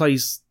girl who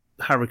plays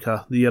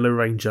Haruka, the Yellow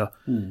Ranger,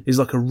 is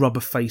like a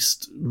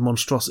rubber-faced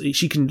monstrosity.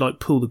 She can, like,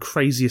 pull the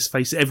craziest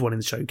face. Everyone in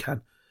the show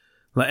can.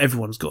 Like,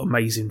 everyone's got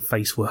amazing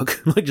face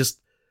work. Like, just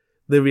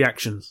the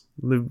reactions.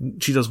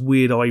 She does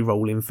weird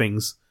eye-rolling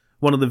things.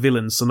 One of the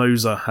villains,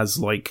 Sonoza, has,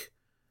 like,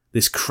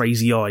 this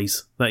crazy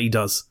eyes that he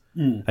does.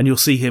 And you'll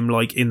see him,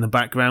 like, in the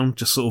background,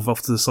 just sort of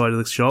off to the side of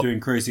the shot. Doing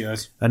crazy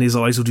eyes. And his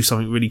eyes will do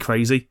something really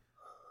crazy.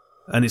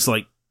 And it's,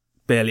 like,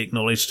 barely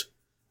acknowledged.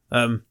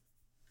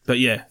 But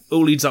yeah,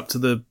 all leads up to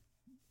the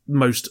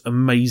most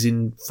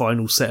amazing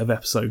final set of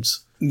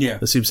episodes. Yeah.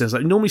 The Super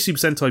Sentai. Normally Super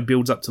Sentai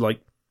builds up to,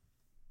 like,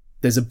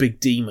 there's a big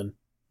demon,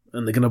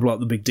 and they're going to blow up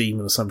the big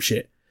demon or some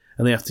shit.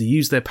 And they have to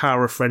use their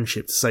power of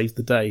friendship to save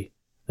the day.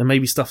 And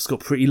maybe stuff's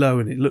got pretty low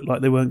and it looked like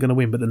they weren't going to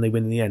win, but then they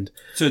win in the end.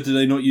 So do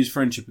they not use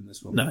friendship in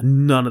this one? No,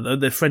 none of that.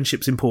 Their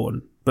friendship's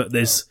important, but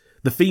the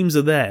themes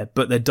are there,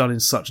 but they're done in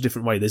such a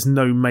different way. There's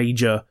no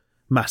major,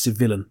 massive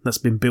villain that's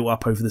been built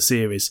up over the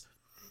series.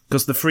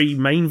 Because the 3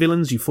 main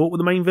villains you fought with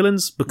the main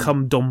villains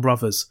become Don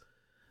brothers.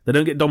 They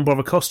don't get Don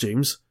brother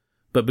costumes,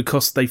 but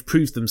because they've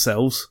proved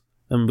themselves,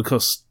 and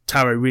because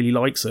Taro really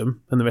likes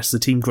them, and the rest of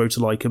the team grow to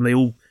like them, they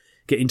all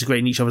get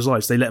integrated in each other's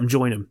lives. They let them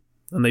join them,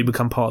 and they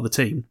become part of the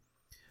team.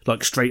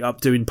 Like, straight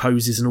up doing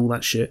poses and all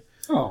that shit.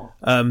 Oh.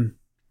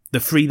 The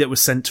 3 that were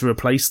sent to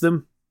replace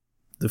them,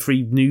 the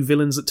 3 new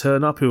villains that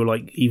turn up, who are,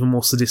 like, even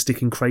more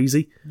sadistic and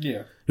crazy.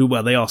 Yeah.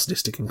 Well, they are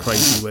sadistic and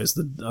crazy, whereas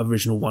the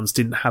original ones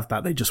didn't have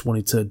that. They just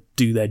wanted to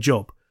do their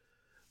job.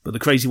 But the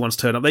crazy ones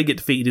turn up. They get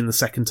defeated in the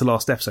second to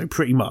last episode,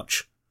 pretty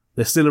much.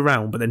 They're still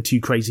around, but then 2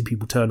 crazy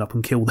people turn up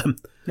and kill them.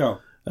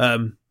 Oh.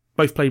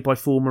 Both played by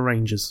former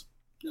Rangers.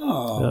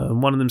 Oh.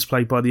 One of them's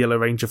played by the Yellow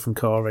Ranger from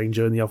Car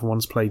Ranger, and the other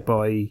one's played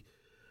by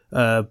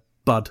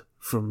Bud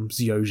from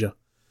Zyoja.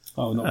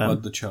 Oh, not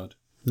Bud the Chud.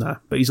 No,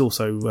 but he's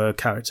also a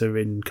character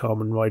in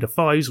Kamen Rider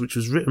 5s, which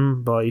was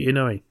written by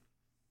Inoue.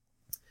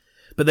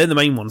 But they're the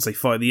main ones they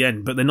fight at the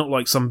end, but they're not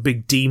like some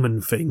big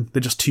demon thing.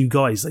 They're just 2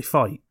 guys they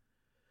fight.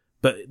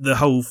 But the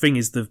whole thing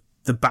is the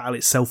battle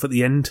itself at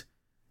the end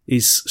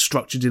is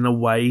structured in a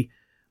way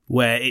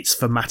where it's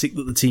thematic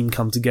that the team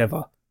come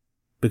together.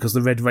 because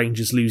the Red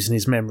Ranger's losing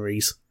his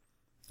memories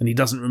and he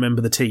doesn't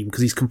remember the team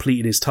because he's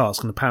completed his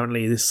task, and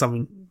apparently there's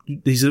something,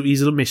 he's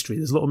a mystery,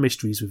 there's a lot of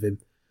mysteries with him.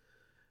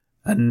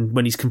 And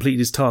when he's completed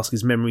his task,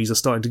 his memories are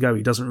starting to go.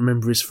 He doesn't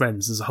remember his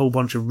friends. There's a whole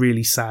bunch of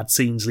really sad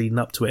scenes leading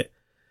up to it.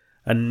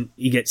 And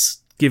he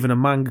gets given a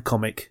manga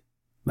comic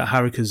that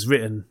Haruka's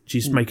written.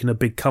 She's making a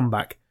big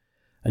comeback.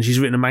 And she's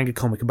written a manga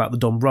comic about the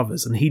Don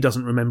brothers. And he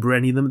doesn't remember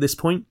any of them at this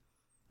point.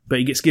 But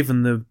he gets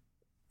given the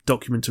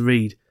document to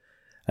read.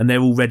 And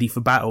they're all ready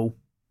for battle.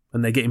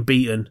 And they're getting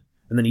beaten.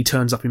 And then he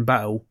turns up in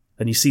battle.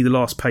 And you see the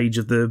last page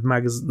of the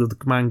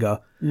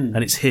manga. And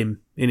it's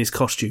him in his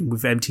costume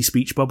with empty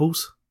speech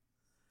bubbles.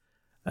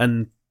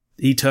 And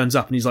he turns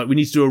up and he's like, we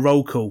need to do a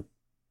roll call.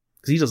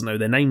 Because he doesn't know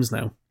their names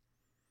now.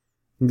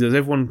 He goes,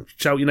 everyone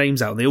shout your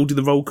names out. And they all do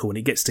the roll call and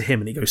it gets to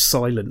him and he goes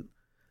silent.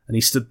 And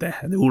he stood there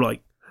and they're all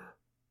like,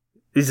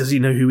 does he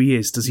know who he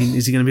is? Is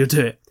he going to be able to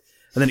do it?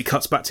 And then it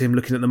cuts back to him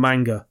looking at the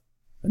manga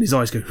and his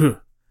eyes go, huh.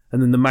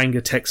 And then the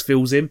manga text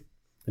fills him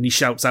and he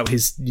shouts out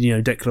his,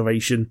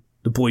 declaration.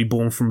 The boy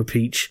born from a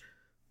peach,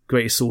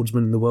 greatest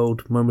swordsman in the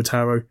world,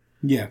 Momotaro.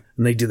 Yeah.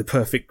 And they do the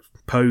perfect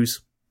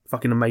pose.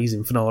 Fucking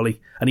amazing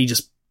finale. And he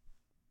just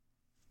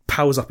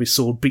powers up his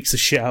sword, beats the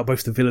shit out of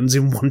both the villains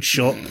in one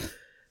shot.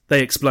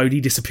 They explode,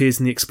 he disappears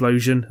in the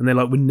explosion, and they're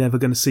like, we're never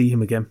going to see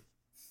him again.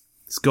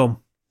 It's gone.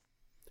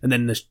 And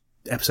then the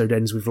episode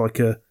ends with like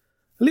a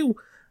little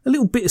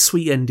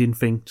bittersweet ending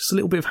thing. Just a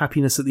little bit of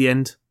happiness at the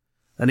end.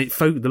 And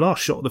the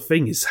last shot of the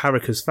thing is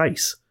Haruka's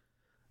face.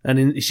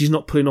 And she's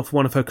not pulling off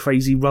one of her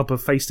crazy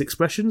rubber-faced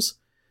expressions.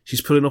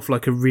 She's pulling off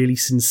like a really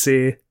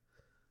sincere,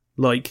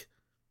 like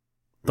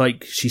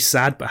she's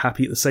sad but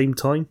happy at the same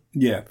time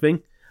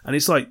thing. And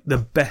it's like the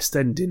best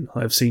ending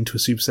I have seen to a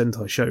Super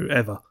Sentai show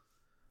ever.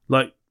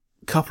 Like,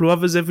 a couple of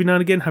others every now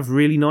and again have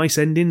really nice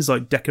endings,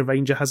 like Deca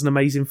Ranger has an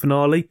amazing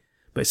finale,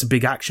 but it's a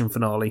big action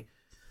finale.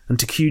 And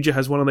Takuja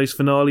has one of those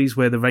finales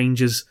where the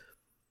Rangers,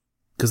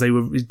 because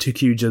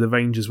the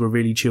Rangers were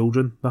really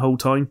children the whole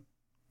time.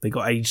 They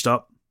got aged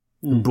up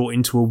and brought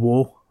into a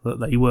war that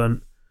they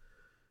weren't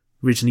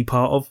originally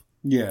part of.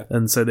 Yeah.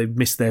 And so they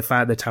missed their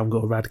town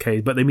got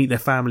eradicated, but they meet their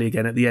family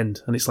again at the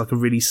end, and it's like a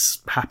really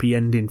happy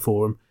ending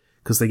for them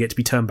because they get to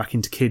be turned back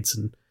into kids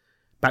and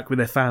back with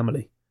their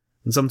family.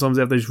 And sometimes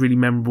they have those really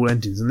memorable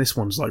endings, and this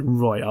one's like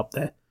right up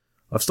there.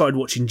 I've started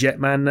watching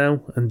Jetman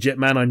now, and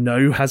Jetman I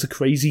know has a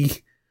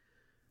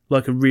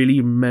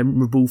really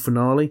memorable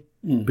finale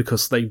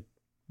because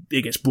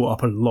it gets brought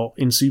up a lot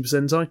in Super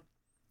Sentai.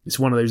 It's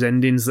one of those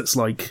endings that's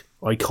like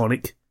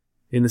iconic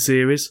in the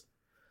series.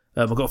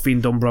 I've got a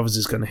feeling Don Brothers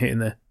is going to hit in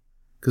there.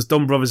 Because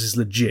Don Brothers is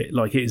legit.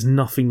 Like, it is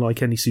nothing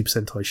like any Super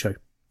Sentai show.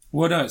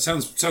 Well, no, it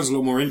sounds a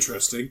lot more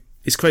interesting.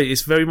 It's great.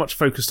 It's very much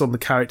focused on the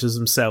characters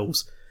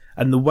themselves.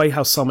 And the way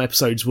how some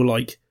episodes were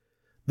like,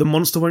 the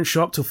monster won't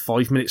show up till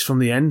 5 minutes from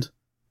the end.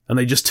 And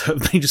they just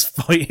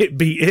fight it,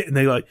 beat it. And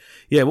they're like,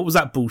 yeah, what was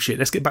that bullshit?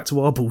 Let's get back to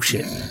our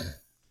bullshit.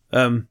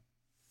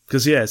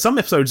 Because, some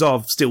episodes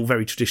are still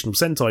very traditional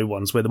Sentai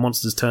ones where the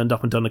monster's turned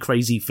up and done a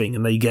crazy thing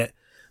and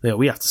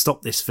we have to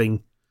stop this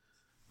thing.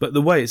 But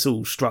the way it's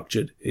all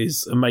structured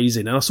is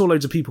amazing. And I saw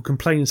loads of people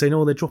complaining, saying,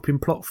 they're dropping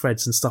plot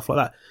threads and stuff like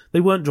that. They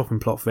weren't dropping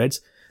plot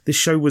threads. This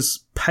show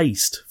was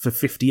paced for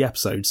 50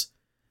 episodes.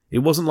 It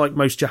wasn't like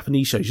most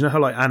Japanese shows. You know how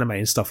like anime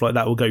and stuff like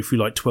that will go through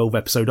like 12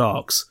 episode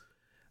arcs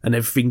and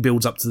everything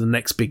builds up to the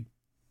next big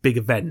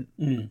event.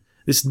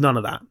 There's none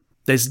of that.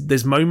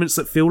 There's moments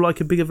that feel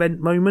like a big event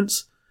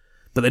moments,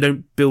 but they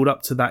don't build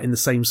up to that in the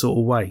same sort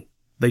of way.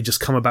 They just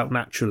come about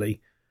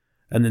naturally.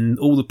 And then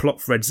all the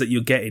plot threads that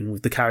you're getting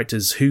with the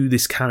characters, who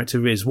this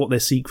character is, what their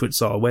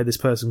secrets are, where this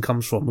person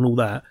comes from, and all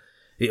that,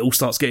 it all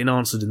starts getting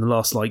answered in the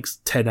last,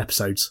 10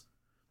 episodes.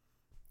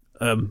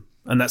 And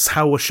that's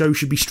how a show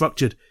should be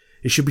structured.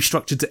 It should be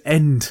structured to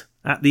end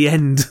at the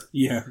end.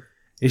 Yeah.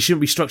 It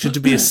shouldn't be structured to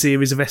be a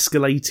series of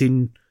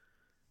escalating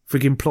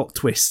friggin' plot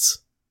twists.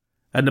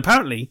 And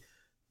apparently,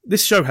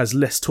 this show has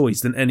less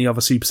toys than any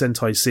other Super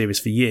Sentai series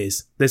for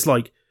years. There's,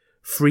 3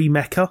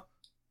 mecha.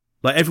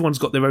 Like, everyone's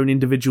got their own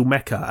individual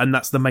mecha, and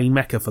that's the main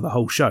mecha for the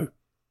whole show.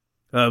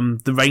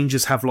 The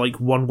Rangers have,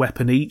 1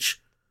 weapon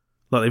each.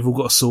 Like, they've all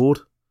got a sword.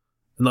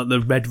 And, the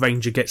Red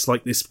Ranger gets,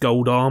 this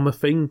gold armour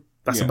thing.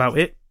 That's about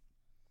it.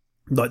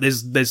 Like,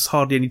 there's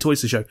hardly any toys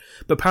to show.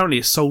 But apparently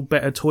it's sold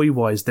better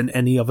toy-wise than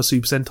any other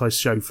Super Sentai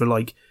show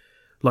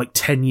for,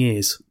 10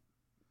 years.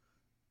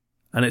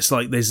 And it's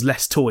there's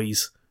less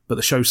toys, but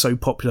the show's so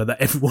popular that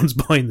everyone's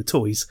buying the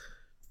toys.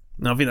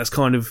 And I think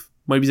that's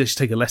maybe they should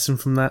take a lesson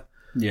from that.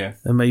 Yeah.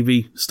 And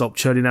maybe stop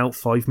churning out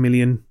 5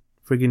 million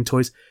friggin'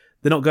 toys.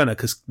 They're not gonna,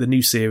 because the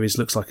new series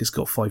looks like it's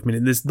got 5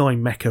 million. There's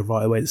 9 mecha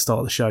right away at the start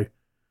of the show.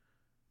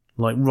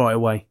 Right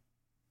away.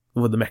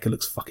 Well, the mecha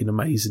looks fucking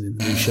amazing in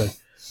the new show.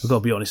 I've got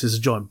to be honest, it's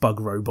a giant bug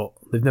robot.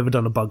 They've never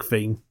done a bug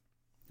theme.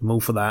 I'm all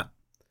for that.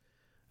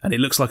 And it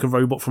looks like a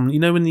robot from,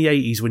 in the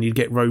 80s when you'd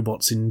get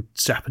robots in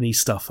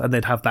Japanese stuff and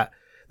they'd have a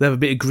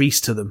bit of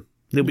grease to them.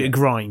 A little bit of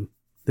grime.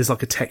 There's a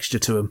texture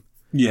to them.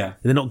 Yeah.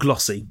 They're not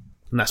glossy.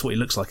 And that's what it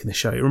looks like in the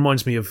show. It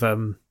reminds me of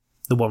the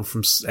one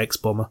from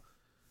X-Bomber.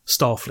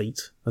 Starfleet,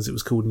 as it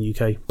was called in the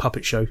UK,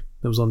 puppet show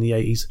that was on in the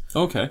 80s.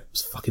 Okay. It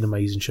was a fucking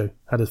amazing show.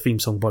 Had a theme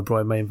song by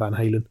Brian May and Van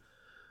Halen.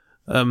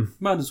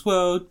 Might as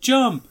well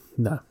jump.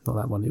 No, not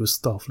that one. It was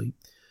Starfleet.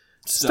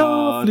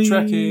 Star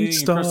trekking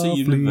across the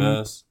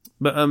universe.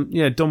 But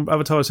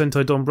Avatar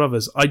Sentai Don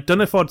Brothers. I don't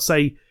know if I'd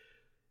say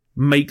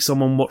make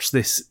someone watch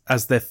this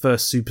as their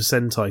first Super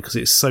Sentai, because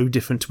it's so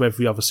different to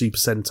every other Super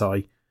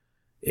Sentai.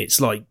 It's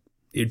like,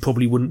 it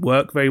probably wouldn't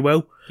work very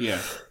well.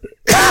 Yeah.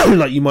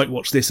 Like, you might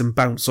watch this and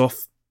bounce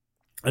off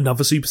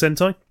another Super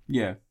Sentai.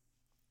 Yeah.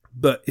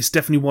 But it's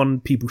definitely one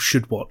people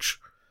should watch,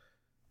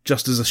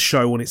 just as a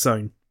show on its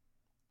own.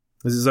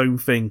 As its own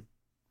thing.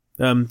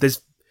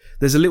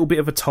 There's a little bit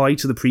of a tie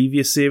to the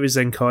previous series,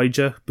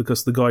 Zenkaija,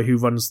 because the guy who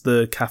runs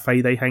the cafe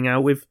they hang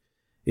out with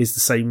is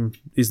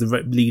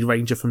the lead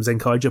ranger from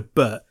Zenkaija,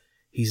 but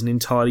he's an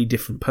entirely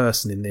different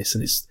person in this,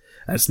 and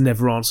it's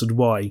never answered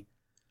why.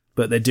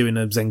 But they're doing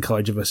a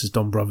Zenkaija versus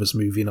Don Brothers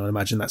movie, and I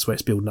imagine that's where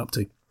it's building up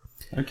to.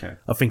 Okay.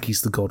 I think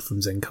he's the god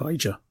from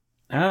Zenkaija.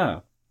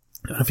 Ah.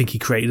 I think he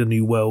created a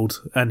new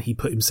world, and he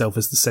put himself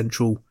as the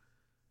central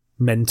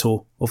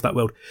mentor of that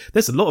world.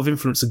 There's a lot of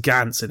influence of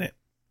Gantz in it.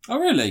 Oh,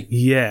 really?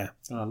 Yeah.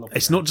 Oh, I love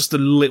It's that. not just a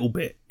little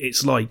bit.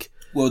 It's like...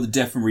 Well, the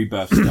Death and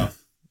Rebirth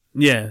stuff.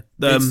 Yeah.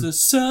 It's the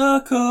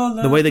circle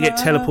the way they get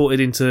of life.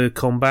 teleported into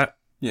combat,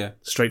 Yeah.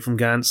 straight from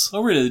Gantz.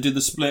 Oh, really? They do the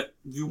split?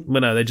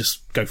 Well, no, they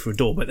just go through a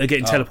door, but they're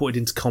getting teleported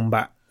into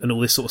combat and all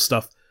this sort of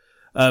stuff.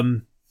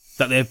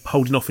 That they're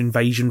holding off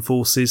invasion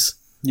forces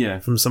Yeah.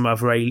 from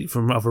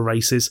from other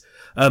races.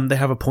 They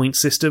have a point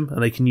system,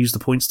 and they can use the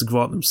points to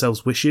grant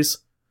themselves wishes.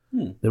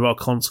 There are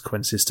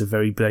consequences to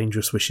very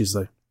dangerous wishes,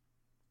 though.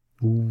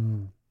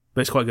 Ooh.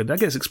 But it's quite good.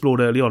 That gets explored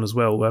early on as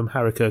well.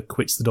 Haruka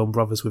quits the Don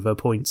Brothers with her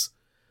points,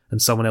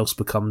 and someone else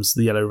becomes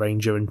the Yellow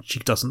Ranger, and she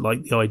doesn't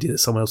like the idea that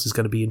someone else is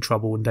going to be in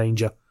trouble and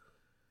danger,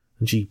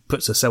 and she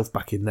puts herself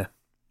back in there.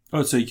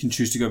 Oh, so you can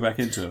choose to go back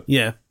into it?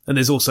 Yeah, and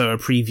there's also a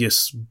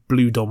previous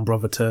Blue Don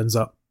Brother turns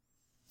up.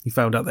 You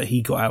found out that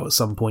he got out at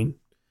some point.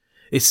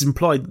 It's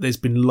implied that there's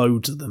been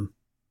loads of them,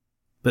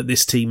 but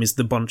this team is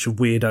the bunch of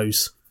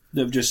weirdos.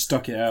 They've just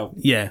stuck it out.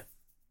 Yeah.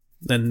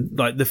 And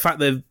like the fact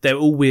that they're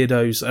all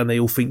weirdos and they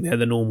all think they're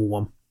the normal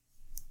one.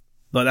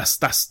 Like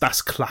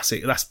that's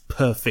classic. That's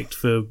perfect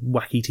for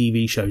wacky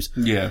TV shows.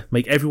 Yeah.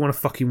 Make everyone a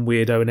fucking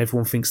weirdo and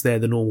everyone thinks they're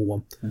the normal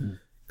one.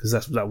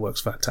 Because that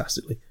works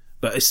fantastically.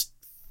 But it's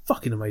a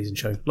fucking amazing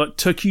show. Like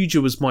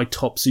Tokuja was my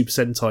top Super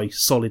Sentai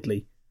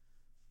solidly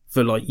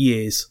for like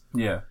years.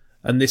 Yeah.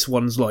 And this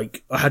one's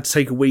like, I had to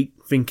take a week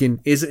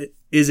thinking, is it?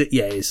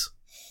 Yeah, it is.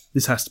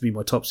 This has to be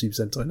my top Super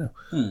Sentai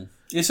now.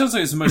 It sounds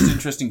like it's the most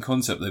interesting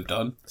concept they've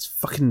done. It's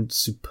fucking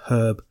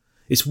superb.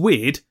 It's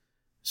weird.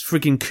 It's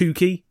frigging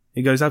kooky.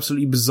 It goes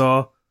absolutely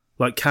bizarre.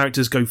 Like,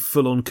 characters go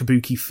full-on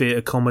kabuki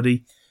theatre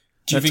comedy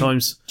at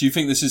times. Do you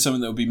think this is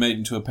something that will be made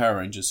into a Power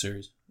Rangers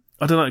series?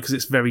 I don't know, because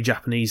it's very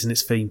Japanese in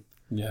its theme.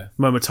 Yeah.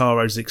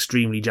 Momotaro's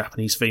extremely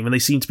Japanese theme, and they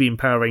seem to be in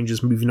Power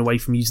Rangers moving away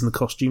from using the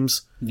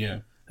costumes. Yeah.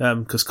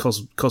 Because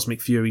Cosmic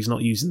Fury's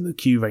not using the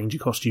Q Ranger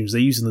costumes.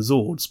 They're using the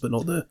Zords, but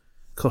not the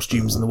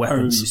costumes and the I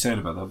remember weapons. you saying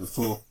about that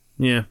before.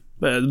 Yeah.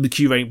 But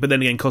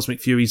then again,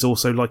 Cosmic Fury's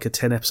also like a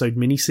 10-episode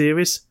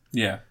miniseries.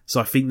 Yeah. So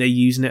I think they're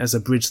using it as a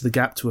bridge the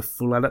gap to a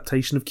full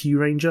adaptation of Q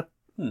Ranger.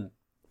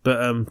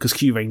 But because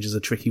Q Ranger's a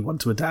tricky one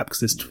to adapt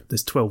because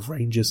there's 12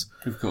 Rangers.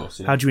 Of course,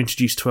 yeah. How do you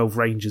introduce 12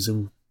 Rangers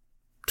and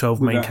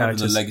 12 main Without having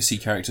characters? the legacy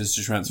characters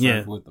to transfer Yeah.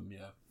 over with them,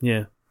 yeah.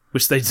 Yeah.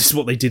 This is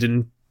what they did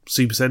in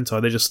Super Sentai.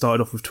 They just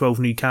started off with 12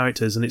 new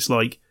characters, and it's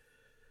like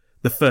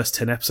the first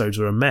 10 episodes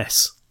are a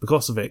mess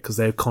because of it, because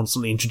they're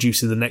constantly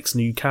introducing the next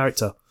new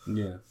character.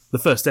 Yeah. The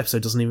first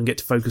episode doesn't even get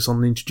to focus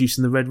on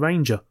introducing the Red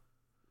Ranger.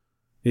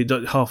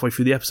 Halfway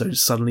through the episode,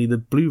 it's suddenly the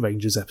Blue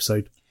Rangers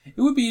episode. It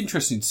would be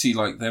interesting to see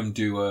like them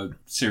do a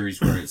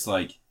series where it's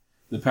like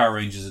the Power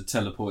Rangers are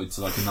teleported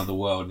to like another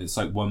world, and it's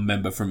like one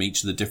member from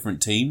each of the different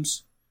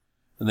teams,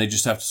 and they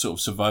just have to sort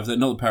of survive that.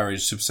 Not the Power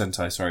Rangers Super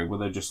Sentai, sorry, where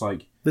they're just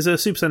like... There's a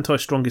Super Sentai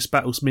Strongest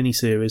Battles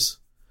miniseries.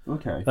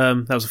 Okay.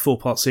 That was a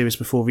 4-part series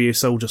before Rio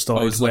Soldier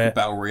started. Oh, it was like a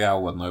Battle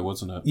Royale one though,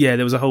 wasn't it? Yeah,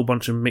 there was a whole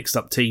bunch of mixed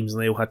up teams,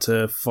 and they all had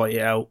to fight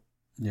it out.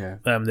 Yeah.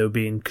 They were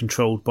being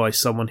controlled by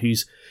someone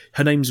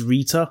her name's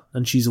Rita,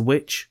 and she's a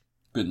witch.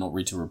 But not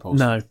Rita Repulsa.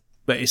 No,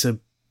 but it's a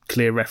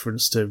clear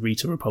reference to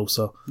Rita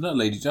Repulsa. That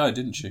lady died,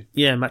 didn't she?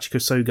 Yeah,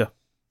 Machiko Soga.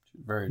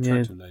 Very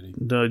attractive lady.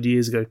 Died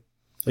years ago.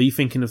 Are you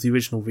thinking of the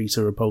original Rita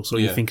Repulsa, or are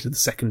you Yeah. thinking of the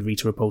second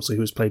Rita Repulsa, who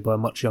was played by a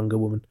much younger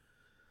woman?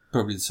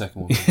 Probably the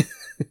second one.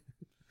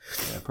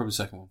 Yeah, probably the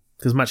second one.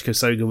 Because Machiko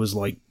Soga was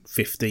like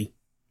 50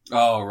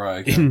 Oh,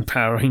 right. Okay. in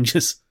Power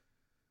Rangers.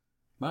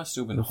 Might have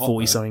still been hot.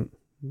 40 though. something.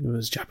 It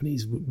was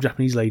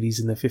Japanese ladies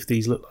in their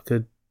 50s look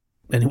like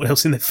anyone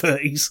else in their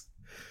 30s.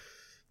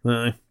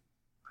 No.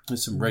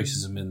 There's some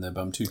racism in there,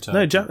 but I'm too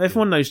tired. No,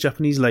 everyone knows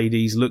Japanese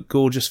ladies look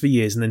gorgeous for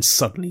years and then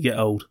suddenly get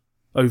old.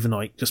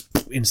 Overnight, just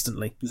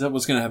instantly. Is that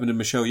what's going to happen to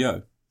Michelle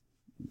Yeoh?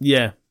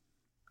 Yeah.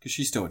 Because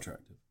she's still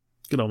attractive.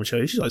 Good on Michelle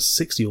Yeoh. She's like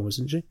 60 almost,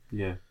 isn't she?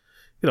 Yeah.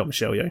 Good on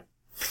Michelle Yeoh.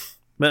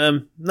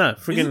 But, no, Is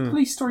it friggin'...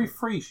 Police Story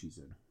 3 she's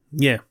in?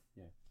 Yeah.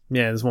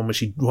 Yeah, there's one where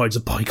she rides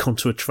a bike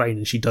onto a train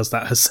and she does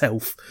that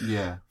herself.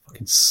 Yeah.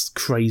 Fucking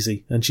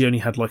crazy. And she only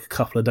had like a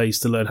couple of days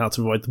to learn how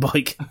to ride the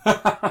bike.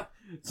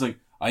 It's like,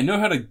 I know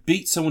how to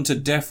beat someone to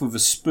death with a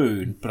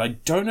spoon, but I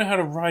don't know how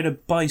to ride a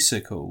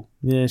bicycle.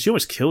 Yeah, she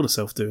almost killed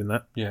herself doing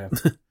that. Yeah.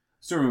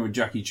 Still remember when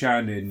Jackie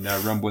Chan in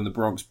Rumble in the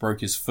Bronx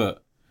broke his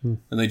foot, and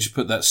they just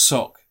put that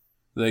sock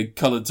they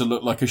coloured to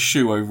look like a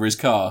shoe over his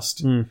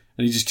cast, and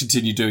he just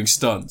continued doing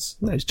stunts.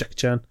 No, it's Jackie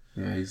Chan.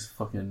 Yeah, he's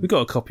fucking... We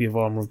got a copy of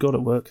Armour of God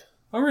at work.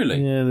 Oh,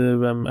 really? Yeah,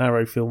 the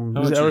Arrow film.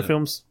 How Was it much Arrow is it?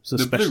 Films? It's a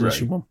The special Blu-ray?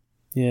 issue one.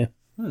 Yeah.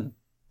 I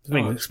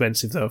think Oh. it's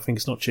expensive though. I think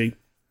it's not cheap.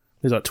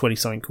 It's like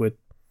 20-something quid.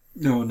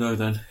 No,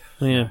 then.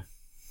 Yeah.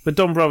 But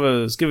Don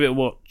Brothers, give it a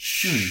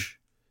watch.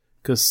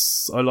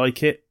 Because I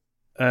like it.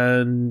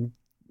 And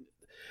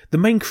the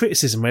main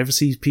criticism I ever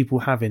see people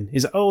having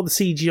is, the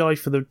CGI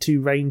for the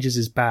two Rangers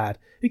is bad.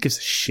 Who gives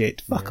a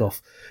shit? Fuck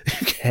off.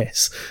 Who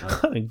cares? I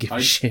don't give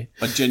a shit.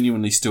 I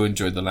genuinely still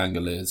enjoyed The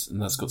Langoliers, and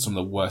that's got some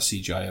of the worst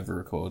CGI ever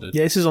recorded.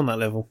 Yeah, this is on that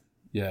level.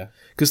 Yeah.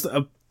 Because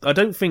I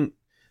don't think...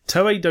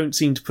 Toei don't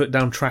seem to put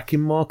down tracking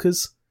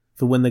markers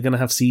for when they're going to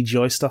have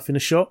CGI stuff in a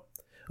shot,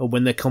 or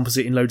when they're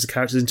compositing loads of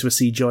characters into a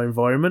CGI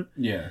environment.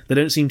 Yeah. They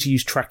don't seem to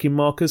use tracking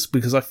markers,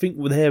 because I think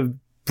with their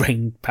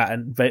brain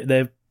pattern,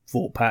 their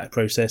thought pattern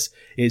process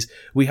is,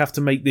 we have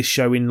to make this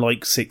show in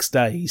like 6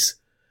 days,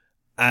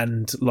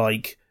 and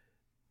like,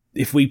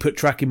 if we put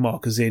tracking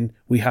markers in,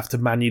 we have to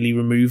manually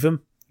remove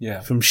them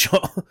from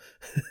shot.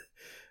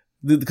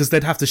 Because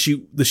they'd have to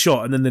shoot the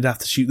shot, and then they'd have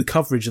to shoot the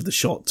coverage of the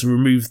shot to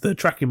remove the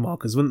tracking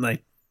markers, wouldn't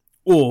they?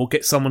 Or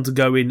get someone to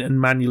go in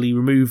and manually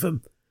remove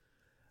them.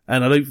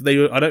 And I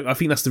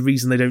think that's the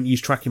reason they don't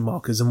use tracking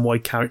markers, and why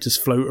characters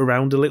float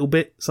around a little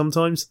bit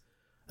sometimes.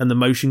 And the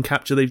motion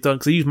capture they've done,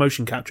 because they use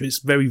motion capture, it's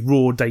very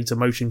raw data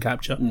motion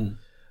capture,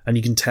 and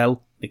you can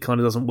tell it kind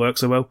of doesn't work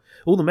so well.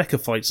 All the mecha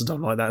fights are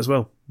done like that as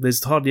well.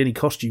 There's hardly any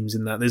costumes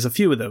in that. There's a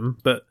few of them,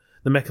 but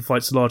the mecha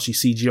fights are largely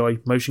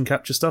CGI motion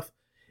capture stuff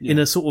in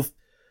a sort of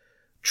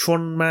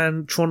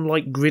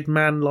Tron-like,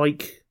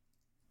 Gridman-like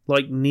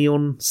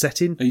neon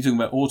setting. Are you talking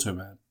about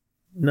Automan?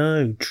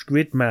 No,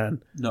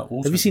 Gridman. No,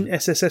 Automan. Have you seen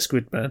SSS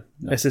Gridman?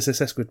 No.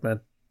 SSSS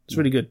Gridman. It's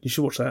really good. You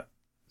should watch that.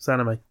 It's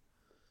anime.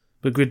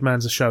 But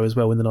Gridman's a show as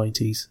well in the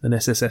 90s, and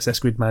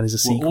SSSS Gridman is a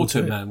sequel to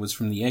it. Automan was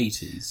from the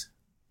 80s.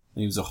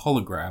 And he was a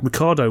hologram.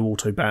 Ricardo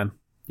Autoban.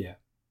 Yeah.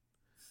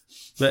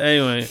 But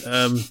anyway,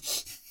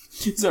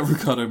 Is that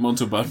Ricardo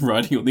Montalban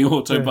riding on the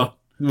Autobahn?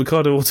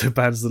 Ricardo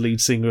Autoban's the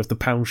lead singer of the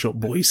Pound Shop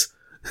Boys.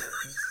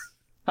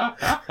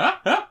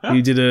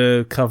 He did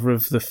a cover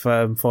of the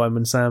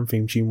Fireman Sam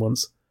theme tune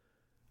once.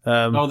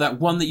 That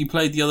one that you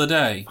played the other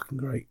day. Fucking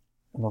great.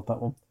 I love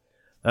that one.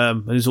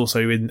 And he's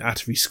also in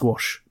Atari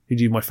Squash, who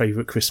do my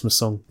favourite Christmas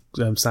song,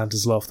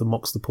 Santa's Laughter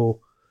Mocks the Poor.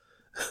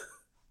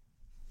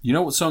 You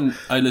know what song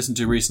I listened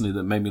to recently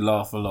that made me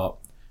laugh a lot?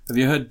 Have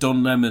you heard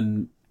Don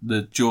Lemon,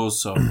 the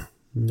Jaws song?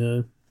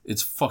 No.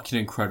 It's fucking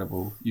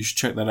incredible. You should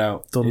check that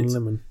out.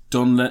 Lemon.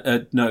 Don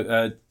Lemon,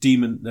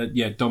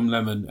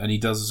 and he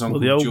does a song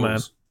called the old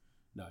Jaws.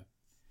 Man?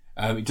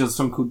 No. He does a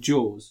song called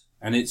Jaws,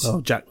 and it's...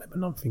 Oh, Jack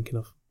Lemmon I'm thinking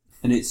of.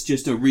 And it's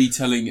just a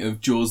retelling of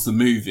Jaws the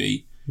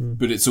movie,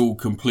 but it's all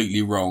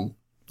completely wrong.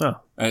 Oh.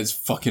 And it's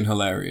fucking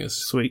hilarious.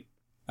 Sweet.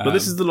 But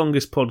this is the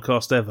longest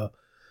podcast ever.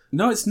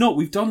 No, it's not.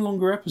 We've done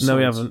longer episodes. No,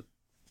 we haven't.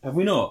 Have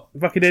we not?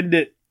 If I could end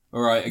it.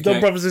 All right, okay. Don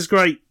Brothers is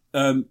great.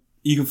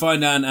 You can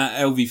find Dan at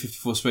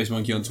LV54 Space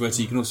Monkey on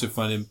Twitter. You can also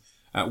find him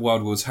at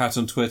Wild Wars Hat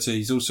on Twitter.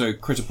 He's also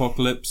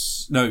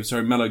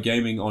Mellow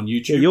Gaming on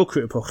YouTube. Yeah, you're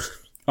Critipocalypse.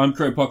 I'm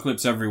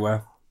Critipocalypse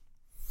everywhere.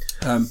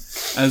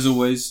 As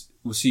always,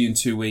 we'll see you in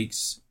 2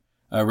 weeks.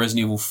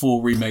 Resident Evil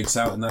 4 remake's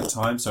out in that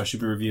time, so I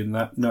should be reviewing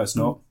that. No, it's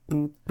not.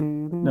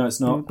 No,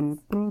 it's not.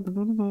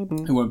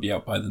 It won't be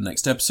out by the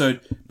next episode,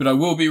 but I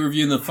will be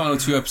reviewing the final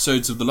 2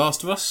 episodes of The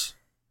Last of Us.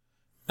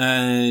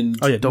 And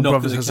Don Knock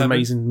Brothers at the has Cabin.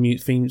 amazing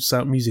theme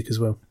music as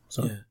well.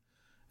 So. Yeah.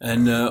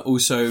 And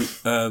also,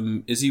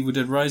 is Evil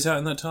Dead Rise out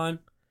in that time?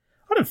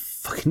 I don't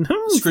fucking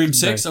know. Scream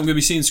 6. I'm going to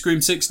be seeing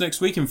Scream 6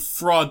 next week in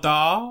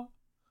Frada.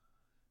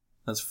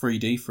 That's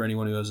 3D for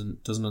anyone who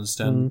doesn't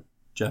understand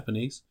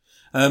Japanese.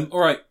 All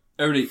right,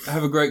 everybody,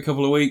 have a great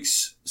couple of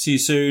weeks. See you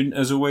soon.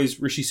 As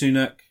always, Rishi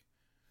Sunak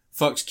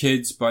fucks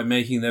kids by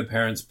making their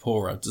parents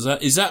poorer.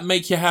 Is that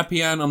make you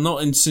happy, Anne? I'm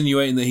not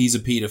insinuating that he's a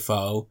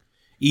paedophile,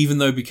 even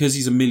though because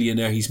he's a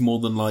millionaire, he's more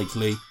than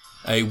likely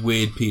a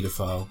weird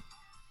paedophile.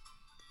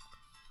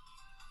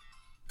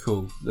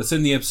 Cool. That's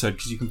in the episode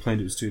because you complained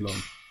it was too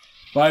long.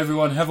 Bye,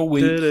 everyone. Have a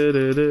week.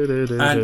 And